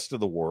the rest of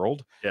the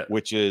world,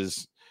 which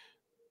is.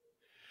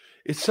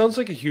 It sounds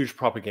like a huge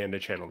propaganda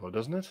channel, though,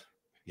 doesn't it?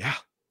 Yeah.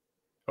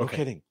 No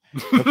kidding.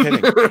 No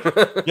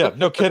kidding. Yeah,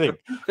 no kidding.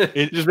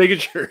 Just making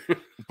sure.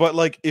 But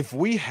like, if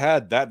we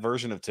had that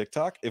version of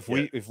TikTok, if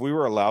we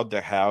were allowed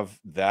to have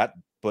that,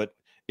 but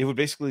it would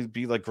basically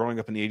be like growing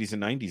up in the 80s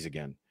and 90s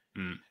again.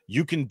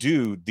 You can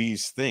do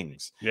these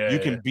things. You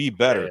can be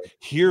better.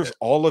 Here's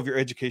all of your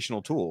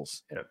educational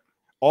tools. Yeah.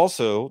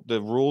 Also,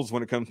 the rules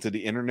when it comes to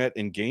the internet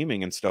and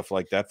gaming and stuff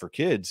like that for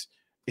kids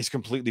is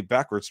completely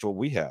backwards to what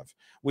we have.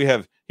 We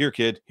have, here,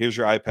 kid, here's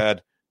your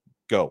iPad.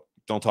 Go.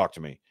 Don't talk to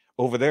me.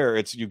 Over there,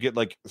 it's you get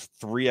like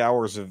 3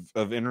 hours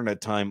of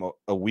internet time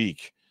a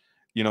week.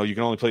 You know, you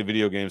can only play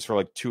video games for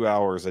like 2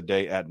 hours a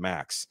day at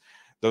max.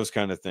 Those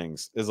kind of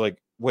things. Is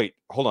like, wait,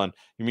 hold on.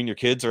 You mean your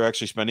kids are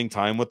actually spending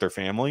time with their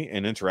family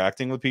and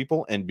interacting with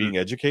people and being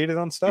educated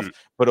on stuff?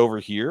 But over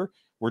here,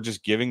 we're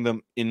just giving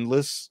them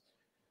endless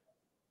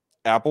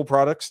Apple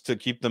products to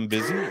keep them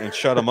busy and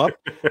shut them up.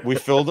 We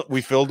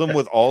filled them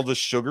with all the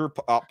sugar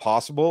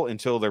possible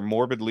until they're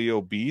morbidly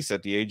obese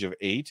at the age of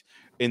 8,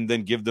 and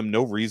then give them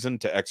no reason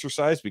to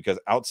exercise because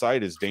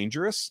outside is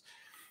dangerous.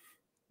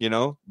 You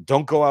know,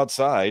 don't go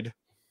outside.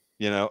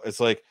 You know, it's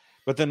like,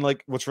 but then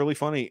like what's really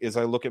funny is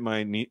I look at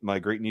my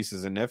great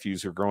nieces and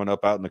nephews who are growing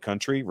up out in the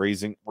country,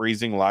 raising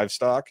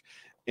livestock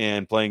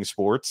and playing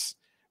sports,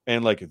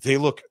 and like they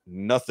look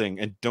nothing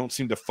and don't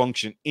seem to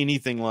function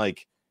anything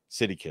like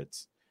city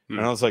kids. And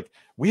I was like,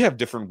 we have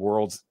different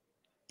worlds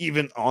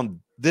even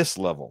on this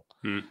level.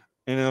 And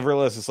I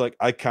realized it's like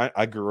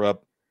I grew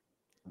up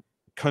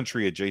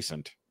country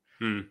adjacent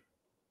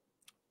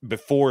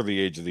before the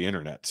age of the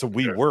internet. So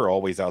we were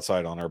always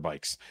outside on our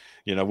bikes.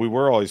 You know, we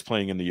were always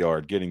playing in the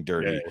yard, getting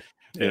dirty,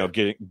 you know,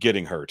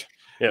 getting hurt.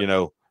 You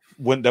know,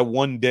 when that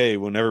one day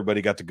when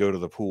everybody got to go to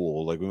the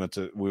pool, like we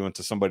went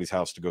to somebody's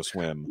house to go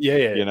swim.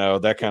 You know,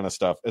 that kind of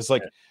stuff. It's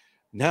like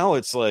now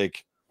it's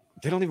like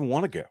they don't even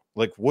want to go.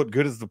 Like, what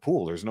good is the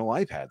pool? There's no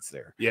iPads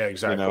there. Yeah,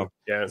 exactly. You know?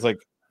 Yeah, It's like,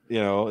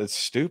 it's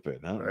stupid.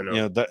 I know.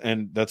 You know,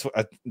 and that's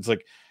what it's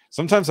like.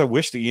 Sometimes I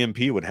wish the EMP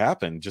would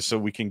happen just so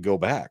we can go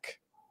back.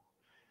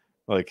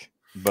 Like,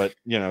 but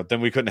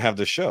then we couldn't have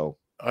the show.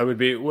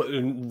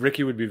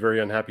 Ricky would be very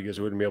unhappy because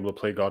he wouldn't be able to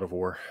play God of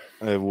War.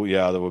 Well,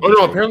 yeah, that would. Oh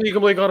no! Apparently, you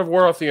can play God of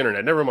War off the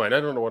internet. Never mind. I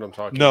don't know what I'm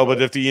talking. No, about.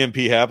 but if the EMP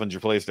happens,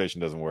 your PlayStation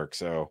doesn't work.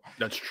 So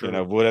that's true.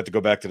 We'll have to go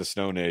back to the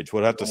Stone Age.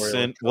 We'll have to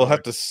send. We'll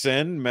have to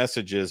send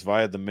messages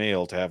via the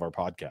mail to have our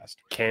podcast.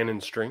 Can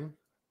and string.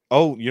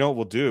 Oh, you know what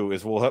we'll do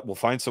is we'll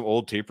find some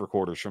old tape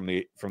recorders from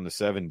the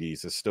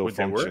 70s that still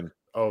function.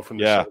 Oh, from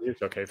the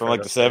 70s? Okay, from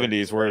like the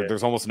 70s where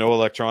there's almost no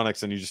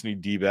electronics and you just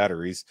need D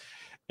batteries,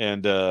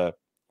 and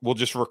we'll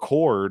just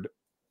record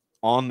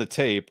on the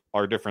tape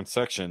our different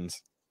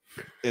sections,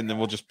 and then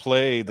we'll just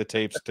play the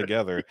tapes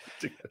together.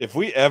 If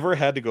we ever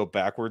had to go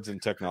backwards in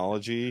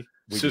technology,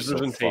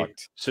 scissors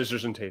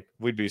and tape,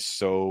 we'd be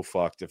so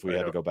fucked if we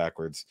had to go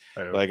backwards.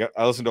 Like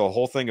I listened to a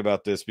whole thing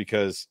about this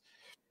because.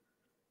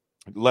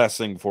 Last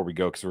thing before we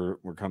go, because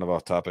we're kind of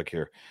off topic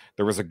here.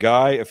 There was a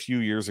guy a few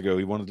years ago.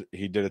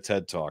 He did a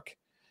TED talk.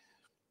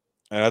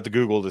 I had to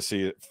Google to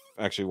see it,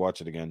 actually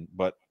watch it again.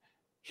 But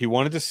he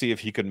wanted to see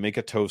if he could make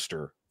a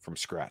toaster from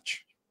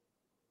scratch.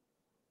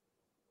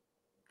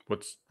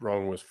 What's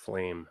wrong with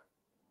flame?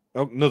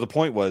 Oh no, the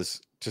point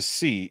was to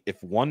see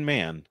if one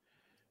man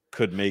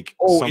could make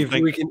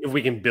something. If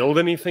we can build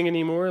anything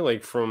anymore,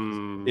 like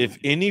from if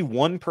any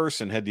one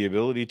person had the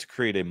ability to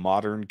create a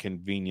modern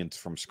convenience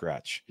from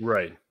scratch,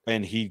 right?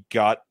 And he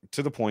got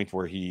to the point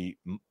where he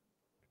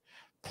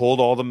pulled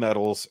all the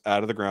metals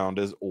out of the ground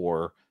as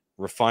ore,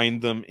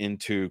 refined them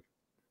into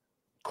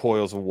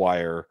coils of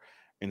wire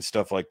and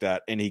stuff like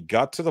that, and he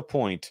got to the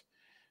point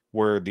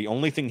where the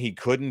only thing he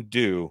couldn't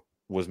do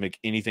was make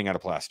anything out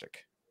of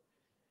plastic.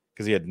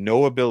 Because he had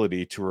no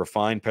ability to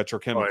refine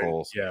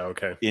petrochemicals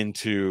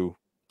into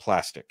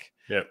plastic.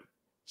 Yep.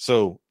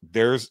 So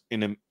there's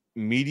an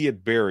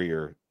immediate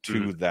barrier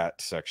to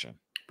that section.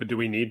 But do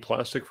we need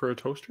plastic for a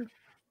toaster?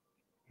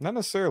 Not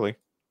necessarily.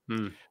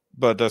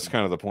 But that's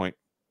kind of the point.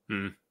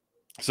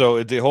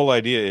 So the whole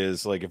idea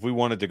is, like, if we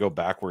wanted to go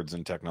backwards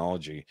in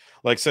technology,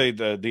 like say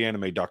the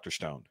anime Dr.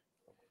 Stone.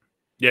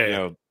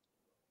 Yeah.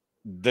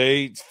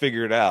 They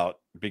figured out,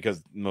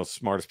 because the most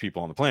smartest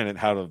people on the planet,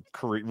 how to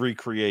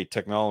recreate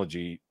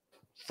technology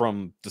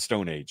from the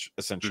Stone Age,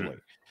 essentially.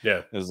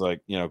 Yeah. It's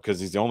like,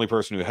 because he's the only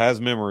person who has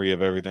memory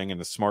of everything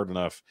and is smart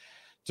enough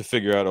to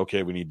figure out,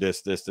 okay, we need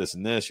this, this, this,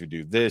 and this. You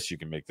do this, you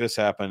can make this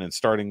happen. And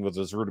starting with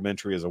as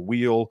rudimentary as a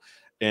wheel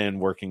and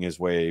working his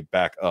way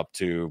back up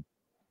to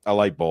a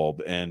light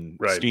bulb and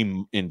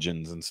steam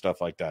engines and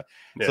stuff like that.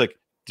 It's like,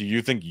 do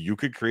you think you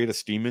could create a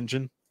steam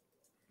engine?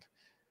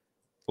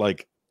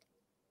 Like,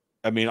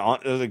 I mean,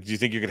 do you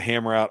think you could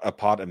hammer out a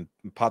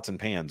pots and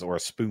pans or a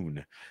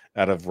spoon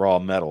out of raw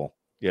metal?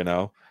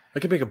 I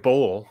could make a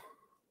bowl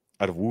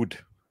out of wood.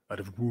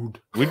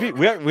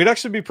 We'd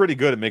actually be pretty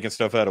good at making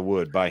stuff out of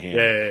wood by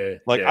hand.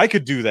 I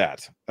could do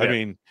that. I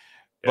mean,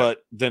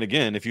 but then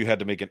again, if you had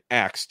to make an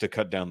axe to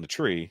cut down the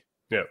tree,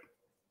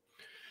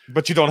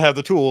 but you don't have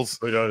the tools.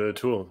 We don't have the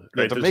tool.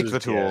 You have to make the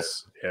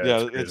tools.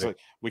 Yeah, it's like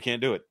we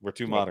can't do it. We're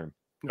too modern.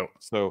 No.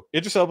 So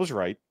Idris Elba's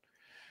right.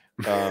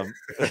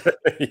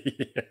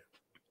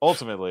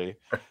 Ultimately,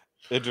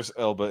 Idris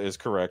Elba is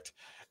correct.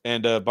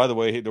 And by the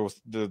way, there was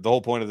the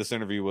whole point of this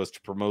interview was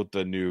to promote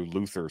the new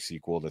Luther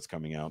sequel that's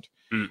coming out.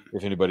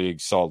 If anybody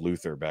saw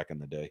Luther back in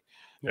the day,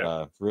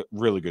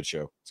 really good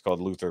show. It's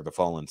called Luther: The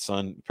Fallen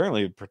Son.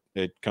 Apparently,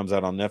 it comes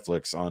out on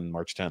Netflix on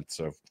March 10th.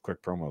 So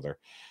quick promo there.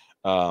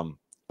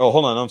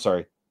 Hold on, I'm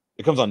sorry.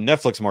 It comes on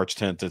Netflix March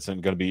 10th. It's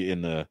going to be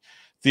in the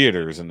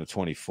theaters in the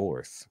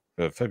 24th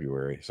of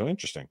February. So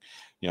interesting.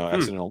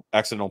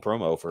 Accidental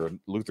promo for a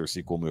Luther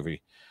sequel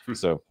movie.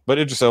 So, but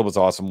Idris Elba's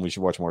awesome. We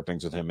should watch more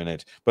things with him in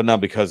it, but not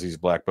because he's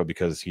black, but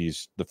because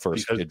he's the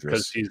first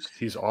Idris. Because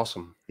he's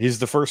awesome. He's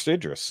the first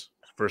Idris.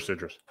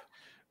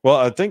 Well,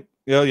 I think,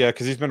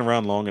 because he's been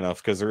around long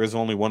enough. Because there is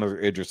only one other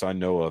Idris I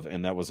know of,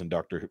 and that was in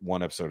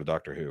one episode of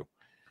Doctor Who.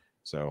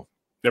 So,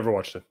 never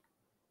watched it.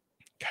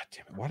 God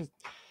damn it! What is?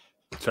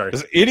 Sorry.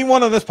 Does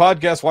anyone on this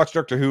podcast watch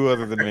Doctor Who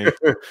other than me?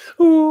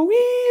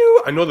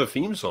 I know the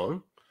theme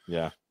song.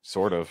 Yeah,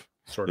 sort of.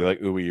 You like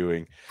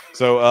ooey-ooing.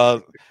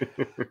 So,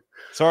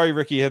 sorry,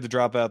 Ricky had to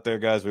drop out there,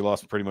 guys. We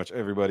lost pretty much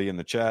everybody in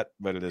the chat,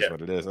 but it is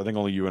what it is. I think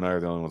only you and I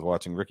are the only ones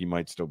watching. Ricky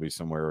might still be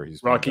somewhere where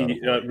he's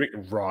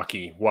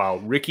Rocky. Wow.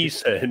 Ricky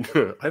said,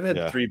 I've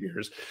had 3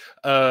 beers.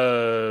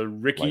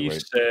 Ricky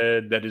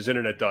said that his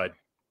internet died.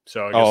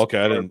 So I guess, okay.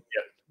 I didn't.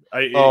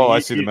 I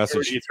see the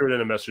message. He threw it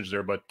in a message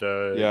there, but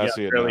I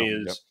see it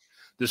now.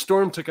 The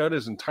storm took out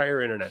his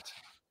entire internet.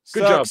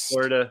 Good Sucks. job,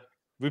 Florida.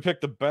 We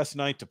picked the best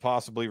night to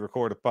possibly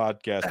record a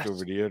podcast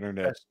over the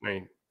internet.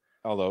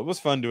 Although it was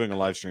fun doing a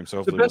live stream, so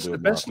hopefully the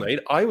best night.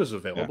 I was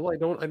available.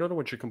 Yeah. I don't know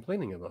what you're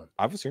complaining about.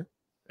 I was here.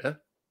 Yeah,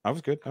 I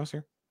was good. I was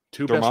here.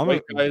 2 best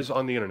white guys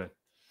on the internet.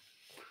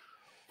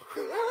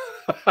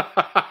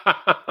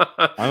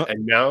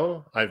 And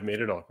now I've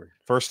made it awkward.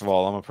 First of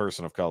all, I'm a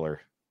person of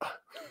color.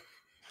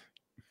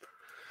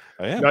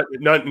 I am.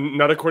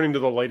 Not according to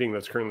the lighting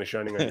that's currently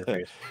shining on your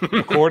face.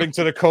 According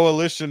to the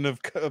coalition of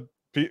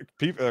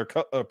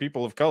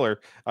people of color,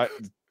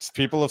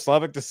 people of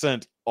Slavic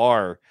descent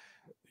are.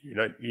 You're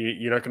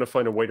not going to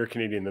find a whiter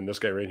Canadian than this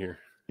guy right here.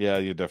 Yeah,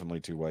 you're definitely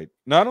too white.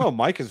 No, I don't know.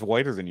 Mike is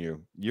whiter than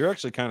you. You're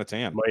actually kind of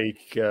tan.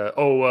 Mike.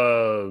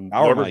 Our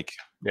Mike.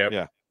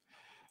 Yeah.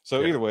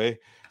 So either way,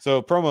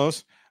 so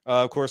promos.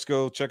 Of course,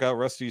 go check out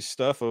Rusty's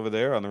stuff over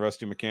there on the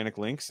Rusty Mechanic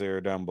links. They're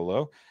down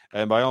below.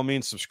 And by all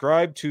means,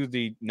 subscribe to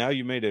the Now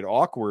You Made It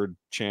Awkward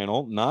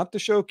channel, not the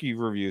Shoki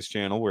Reviews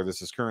channel where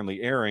this is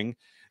currently airing.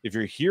 If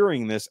you're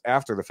hearing this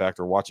after the fact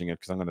or watching it,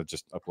 because I'm going to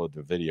just upload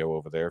the video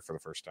over there for the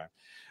first time.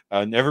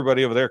 And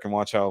everybody over there can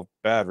watch how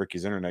bad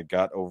Ricky's internet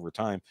got over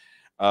time.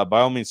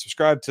 By all means,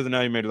 subscribe to the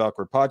Now You Made It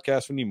Awkward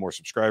podcast. We need more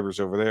subscribers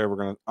over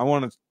there. I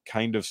want to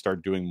kind of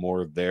start doing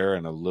more there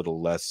and a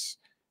little less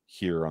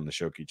here on the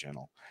Shoki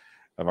channel.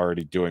 I'm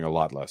already doing a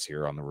lot less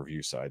here on the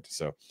review side.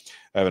 So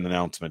I have an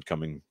announcement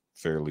coming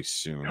fairly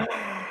soon.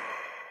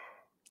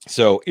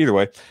 So either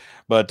way,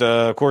 but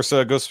of course,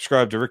 go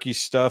subscribe to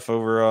Ricky's stuff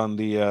over on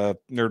the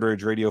Nerd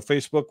Rage Radio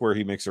Facebook, where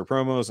he makes their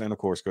promos. And of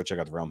course, go check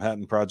out the Realm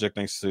Hatton Project.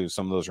 Thanks to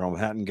some of those Realm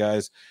Hatton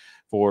guys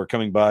for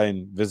coming by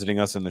and visiting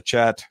us in the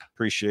chat.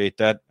 Appreciate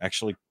that.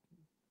 Actually,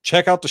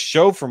 check out the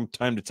show from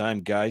time to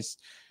time, guys.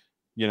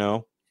 You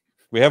know,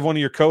 we have one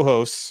of your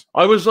co-hosts.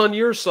 I was on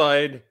your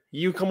side.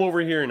 You come over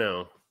here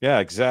now. Yeah,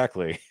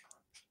 exactly.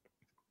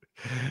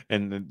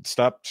 And then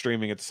stop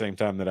streaming at the same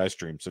time that I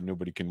stream so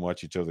nobody can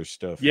watch each other's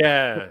stuff.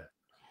 Yeah.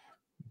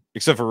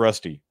 Except for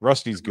Rusty.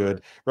 Rusty's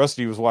good.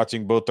 Rusty was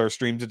watching both our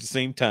streams at the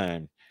same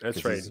time.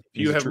 That's right. If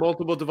you have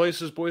multiple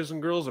devices, boys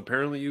and girls,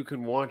 apparently you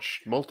can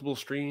watch multiple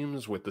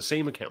streams with the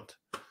same account.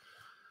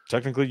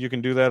 Technically, you can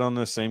do that on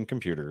the same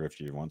computer if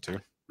you want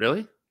to.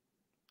 Really?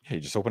 Yeah, you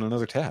just open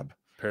another tab.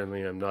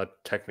 Apparently, I'm not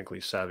technically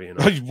savvy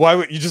enough. Why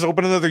would you just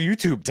open another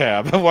YouTube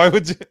tab? Why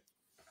would you?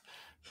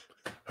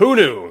 Who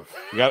knew?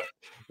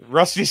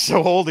 Rusty's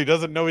so old he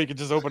doesn't know he can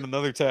just open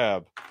another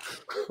tab.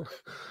 Okay,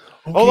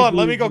 hold on,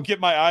 let me go get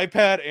my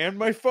iPad and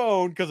my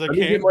phone because I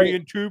can't be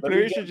in two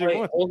places.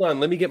 Hold on,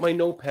 let me get my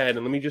notepad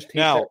and let me just take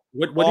that.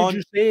 What did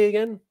you say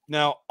again?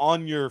 Now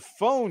on your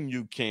phone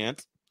you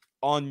can't.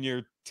 On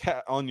your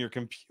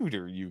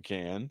computer you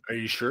can. Are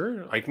you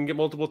sure? I can get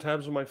multiple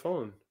tabs on my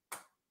phone.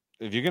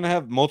 If you're gonna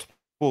have multiple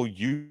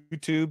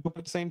YouTube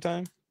at the same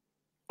time.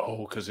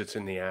 Oh, because it's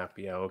in the app.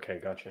 Yeah, okay,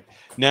 gotcha.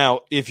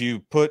 Now, if you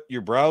put your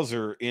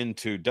browser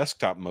into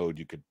desktop mode,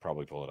 you could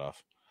probably pull it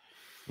off.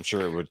 I'm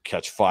sure it would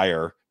catch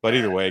fire. But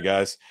either way,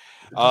 guys.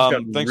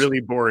 Thanks. Really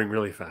boring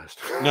really fast.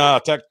 No,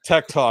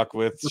 tech talk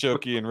with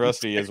Shoki and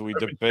Rusty as we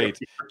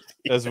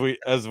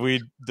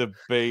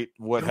debate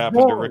what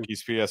happened to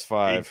Ricky's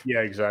PS5.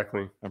 Yeah,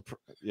 exactly.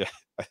 Yeah.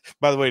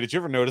 By the way, did you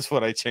ever notice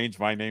what I changed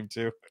my name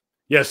to?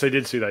 Yes, I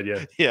did see that,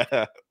 yeah.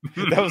 Yeah.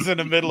 That was in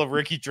the middle of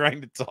Ricky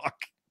trying to talk.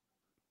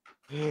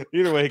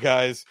 Either way,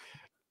 guys.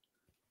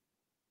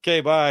 Okay,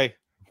 bye.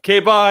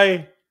 Okay,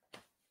 bye.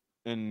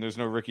 And there's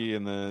no Ricky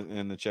in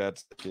the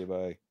chats. Okay,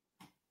 bye.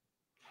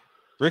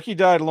 Ricky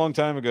died a long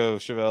time ago.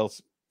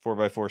 Chevelle's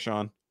 4x4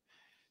 Sean.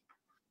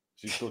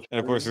 And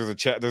of course, there's a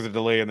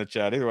delay in the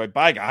chat. Either way,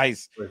 bye,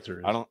 guys.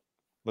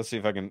 Let's see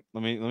if I can.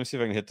 Let me see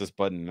if I can hit this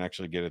button and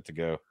actually get it to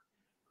go.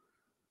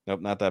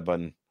 Nope, not that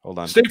button. Hold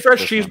on. Stay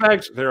fresh, cheese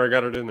bags. There, I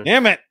got it in there.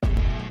 Damn it.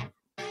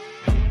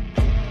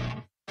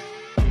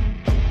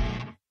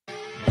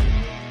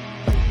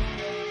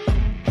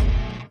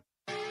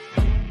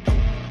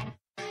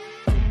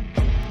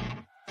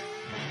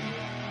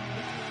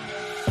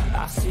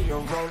 I see her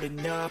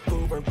rolling up,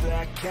 Uber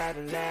black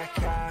Cadillac,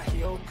 high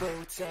heel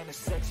boots and a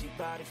sexy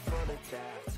body full of tats.